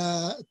then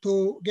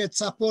to get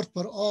support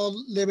for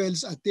all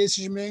levels at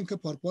decision making,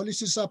 for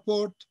policy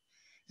support.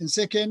 And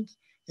second,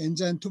 and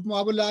then to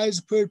mobilize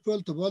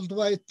people to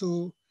worldwide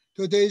to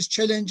today's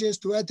challenges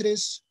to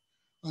address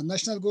on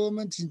national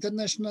governments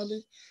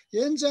internationally.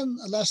 And then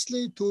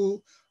lastly,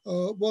 to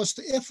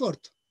boost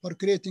effort for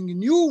creating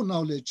new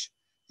knowledge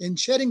and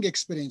sharing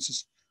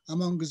experiences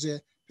among the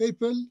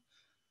people,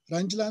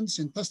 rangelands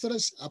and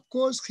pastoralists. Of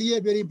course, here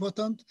very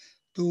important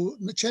to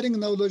sharing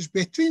knowledge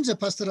between the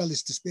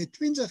pastoralists,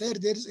 between the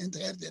herders and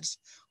herders,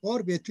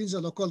 or between the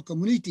local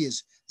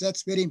communities.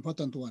 That's very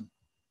important one.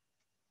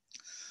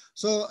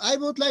 So I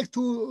would like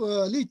to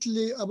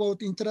little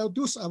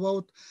introduce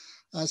about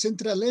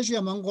Central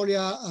Asia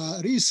Mongolia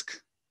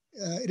RISG,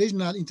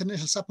 Regional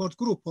International Support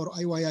Group, or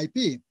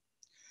IYRP.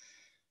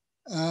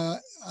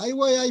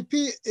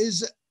 IYRP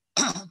is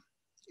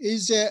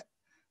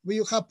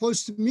we have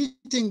post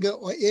meeting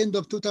end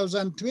of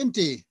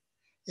 2020,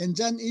 and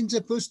then in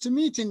the post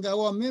meeting,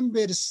 our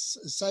members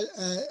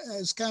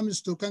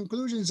comes to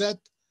conclusion that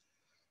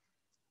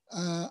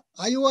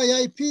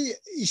IYRP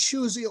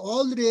issues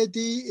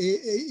already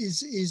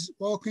is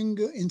working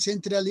in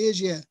Central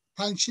Asia,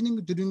 functioning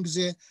during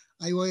the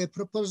IYRP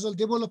proposal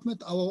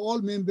development. Our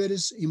all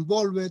members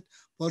involved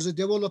for the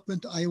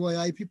development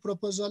IYRP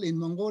proposal in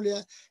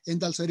Mongolia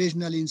and also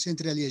regionally in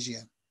Central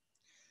Asia.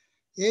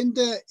 And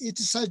it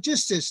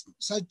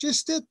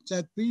suggested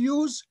that we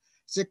use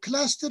the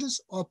clusters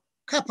of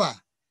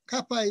CAPA.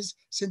 CAPA is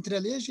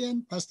Central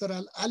Asian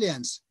Pastoral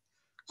Alliance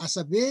as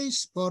a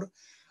base for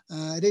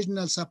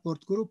regional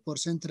support group for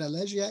Central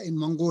Asia in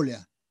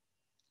Mongolia.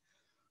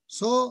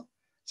 So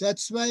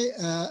that's why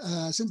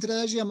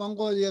Central Asia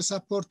Mongolia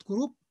support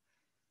group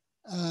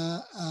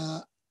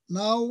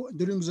now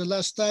during the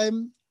last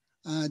time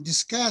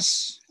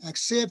discuss,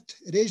 accept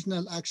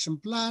regional action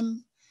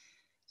plan,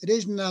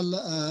 regional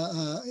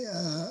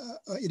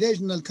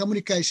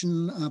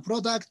communication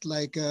product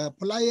like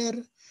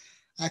flyer,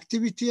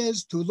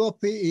 activities to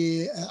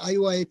lobby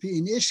IYRP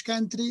in each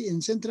country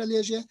in Central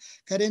Asia.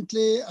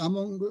 Currently,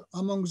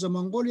 among the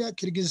Mongolia,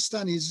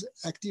 Kyrgyzstan is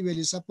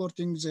actively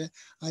supporting the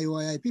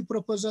IYRP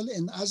proposal.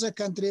 In other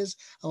countries,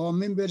 our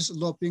members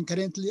lobbying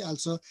currently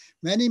also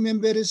many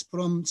members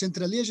from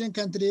Central Asian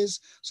countries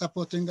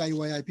supporting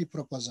IYRP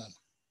proposal.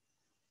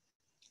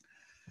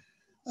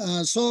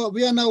 So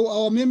we are now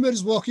our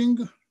members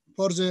working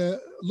for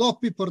the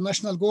lobby for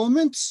national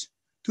governments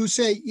to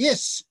say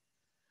yes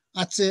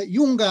at the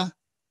UNGA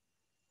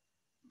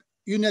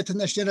United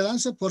Nations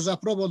answer for the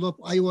approval of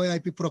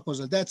IYRP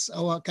proposal. That's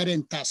our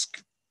current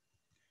task.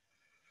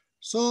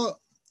 So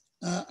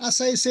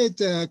as I said,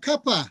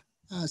 CAPA,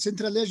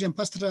 Central Asian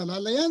Pastoral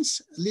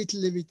Alliance,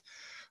 little bit,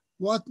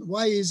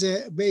 why is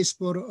a base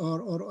for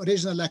or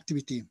regional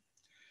activity?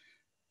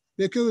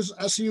 Because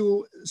as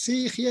you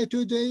see here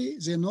today,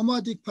 the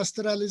nomadic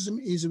pastoralism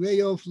is a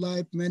way of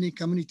life many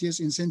communities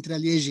in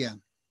Central Asia.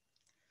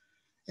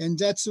 And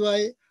that's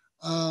why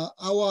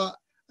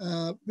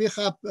we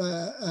have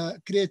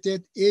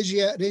created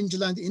Asia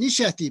Rangeland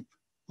Initiative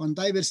on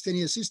diverse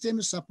tenure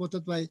systems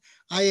supported by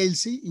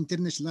ILC,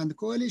 International Land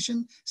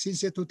Coalition,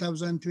 since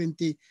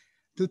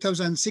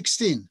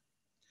 2016.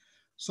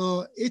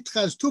 So it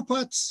has two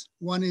parts.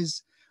 One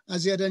is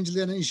Asia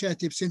Rangeland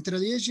Initiative,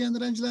 Central Asian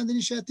Rangeland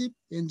Initiative,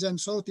 and then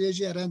South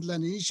Asia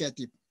Rangeland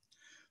Initiative.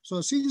 So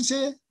since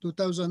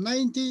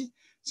 2019,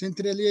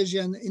 Central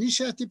Asian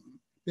Initiative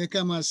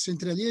became as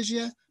Central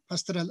Asia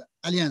Pastoral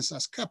Alliance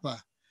as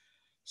CAPA.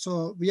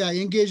 So we are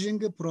engaging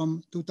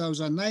from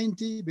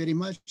 2019 very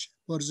much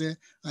for the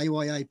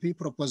IYRP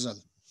proposal.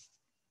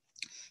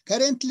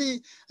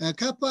 Currently,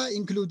 CAPA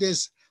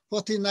includes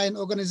 49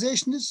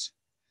 organizations.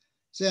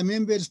 Their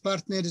members,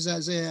 partners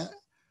are there,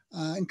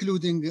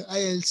 including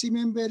ILC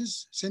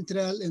members,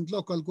 central and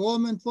local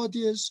government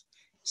bodies,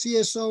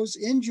 CSOs,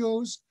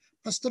 NGOs,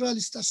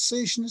 pastoralist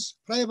associations,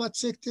 private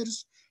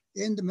sectors,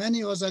 and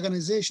many other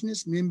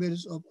organizations,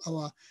 members of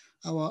our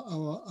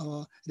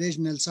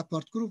regional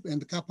support group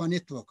and CAPA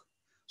network.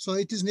 So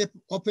it is an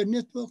open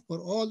network for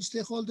all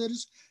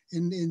stakeholders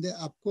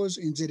of course,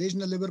 in the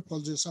regional level for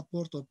the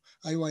support of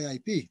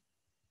IYRP.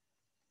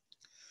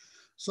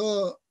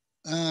 So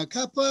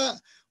CAPA,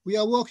 we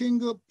are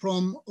working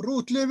from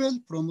root level,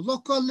 from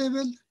local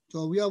level.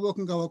 So we are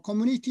working our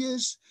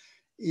communities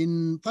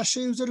in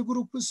pasture user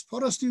groups,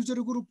 forest user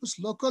groups,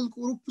 local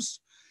groups,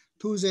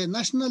 to the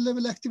national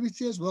level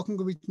activities, working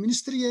with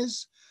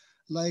ministries,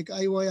 like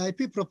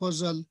IYRP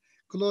proposal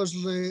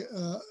closely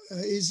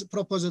is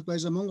proposed by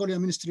the Mongolia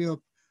Ministry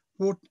of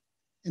Food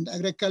and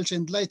Agriculture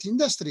and Light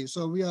Industry.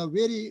 So we are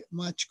very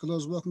much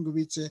close working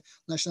with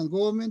national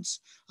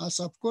governments.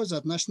 Also, of course,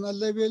 at national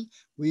level,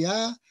 we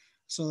are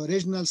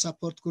regional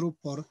support group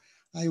for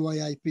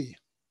IYRP.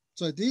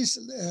 So this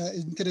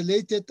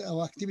interrelated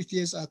our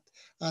activities at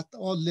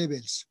all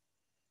levels.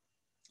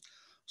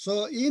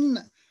 So in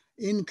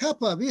In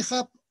Kappa, we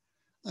have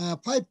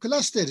 5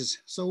 clusters.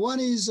 So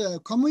one is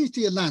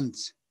community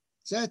lands.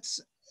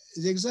 That's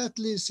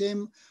exactly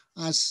same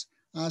as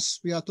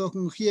we are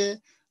talking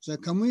here. The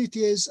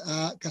communities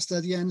are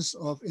custodians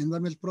of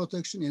environmental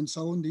protection and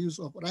sound use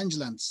of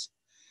rangelands.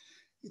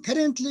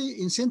 Currently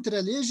in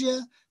Central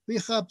Asia, we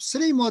have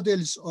 3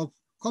 models of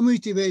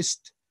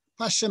community-based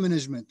pasture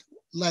management,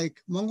 like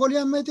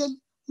Mongolian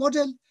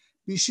model,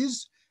 which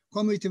is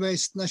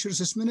community-based natural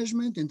resource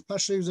management and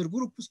pasture user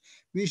groups,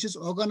 which is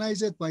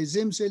organized by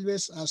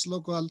themselves as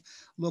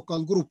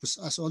local groups,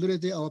 as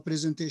already our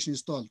presentation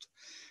is told.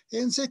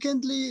 And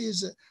secondly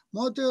is a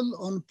model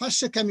on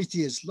pasture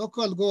committees,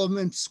 local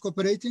governments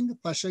cooperating,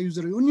 pasture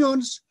user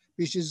unions,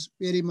 which is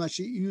very much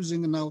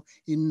using now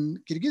in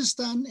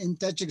Kyrgyzstan and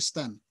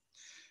Tajikistan.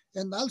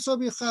 And also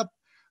we have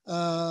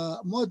a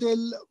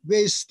model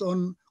based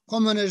on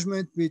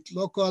co-management with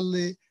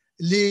locally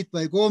led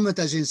by government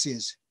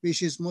agencies,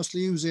 which is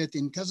mostly used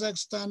in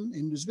Kazakhstan,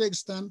 in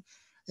Uzbekistan,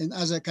 and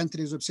other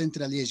countries of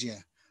Central Asia.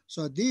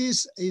 So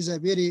this is a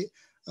very,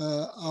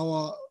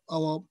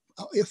 our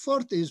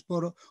effort is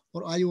for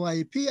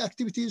IYRP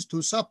activities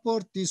to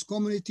support these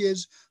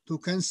communities to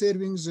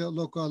conserving the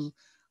local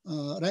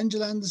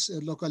rangelands,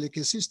 local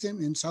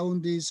ecosystem, and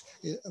sound these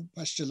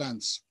pasture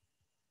lands.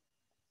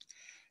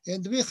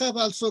 And we have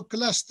also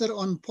cluster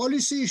on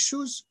policy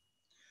issues.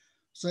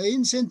 So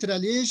in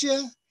Central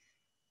Asia,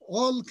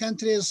 all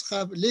countries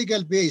have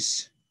legal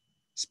base,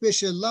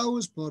 special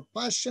laws for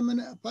pasture,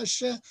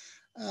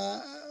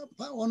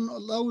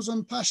 laws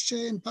on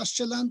pasture and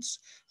pasture lands,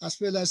 as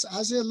well as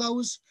other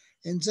laws,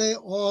 and they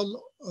all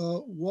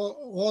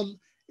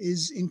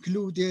is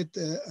included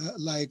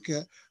like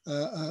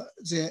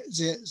the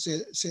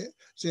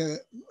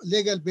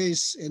legal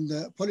base and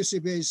the policy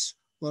base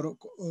for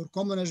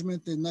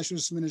co-management and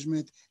national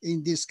management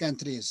in these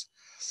countries.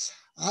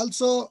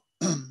 Also,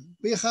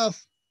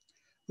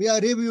 we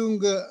are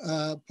reviewing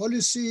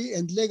policy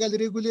and legal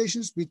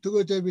regulations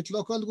together with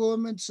local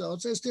governments,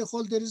 also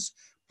stakeholders,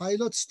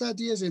 pilot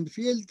studies and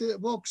field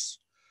works.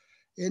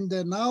 And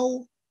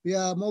now we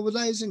are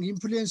mobilizing,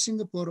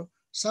 influencing for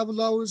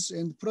sub-laws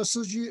and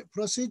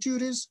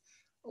procedures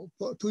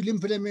to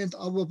implement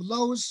our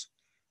laws.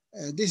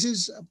 This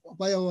is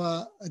by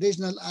our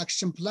regional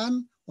action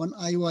plan on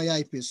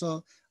IYRP.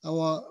 So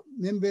our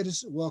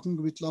members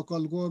working with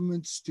local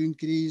governments to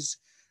increase,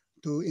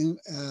 to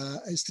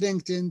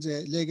strengthen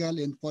the legal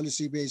and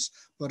policy base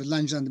for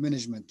rangeland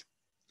management.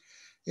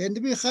 And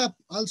we have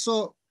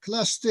also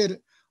cluster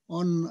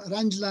on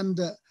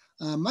rangeland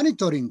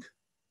monitoring,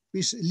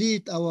 which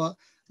lead our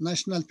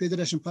National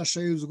Federation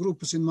Pasture Use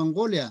groups in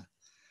Mongolia.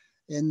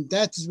 And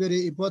that's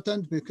very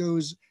important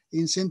because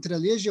in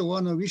Central Asia,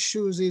 one of the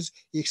issues is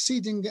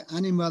exceeding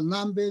animal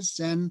numbers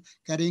and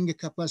carrying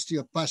capacity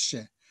of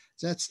pasture.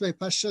 That's why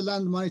pasture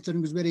land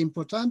monitoring is very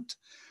important.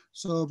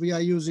 So we are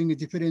using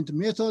different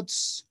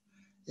methods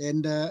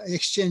and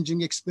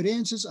exchanging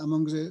experiences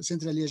among the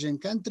Central Asian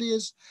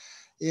countries.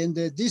 And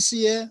this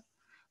year,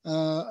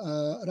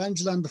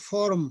 Rangeland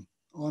Forum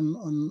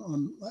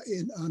on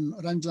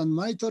rangeland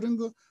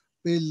monitoring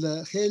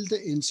will held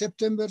in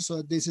September.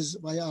 So this is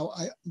by our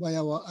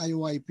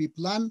IYRP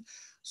plan.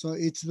 So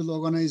it will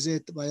organize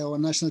it by our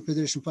National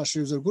Federation Pasture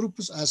User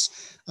Groups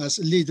as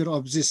leader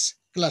of this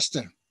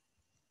cluster.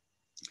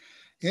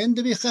 And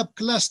we have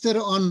cluster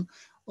on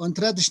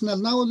traditional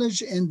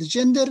knowledge and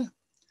gender.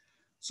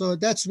 So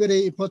that's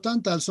very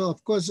important. Also,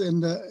 of course, in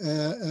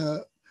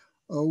the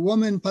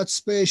women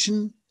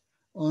participation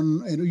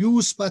on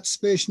youth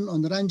participation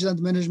on rangeland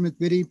management,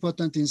 very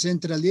important in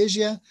Central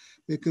Asia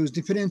because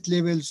different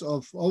levels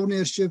of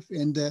ownership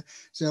and the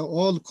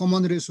all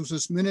common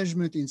resources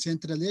management in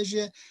Central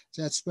Asia.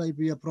 That's why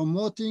we are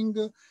promoting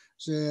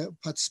the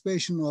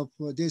participation of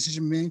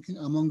decision making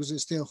among the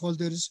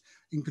stakeholders,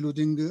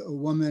 including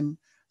women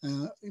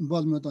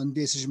involvement on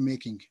decision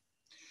making.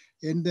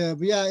 And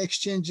we are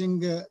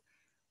exchanging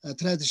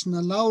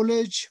traditional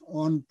knowledge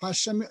on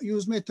pasture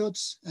use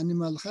methods,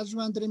 animal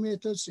husbandry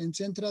methods in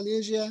Central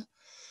Asia,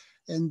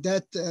 and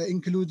that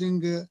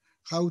including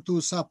how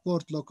to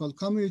support local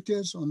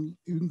communities, on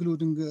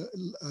including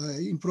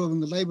improving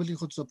the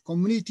livelihoods of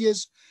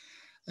communities.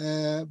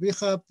 We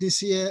have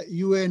this year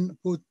UN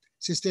Food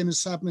System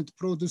Summit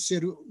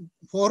Producer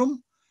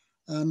Forum,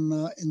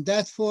 and in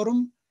that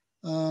forum,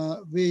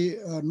 we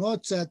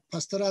note that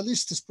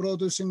pastoralists is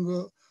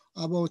producing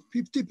about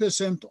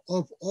 50%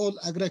 of all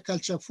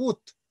agriculture food,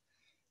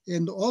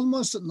 and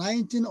almost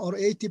 19 or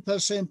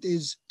 80%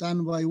 is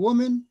done by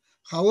women.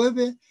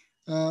 However,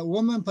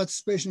 women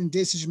participation in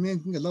decision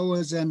making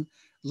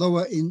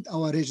lower in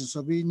our region.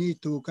 So we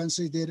need to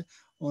consider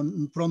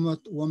on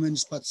promote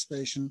women's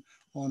participation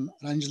on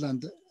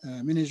rangeland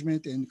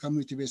management and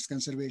community-based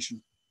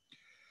conservation.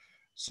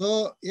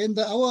 So in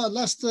our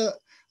last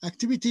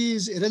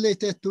activities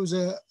related to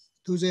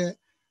the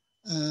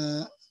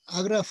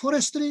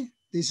agroforestry,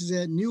 this is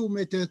a new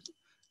method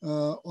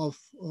of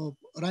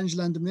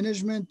rangeland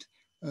management,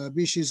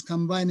 which is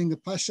combining the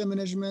pasture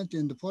management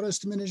and the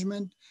forest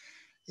management,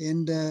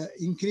 and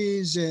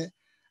increase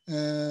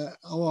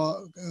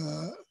our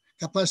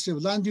capacity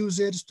of land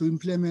users to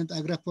implement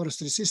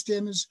agroforestry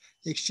systems,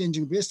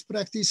 exchanging best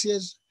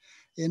practices,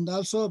 and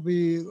also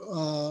be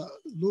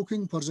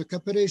looking for the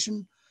cooperation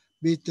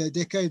with the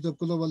decade of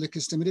global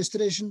ecosystem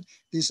restoration.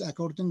 This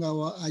according to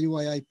our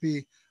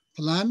IYRP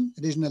plan,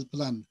 regional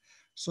plan.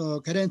 So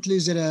currently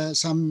there are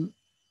some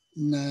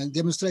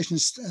demonstration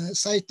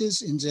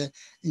sites in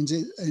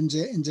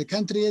the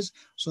countries.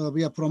 So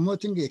we are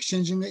promoting,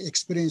 exchanging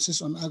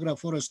experiences on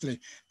agroforestry.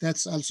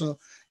 That's also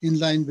in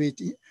line with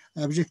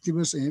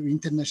objectives of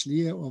International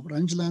Year of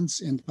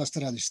Rangelands and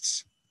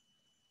Pastoralists.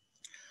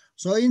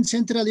 So in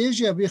Central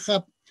Asia, we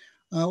have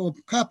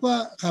CAPA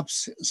have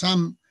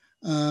some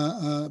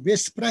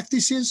best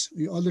practices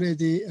we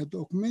already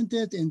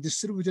documented and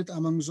distributed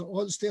among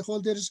all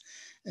stakeholders.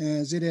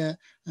 There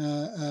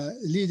are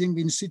leading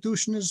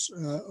institutions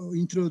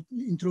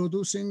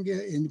introducing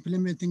and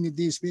implementing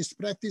these best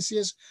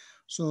practices.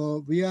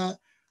 So we are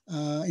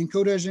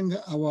encouraging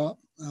our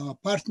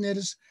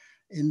partners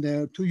and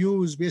to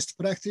use best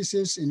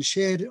practices and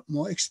share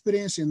more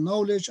experience and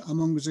knowledge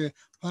among the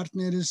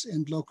partners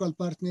and local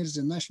partners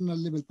and national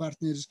level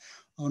partners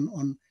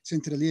on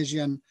Central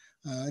Asian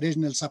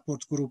regional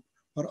support group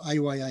or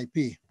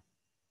IYRP.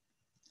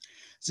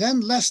 Then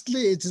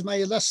lastly, it is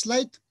my last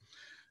slide.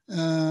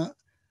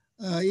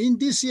 In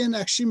this year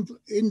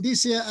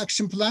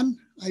action plan,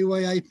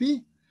 IYRP,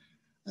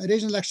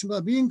 regional action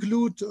plan, we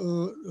include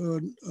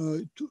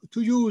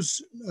to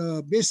use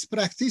best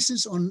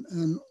practices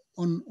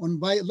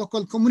by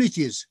local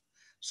communities.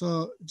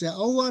 So the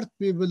award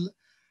we will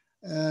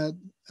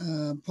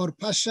for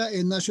Pasha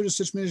and Natural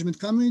Resource Management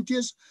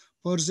communities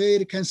for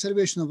their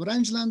conservation of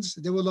rangelands,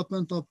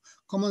 development of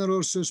common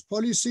resource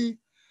policy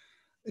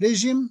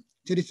regime,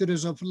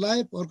 territories of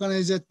life,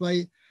 organized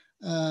by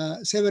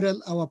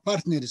several our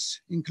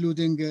partners,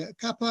 including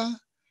CAPA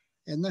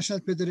and National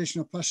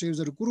Federation of Pasha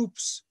User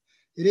Groups,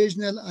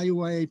 Regional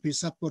IYRP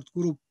Support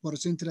Group for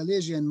Central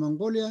Asia and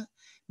Mongolia,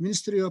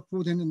 Ministry of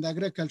Food and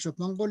Agriculture of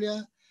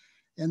Mongolia,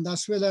 and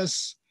as well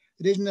as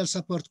Regional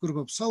Support Group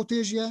of South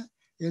Asia.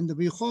 And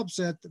we hope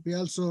that we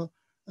also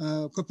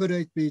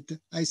cooperate with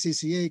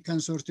ICCA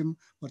Consortium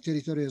for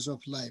Territories of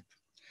Life.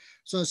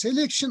 So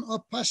selection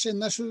of Pasha and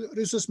Natural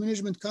Resource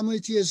Management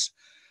communities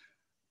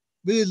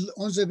will,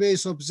 on the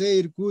basis of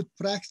their good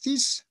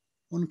practice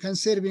on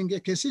conserving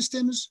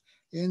ecosystems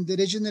and the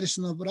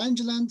regeneration of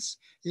rangelands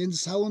and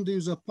sound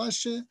use of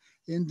pasture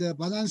and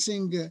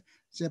balancing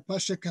the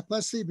pasture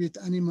capacity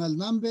with animal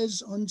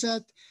numbers on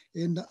that,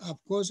 and of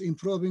course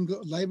improving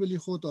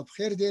livelihood of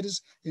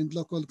herders and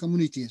local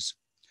communities.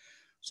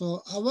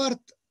 So award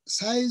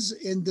size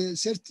and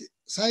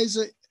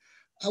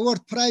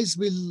award prize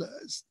will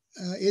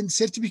and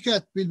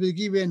certificate will be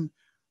given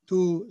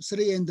to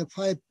 3 and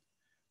 5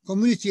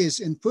 communities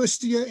in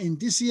first year in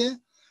this year.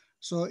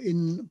 So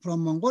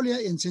from Mongolia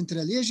in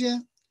Central Asia.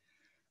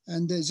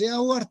 And the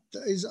award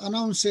is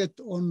announced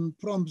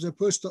from the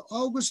 1st of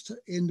August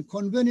and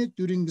convened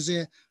during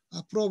the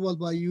approval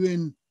by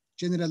UN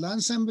General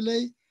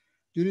Assembly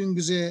during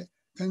the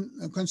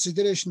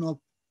consideration of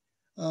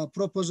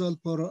proposal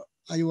for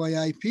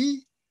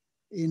IYRP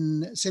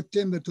in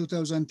September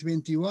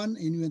 2021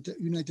 in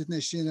United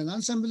Nations General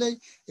Assembly,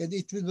 and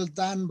it will be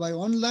done by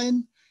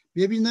online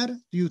webinar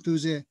due to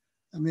the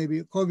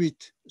maybe COVID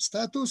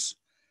status.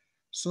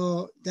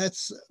 So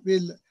that's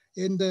will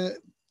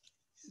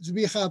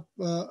we have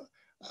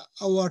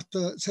award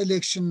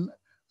selection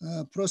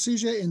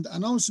procedure and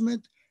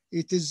announcement.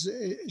 It is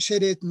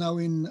shared now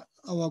in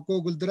our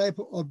Google Drive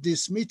of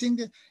this meeting.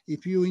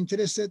 If you're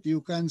interested,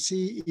 you can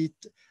see it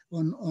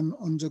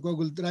on the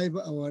Google Drive,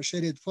 our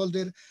shared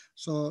folder.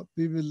 So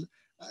we will,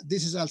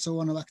 this is also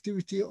one of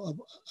activity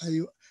of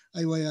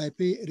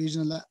IYRP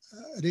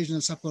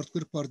regional support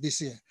group for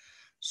this year.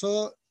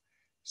 So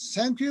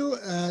thank you.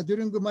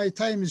 During my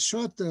time is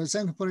short,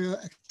 thank you for your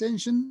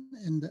attention.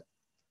 And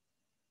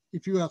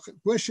if you have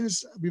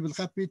questions, we will be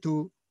happy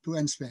to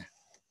answer.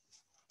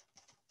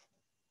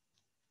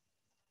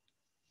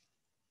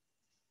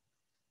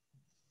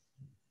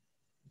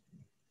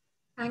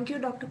 Thank you,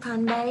 Dr.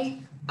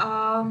 Khandai.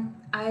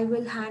 I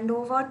will hand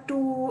over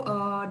to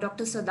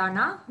Dr.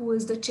 Sadhana, who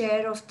is the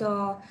chair of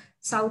the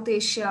South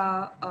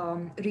Asia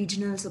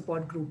Regional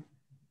Support Group.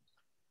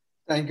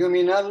 Thank you,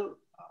 Meenal.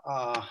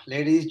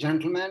 Ladies,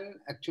 gentlemen,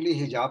 actually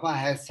Hijaba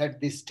has set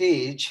the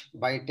stage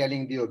by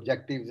telling the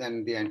objectives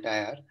and the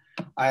entire.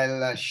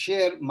 I'll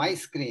share my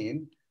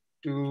screen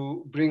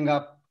to bring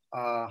up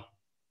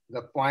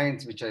the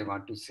points which I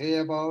want to say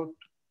about.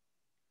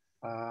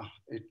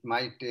 It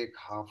might take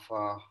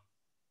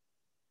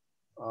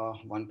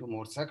 1-2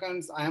 more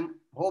seconds. I am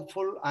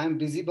hopeful I am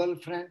visible,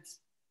 friends.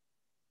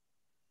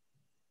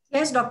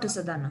 Yes, Dr.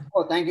 Sadhana.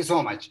 Oh, thank you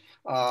so much.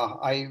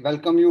 I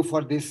welcome you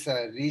for this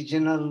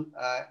regional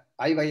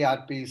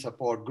IYRP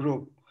support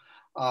group.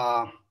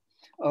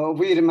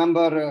 We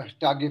remember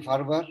Taghi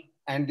Farvar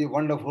and the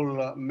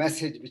wonderful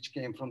message which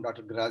came from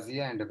Dr.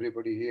 Grazia, and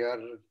everybody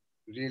here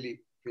really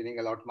feeling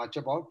a lot much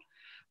about.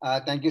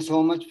 Thank you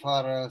so much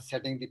for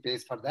setting the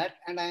pace for that.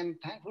 And I am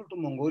thankful to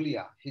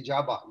Mongolia,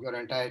 Hijaba, your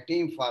entire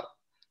team for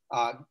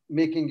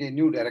making a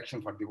new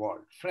direction for the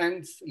world.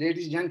 Friends,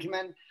 ladies and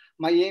gentlemen,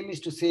 my aim is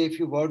to say a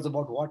few words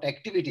about what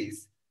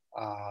activities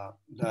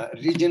the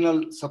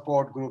regional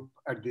support group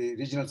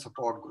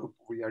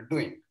we are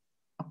doing.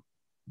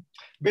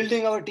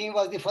 Building our team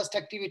was the first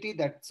activity.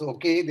 That's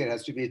okay. There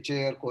has to be a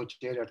chair,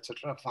 co-chair,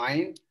 etc.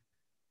 Fine.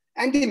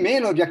 And the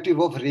main objective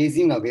of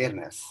raising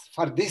awareness.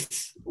 For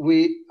this,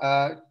 we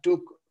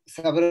took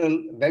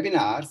several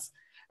webinars,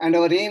 and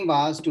our aim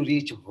was to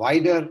reach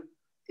wider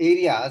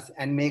areas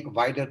and make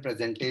wider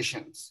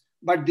presentations.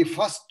 But the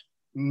first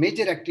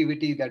major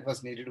activity that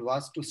was needed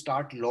was to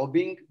start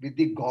lobbying with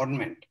the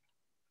government,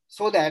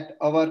 so that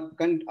our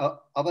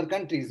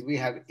countries, we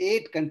have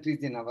 8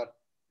 countries in our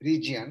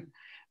region,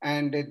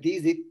 and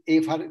these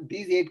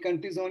 8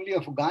 countries, only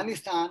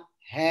Afghanistan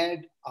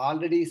had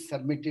already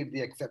submitted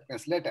the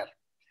acceptance letter.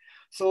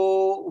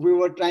 So we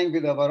were trying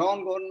with our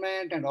own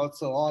government and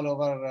also all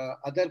our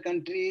other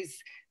countries,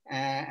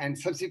 and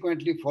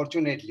subsequently,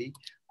 fortunately,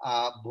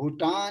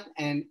 Bhutan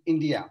and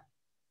India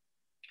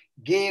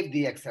gave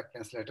the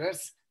acceptance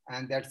letters,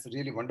 and that's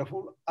really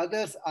wonderful.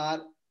 Others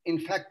are, in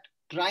fact,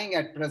 trying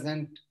at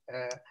present,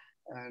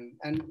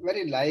 and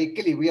very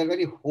likely, we are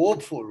very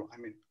hopeful. I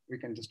mean, we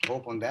can just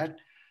hope on that,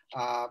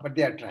 but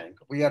they are trying.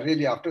 We are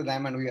really after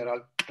them, and we are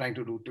all trying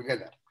to do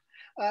together.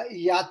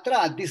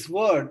 Yatra, this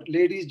word,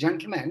 ladies,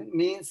 gentlemen,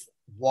 means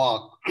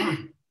walk.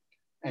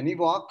 Any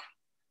walk,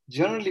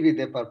 generally with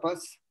a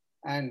purpose,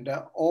 and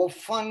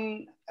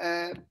often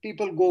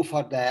people go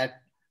for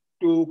that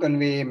to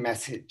convey a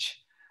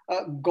message.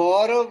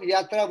 Gaurav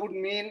Yatra would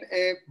mean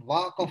a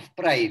walk of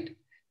pride.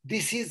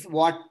 This is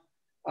what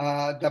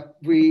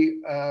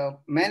we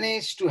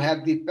managed to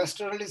have the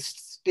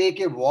pastoralists take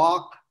a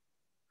walk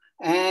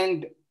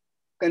and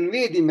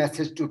convey the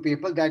message to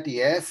people that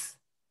yes,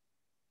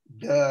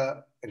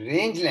 the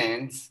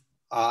rangelands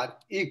are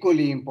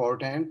equally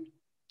important,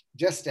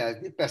 just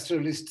as the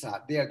pastoralists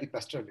are. They are the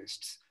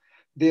pastoralists.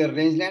 They are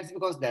rangelands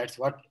because that's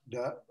what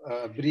the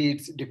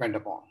breeds depend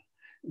upon.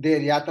 Their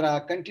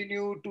yatra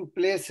continued to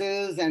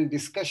places and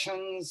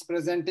discussions,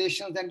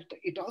 presentations, and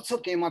it also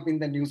came up in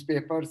the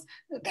newspapers.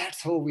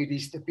 That's how we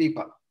reach the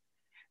people.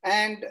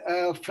 And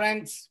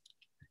friends,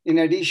 in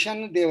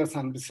addition, there were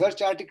some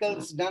research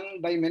articles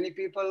done by many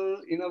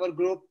people in our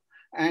group.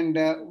 And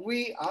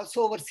we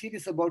also were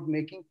serious about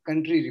making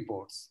country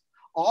reports.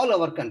 All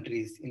our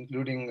countries,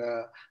 including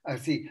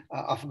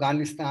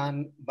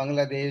Afghanistan,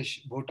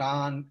 Bangladesh,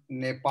 Bhutan,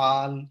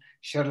 Nepal,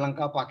 Sri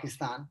Lanka,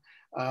 Pakistan,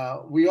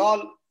 we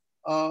all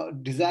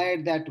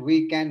desired that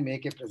we can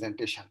make a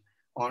presentation.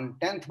 On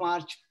 10th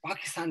March,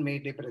 Pakistan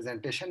made a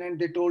presentation, and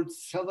they told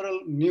several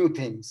new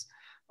things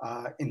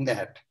in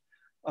that.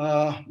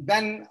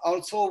 Then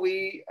also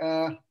we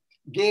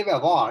gave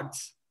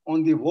awards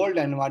on the World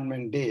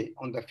Environment Day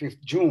on the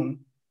 5th June.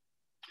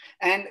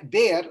 And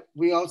there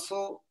we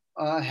also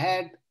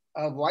had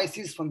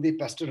voices from the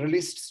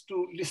pastoralists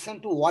to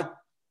listen to what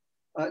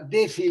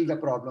they feel the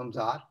problems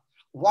are,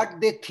 what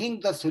they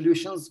think the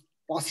solutions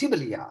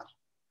possibly are.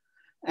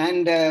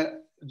 And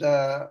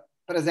the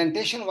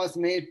presentation was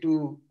made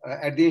to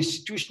at the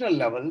institutional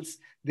levels.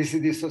 This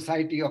is the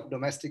Society of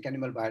Domestic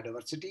Animal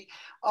Biodiversity.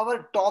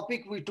 Our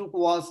topic we took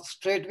was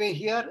straightway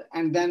here,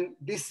 and then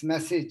this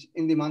message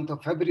in the month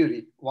of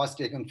February was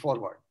taken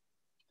forward.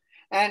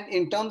 And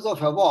in terms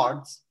of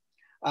awards,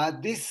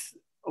 this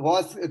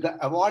was the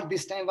award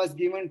this time was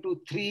given to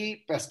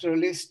 3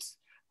 pastoralists,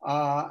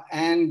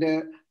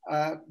 and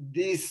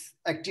this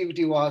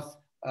activity was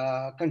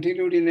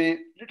continued in a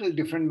little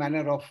different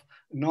manner of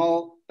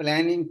now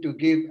planning to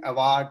give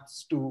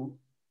awards to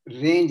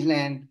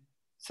rangeland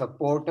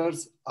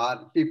supporters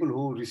or people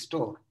who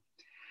restore.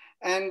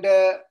 And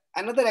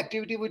another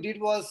activity we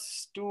did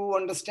was to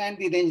understand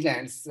the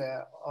rangelands.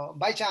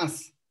 By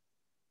chance,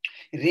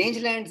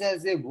 rangelands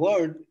as a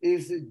word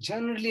is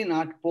generally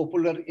not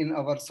popular in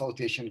our South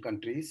Asian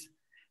countries.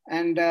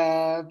 And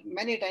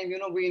many times, you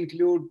know, we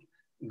include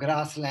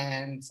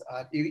grasslands,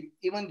 or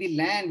even the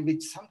land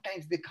which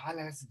sometimes they call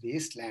as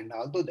wasteland,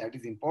 although that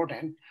is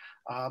important,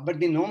 but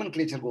the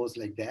nomenclature goes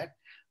like that.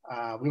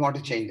 We want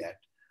to change that.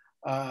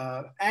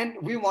 And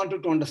we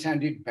wanted to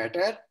understand it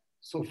better.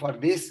 So for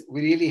this,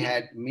 we really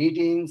had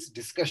meetings,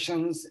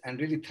 discussions, and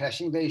really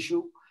thrashing the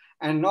issue.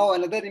 And now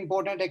another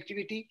important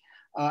activity,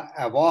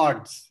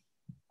 awards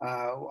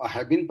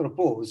have been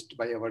proposed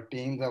by our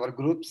teams, our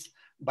groups,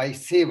 by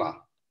SEVA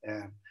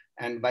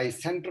and by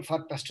Center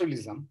for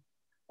Pastoralism,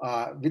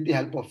 with the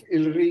help of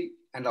ILRI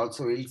and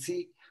also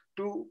ILSI,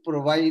 to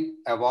provide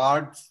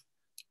awards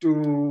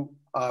to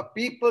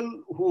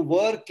people who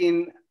work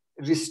in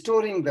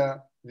restoring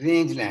the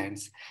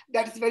rangelands.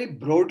 That is very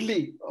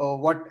broadly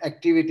what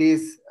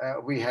activities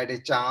we had a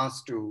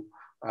chance to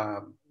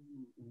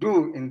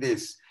do in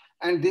this.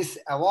 And this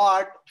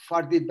award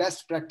for the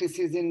best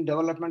practices in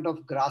development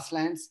of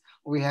grasslands,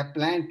 we have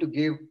planned to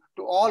give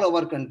to all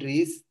our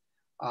countries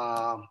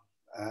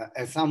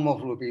a sum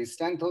of rupees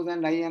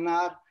 10,000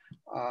 INR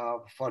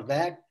for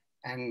that,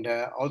 and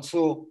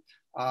also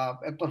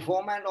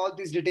perform, and all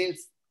these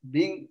details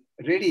being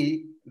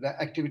ready, the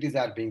activities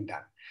are being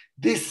done.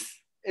 This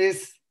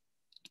is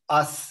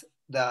us,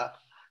 the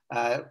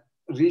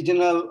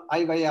regional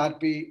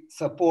IYRP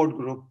support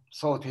group,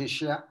 South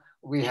Asia.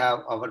 We have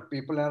our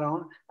people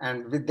around.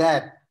 And with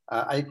that,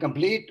 I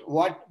complete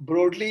what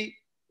broadly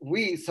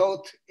we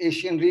South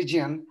Asian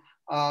region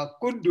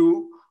could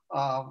do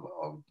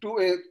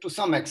to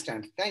some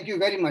extent. Thank you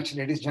very much,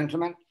 ladies and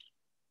gentlemen.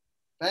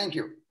 Thank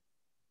you.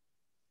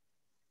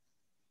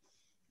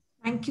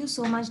 Thank you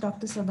so much,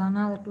 Dr.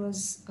 Sadhana. That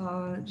was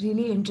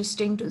really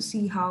interesting to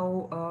see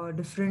how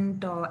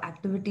different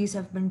activities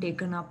have been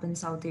taken up in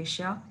South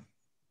Asia.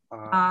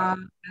 I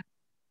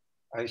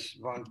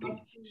want to...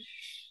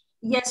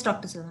 Yes,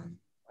 Dr. Sadhana.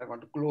 I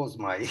want to close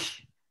my...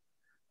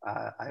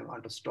 I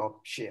want to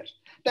stop share.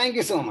 Thank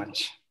you so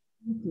much.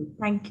 Thank you.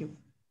 Thank you.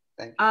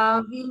 Thank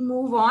you. We'll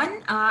move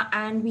on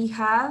and we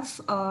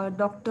have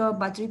Dr.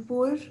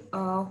 Badripur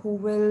who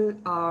will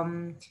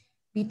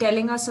be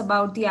telling us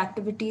about the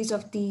activities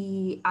of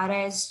the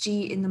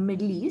RISG in the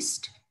Middle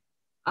East.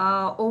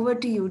 Over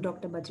to you,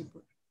 Dr.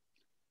 Badripur.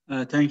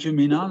 Thank you,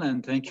 Minal,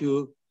 and thank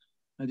you,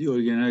 the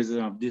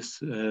organizer of this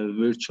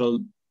virtual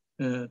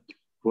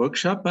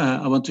workshop.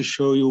 I want to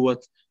show you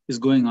what is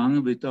going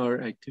on with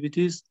our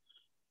activities.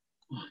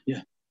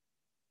 Yeah.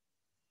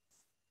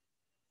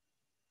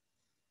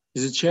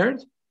 Is it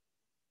shared?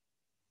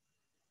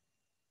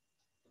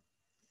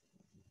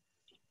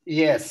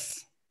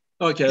 Yes.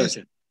 Okay, Yes.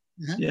 okay.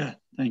 Yeah,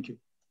 thank you.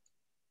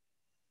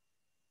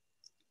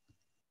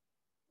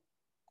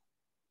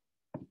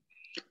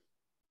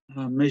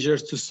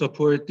 Measures to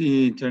support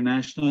the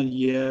International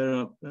Year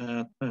of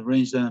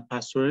Rangeland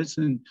Pastoralists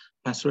and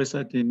Pastoralists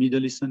at the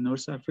Middle East and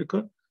North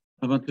Africa.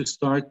 I want to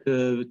start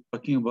with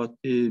talking about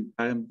the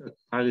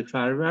Taghi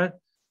Farvar,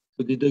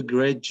 who did a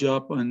great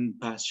job on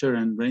pasture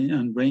and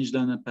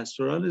rangeland and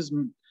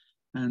pastoralism,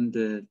 and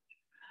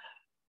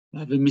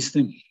we missed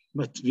him,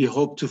 but we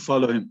hope to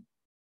follow him.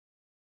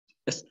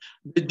 Yes,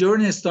 the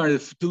journey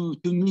started to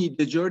me.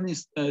 The journey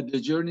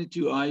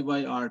to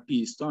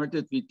IYRP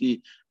started with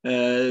the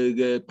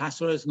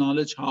Pastoralist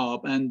Knowledge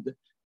Hub and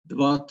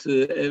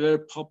whatever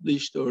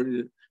published or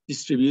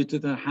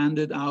distributed or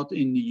handed out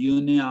in the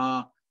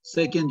UNIA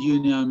second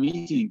UNIA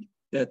meeting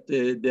that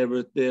they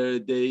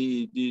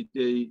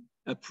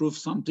approved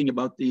something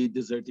about the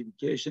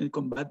desertification,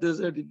 combat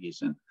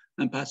desertification,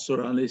 and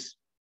pastoralists.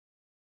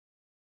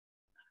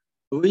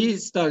 We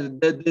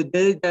started, the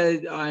day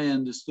that I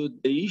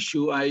understood the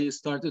issue, I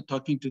started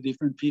talking to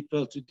different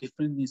people, to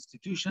different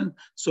institutions.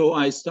 So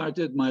I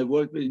started my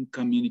work in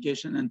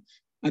communication and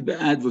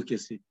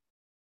advocacy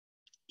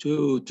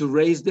to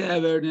raise the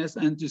awareness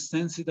and to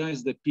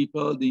sensitize the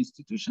people, the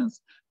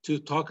institutions, to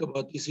talk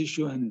about this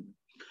issue. And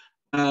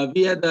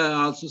we had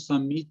also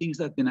some meetings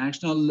at the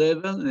national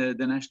level,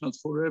 the National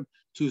Forum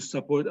to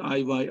support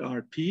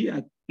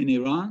IYRP in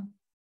Iran.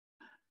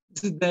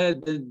 This is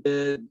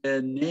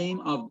the name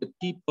of the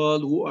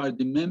people who are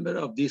the member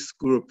of this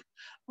group.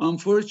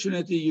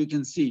 Unfortunately, you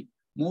can see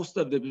most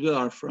of the people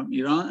are from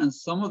Iran, and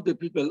some of the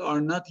people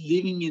are not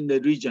living in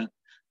the region.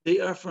 They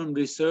are from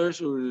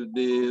research or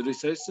the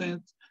research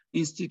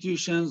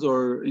institutions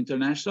or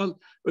international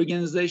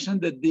organizations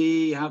that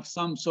they have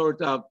some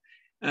sort of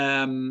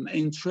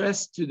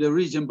interest to the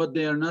region, but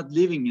they are not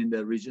living in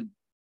the region.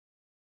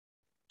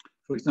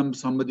 For example,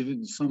 some of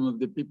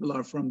the people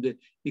are from the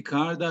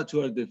ICCA,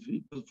 two are the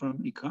people from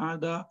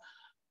ICCA,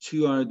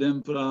 two are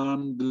them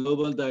from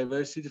Global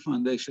Diversity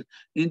Foundation.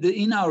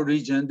 In our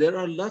region, there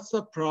are lots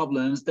of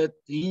problems that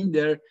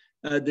hinder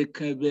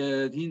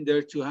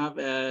to have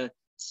a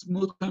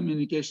smooth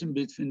communication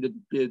between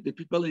the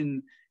people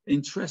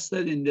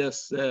interested in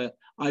this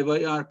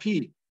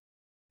IYRP.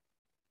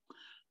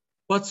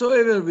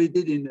 Whatsoever we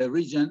did in the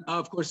region,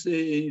 of course,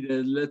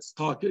 let's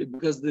talk,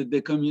 because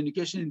the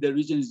communication in the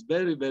region is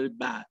very, very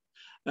bad.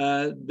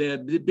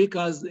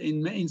 Because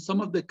in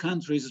some of the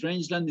countries,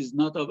 rangeland is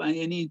not of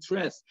any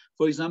interest.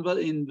 For example,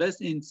 in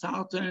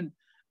southern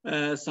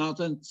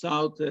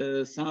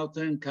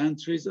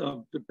countries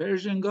of the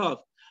Persian Gulf,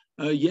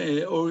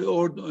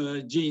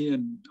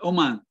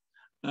 Oman,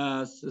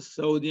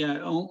 Saudi,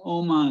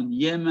 Oman,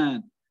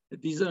 Yemen.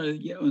 These are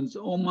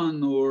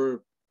Oman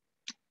or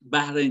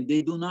Bahrain.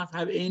 They do not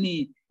have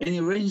any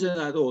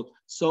rangeland at all.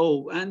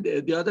 So, and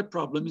the other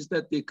problem is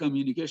that the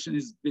communication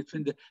is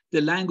between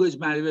the language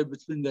barrier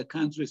between the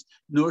countries.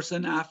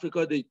 Northern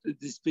Africa, they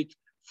speak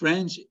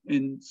French.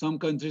 In some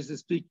countries, they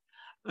speak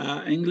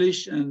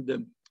English, and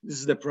this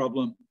is the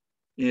problem,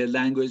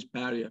 language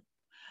barrier.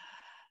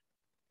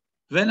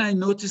 When I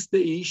noticed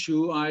the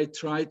issue, I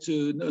tried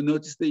to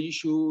notice the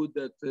issue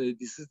that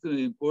this is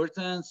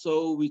important.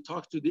 So we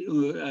talked to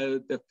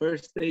the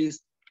first days.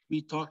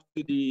 We talked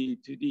to the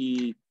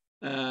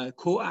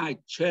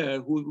COAG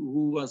chair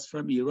who was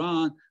from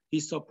Iran. He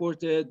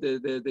supported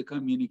the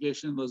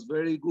communication was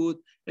very good.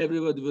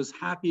 Everybody was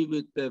happy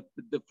with the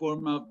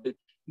form of the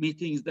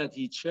meetings that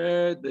he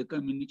chaired, the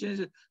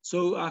communication.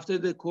 So after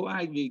the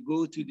COAG, we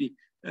go to the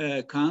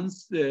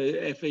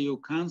FAO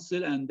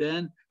Council and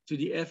then to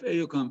the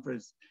FAO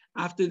conference.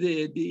 After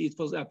it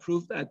was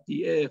approved at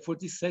the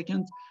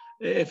 42nd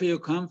FAO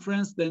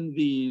conference, then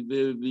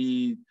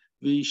we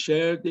We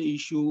share the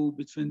issue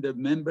between the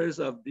members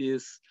of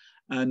this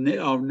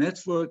our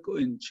network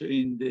in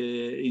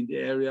the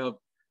area of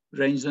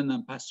rangeland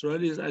and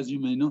pastoralists. As you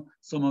may know,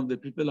 some of the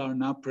people are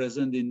now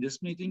present in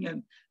this meeting,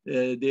 and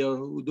they are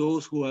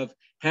those who have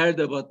heard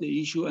about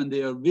the issue, and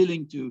they are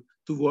willing to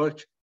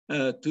work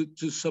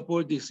to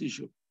support this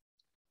issue.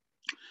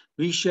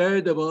 We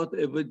shared about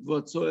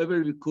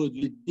whatsoever we could.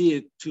 We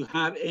did to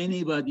have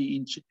anybody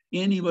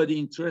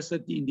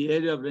interested in the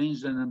area of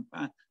rangeland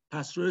and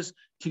pastoralists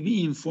to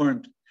be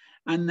informed.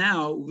 And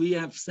now we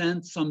have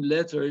sent some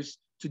letters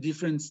to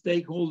different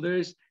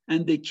stakeholders,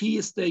 and the key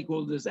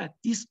stakeholders at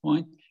this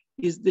point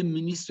is the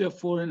Ministry of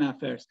Foreign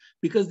Affairs,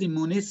 because the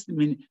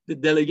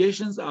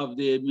delegations of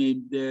the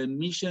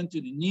mission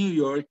to the New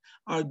York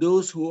are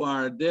those who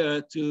are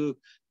there to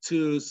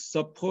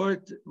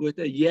support with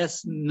a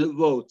yes no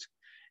vote.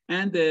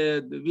 And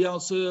we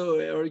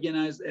also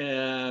organized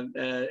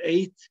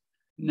 8th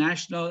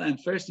National and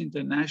 1st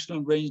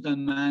International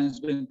Rangeland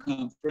Management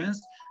Conference.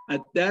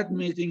 At that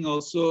meeting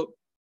also,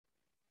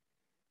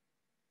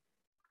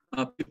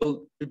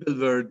 people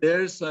were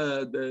there.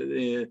 So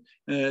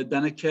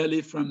Dana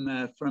Kelly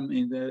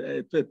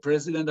the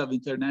president of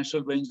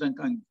International Rangeland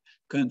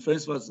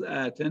Conference was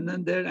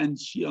attending there, and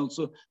she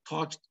also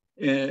talked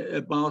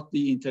about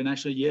the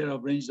International Year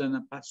of Rangeland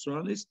and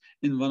Pastoralists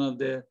in one of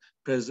the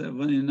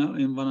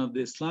in one of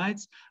the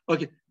slides.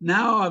 Okay,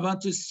 now I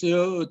want to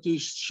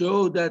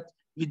show that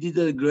we did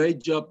a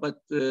great job, but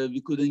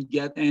we couldn't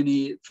get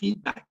any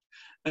feedback.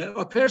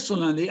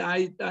 Personally,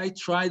 I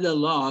tried a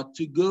lot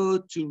to go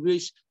to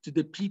reach to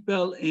the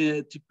people,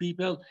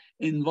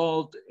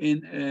 involved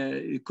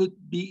in, could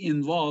be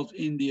involved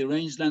in the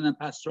rangeland and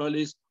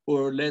pastoralists,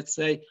 or let's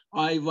say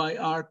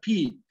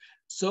IYRP.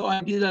 So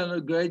I did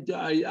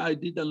I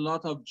did a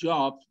lot of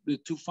jobs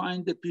to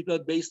find the people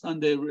based on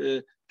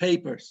their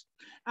papers.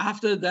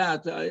 After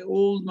that,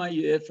 all my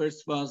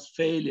efforts was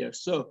failure.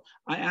 So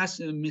I asked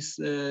Miss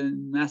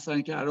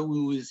Nasran Karam,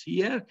 who is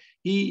here.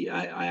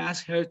 I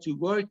asked her to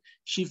work.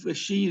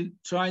 She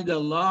tried a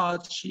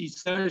lot. She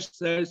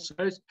searched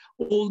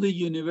all the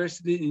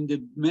universities in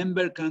the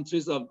member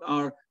countries of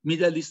our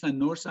Middle East and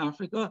North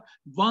Africa.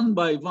 One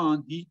by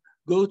one, he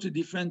go to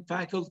different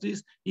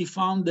faculties. He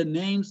found the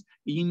names,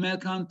 email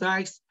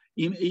contacts,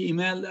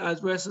 email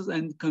addresses,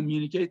 and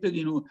communicated,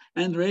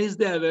 and raised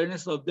the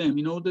awareness of them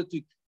in order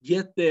to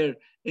get their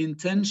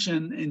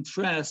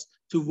interest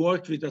to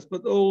work with us,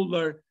 but all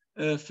were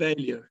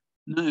failure.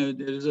 Now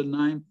there is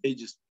 9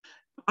 pages.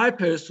 I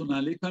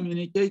personally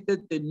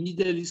communicated the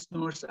Middle East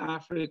North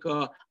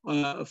Africa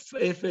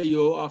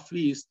FAO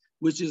office,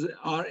 which is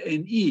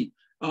RNE.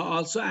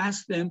 Also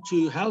asked them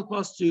to help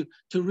us to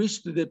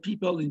reach to the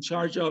people in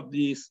charge of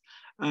this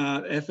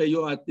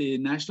FAO at the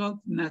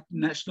national at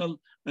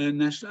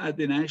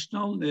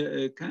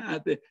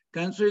the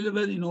country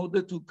level, in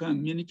order to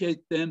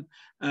communicate them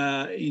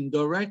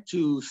indirect,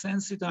 to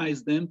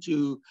sensitize them,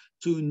 to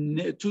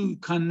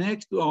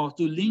connect or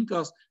to link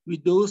us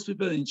with those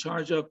people in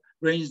charge of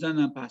rangeland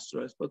and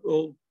pastoralists, but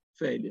all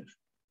failure.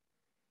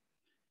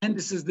 And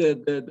this is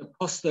the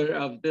poster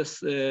of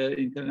this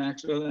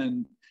international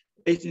and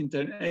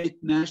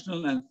 8th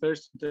National and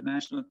 1st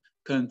International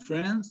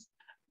Conference.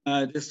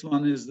 This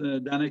one is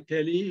Dana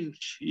Kelly.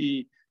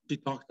 She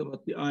talked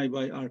about the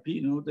IYRP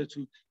in order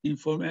to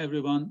inform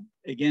everyone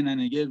again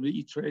and again,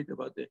 reiterate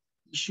about the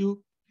issue.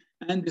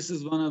 And this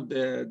is one of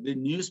the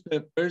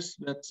newspapers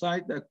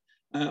website that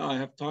I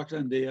have talked,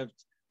 and they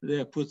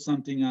have put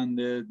something on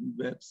the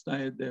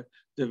website, the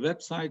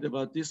website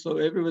about this. So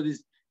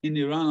everybody's in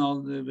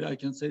Iran, I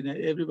can say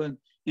that everyone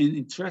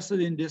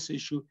interested in this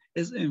issue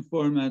is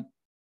informed.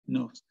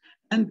 Knows.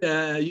 And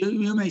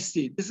you may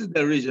see, this is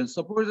the region,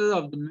 supporters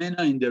of the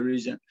MENA in the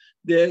region.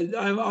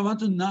 I want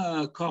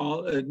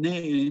to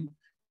name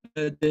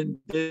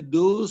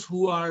those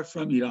who are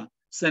from Iran.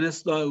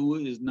 Senesta, who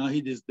is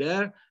Nahid, is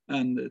there,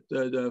 and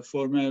the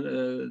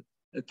former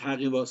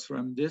Taghi was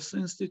from this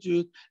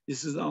institute.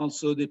 This is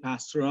also the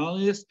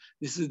Pastoralists.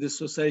 This is the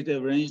Society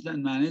of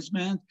Rangeland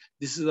Management.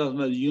 This is as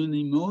well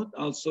Unimode,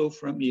 also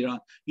from Iran.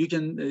 You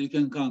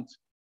can count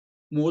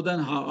more than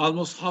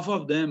almost half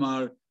of them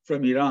are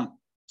from Iran.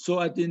 So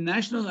at the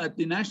national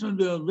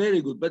we are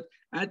very good, but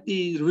at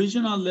the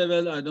regional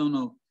level, I don't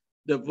know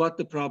what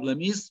the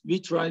problem is. We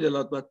tried a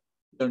lot, but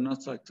we are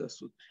not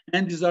successful.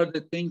 And these are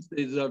the things,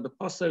 these are the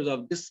posters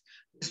of this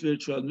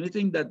virtual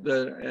meeting that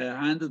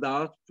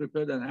were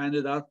prepared and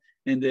handed out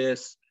in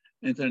this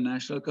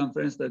international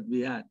conference that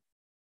we had.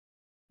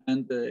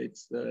 And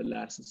it's the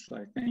last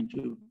slide. Thank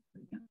you.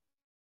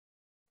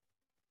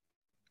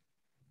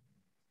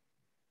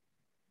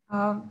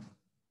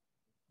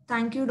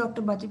 Thank you,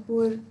 Dr.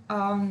 Batipur.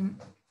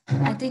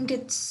 I think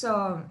it's,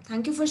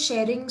 thank you for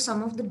sharing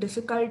some of the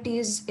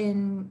difficulties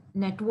in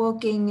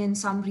networking in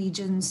some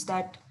regions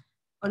that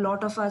a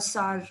lot of us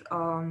are,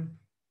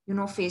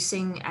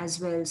 facing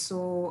as well.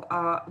 So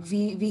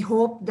we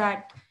hope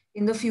that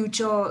in the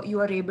future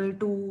you are able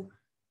to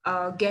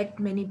get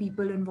many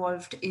people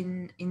involved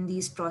in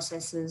these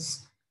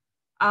processes.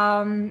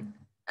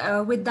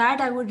 With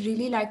that, I would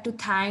really like to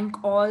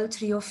thank all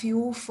three of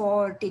you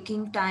for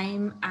taking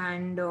time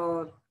and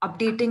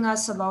updating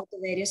us about the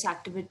various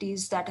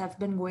activities that have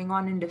been going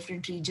on in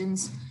different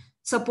regions,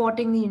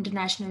 supporting the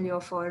International Year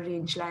for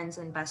Rangelands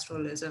and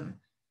Pastoralism.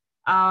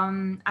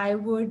 I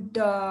would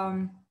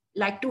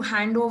like to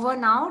hand over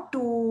now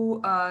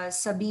to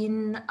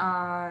Sabine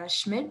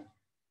Schmidt.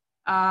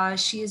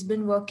 She has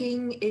been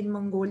working in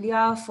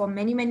Mongolia for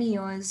many, many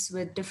years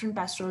with different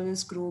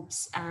pastoralist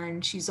groups,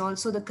 and she's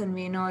also the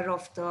convener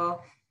of the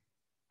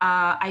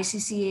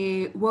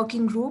ICCA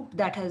working group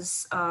that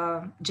has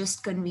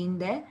just convened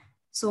there.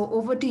 So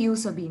over to you,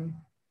 Sabine.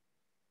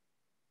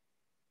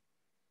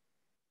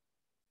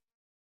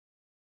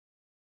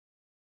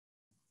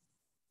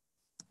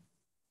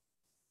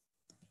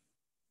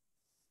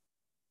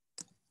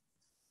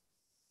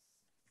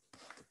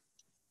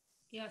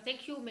 Yeah,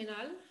 thank you,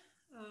 Minal.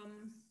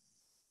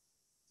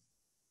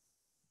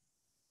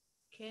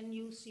 Can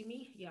you see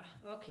me? Yeah,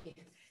 okay.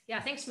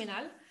 Yeah, thanks,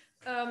 Minal.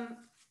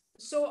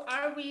 So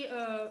are we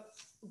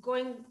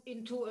going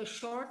into a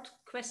short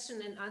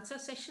question and answer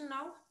session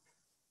now?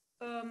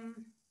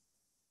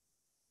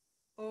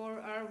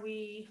 Or are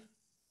we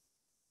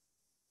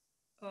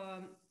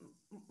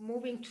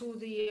moving to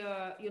the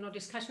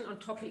discussion on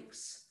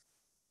topics?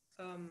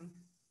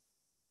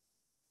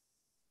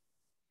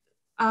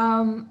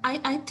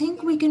 I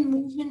think we can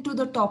move into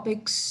the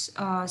topics,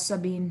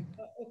 Sabine,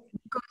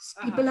 because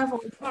people have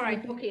also... All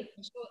right, okay.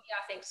 So,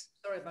 yeah, thanks.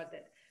 Sorry about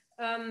that.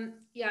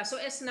 Yeah, so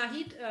as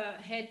Nahid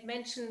had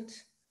mentioned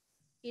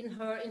in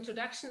her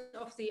introduction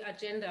of the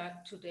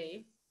agenda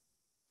today,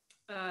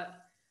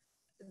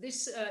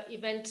 this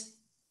event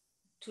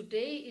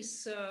today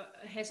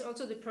has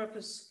also the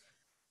purpose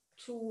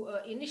to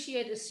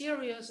initiate a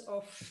series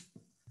of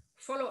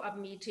follow-up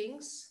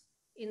meetings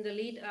in the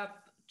lead up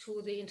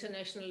to the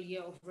International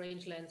Year of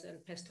Rangelands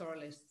and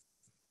Pastoralists.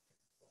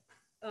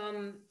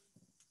 And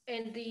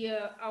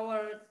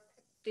our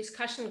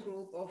discussion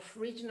group of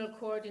regional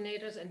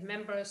coordinators and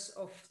members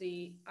of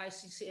the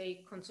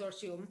ICCA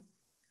Consortium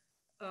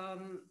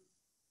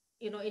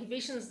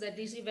envisions that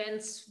these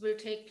events will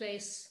take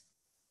place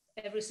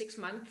every 6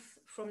 months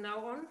from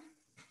now on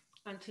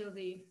until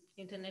the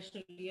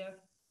International Year.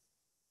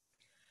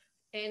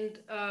 And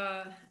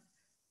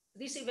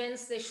these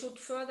events, they should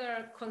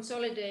further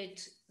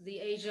consolidate the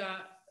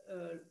Asia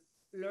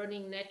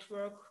learning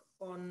network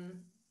on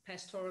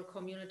pastoral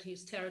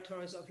communities,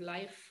 territories of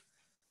life,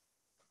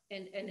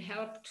 and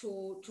help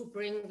to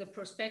bring the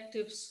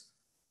perspectives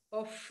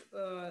of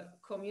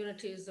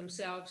communities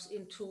themselves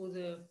into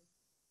the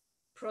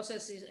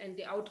processes and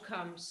the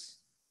outcomes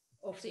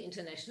of the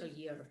International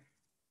Year.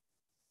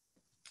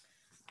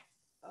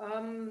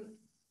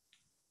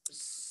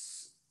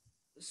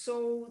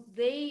 So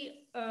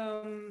they,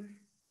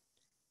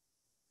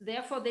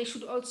 therefore, they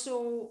should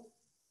also,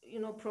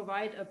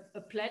 provide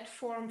a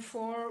platform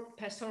for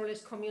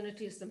pastoralist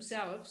communities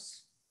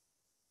themselves,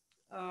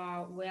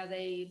 where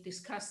they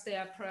discuss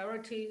their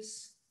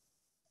priorities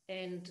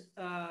and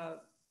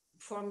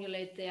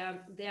formulate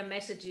their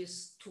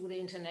messages to the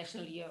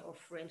International Year of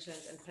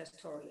Rangelands and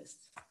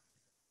Pastoralists.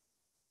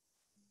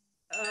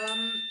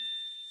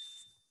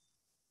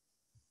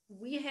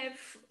 We have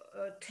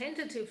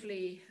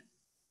tentatively,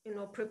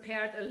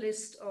 prepared a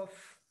list of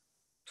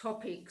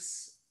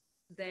topics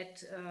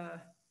that,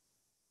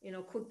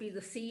 could be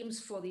the themes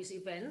for these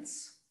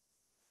events.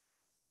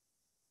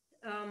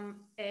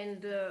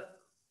 And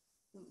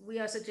we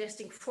are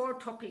suggesting 4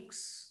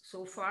 topics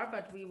so far,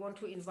 but we want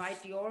to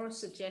invite your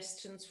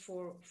suggestions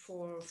for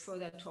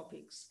further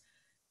topics.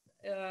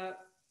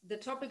 The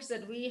topics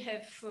that we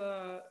have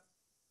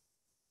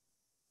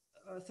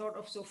thought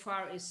of so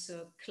far is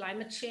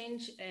climate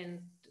change and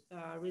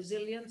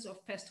resilience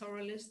of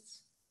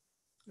pastoralists,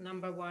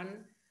 number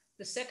 1.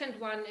 The second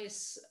one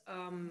is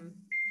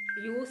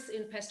youth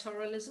in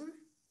pastoralism.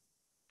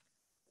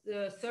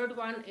 The third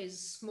one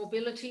is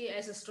mobility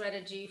as a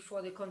strategy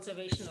for the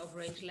conservation of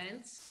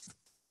rangelands.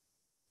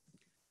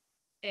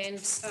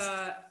 And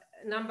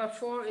number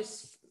 4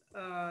 is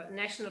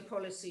national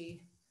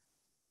policy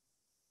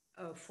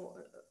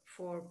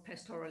for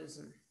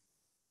pastoralism.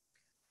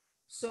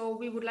 So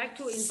we would like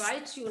to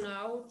invite you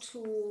now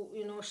to,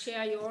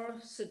 share your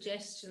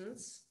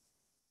suggestions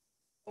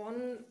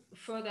on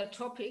further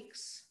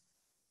topics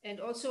and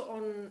also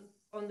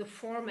on the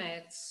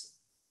formats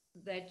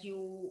that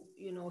you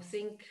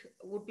think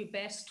would be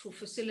best to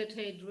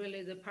facilitate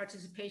really the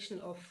participation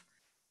of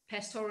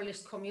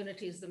pastoralist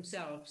communities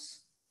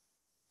themselves.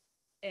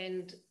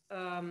 And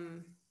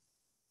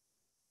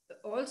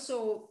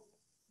also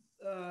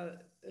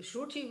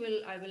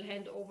Shruti I will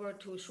hand over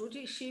to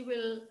Shruti. She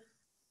will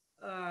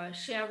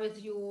share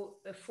with you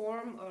a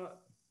form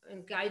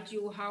and guide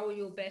you how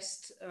you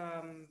best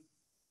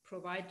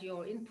provide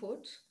your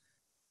input.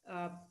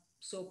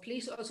 So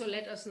please also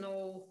let us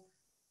know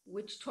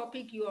which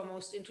topic you are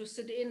most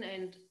interested in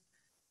and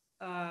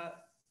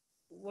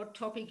what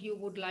topic you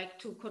would like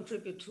to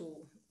contribute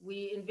to.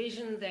 We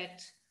envision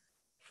that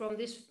from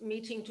this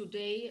meeting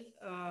today,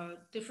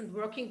 different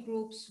working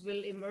groups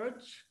will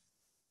emerge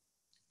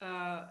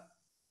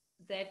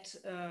that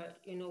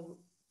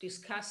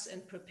discuss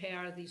and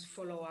prepare these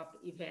follow-up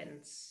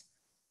events.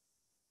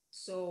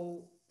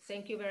 So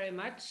thank you very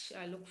much.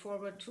 I look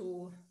forward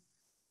to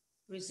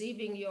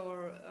receiving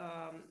your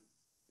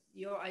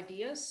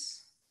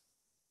ideas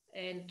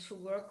and to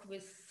work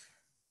with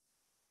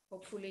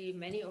hopefully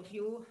many of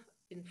you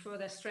in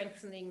further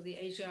strengthening the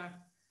Asia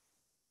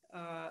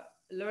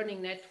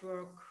learning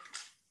network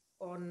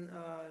on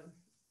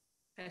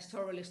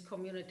pastoralist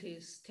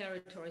communities,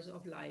 territories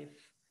of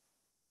life.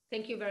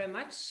 Thank you very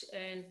much.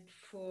 And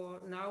for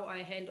now,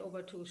 I hand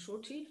over to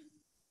Shruti.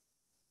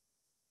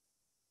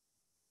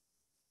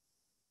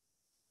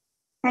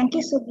 Thank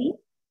you, Subi.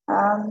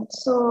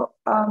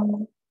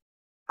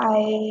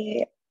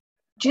 I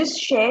just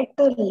shared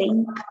the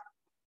link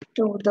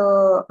to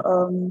the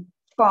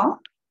form,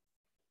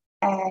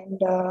 and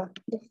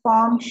the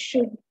form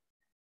should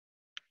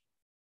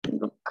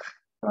look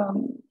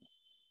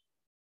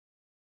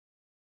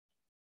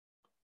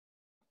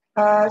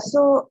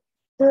so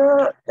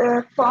the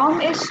form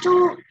is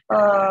to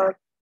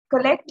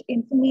collect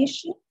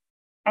information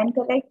and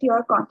collect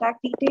your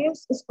contact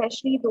details,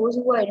 especially those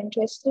who are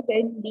interested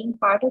in being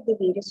part of the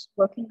various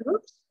working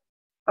groups.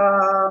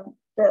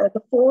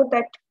 The 4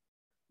 that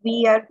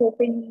we are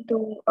hoping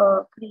to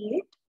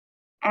create,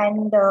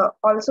 and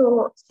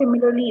also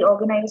similarly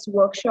organize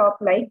workshop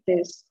like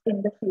this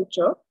in the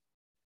future,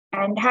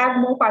 and have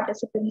more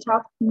participants,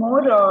 have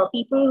more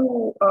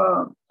people who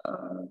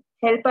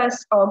help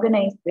us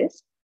organize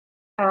this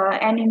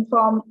and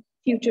inform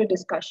future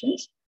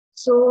discussions.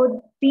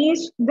 So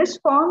this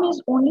form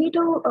is only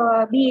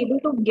to be able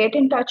to get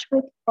in touch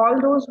with all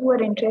those who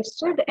are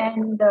interested,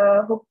 and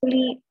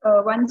hopefully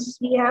once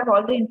we have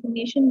all the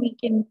information, we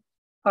can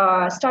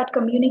start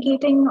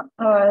communicating,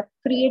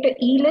 create an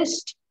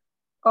e-list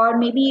or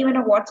maybe even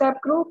a WhatsApp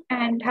group,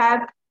 and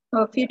have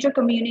future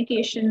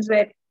communications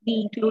where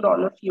we include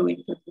all of you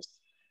into this.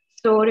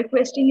 So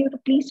requesting you to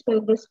please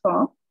fill this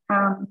form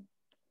and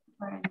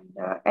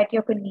at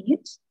your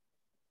convenience,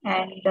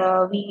 and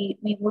we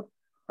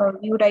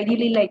would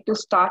ideally like to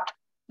start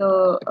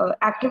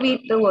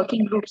activate the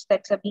working groups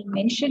that are being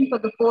mentioned for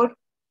the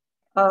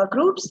 4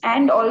 groups,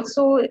 and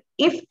also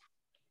if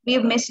we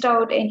have missed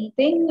out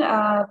anything,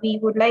 we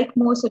would like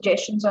more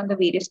suggestions on the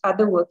various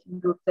other working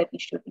groups that we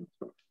should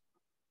include.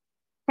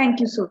 Thank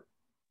you, Sue.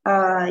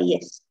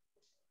 Yes.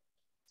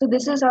 So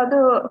this is how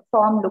the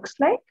form looks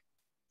like,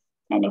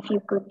 and if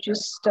you could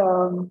just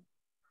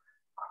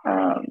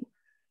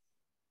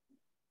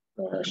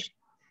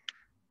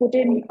put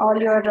in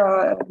all your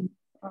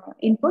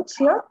inputs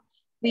here,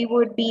 we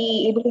would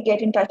be able to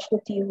get in touch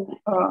with you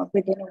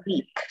within a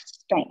week's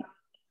time.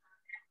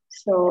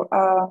 So,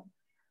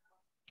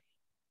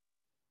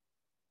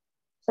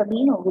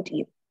 Sabine, over to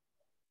you.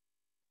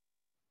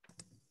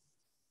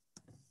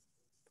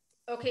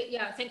 Okay,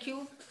 yeah, thank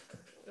you,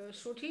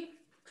 Shruti,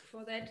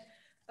 for that.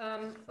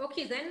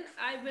 Okay, then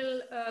I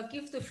will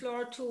give the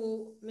floor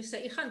to Mr.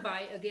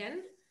 Ikhanbay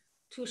again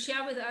to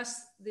share with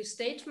us the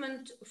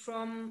statement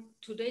from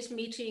today's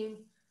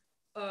meeting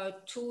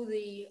to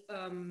the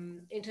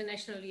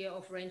International Year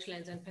of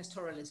Rangelands and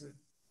Pastoralism.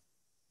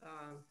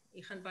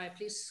 Ikhanbay,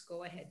 please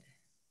go ahead.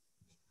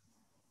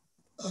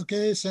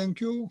 Okay,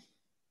 thank you.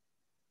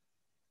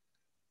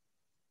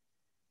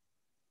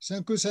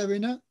 Thank you,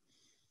 Sabina.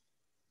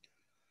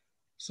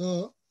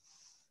 So,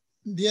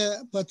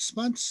 dear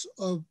participants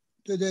of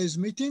today's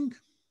meeting,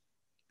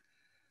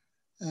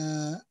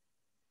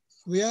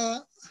 we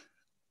are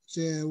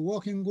the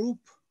working group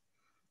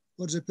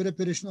for the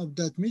preparation of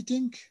that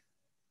meeting,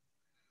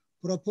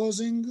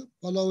 proposing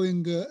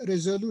following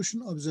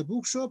resolution of the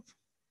bookshop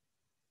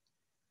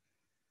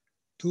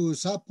to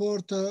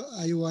support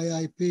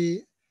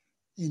IYRP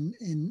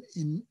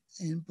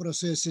in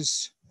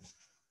processes.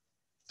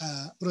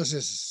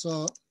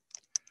 So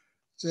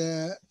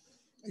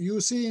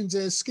you see in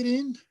the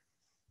screen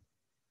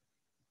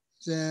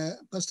the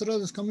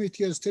pastoralist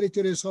communities,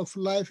 territories of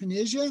life in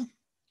Asia,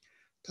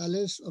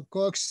 talents of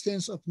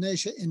coexistence of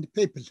nation and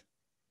people.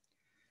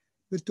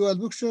 Virtual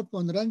bookshop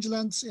on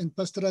rangelands and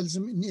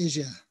pastoralism in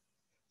Asia.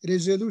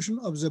 Resolution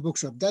of the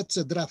bookshop. That's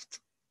a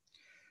draft.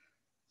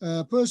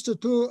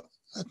 First, to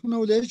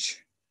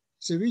acknowledge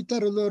the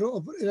vital role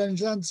of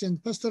rangelands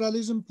and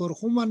pastoralism for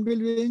human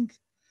well-being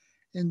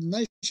and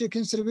nature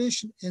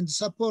conservation and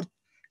support,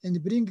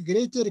 and bring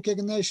greater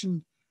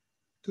recognition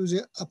to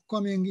the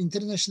upcoming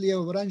International Year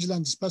of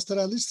Rangelands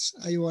Pastoralists,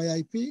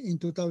 IYRP, in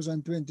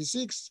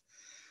 2026.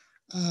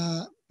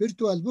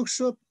 Virtual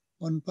bookshop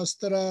on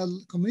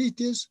pastoral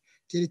communities,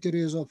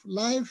 territories of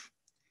life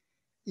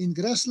in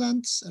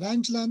grasslands,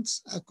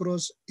 rangelands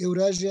across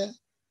Eurasia,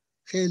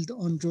 held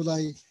on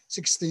July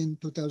 16,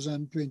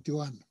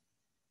 2021.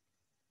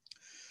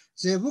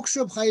 The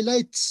bookshop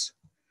highlights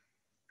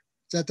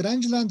that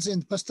rangelands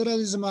and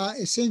pastoralism are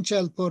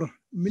essential for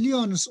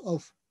millions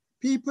of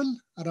people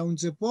around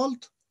the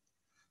world,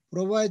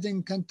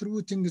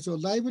 contributing to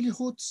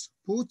livelihoods,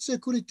 food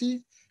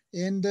security,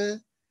 and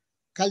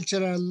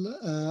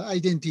cultural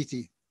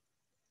identity.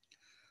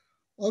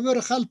 Over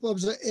half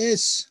of the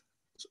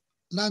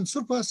land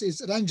surplus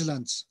is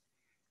rangelands,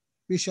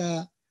 which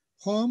are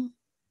home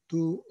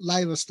to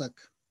livestock.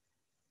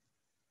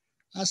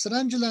 As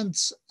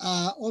rangelands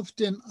are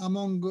often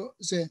among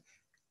the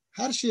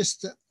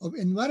harshest of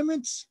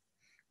environments,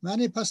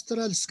 many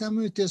pastoralist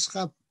communities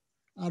have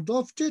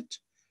adopted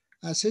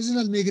a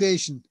seasonal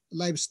migration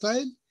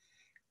lifestyle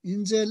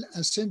in the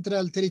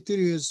central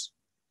territories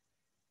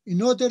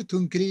in order to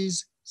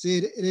increase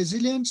their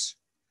resilience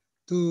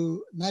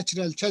to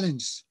natural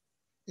challenges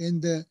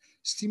and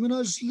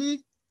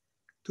stimulously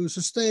to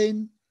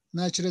sustain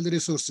natural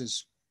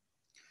resources.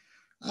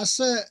 As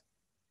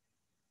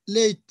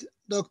late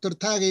Dr.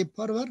 Taghi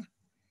Farvar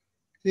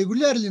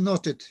regularly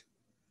noted,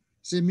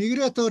 the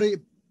migratory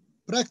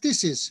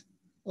practices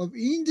of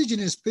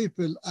indigenous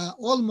people are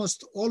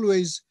almost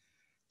always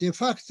de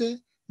facto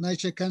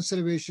nature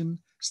conservation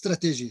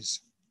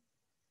strategies.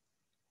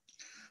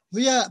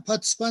 We are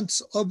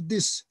participants of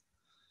this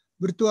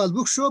virtual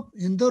bookshop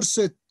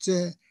endorsed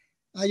the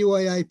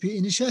IYRP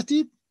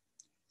initiative,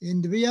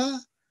 and we are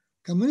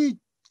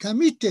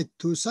committed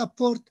to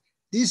support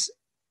this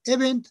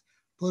event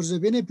for the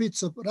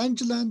benefits of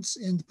rangelands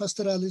and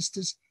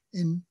pastoralists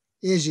in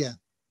Asia.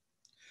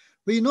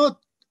 We note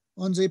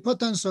on the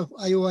importance of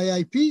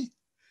IYRP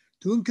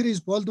to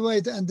increase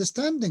worldwide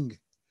understanding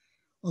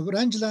of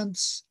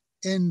rangelands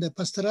and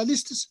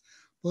pastoralists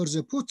for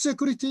the food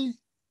security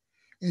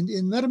and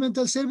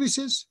environmental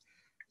services,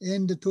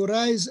 and to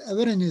raise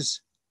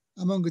awareness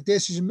among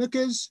decision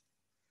makers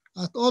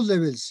at all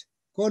levels,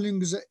 calling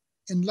the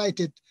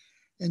enlightened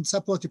and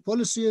supportive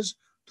policies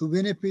to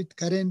benefit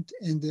current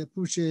and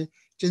future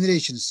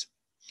generations.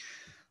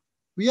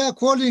 We are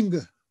calling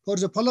for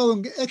the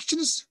following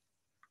actions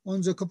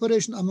on the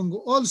cooperation among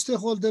all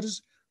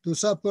stakeholders to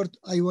support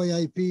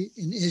IYRP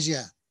in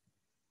Asia.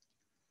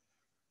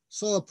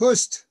 So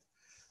first,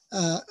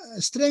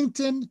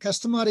 strengthen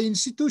customary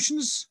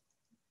institutions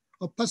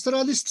of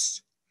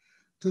pastoralists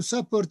to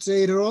support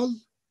their role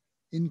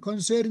in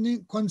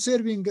conserving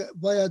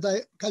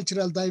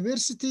biocultural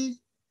diversity,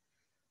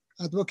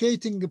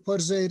 advocating for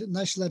their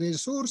national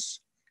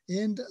resource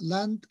and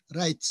land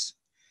rights,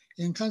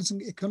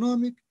 enhancing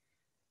economic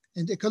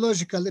and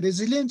ecological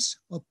resilience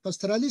of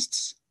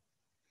pastoralists,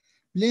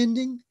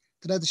 blending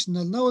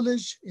traditional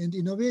knowledge and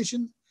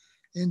innovation,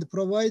 and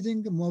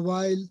providing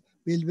mobile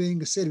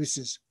wellbeing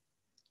services.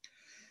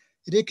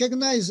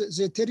 Recognize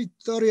the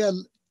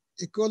territorial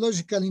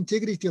ecological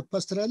integrity of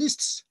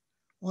pastoralists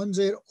on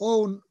their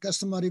own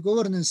customary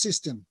governance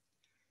system,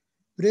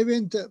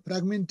 prevent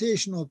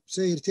fragmentation of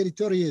their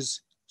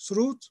territories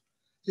through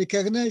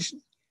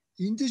recognition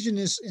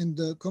indigenous and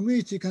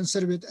community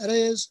conserved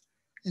areas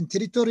and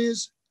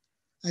territories,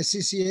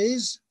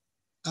 ICCAs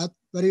at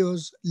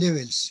various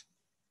levels.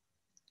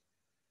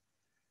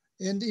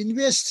 And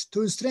invest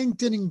to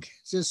strengthening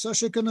the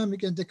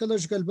socioeconomic and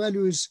ecological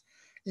values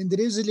and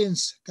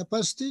resilience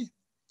capacity,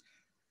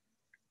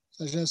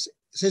 such as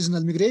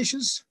seasonal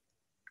migrations,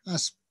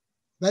 as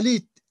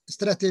valid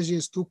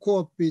strategies to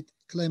cope with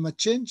climate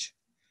change,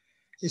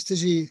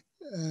 SDG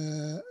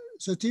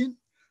 13,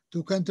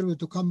 to contribute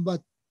to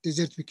combat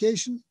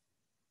desertification,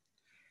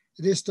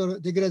 restore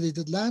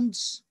degraded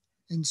lands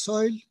and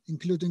soil,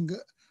 including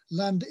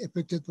land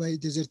affected by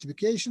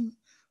desertification,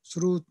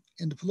 through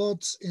and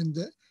floods, and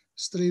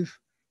strive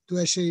to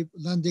achieve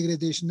land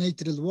degradation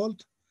natural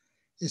world,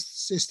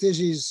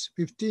 SDGs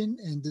 15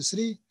 and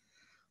 3,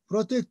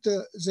 protect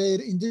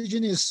their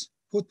indigenous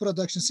food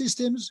production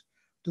systems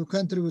to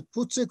contribute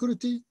food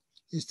security,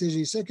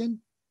 SDG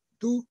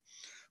 2,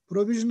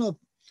 provision of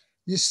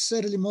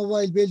necessarily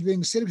mobile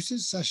wellbeing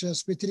services such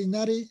as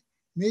veterinary,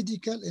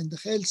 medical, and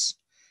health,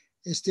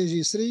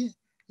 SDG 3,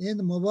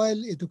 and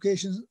mobile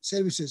education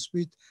services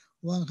with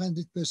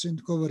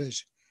 100%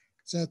 coverage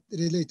that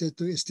related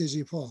to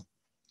SDG 4.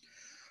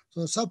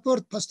 So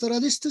support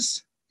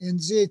pastoralists in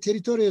the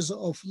territories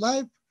of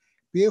life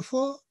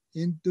before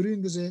and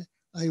during the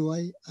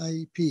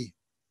IYRP.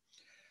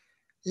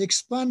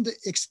 Expand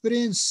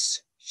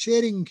experience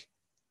sharing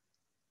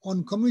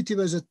on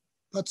community-based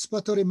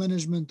participatory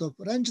management of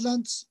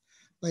rangelands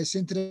by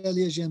Central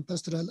Asian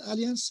Pastoral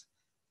Alliance,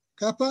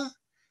 CAPA,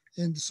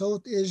 and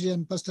South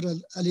Asian Pastoral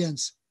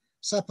Alliance,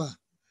 SAPA,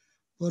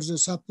 for the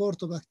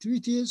support of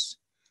activities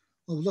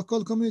of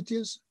local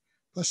communities,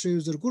 pasture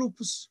user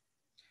groups,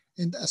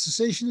 and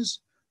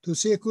associations to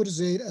secure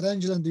their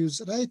rangeland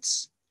use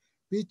rights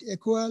with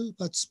equal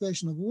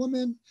participation of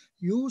women,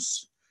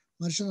 youth,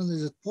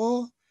 marginalized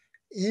poor,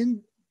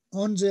 and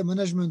on the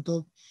management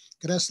of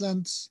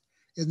grasslands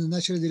and the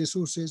natural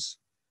resources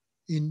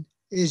in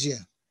Asia.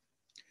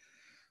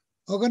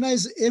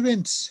 Organize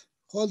events,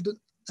 hold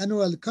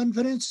annual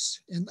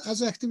conferences and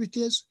other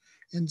activities,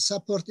 and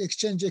support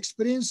exchange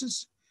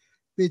experiences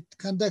with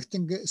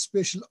conducting a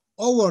special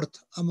award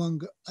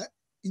among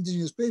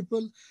indigenous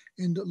people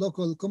and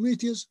local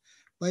communities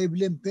by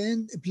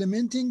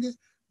implementing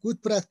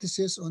good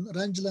practices on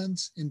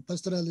rangelands and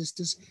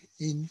pastoralists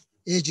in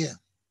Asia.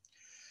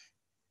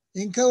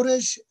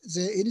 Encourage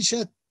the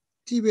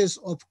initiatives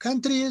of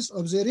countries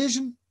of the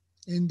region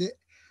and the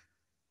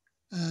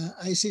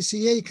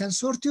ICCA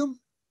Consortium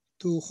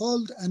to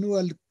hold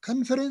annual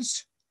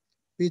conference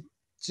with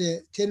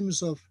the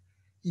terms of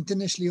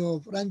internationally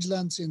of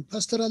rangelands and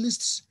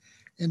pastoralists,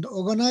 and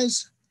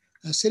organize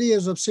a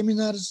series of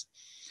seminars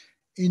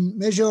in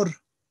major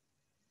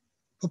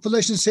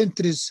population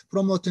centers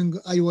promoting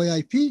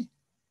IYRP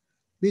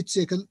with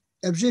the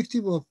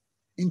objective of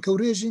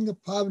encouraging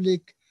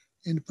public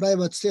and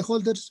private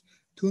stakeholders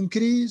to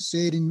increase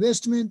their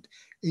investment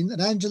in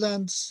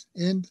rangelands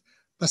and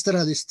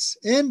pastoralists.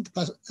 And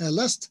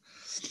last,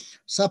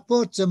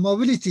 support the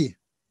mobility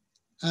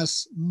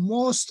as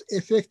most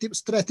effective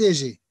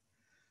strategy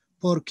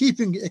for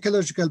keeping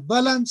ecological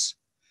balance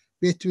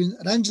between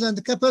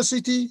rangeland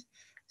capacity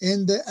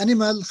and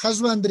animal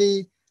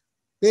husbandry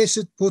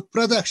based food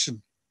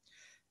production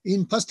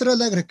in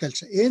pastoral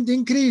agriculture, and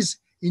increase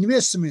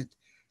investment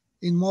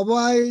in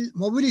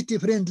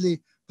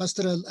mobility-friendly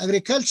pastoral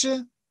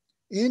agriculture,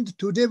 and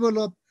to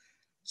develop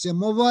the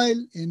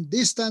mobile and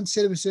distant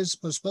services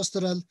for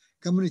pastoral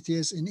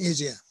communities in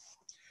Asia.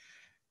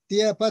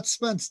 Dear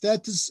participants,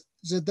 that is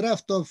the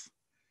draft of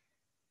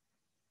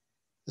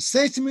a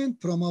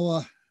statement from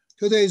our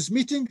today's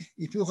meeting.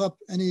 If you have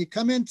any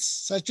comments,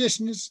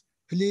 suggestions,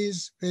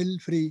 please feel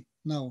free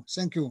now.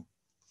 Thank you.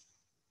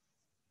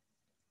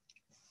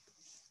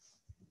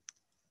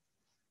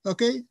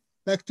 Okay,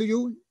 back to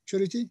you,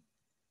 Charity.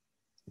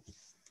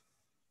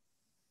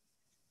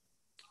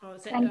 Oh,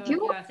 thank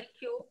you. Yeah,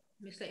 thank you,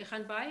 Mr.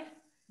 Ikhanbay.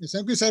 Yes,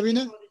 thank you,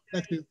 Sabina.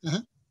 Back to you.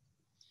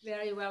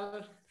 Very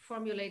well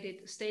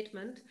formulated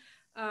statement.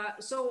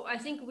 So I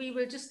think we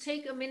will just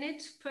take a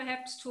minute,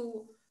 perhaps,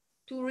 to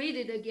read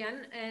it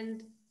again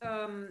and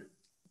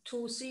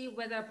to see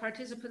whether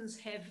participants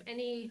have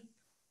any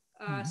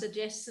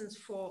suggestions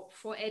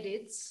for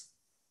edits.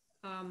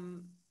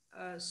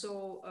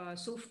 So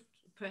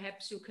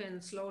perhaps you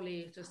can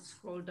slowly just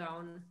scroll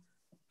down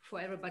for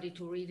everybody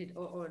to read it,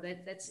 or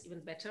that's even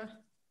better.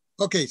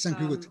 Okay, thank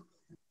you. Good.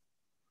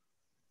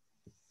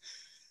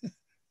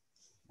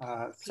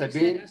 Please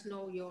let us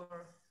know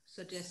your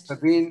suggestions.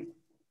 Sabine,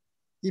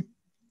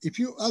 if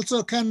you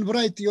also can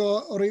write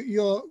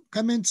your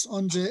comments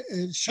on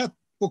the chat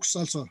box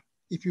also,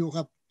 if you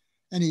have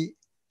any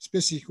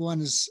specific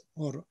ones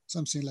or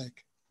something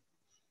like.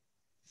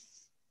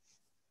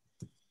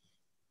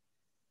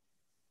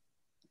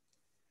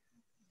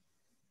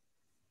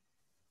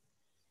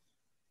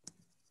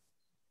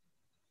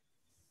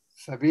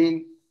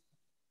 Sabine.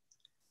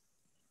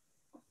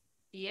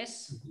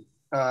 Yes.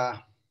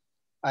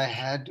 I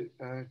had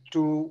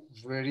two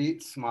very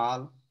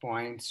small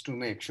points to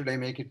make. Should I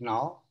make it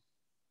now?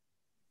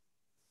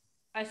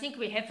 I think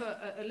we have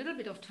a little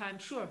bit of time,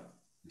 sure.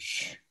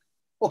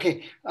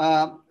 Okay,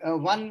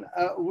 one,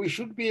 we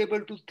should be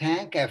able to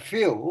thank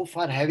FAO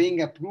for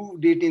having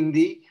approved it in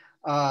the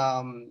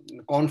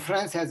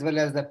conference as well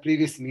as the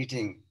previous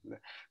meeting.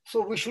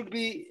 So we should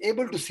be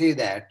able to say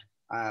that,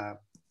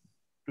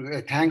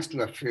 thanks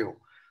to FAO.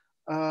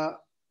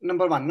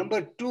 Number one.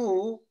 Number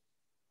two,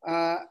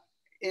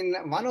 in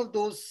one of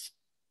those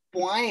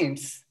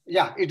points,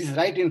 yeah, it is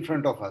right in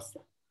front of us.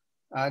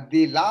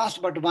 The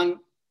last but one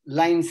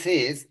line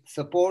says,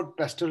 support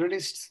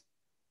pastoralists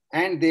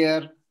and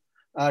their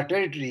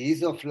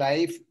territories of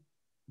life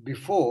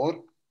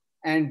before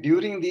and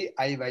during the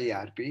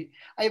IYRP.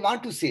 I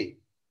want to say,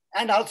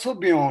 and also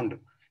beyond,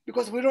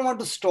 because we don't want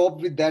to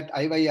stop with that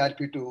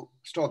IYRP to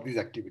stop these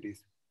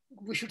activities.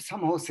 We should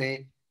somehow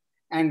say,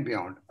 and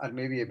beyond, or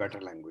maybe a better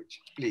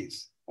language,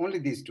 please. Only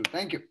these two.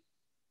 Thank you.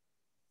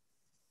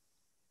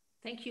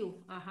 Thank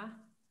you.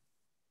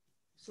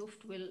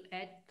 Suft will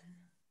add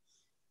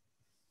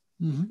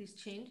this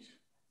change.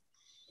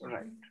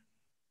 Right.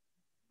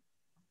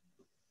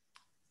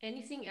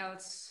 Anything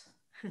else?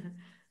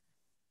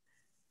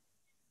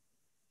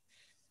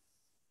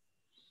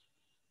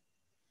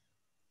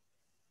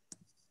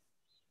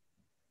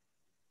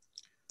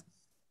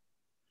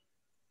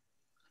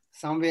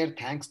 Somewhere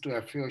thanks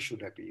to FAO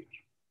should appear.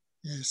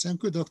 Yes,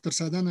 thank you, Dr.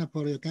 Sadana,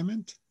 for your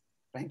comment.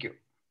 Thank you.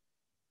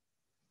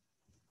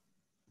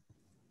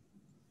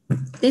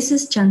 This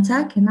is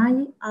Chanta.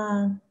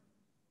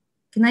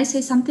 Can I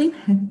say something?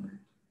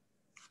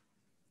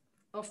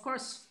 Of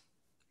course.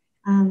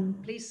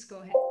 Please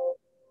go ahead.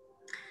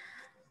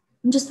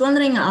 I'm just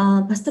wondering,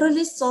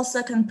 pastoralists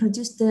also can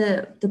produce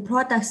the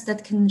products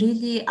that can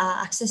really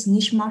access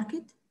niche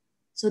market,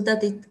 so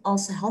that it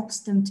also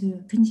helps them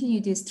to continue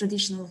this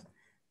traditional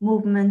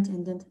movement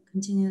and then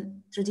continue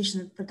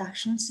traditional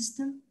production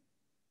system.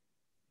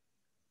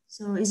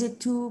 So is it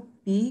too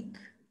big,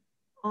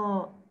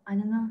 or I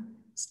don't know,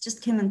 it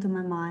just came into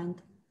my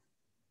mind.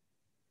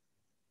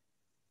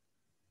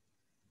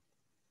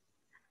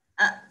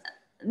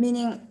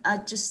 Meaning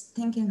just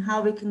thinking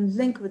how we can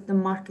link with the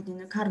market in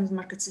the current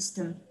market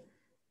system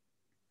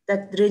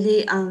that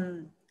really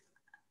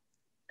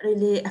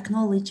really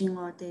acknowledging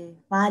or the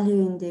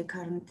value in the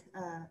current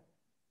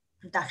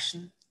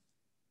production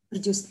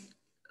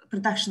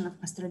of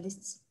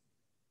pastoralists.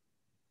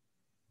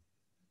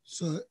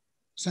 So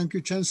thank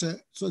you,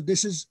 Chansa. So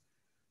this is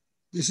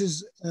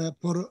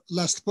for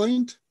last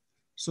point.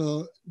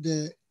 So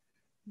the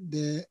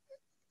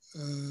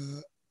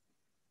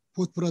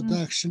food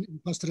production in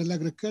pastoral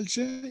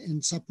agriculture,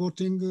 and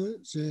supporting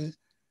the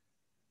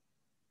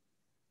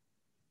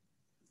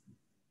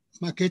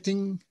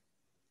marketing.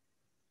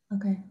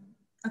 Okay.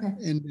 Okay.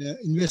 And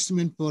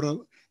investment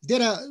for,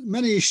 there are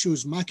many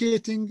issues: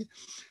 marketing,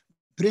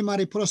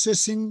 primary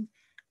processing,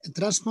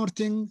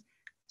 transporting,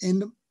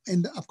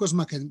 and of course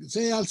marketing.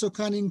 They also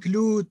can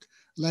include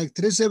like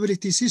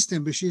traceability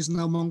system, which is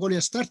now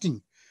Mongolia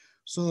starting.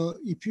 So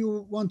if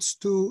you want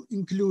to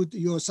include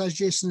your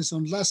suggestions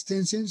on last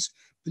sentence,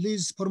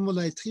 please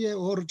formulate here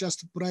or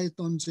just write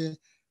on the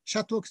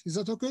chat box. Is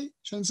that okay,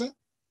 Shansa?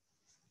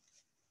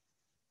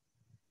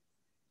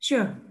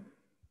 Sure.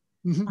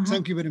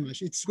 Thank you very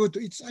much. It's good.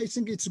 I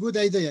think it's a good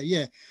idea.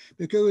 Yeah,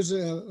 because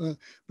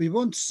we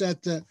want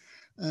that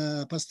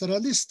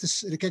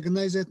pastoralists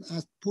recognize it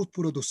as food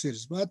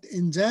producers, but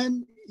and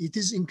then it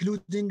is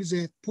including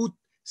the food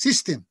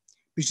system,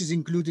 which is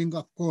including,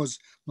 of course,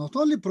 not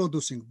only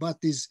producing, but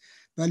is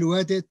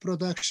value-added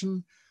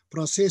production,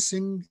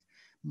 processing,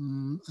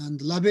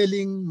 and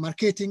labeling,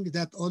 marketing,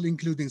 that all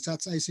including.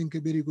 That's, I think, a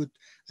very good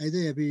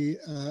idea.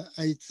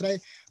 I try,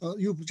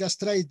 you just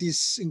try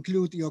this,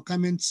 include your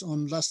comments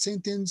on last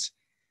sentence.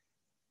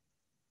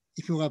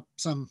 If you have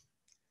some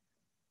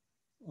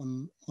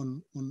on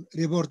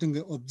reporting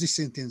of this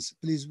sentence,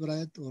 please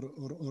write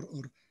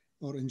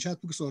or in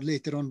chat box or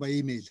later on by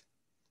email.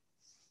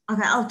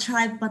 Okay, I'll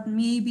try, but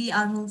maybe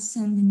I will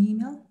send an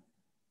email.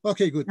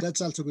 Okay, good.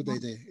 That's also a good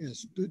idea.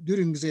 Yes,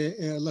 during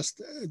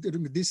the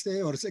during this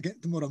day or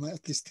second tomorrow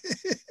at least.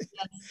 Yes,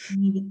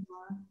 maybe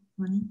tomorrow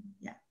morning.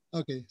 Yeah.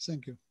 Okay,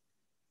 thank you.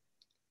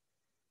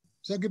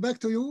 Thank you. Back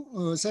to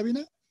you,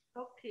 Sabina.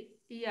 Okay.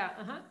 Yeah.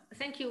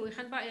 Thank you,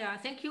 Hanba. Yeah.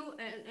 Thank you,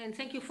 and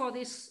thank you for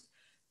this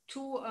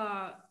two,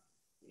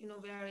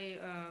 very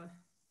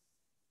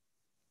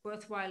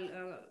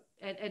worthwhile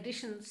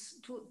additions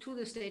to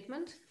the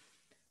statement.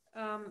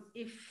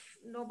 If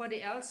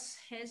nobody else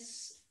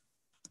has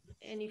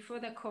any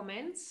further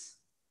comments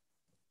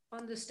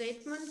on the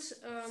statement,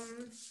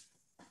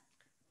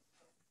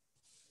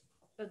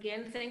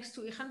 again, thanks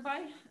to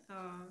Ihanbay.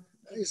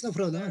 It's no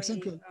problem.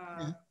 Thank you.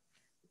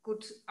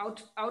 Good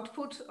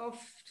output of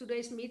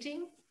today's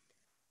meeting.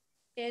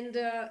 And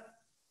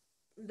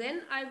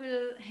then I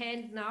will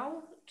hand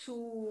now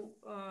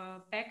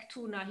back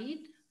to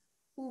Nahid,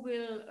 who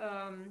will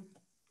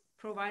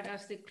provide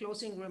us the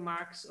closing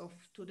remarks of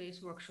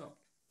today's workshop.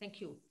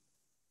 Thank you.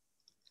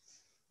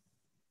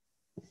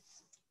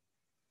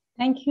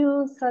 Thank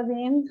you,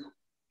 Sabine.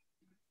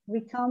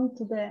 We come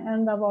to the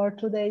end of our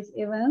today's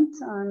event,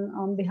 and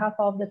on behalf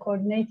of the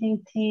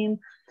coordinating team,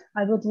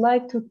 I would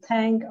like to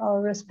thank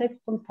our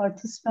respectful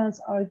participants,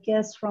 our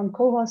guests from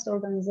co-host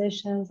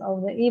organizations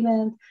of the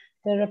event,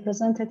 the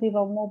representative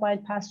of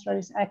mobile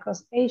pastoralists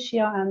across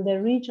Asia, and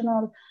the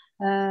regional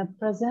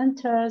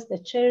presenters,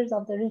 the chairs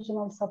of the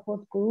regional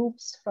support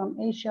groups from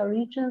Asia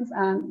regions,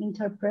 and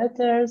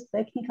interpreters,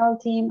 technical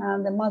team,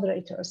 and the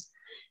moderators.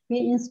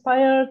 We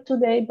inspired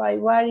today by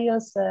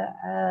various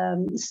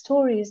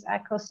stories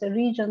across the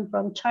region,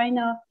 from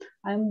China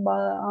and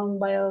on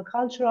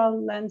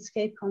biocultural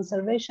landscape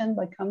conservation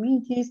by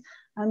communities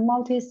and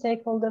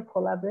multi-stakeholder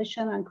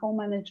collaboration and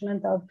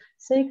co-management of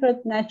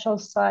sacred natural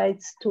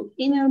sites, to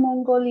Inner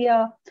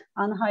Mongolia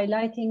and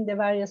highlighting the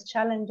various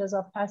challenges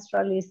of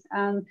pastoralists,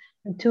 and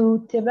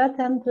to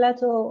Tibetan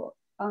Plateau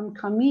on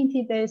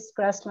community-based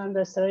grassland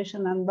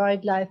restoration and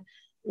wildlife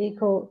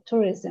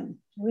ecotourism.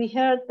 We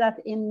heard that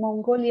in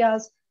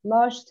Mongolia's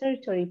large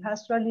territory,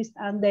 pastoralists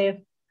and their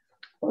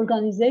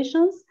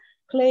organizations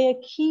play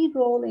a key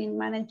role in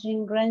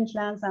managing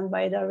rangelands and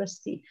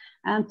biodiversity.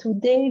 And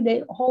today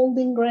they're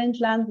holding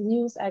rangeland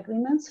use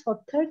agreements for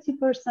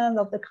 30%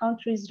 of the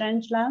country's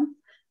rangeland,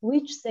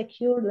 which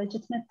secure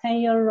legitimate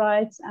tenure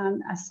rights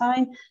and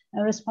assign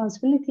a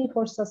responsibility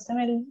for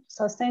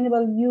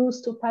sustainable use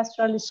to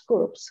pastoralist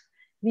groups.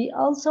 We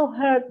also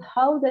heard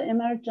how the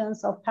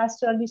emergence of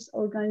pastoralist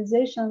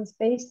organizations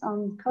based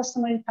on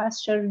customary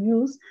pasture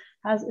use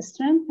has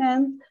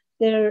strengthened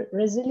their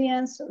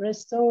resilience,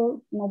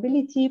 restored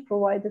mobility,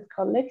 provided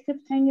collective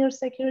tenure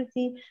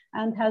security,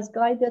 and has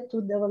guided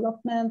to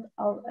development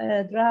of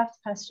a draft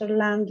pasture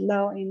land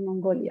law in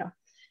Mongolia.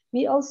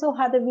 We also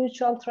had a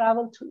virtual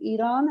travel to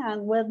Iran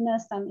and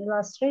witnessed an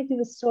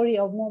illustrative story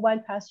of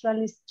mobile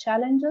pastoralist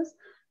challenges,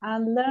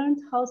 and learned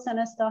how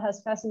Senesta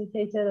has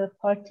facilitated a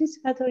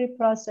participatory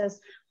process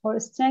for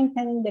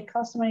strengthening the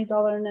customary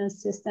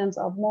governance systems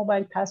of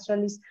mobile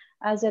pastoralists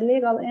as a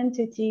legal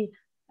entity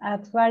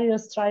at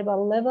various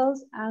tribal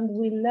levels. And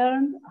we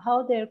learned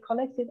how their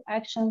collective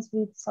actions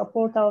with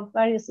support of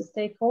various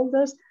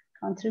stakeholders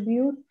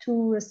contribute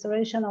to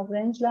restoration of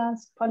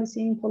rangelands,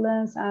 policy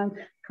influence, and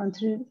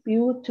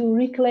contribute to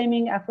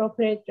reclaiming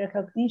appropriate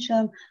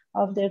recognition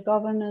of their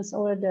governance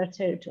over their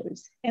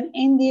territories. In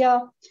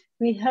India,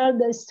 we heard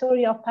the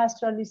story of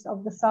pastoralists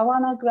of the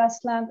savanna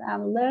grassland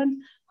and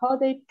learned how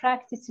they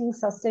practicing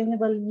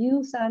sustainable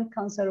use and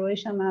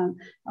conservation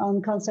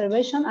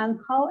and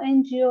how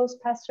NGOs,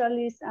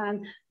 pastoralists,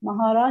 and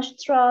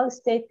Maharashtra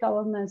state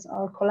governments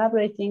are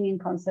collaborating in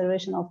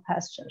conservation of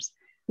pastures.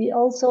 We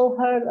also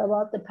heard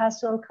about the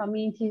pastoral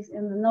communities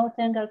in the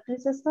northern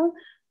Kyrgyzstan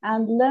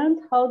and learned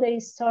how they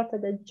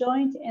started a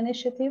joint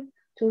initiative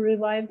to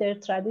revive their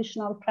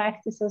traditional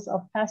practices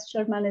of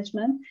pasture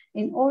management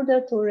in order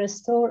to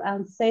restore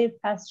and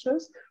save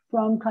pastures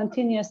from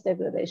continuous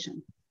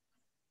degradation.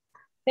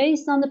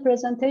 Based on the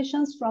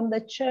presentations from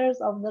the chairs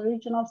of the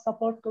regional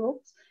support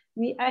groups,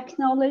 we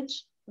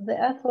acknowledge the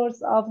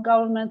efforts of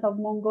government of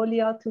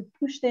Mongolia to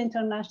push the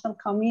international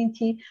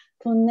community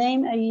to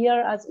name a year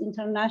as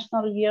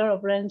International Year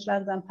of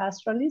Rangelands and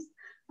Pastoralists.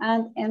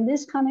 And in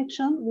this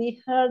connection,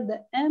 we heard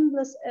the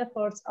endless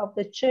efforts of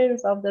the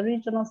chairs of the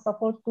regional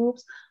support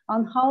groups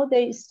on how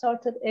they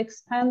started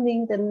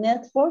expanding the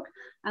network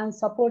and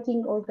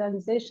supporting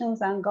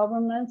organizations and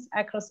governments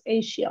across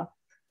Asia.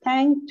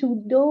 Thanks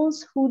to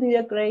those who did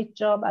a great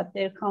job at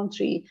their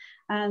country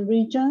and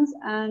regions,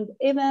 and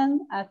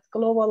even at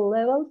global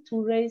level,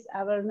 to raise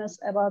awareness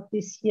about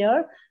this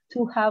year,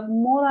 to have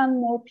more and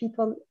more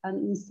people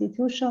and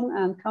institutions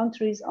and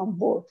countries on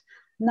board.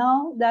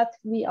 Now that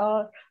we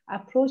are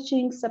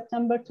approaching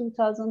September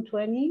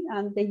 2020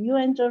 and the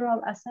UN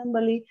General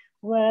Assembly,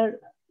 where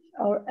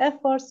our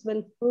efforts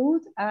will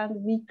fruit,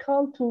 and we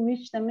call to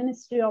reach the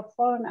Ministry of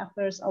Foreign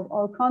Affairs of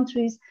our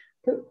countries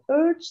to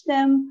urge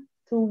them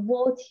to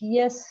vote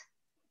yes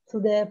to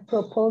the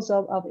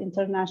proposal of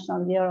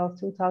International Year of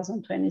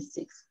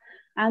 2026.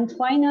 And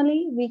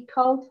finally, we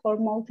called for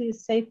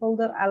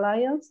multi-stakeholder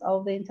alliance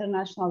of the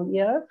International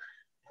Year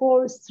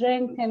for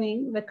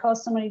strengthening the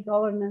customary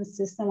governance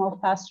system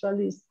of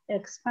pastoralists,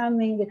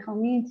 expanding the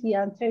community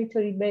and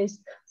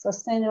territory-based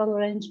sustainable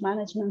range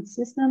management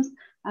systems,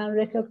 and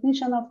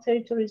recognition of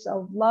territories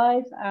of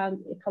life and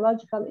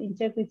ecological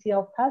integrity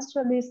of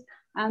pastoralists,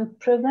 and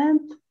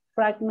prevent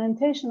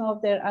fragmentation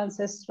of their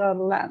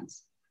ancestral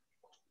lands.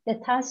 The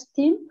task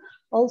team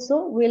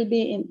also will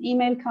be in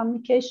email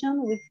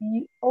communication with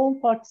all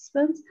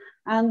participants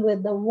and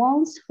with the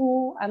ones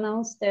who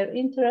announced their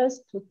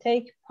interest to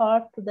take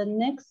part to the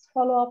next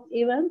follow-up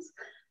events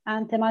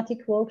and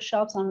thematic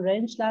workshops on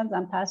rangelands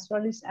and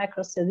pastoralists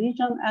across the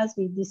region, as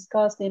we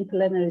discussed in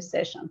plenary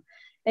session.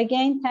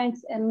 Again,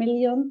 thanks a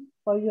million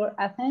for your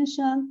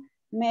attention.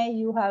 May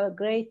you have a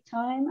great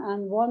time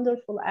and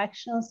wonderful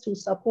actions to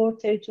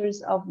support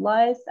territories of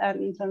life and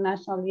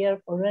International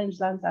Year for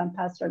Rangelands and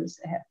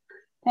Pastoralists ahead.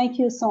 Thank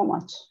you so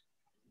much.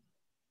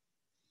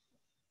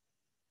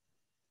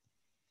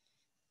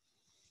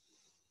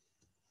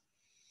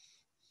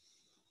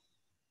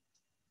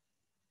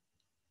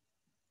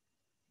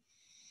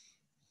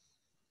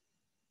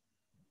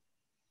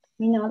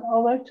 Minal,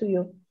 over to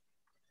you.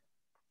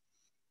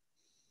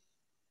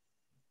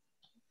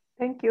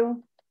 Thank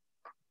you.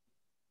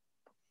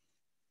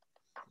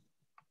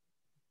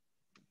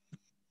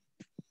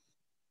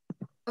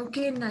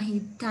 Okay,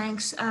 Nahid,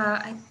 thanks.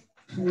 I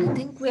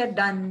think we are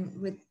done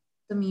with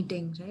the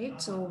meeting,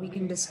 right? So we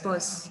can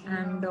disperse,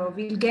 and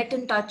we'll get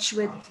in touch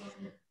with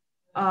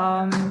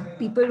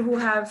people who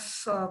have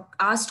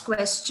asked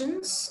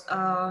questions,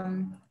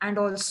 and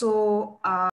also